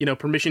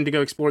permission to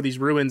go explore these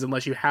ruins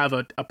unless you have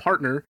a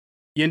partner,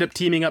 you end up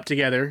teaming up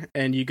together,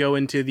 and you go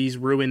into these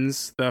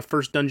ruins. The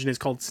first dungeon is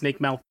called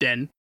Snakemouth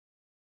Den.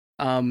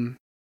 In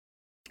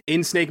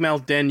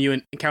Snakemouth Den,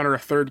 you encounter a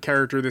third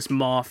character, this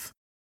moth,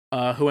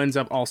 who ends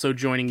up also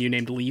joining you,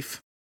 named Leaf.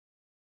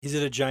 Is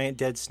it a giant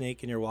dead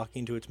snake and you're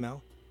walking to its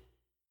mouth?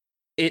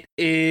 It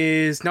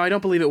is... No, I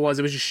don't believe it was.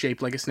 It was just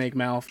shaped like a snake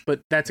mouth,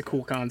 but that's a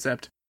cool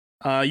concept.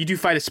 You do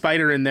fight a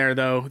spider in there,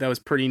 though. That was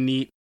pretty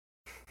neat.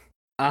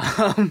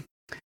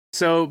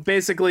 So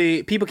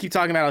basically, people keep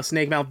talking about how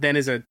Snakemouth Den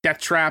is a death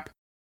trap,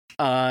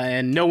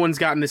 and no one's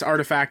gotten this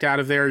artifact out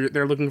of there.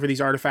 They're looking for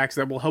these artifacts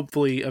that will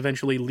hopefully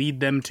eventually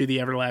lead them to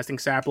the Everlasting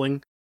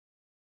Sapling.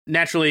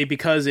 Naturally,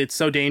 because it's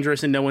so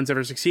dangerous and no one's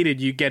ever succeeded,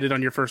 you get it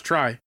on your first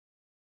try.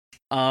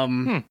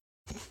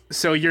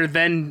 So you're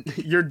then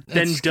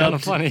dubbed. Kind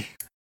of funny.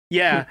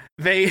 Yeah,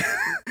 they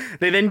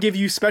then give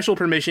you special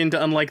permission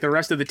to, unlike the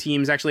rest of the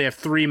teams, actually have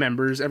 3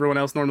 members. Everyone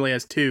else normally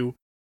has 2.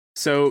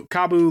 So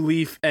Kabu,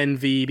 Leaf, and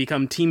V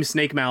become Team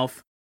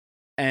Snakemouth,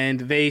 and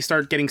they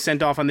start getting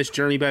sent off on this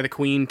journey by the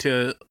Queen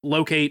to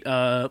locate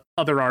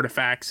other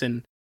artifacts.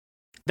 And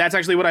that's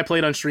actually what I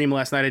played on stream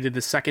last night. I did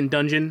the second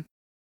dungeon.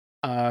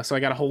 So I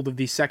got a hold of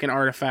the second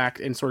artifact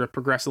and sort of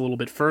progressed a little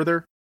bit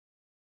further.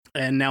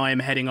 And now I'm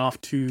heading off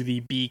to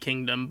the Bee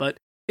Kingdom. But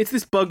it's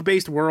this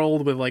bug-based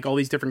world with like all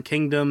these different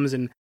kingdoms,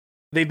 and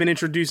they've been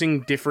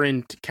introducing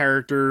different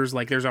characters.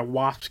 Like there's a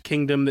wasp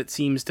kingdom that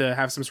seems to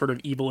have some sort of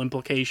evil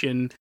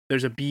implication.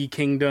 There's a bee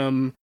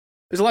kingdom.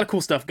 There's a lot of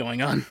cool stuff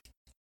going on.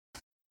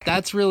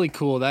 That's really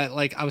cool. That,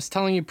 like, I was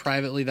telling you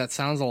privately, that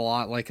sounds a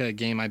lot like a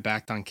game I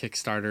backed on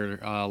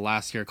Kickstarter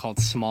last year called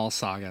Small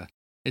Saga.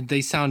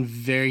 They sound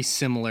very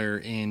similar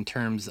in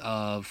terms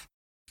of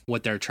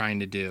what they're trying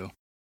to do.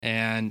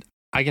 And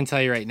I can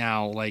tell you right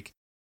now, like,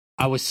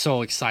 I was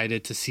so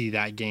excited to see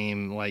that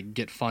game, like,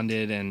 get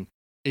funded, and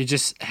it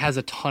just has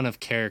a ton of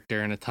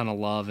character and a ton of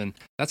love, and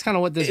that's kind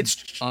of what this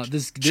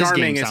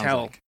charming game as sounds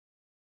hell.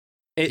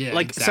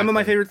 like. Some of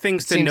my favorite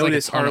things to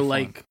notice are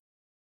like,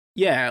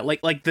 fun.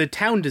 like the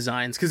town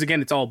designs, because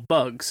again, it's all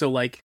bugs. So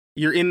like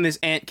you're in this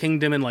ant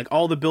kingdom, and like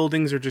all the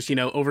buildings are just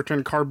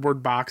overturned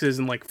cardboard boxes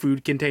and like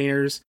food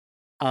containers.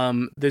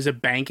 There's a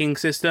banking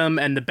system,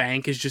 and the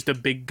bank is just a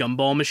big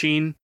gumball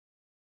machine.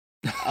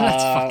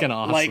 That's fucking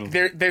awesome. Like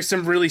there's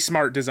some really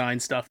smart design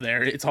stuff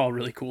there. It's all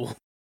really cool.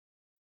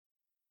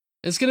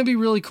 It's gonna be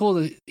really cool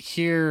to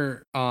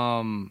hear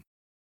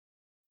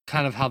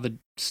kind of how the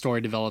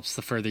story develops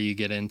the further you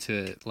get into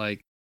it.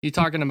 Like, you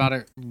talking about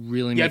it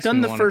really makes I've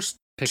done me the first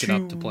pick it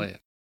up to play it.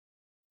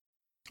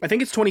 I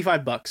think it's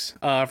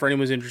 $25 for anyone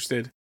who's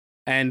interested.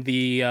 And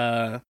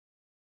the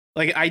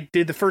like I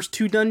did the first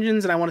 2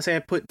 dungeons, and I want to say I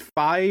put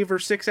 5 or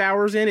 6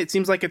 hours in. It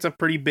seems like it's a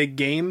pretty big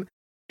game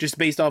just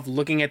based off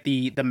looking at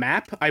the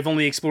map. I've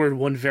only explored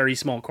one very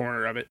small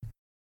corner of it.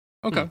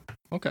 Okay.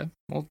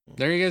 Well,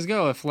 there you guys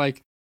go.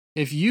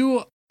 If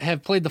you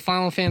have played the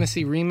Final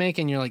Fantasy remake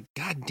and you're like,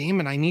 God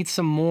damn it, I need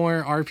some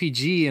more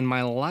RPG in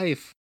my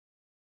life,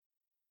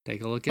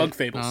 take a look Bug at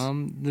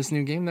Fables. This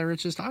new game that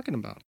Rich is talking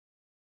about.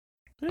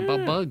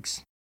 About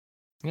bugs.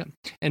 Yep.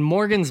 And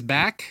Morgan's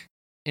back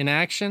in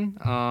action.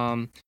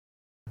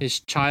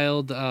 His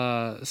child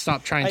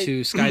stopped trying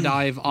to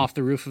skydive off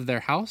the roof of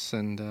their house,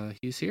 and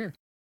he's here.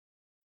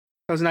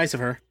 That was nice of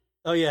her.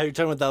 Oh yeah, you're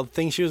talking about that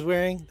thing she was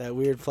wearing, that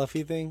weird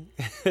fluffy thing.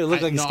 It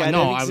looked like a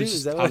skydiving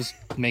suit. I was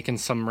making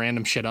some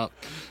random shit up.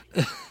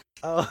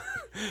 Oh,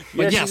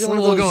 but yes,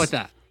 we'll go with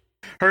that.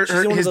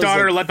 His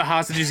daughter let the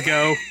hostages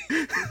go.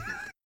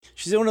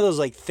 She's in one of those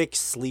like thick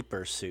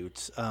sleeper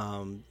suits,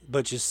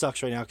 but just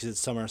sucks right now because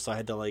it's summer. So I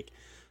had to like,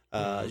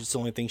 it's the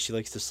only thing she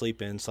likes to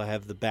sleep in. So I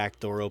have the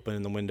back door open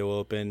and the window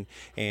open,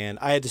 and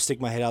I had to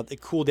stick my head out. It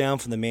cooled down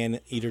from the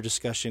Maneater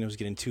discussion. It was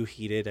getting too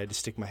heated. I had to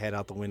stick my head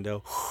out the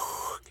window,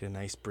 get a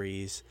nice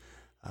breeze.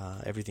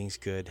 Everything's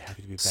good.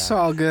 Happy to be back. It's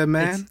all good,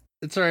 man.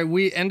 It's all right.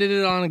 We ended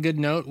it on a good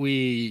note.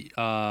 We,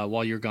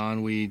 while you're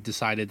gone, we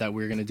decided that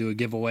we were going to do a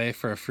giveaway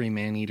for a free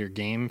Maneater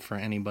game for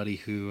anybody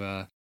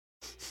who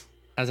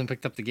hasn't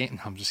picked up the game.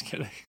 No, I'm just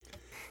kidding.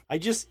 I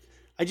just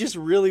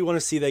really want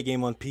to see that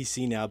game on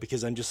PC now,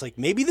 because I'm just like,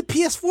 maybe the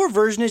PS4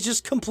 version is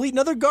just complete and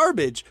utter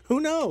garbage. Who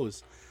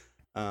knows?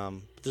 But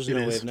there's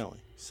no way of knowing.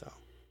 So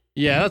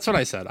yeah, that's what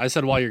I said. I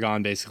said, while you're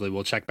gone, basically,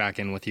 we'll check back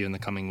in with you in the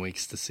coming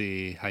weeks to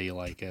see how you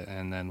like it.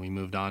 And then we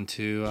moved on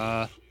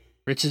to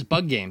Rich's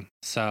bug game.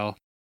 So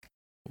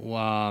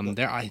how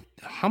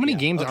many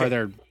games are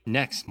there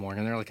next,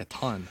 Morgan? There are like a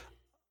ton.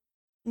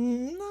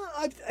 No,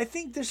 I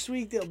think this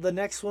week the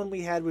next one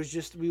we had was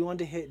just, we wanted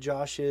to hit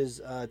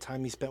Josh's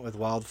time he spent with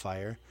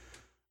Wildfire.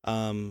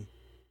 And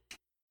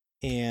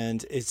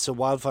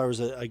Wildfire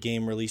was a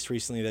game released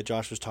recently that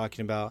Josh was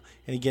talking about.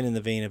 And again, in the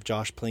vein of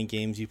Josh playing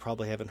games you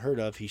probably haven't heard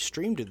of, he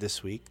streamed it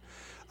this week.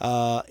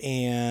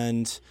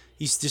 And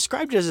he's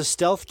described it as a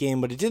stealth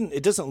game, but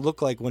it doesn't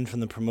look like one from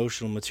the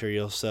promotional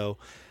material. So,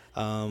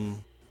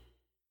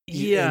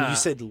 yeah. You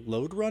said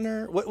Load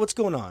Runner? What's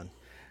going on?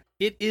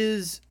 It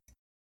is,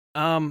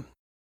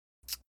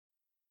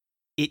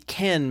 it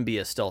can be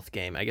a stealth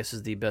game, I guess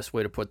is the best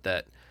way to put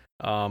that.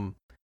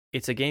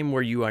 It's a game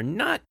where you are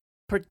not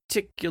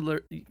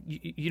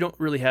you don't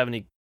really have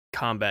any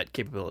combat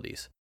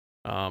capabilities.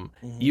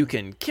 You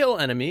can kill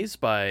enemies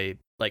by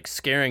like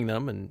scaring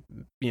them and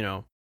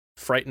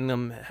frighten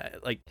them.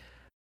 Like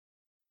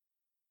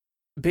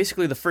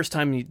basically the first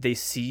time they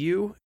see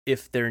you,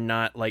 if they're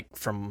not like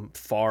from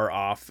far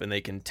off and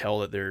they can tell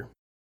that they're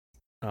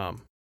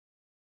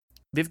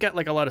they've got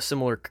like a lot of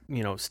similar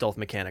stealth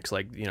mechanics,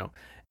 like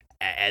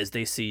as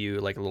they see you,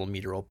 like a little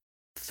meter will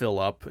fill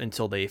up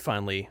until they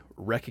finally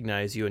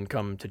recognize you and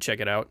come to check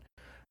it out.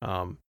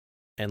 And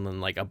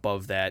then like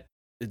above that,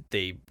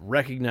 they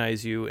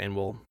recognize you and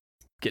will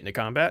get into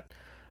combat.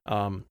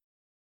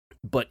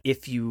 But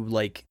if you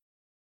like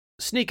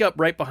sneak up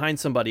right behind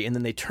somebody and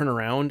then they turn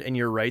around and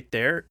you're right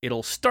there,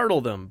 it'll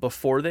startle them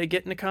before they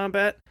get into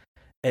combat.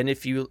 And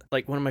if you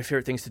like, one of my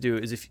favorite things to do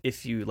is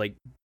if you like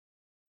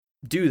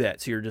do that,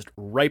 so you're just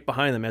right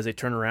behind them as they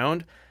turn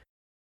around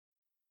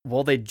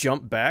while they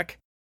jump back.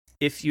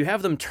 If you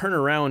have them turn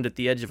around at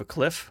the edge of a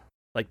cliff,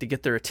 like to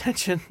get their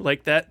attention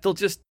like that,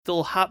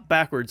 they'll hop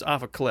backwards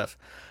off a cliff.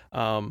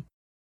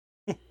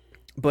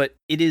 But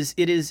it is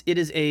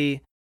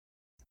a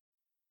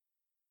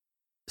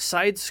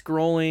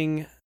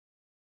side-scrolling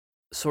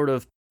sort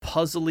of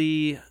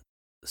puzzly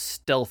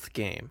stealth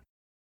game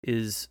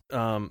is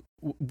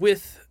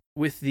with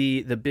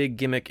the big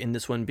gimmick in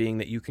this one being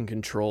that you can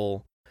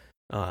control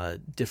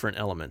different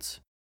elements.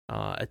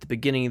 At the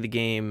beginning of the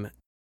game,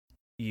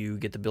 you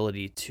get the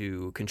ability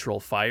to control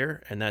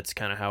fire, and that's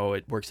kind of how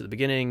it works at the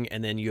beginning,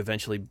 and then you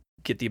eventually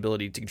get the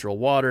ability to control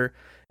water,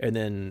 and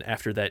then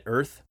after that,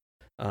 earth.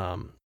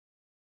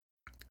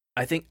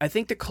 I think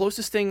the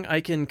closest thing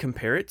I can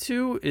compare it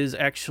to is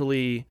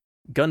actually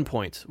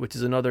Gunpoint, which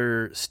is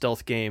another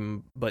stealth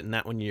game, but in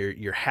that one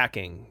you're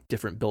hacking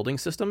different building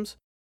systems.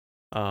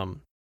 And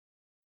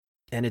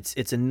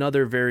it's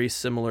another very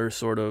similar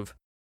sort of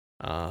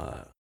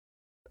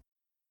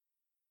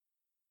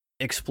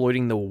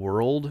exploiting the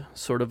world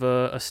sort of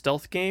a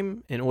stealth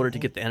game in order to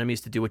get the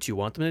enemies to do what you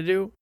want them to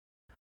do.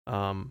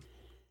 I'm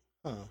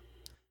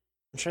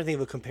trying to think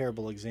of a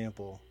comparable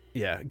example.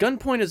 Yeah,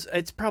 Gunpoint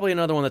it's probably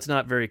another one that's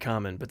not very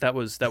common, but that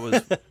was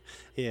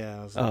yeah.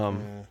 I was like,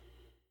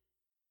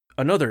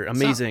 another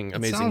amazing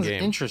sounds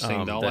game.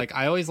 Interesting though. Like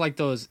I always like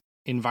those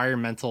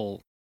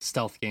environmental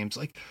stealth games.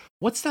 Like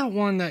what's that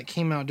one that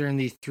came out during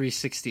the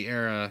 360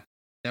 era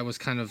that was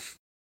kind of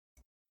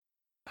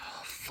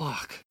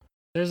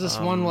There's this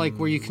one like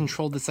where you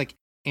controlled this like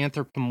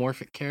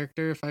anthropomorphic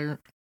character, if I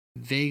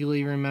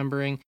vaguely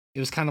remembering.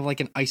 It was kind of like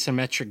an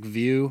isometric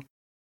view.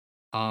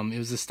 It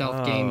was a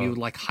stealth game. You would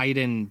like hide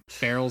in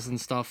barrels and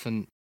stuff,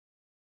 and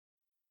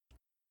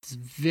this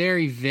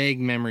very vague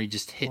memory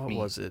just hit me.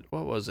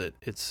 What was it?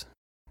 It's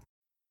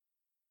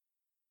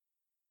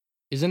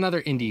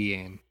another indie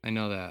game. I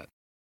know that.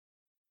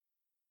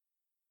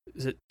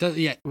 Is it?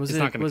 Yeah. Was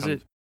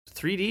it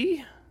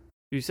 3D?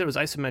 You said it was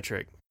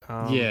isometric.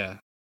 Yeah.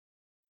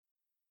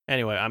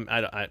 Anyway,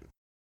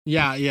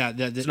 Yeah.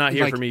 It's not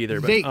here for me either.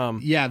 Vague,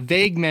 but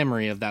vague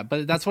memory of that,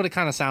 but that's what it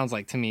kind of sounds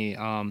like to me.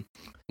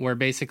 Where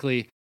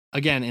basically,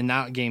 again, in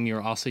that game,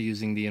 you're also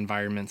using the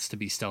environments to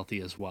be stealthy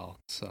as well.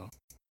 So,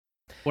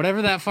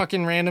 whatever that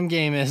fucking random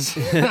game is,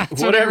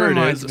 whatever it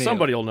is,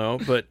 somebody will know.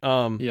 But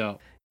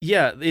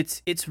yeah,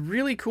 it's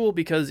really cool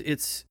because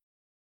it's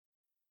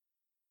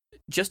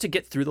just to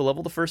get through the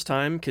level the first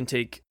time can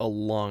take a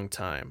long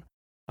time,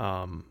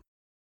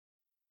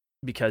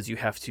 because you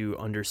have to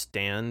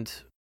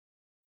understand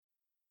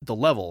the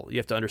level. You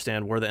have to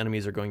understand where the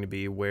enemies are going to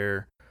be,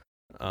 where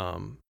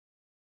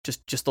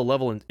just the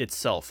level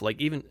itself. Like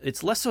even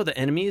it's less so the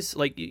enemies,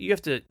 like you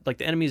have to, like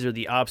the enemies are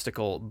the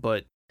obstacle,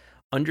 but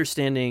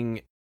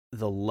understanding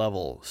the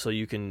level so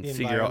you can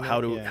figure out how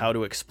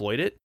to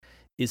exploit it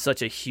is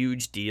such a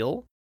huge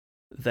deal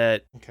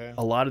that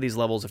a lot of these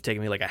levels have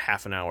taken me like a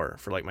half an hour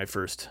for like my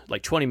first,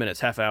 like 20 minutes,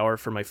 half hour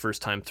for my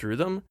first time through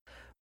them.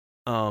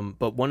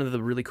 But one of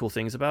the really cool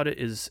things about it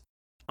is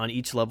on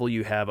each level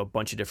you have a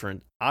bunch of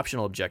different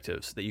optional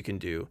objectives that you can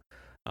do,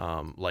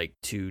 like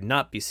to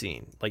not be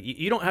seen. Like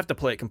you don't have to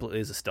play it completely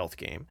as a stealth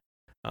game,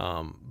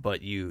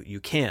 but you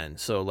can.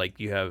 So like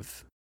you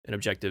have an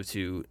objective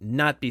to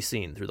not be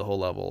seen through the whole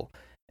level,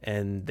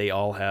 and they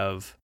all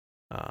have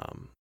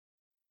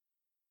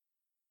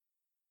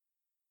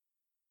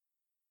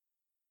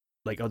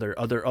like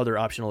other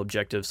optional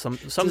objectives. Some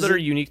that are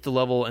unique to the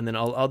level, and then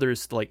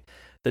others like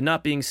the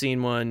not being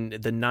seen one,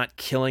 the not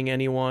killing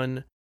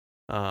anyone,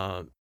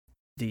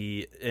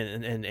 the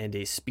and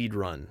a speed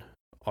run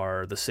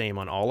are the same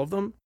on all of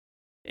them,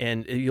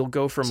 and you'll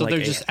go from so like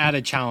they're just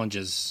added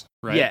challenges,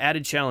 right? Yeah,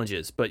 added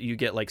challenges, but you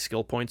get like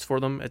skill points for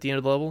them at the end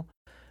of the level.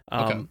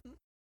 Okay.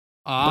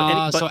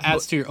 So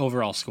adds to your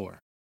overall score.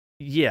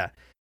 Yeah,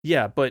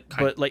 but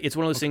like it's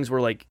one of those things where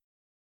like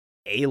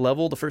a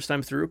level the first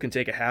time through can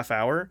take a half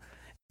hour,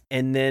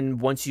 and then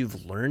once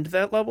you've learned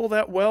that level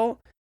that well,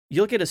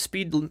 you'll get a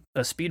speed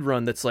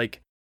run that's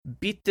like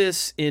beat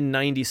this in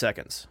 90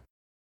 seconds.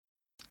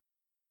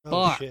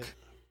 Fuck. Shit.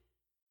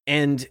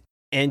 And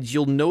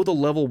you'll know the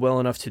level well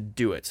enough to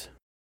do it.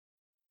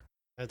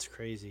 That's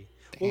crazy.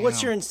 Damn. Well,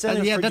 what's your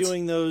incentive for that's...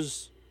 doing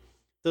those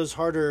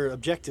harder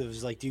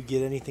objectives? Like, do you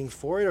get anything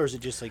for it, or is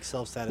it just like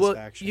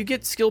self-satisfaction? Well, you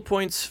get skill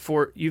points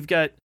for you've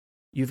got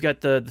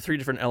the three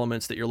different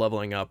elements that you're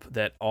leveling up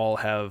that all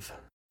have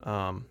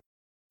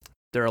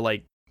there are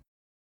like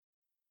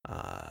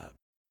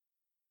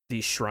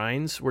these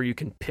shrines where you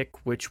can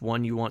pick which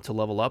one you want to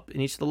level up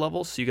in each of the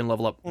levels, so you can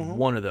level up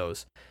one of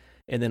those.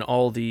 And then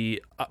all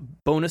the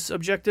bonus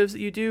objectives that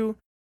you do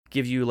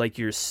give you like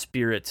your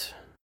spirit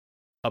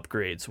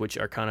upgrades, which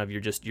are kind of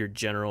your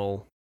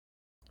general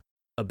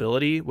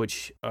ability,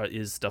 which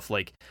is stuff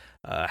like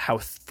how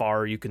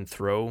far you can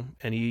throw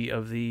any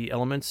of the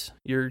elements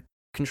you're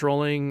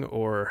controlling,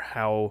 or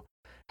how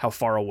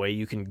far away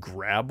you can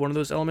grab one of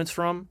those elements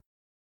from.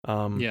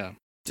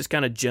 Just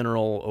kind of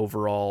general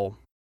overall.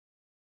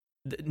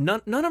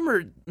 None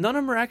of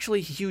them are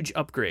actually huge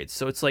upgrades.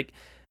 So it's like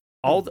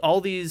all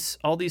these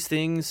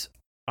things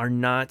are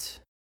not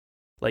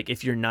like,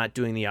 if you're not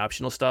doing the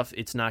optional stuff,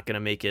 it's not going to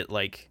make it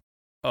like,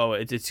 oh,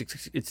 it's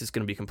just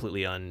going to be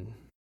completely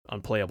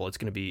unplayable. It's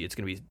going to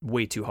be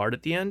way too hard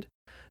at the end.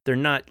 They're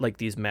not like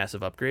these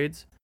massive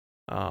upgrades.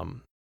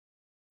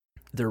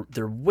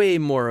 They're way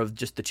more of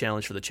just the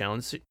challenge for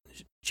the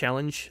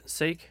challenge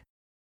sake.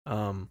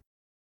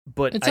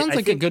 But It sounds I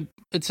like think,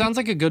 it sounds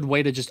like a good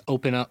way to just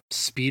open up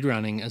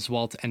speedrunning as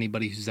well to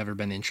anybody who's ever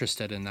been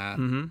interested in that.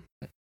 Mhm.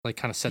 Like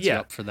kind of sets you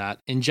up for that.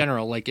 In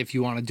general, like if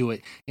you want to do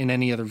it in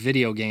any other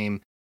video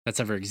game that's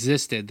ever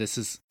existed,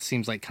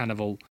 seems like kind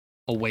of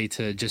a way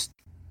to just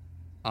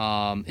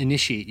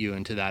initiate you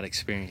into that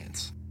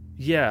experience.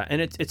 Yeah, and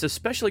it's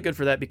especially good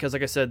for that because,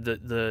 like I said,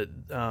 the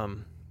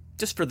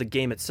just for the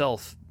game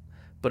itself,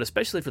 but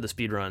especially for the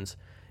speedruns,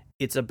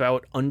 it's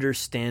about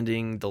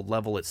understanding the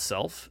level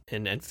itself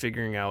and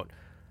figuring out,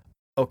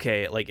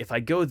 okay, like if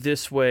I go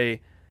this way,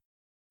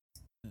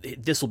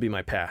 this will be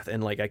my path,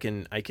 and like I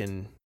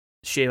can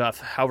shave off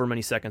however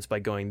many seconds by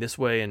going this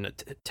way and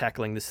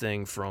tackling this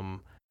thing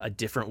from a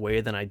different way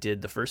than I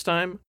did the first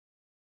time.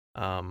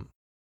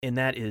 And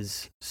that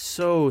is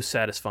so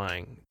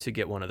satisfying to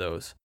get one of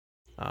those.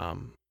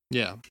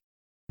 Yeah.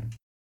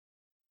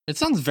 It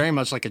sounds very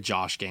much like a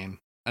Josh game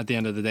at the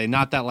end of the day.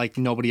 Not that like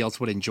nobody else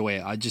would enjoy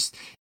it.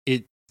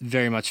 It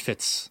very much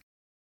fits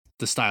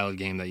the style of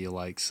game that you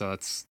like. So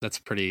that's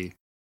pretty.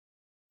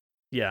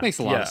 Yeah, makes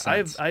a lot of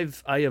sense.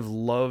 I have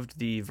loved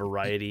the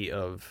variety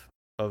of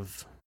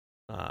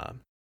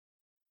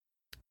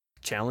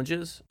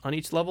challenges on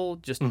each level,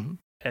 just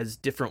as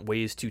different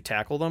ways to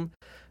tackle them.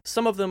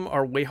 Some of them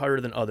are way harder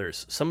than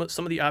others. Some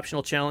of the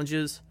optional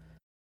challenges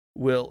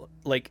will,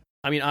 like,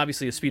 I mean,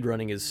 obviously a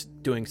speedrunning is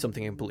doing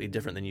something completely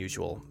different than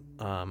usual.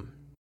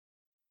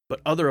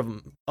 But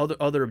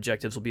other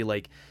objectives will be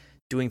like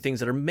doing things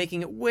that are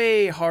making it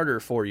way harder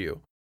for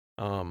you.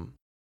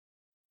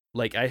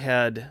 Like I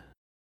had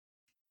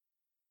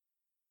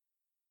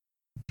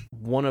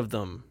one of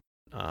them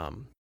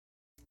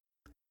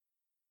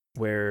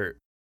where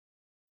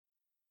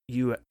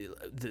you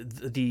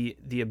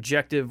the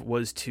objective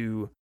was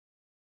to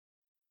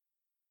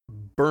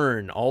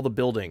burn all the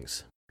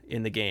buildings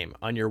in the game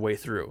on your way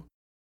through.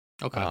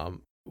 Okay.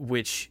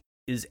 Which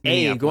is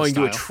Maneater going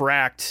style. to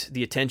attract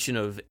the attention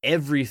of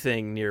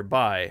everything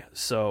nearby.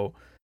 So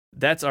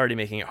that's already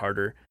making it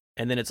harder.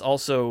 And then it's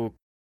also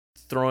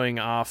throwing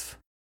off,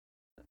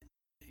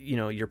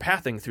 your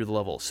pathing through the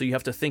level. So you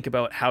have to think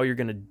about how you're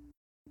going to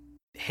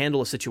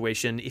handle a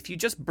situation if you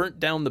just burnt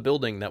down the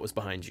building that was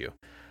behind you.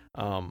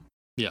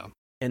 Yeah.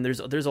 And there's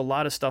a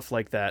lot of stuff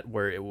like that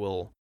where it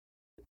will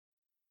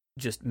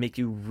just make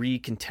you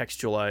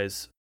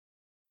recontextualize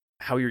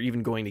how you're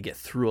even going to get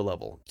through a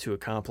level to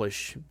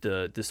accomplish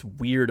this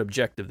weird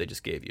objective they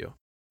just gave you.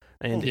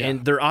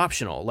 And they're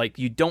optional. Like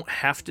you don't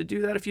have to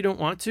do that if you don't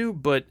want to,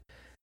 but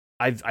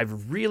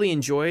I've really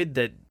enjoyed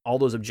that all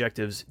those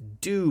objectives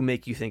do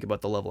make you think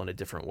about the level in a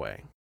different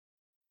way.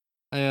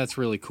 And that's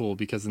really cool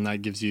because then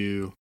that gives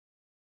you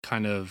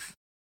kind of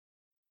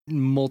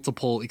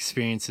multiple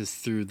experiences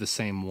through the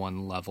same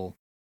one level,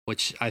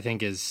 which I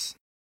think that's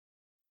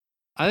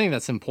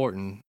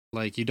important.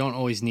 Like you don't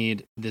always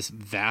need this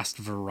vast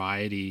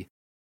variety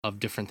of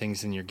different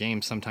things in your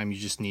game. Sometimes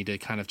you just need to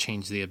kind of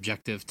change the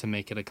objective to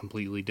make it a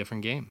completely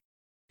different game.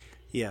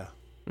 Yeah.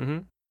 Mm-hmm.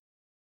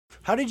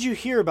 How did you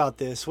hear about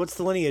this? What's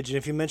the lineage? And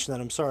if you mentioned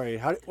that, I'm sorry.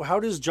 How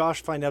does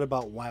Josh find out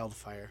about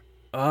Wildfire?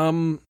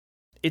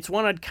 It's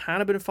one I'd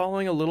kind of been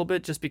following a little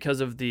bit just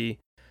because of the,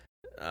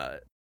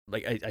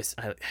 like I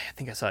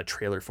think I saw a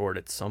trailer for it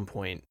at some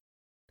point.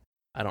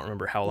 I don't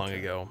remember how long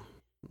ago,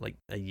 like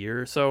a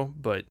year or so,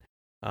 but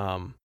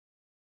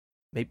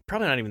maybe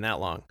probably not even that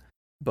long.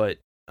 But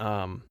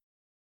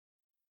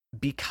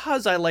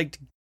because I liked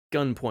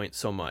Gunpoint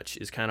so much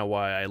is kind of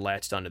why I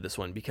latched onto this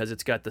one, because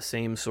it's got the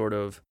same sort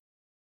of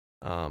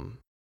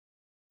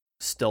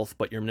stealth,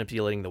 but you're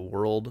manipulating the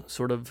world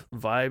sort of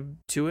vibe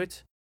to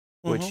it.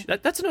 Which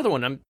that's another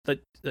one.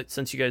 That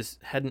since you guys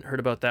hadn't heard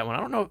about that one,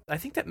 I don't know. I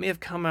think that may have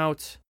come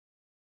out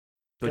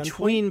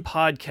between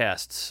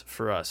podcasts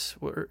for us.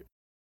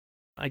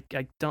 I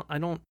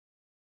don't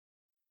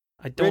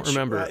Rich,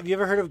 remember. Have you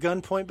ever heard of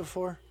Gunpoint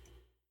before?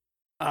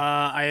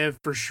 I have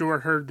for sure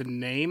heard the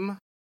name.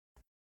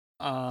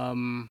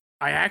 I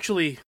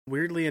actually,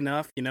 weirdly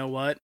enough, you know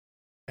what?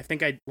 I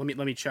think let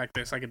me check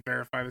this. I can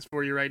verify this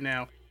for you right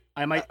now.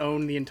 I might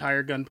own the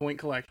entire Gunpoint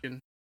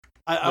collection.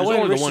 I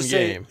wanted Rich to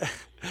say,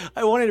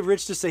 I wanted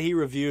Rich to say he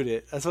reviewed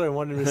it. That's what I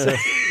wanted him to say.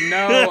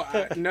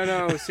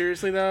 No.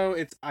 Seriously though,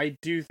 I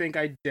do think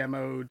I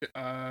demoed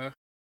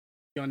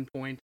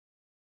Gunpoint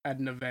at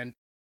an event.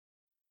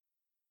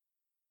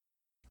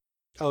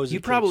 Oh, you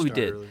probably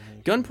did.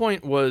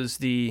 Gunpoint was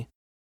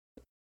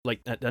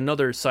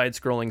another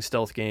side-scrolling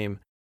stealth game,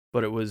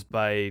 but it was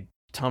by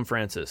Tom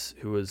Francis,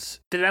 who was.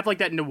 Did it have like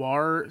that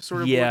noir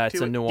sort of? Yeah, look to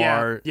it's a it?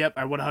 noir. Yeah, yep,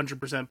 I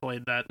 100%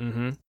 played that.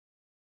 Mm-hmm.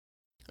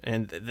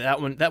 And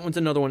that one's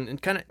another one,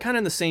 and kind of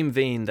in the same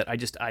vein that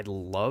I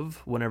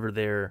love whenever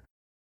they're.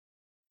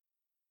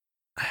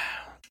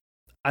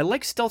 I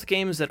like stealth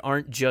games that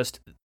aren't just.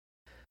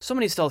 So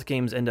many stealth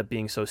games end up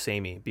being so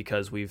samey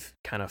because we've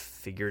kind of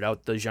figured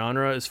out the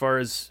genre as far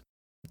as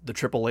the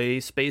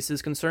AAA space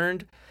is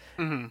concerned,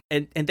 and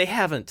they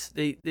haven't.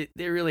 They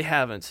really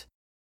haven't.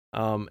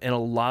 And a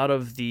lot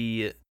of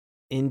the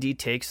indie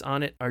takes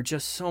on it are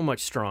just so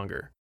much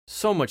stronger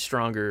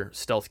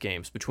stealth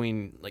games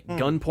between like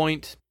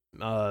Gunpoint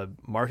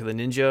Mark of the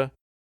Ninja.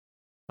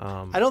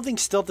 I don't think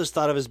stealth is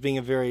thought of as being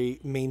a very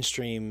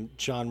mainstream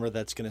genre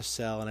that's going to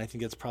sell, and I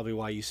think that's probably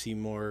why you see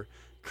more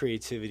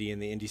creativity in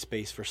the indie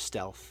space for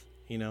stealth,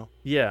 you know?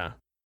 Yeah,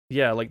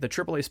 like the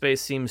AAA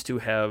space seems to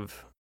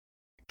have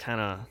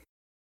kind of...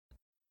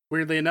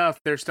 Weirdly enough,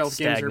 their stealth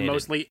games stagnated. are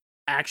mostly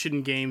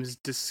action games,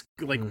 just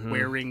like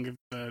wearing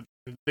the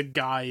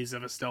guise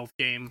of a stealth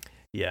game.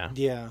 Yeah.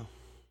 Yeah.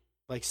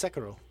 Like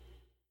Sekiro.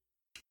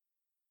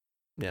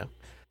 Yeah.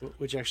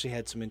 Which actually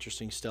had some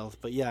interesting stealth,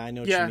 but yeah, I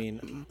know what you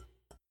mean.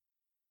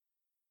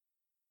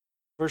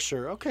 For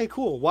sure. Okay,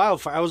 cool.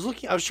 Wildfire. I was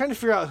trying to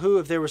figure out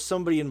if there was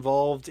somebody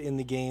involved in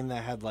the game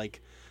that had like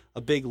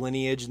a big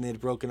lineage and they'd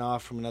broken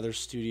off from another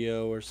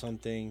studio or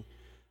something.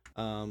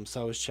 So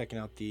I was checking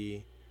out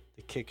the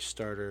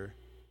Kickstarter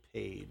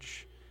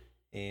page,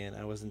 and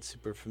I wasn't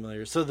super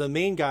familiar. So the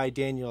main guy,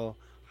 Daniel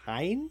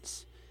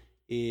Hines,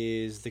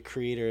 is the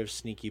creator of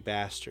Sneaky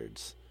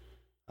Bastards.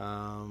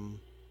 And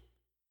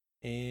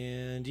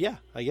yeah,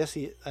 I guess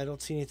I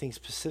don't see anything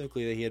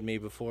specifically that he had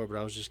made before, but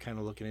I was just kind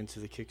of looking into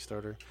the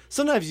Kickstarter.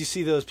 Sometimes you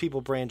see those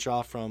people branch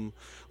off from,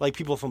 like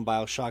people from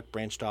BioShock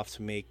branched off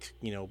to make,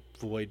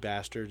 Void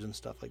Bastards and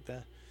stuff like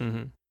that.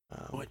 Mm-hmm.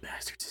 Void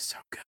Bastards is so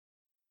good.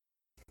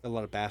 A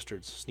lot of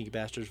bastards. Sneaky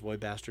Bastards, Void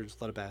Bastards,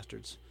 a lot of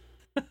bastards.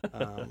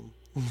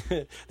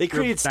 They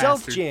created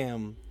Stealth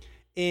Jam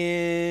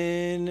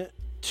in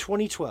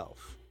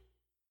 2012.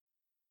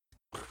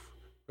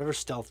 Whatever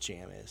Stealth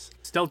Jam is.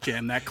 Stealth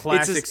Jam, that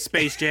classic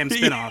Space Jam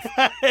spinoff.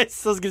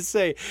 Yes, I was going to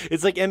say.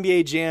 It's like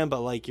NBA Jam, but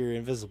like you're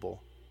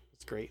invisible.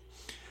 It's great.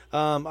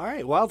 All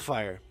right,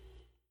 Wildfire.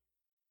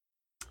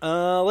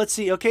 Let's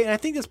see. Okay, and I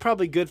think that's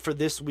probably good for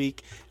this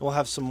week. And we'll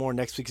have some more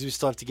next week because we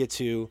still have to get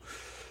to...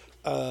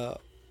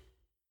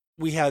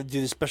 we have to do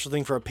the special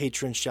thing for our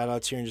Patron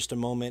shoutouts here in just a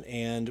moment,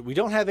 and we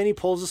don't have any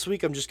polls this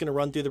week. I'm just going to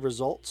run through the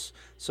results,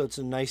 so it's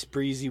a nice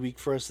breezy week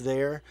for us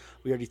there.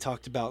 We already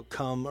talked about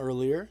cum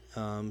earlier,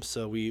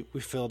 so we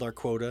filled our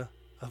quota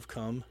of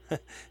cum,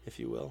 if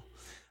you will.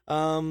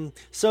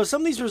 So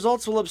some of these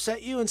results will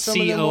upset you, and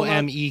some of them will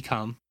C-O-M-E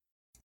cum.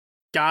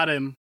 Got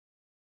him.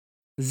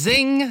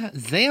 Zing,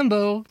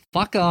 Zambo,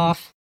 fuck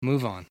off.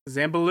 Move on.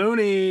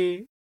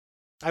 Zambaluni.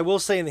 I will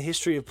say in the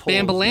history of polls...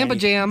 Bamba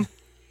Jam.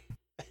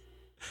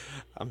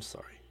 I'm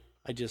sorry.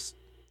 I just,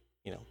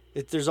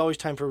 there's always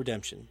time for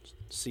redemption.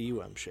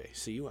 C-U-M, Shay.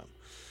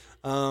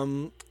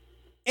 C-U-M.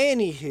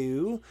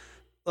 Anywho,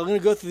 I'm going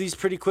to go through these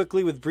pretty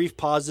quickly with brief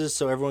pauses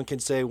so everyone can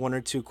say one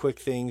or two quick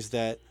things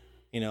that,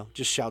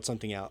 just shout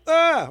something out.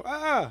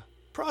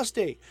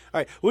 Prostate. All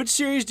right. Which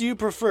series do you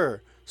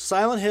prefer?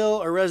 Silent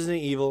Hill or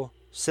Resident Evil?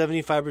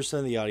 75%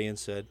 of the audience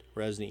said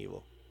Resident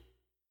Evil.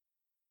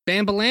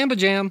 Bamba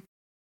Jam.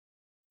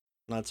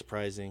 Not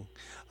surprising.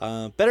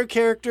 Better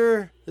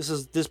character.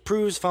 This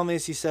proves Final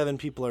Fantasy 7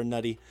 people are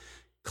nutty.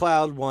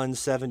 Cloud won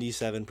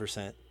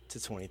 77% to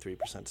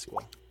 23%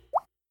 score.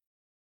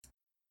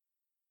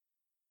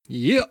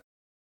 Yep.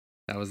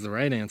 That was the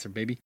right answer,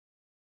 baby.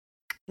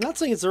 I'm not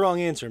saying it's the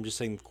wrong answer. I'm just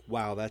saying,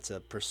 wow, that's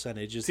a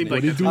percentage. Seems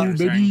like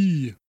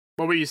baby.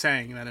 What were you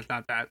saying then, if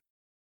not that?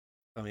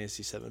 Final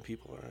Fantasy 7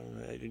 people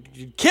are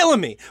you're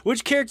killing me.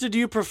 Which character do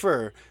you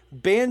prefer?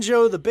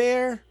 Banjo the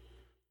Bear,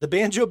 the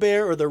Banjo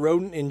Bear, or the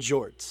Rodent in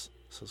Jorts?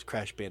 So it's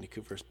Crash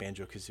Bandicoot versus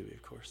Banjo-Kazooie,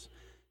 of course.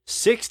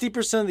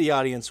 60% of the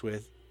audience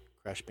with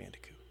Crash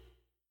Bandicoot.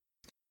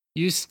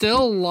 You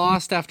still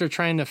lost after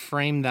trying to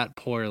frame that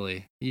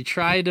poorly. You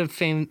tried to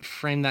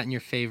frame that in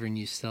your favor, and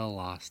you still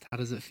lost. How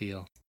does it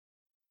feel?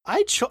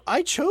 I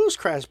chose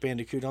Crash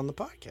Bandicoot on the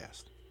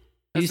podcast.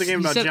 That's the game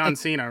about John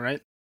Cena,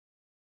 right?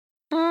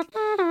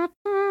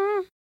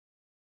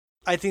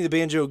 I think the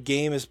Banjo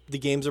games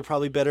are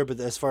probably better, but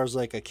as far as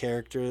like a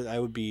character, I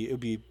would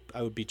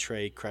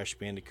betray Crash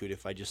Bandicoot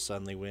if I just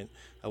suddenly went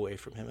away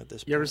from him at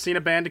this point. You ever seen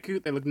a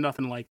Bandicoot? They look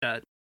nothing like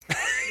that.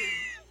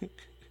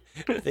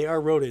 They are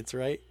rodents,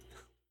 right?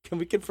 Can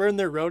we confirm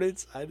they're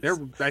rodents? I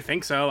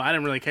think so. I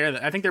didn't really care.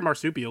 I think they're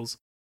marsupials.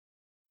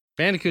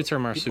 Bandicoots are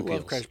marsupials. People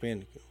love Crash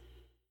Bandicoot.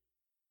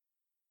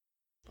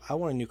 I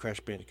want a new Crash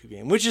Bandicoot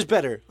game. Which is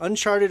better,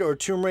 Uncharted or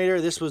Tomb Raider?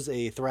 This was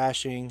a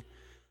thrashing.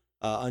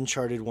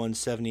 Uncharted won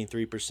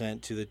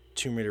 73% to the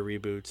Tomb Raider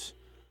reboots.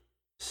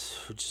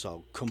 Just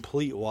a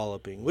complete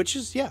walloping, which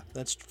is, yeah,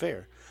 that's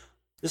fair.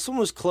 This one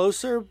was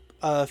closer.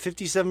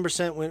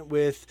 57% went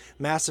with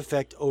Mass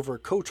Effect over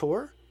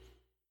KOTOR.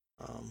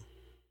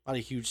 Not a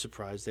huge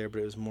surprise there,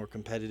 but it was more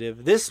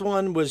competitive. This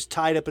one was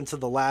tied up until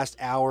the last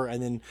hour,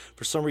 and then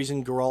for some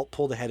reason, Geralt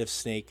pulled ahead of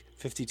Snake,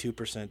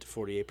 52% to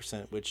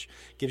 48%, which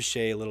gives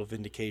Shay a little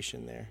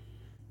vindication there.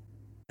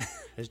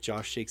 As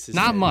Josh shakes his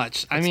head. Not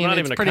much. I mean,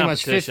 it's pretty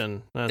much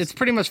 50%. It's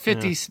pretty much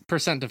 50%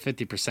 to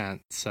 50%.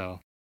 So.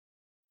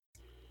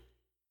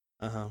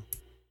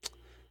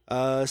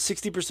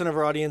 60% of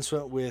our audience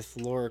went with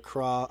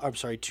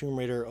Tomb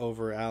Raider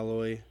over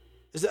Aloy.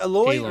 Is it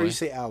Aloy or you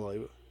say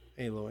Alloy?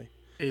 Aloy.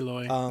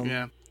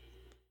 Yeah.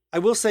 I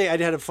will say I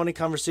had a funny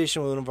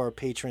conversation with one of our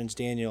patrons,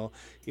 Daniel.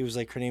 He was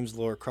like, her name's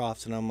Lara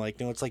Croft, and I'm like,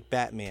 no, it's like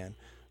Batman.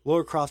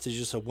 Lara Croft is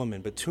just a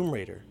woman, but Tomb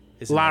Raider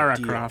is Lara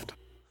Croft.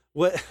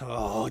 What?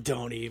 Oh,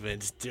 don't even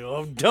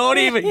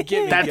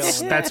get me going.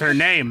 That's her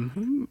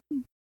name.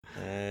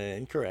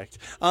 Incorrect.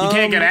 You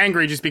can't get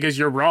angry just because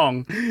you're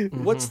wrong.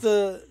 What's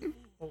the?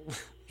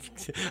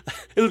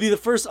 It'll be the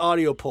first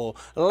audio poll.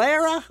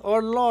 Lara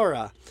or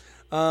Laura?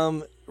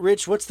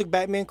 Rich, what's the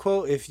Batman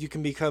quote? If you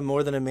can become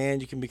more than a man,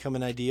 you can become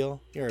an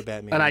ideal. You're a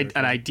Batman.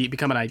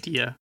 Become an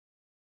idea.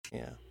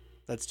 Yeah,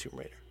 that's Tomb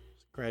Raider.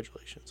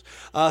 Congratulations.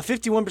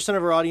 51%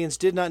 of our audience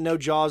did not know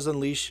Jaws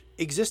Unleashed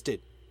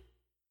existed.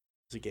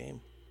 It's a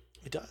game.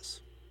 It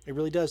does. It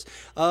really does.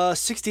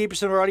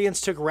 68% of our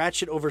audience took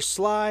Ratchet over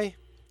Sly,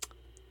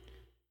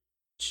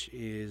 which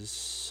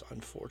is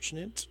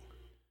unfortunate.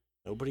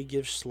 Nobody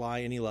gives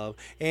Sly any love.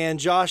 And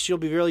Josh, you'll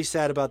be really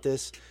sad about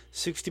this.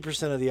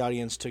 60% of the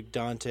audience took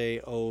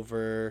Dante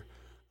over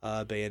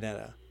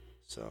Bayonetta.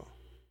 So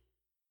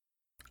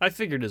I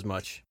figured as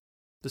much.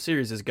 The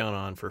series has gone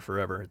on for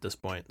forever at this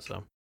point,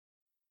 so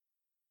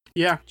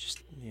yeah,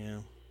 just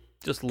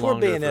poor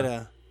longer.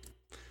 Bayonetta.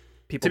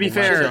 To be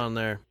fair, on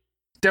there.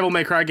 Devil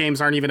May Cry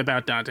games aren't even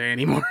about Dante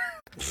anymore.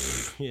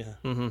 Yeah.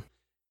 Mm-hmm.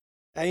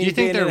 Do you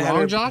think they're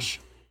wrong, Josh?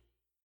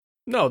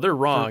 No, they're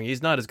wrong.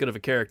 He's not as good of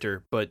a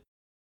character, but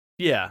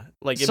yeah,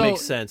 like it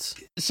makes sense.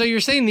 So you're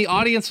saying the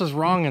audience was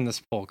wrong in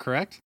this poll,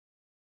 correct?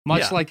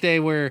 Much like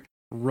they were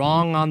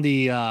wrong on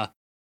the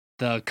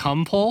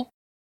cum poll?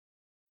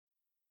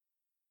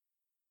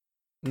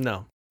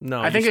 No.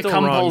 I think a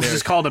cum poll is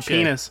just called a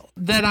penis.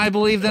 Then I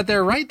believe that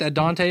they're right, that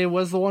Dante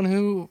was the one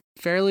who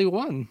fairly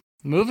won.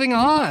 Moving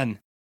on.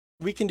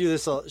 We can do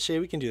this all, Shay.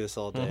 We can do this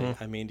all day.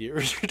 Mm-hmm. I mean, do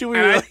we?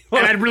 And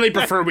I'd really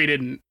prefer we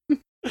didn't.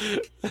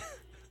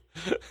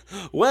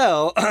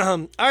 Well,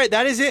 all right,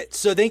 that is it.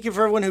 So thank you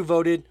for everyone who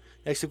voted.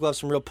 Next week we'll have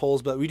some real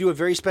polls, but we do a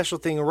very special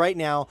thing right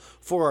now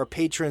for our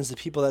patrons, the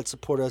people that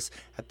support us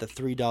at the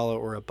 $3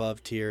 or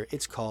above tier.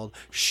 It's called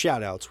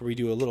Shoutouts, where we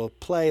do a little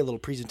play, a little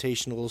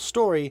presentation, a little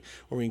story,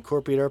 where we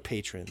incorporate our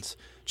patrons.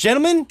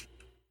 Gentlemen,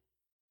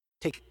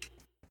 take.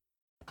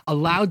 A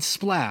loud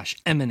splash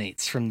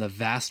emanates from the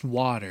vast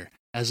water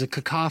as a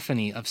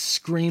cacophony of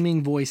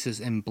screaming voices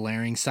and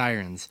blaring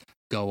sirens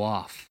go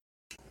off.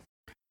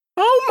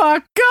 Oh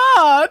my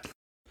God!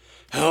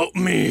 Help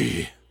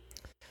me!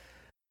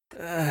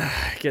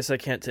 I guess I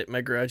can't take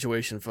my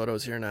graduation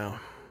photos here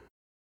now.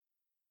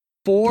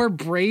 4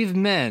 brave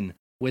men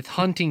with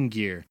hunting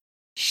gear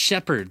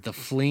shepherd the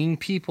fleeing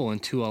people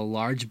into a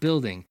large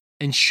building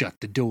and shut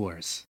the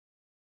doors.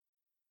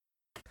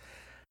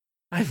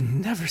 I've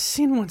never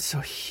seen one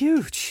so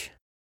huge.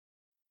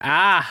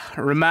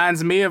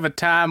 Reminds me of a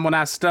time when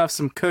I stuffed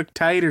some cooked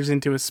taters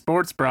into a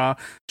sports bra,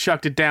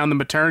 chucked it down the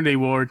maternity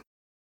ward.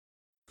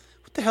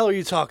 What the hell are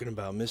you talking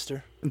about,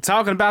 mister? I'm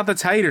talking about the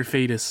tater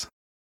fetus.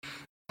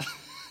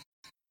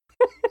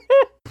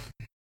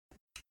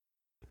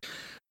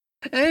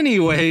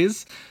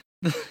 Anyways,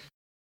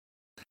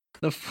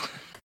 the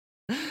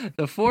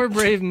 4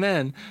 brave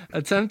men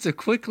attempt to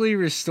quickly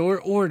restore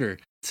order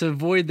to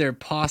avoid their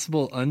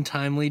possible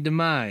untimely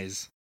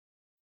demise.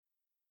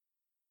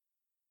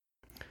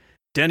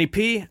 Danny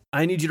P.,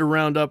 I need you to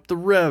round up the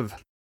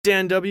Rev,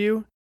 Dan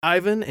W.,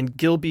 Ivan, and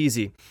Gil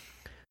Beasy.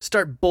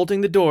 Start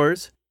bolting the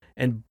doors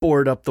and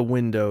board up the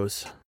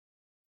windows.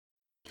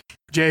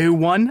 Jehu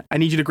 1, I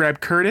need you to grab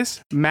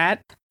Curtis,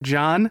 Matt,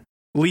 John,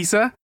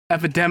 Lisa,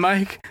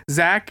 Epidemic,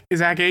 Zach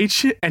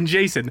H, and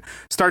Jason.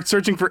 Start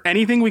searching for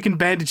anything we can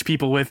bandage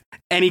people with,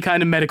 any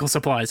kind of medical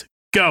supplies.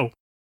 Go!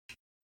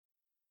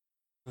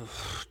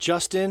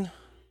 Justin,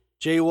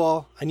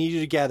 J-Wall, I need you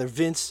to gather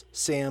Vince,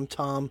 Sam,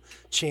 Tom,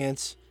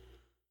 Chance,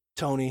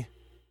 Tony,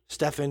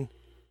 Stefan,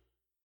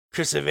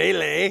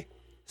 Chrisavele,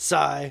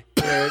 Cy,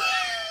 Eric,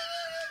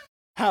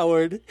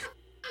 Howard,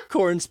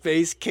 Corn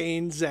Space,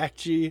 Kane, Zach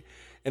G,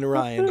 and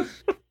Ryan.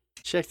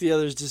 Check the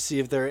others to see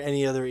if there are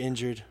any other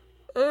injured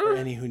or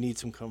any who need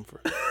some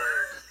comfort.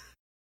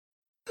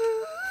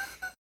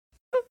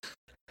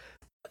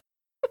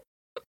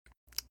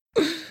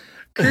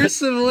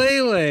 Curse of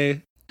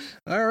Lele.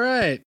 All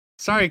right.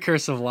 Sorry,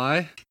 Curse of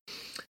Lie.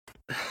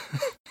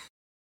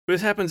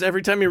 This happens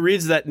every time he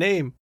reads that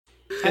name.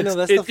 I know,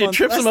 that's the fun. It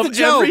trips that's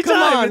him up every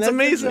time. It's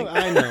amazing.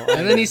 I know.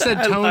 And then he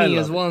said Tony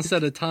as well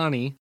instead of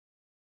Tawny.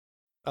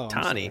 Oh,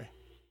 Tawny.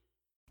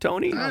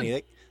 Tony?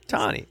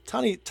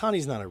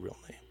 Tawny's not a real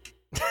name.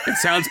 It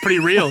sounds pretty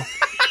real.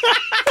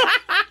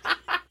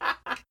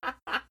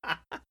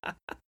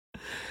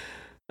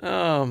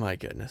 Oh my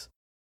goodness.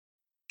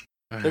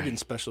 They're getting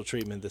special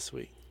treatment this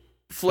week.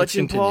 Fletch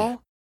and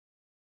Paul,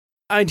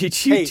 I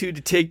need you two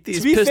to take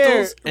these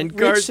pistols and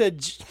guard. Rich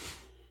said,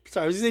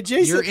 sorry, I was going to say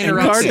Jason. You're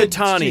and guard the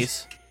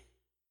Tawnies.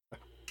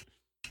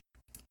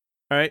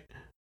 All right.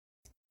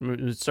 I'm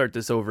going to start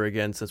this over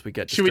again since we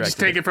got distracted. Should we just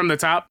take it from the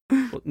top?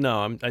 Well,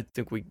 no, I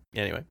think we...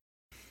 Anyway.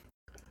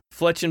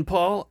 Fletch and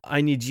Paul,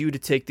 I need you to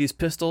take these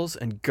pistols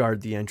and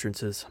guard the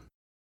entrances.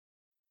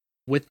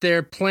 With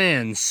their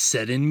plans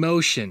set in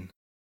motion.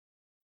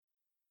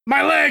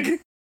 My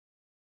leg!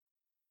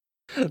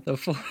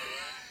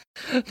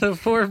 The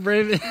 4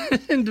 brave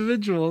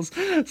individuals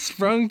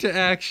sprung to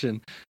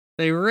action.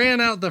 They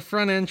ran out the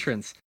front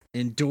entrance,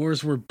 and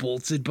doors were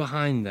bolted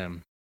behind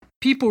them.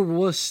 People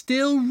were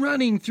still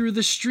running through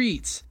the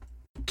streets.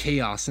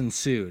 Chaos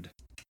ensued.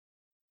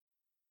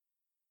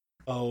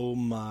 Oh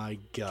my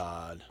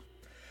god.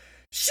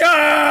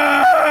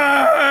 Shark!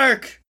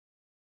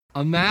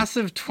 A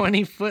massive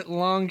 20-foot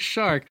long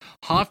shark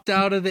hopped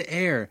out of the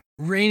air,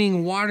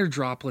 raining water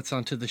droplets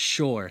onto the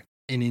shore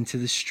and into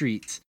the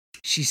streets.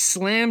 She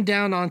slammed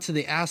down onto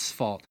the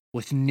asphalt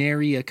with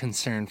nary a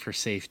concern for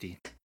safety.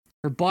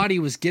 Her body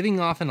was giving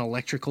off an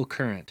electrical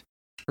current.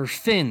 Her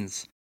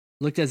fins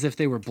looked as if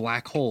they were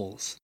black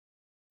holes.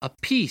 A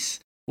piece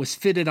was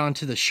fitted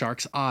onto the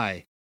shark's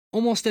eye,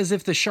 almost as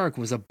if the shark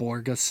was a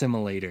Borg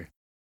assimilator.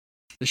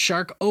 The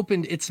shark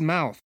opened its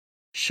mouth,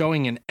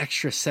 showing an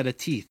extra set of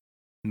teeth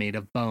made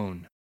of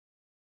bone.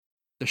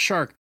 The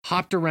shark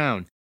hopped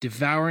around,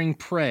 devouring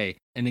prey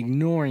and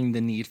ignoring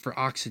the need for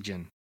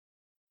oxygen.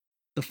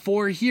 The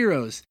four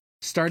heroes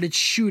started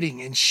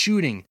shooting and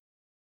shooting,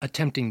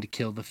 attempting to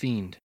kill the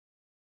fiend.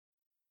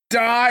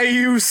 Die,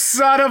 you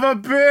son of a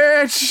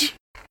bitch!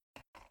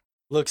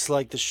 Looks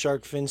like the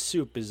shark fin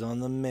soup is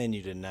on the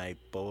menu tonight,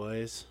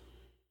 boys.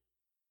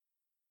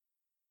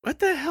 What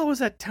the hell was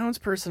that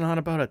townsperson on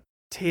about a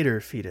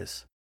tater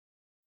fetus?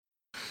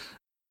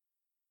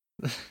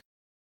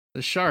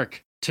 The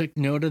shark took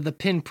note of the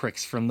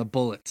pinpricks from the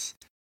bullets.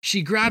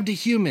 She grabbed a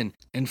human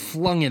and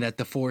flung it at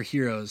the four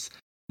heroes,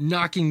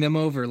 knocking them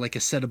over like a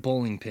set of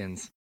bowling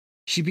pins.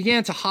 She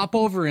began to hop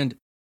over and...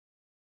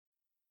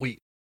 Wait,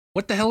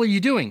 what the hell are you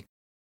doing?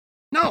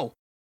 No,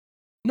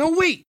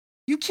 wait,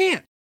 you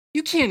can't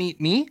eat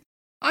me.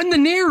 I'm the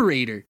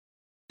narrator.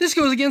 This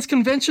goes against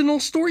conventional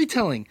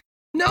storytelling.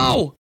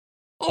 No!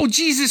 Oh,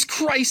 Jesus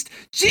Christ,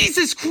 she's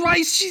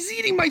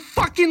eating my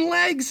fucking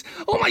legs.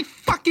 Oh my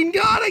fucking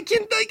God, I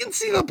can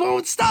see the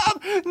bone.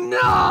 Stop! No!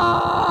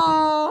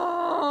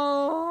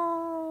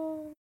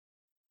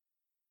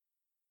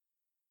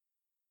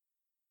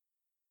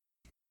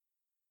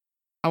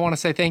 I want to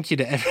say thank you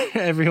to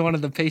every one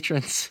of the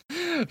patrons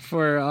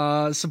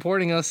for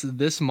supporting us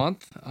this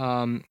month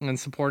and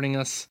supporting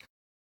us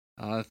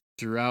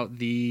throughout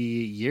the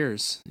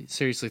years.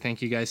 Seriously,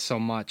 thank you guys so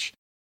much.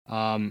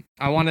 I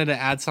wanted to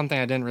add something.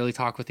 I didn't really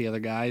talk with the other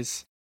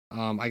guys.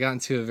 I got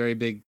into a very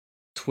big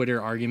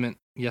Twitter argument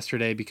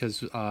yesterday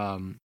because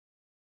I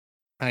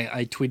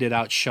tweeted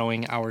out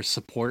showing our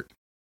support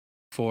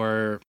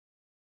for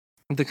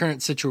the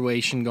current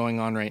situation going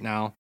on right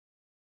now.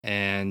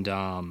 And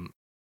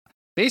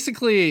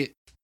basically,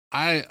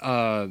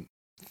 I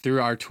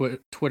through our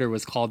Twitter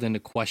was called into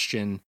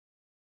question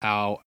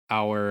our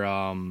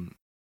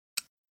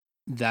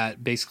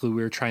that basically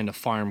we were trying to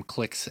farm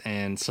clicks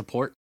and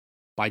support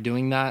by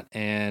doing that,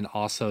 and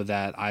also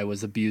that I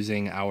was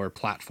abusing our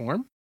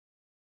platform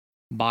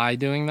by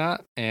doing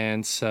that.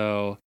 And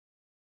so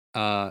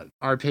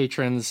our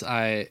patrons,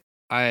 I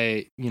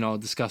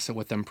discussed it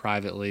with them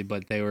privately,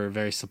 but they were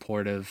very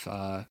supportive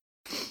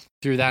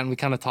through that, and we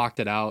kind of talked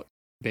it out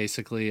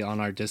basically on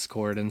our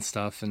Discord and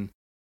stuff. And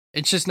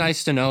it's just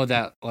nice to know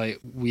that like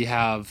we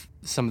have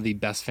some of the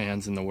best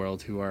fans in the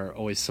world who are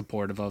always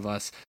supportive of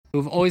us,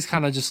 who've always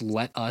kind of just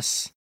let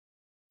us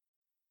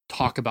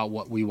talk about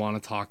what we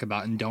want to talk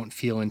about and don't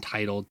feel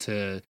entitled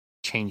to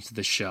change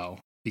the show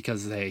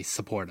because they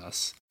support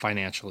us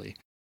financially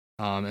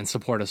and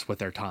support us with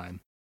their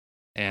time.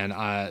 And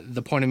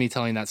the point of me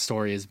telling that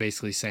story is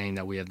basically saying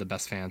that we have the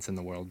best fans in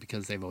the world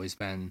because they've always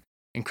been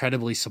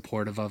incredibly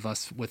supportive of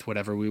us with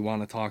whatever we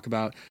want to talk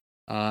about.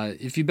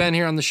 If you've been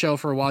here on the show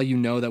for a while, you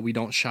know that we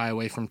don't shy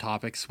away from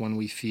topics when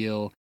we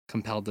feel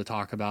compelled to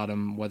talk about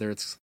them, whether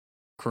it's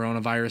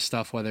coronavirus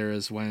stuff, whether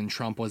it's when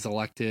Trump was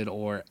elected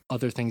or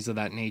other things of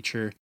that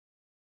nature.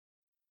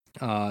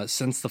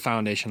 Since the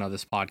foundation of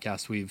this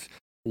podcast, we've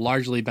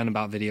largely been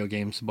about video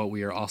games, but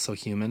we are also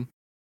human.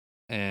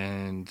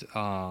 And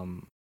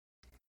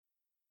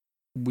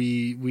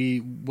we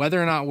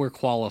whether or not we're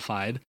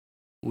qualified,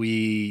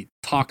 we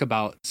talk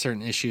about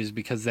certain issues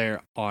because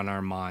they're on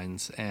our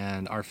minds,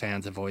 and our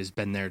fans have always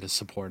been there to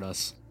support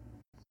us.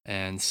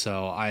 And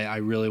so I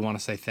really want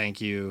to say thank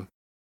you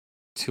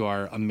to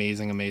our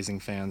amazing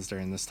fans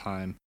during this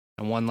time.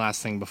 And one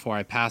last thing before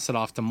I pass it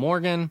off to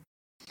Morgan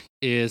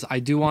is I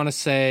do want to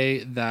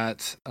say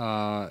that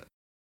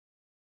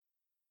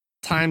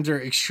times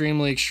are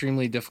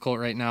extremely difficult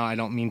right now. I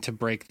don't mean to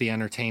break the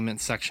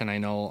entertainment section. I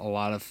know a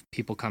lot of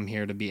people come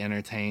here to be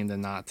entertained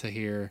and not to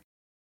hear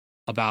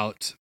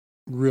about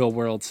real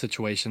world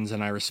situations,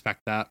 and I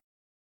respect that.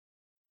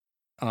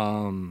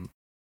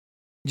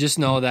 Just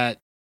know that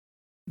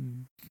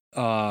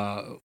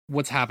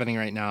what's happening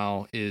right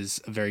now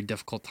is a very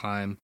difficult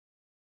time.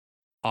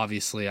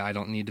 Obviously, I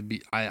don't need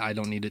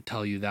to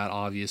tell you that,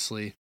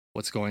 obviously,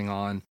 what's going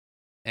on.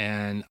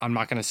 And I'm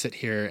not going to sit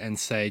here and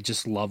say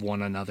just love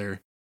one another,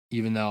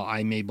 even though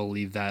I may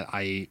believe that.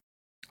 I'm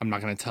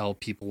not going to tell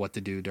people what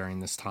to do during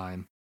this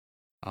time.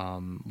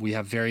 We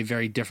have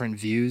very different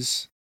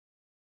views,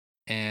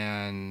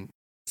 and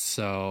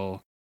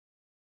so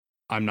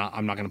I'm not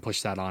going to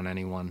push that on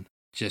anyone.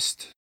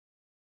 Just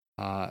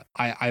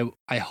I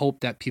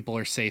hope that people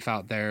are safe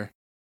out there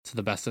to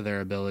the best of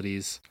their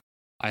abilities.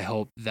 I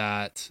hope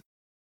that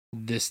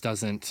this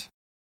doesn't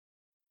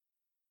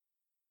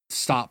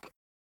stop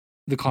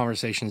the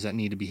conversations that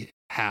need to be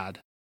had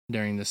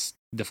during this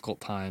difficult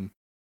time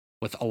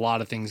with a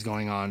lot of things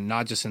going on,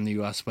 not just in the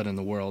US, but in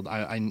the world.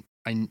 I'm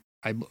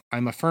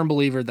a firm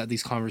believer that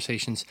these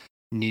conversations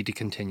need to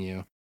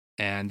continue,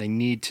 and they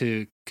need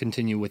to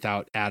continue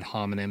without ad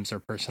hominems or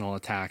personal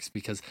attacks,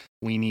 because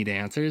we need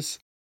answers.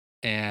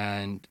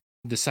 And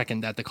the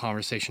second that the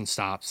conversation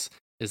stops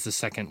is the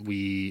second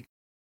we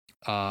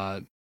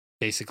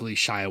basically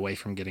shy away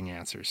from getting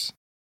answers.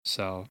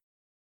 So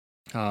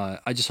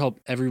I just hope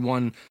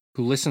everyone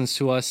who listens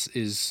to us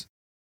is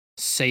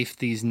safe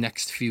these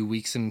next few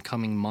weeks and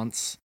coming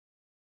months,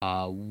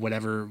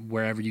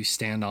 wherever you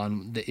stand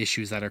on the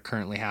issues that are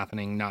currently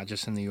happening, not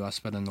just in the US,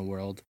 but in the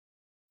world,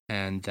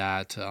 and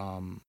that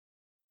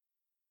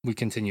we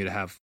continue to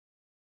have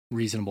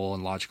reasonable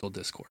and logical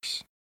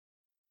discourse.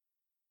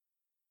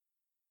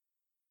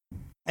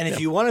 And if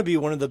you want to be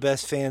one of the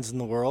best fans in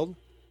the world,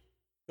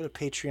 go to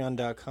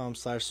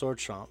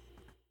patreon.com/swordchomp.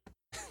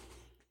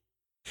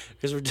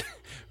 Because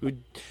we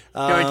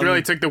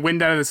really took the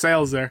wind out of the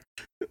sails there.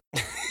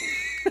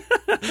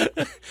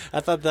 I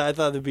thought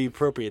that'd be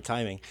appropriate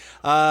timing.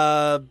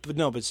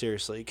 But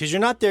seriously, because you're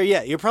not there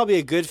yet. You're probably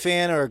a good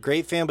fan or a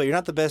great fan, but you're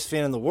not the best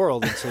fan in the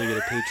world until you go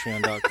to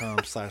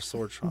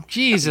patreon.com/swordchomp.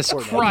 Jesus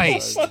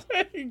Christ. Oh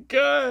my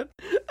God.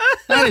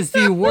 That is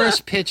the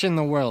worst pitch in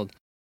the world.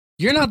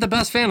 You're not the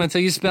best fan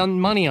until you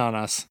spend money on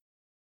us.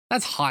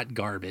 That's hot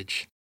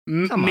garbage.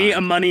 Me,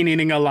 a money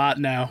needing a lot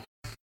now.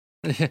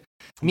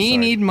 Me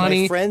need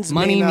money. My friends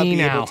money may not me be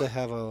now. able to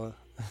have a.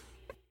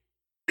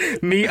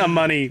 Me, a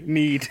money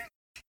need.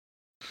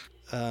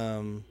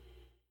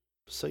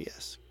 So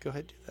yes, go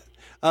ahead and do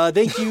that.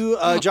 Thank you,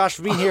 Josh,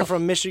 for being here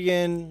from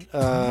Michigan.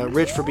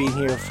 Rich for being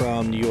here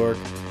from New York.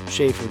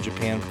 Shay from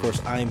Japan. Of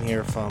course, I'm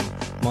here from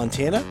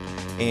Montana.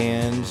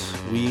 And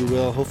we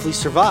will hopefully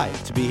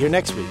survive to be here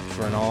next week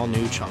for an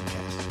all-new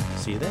Chompcast.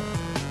 See you then.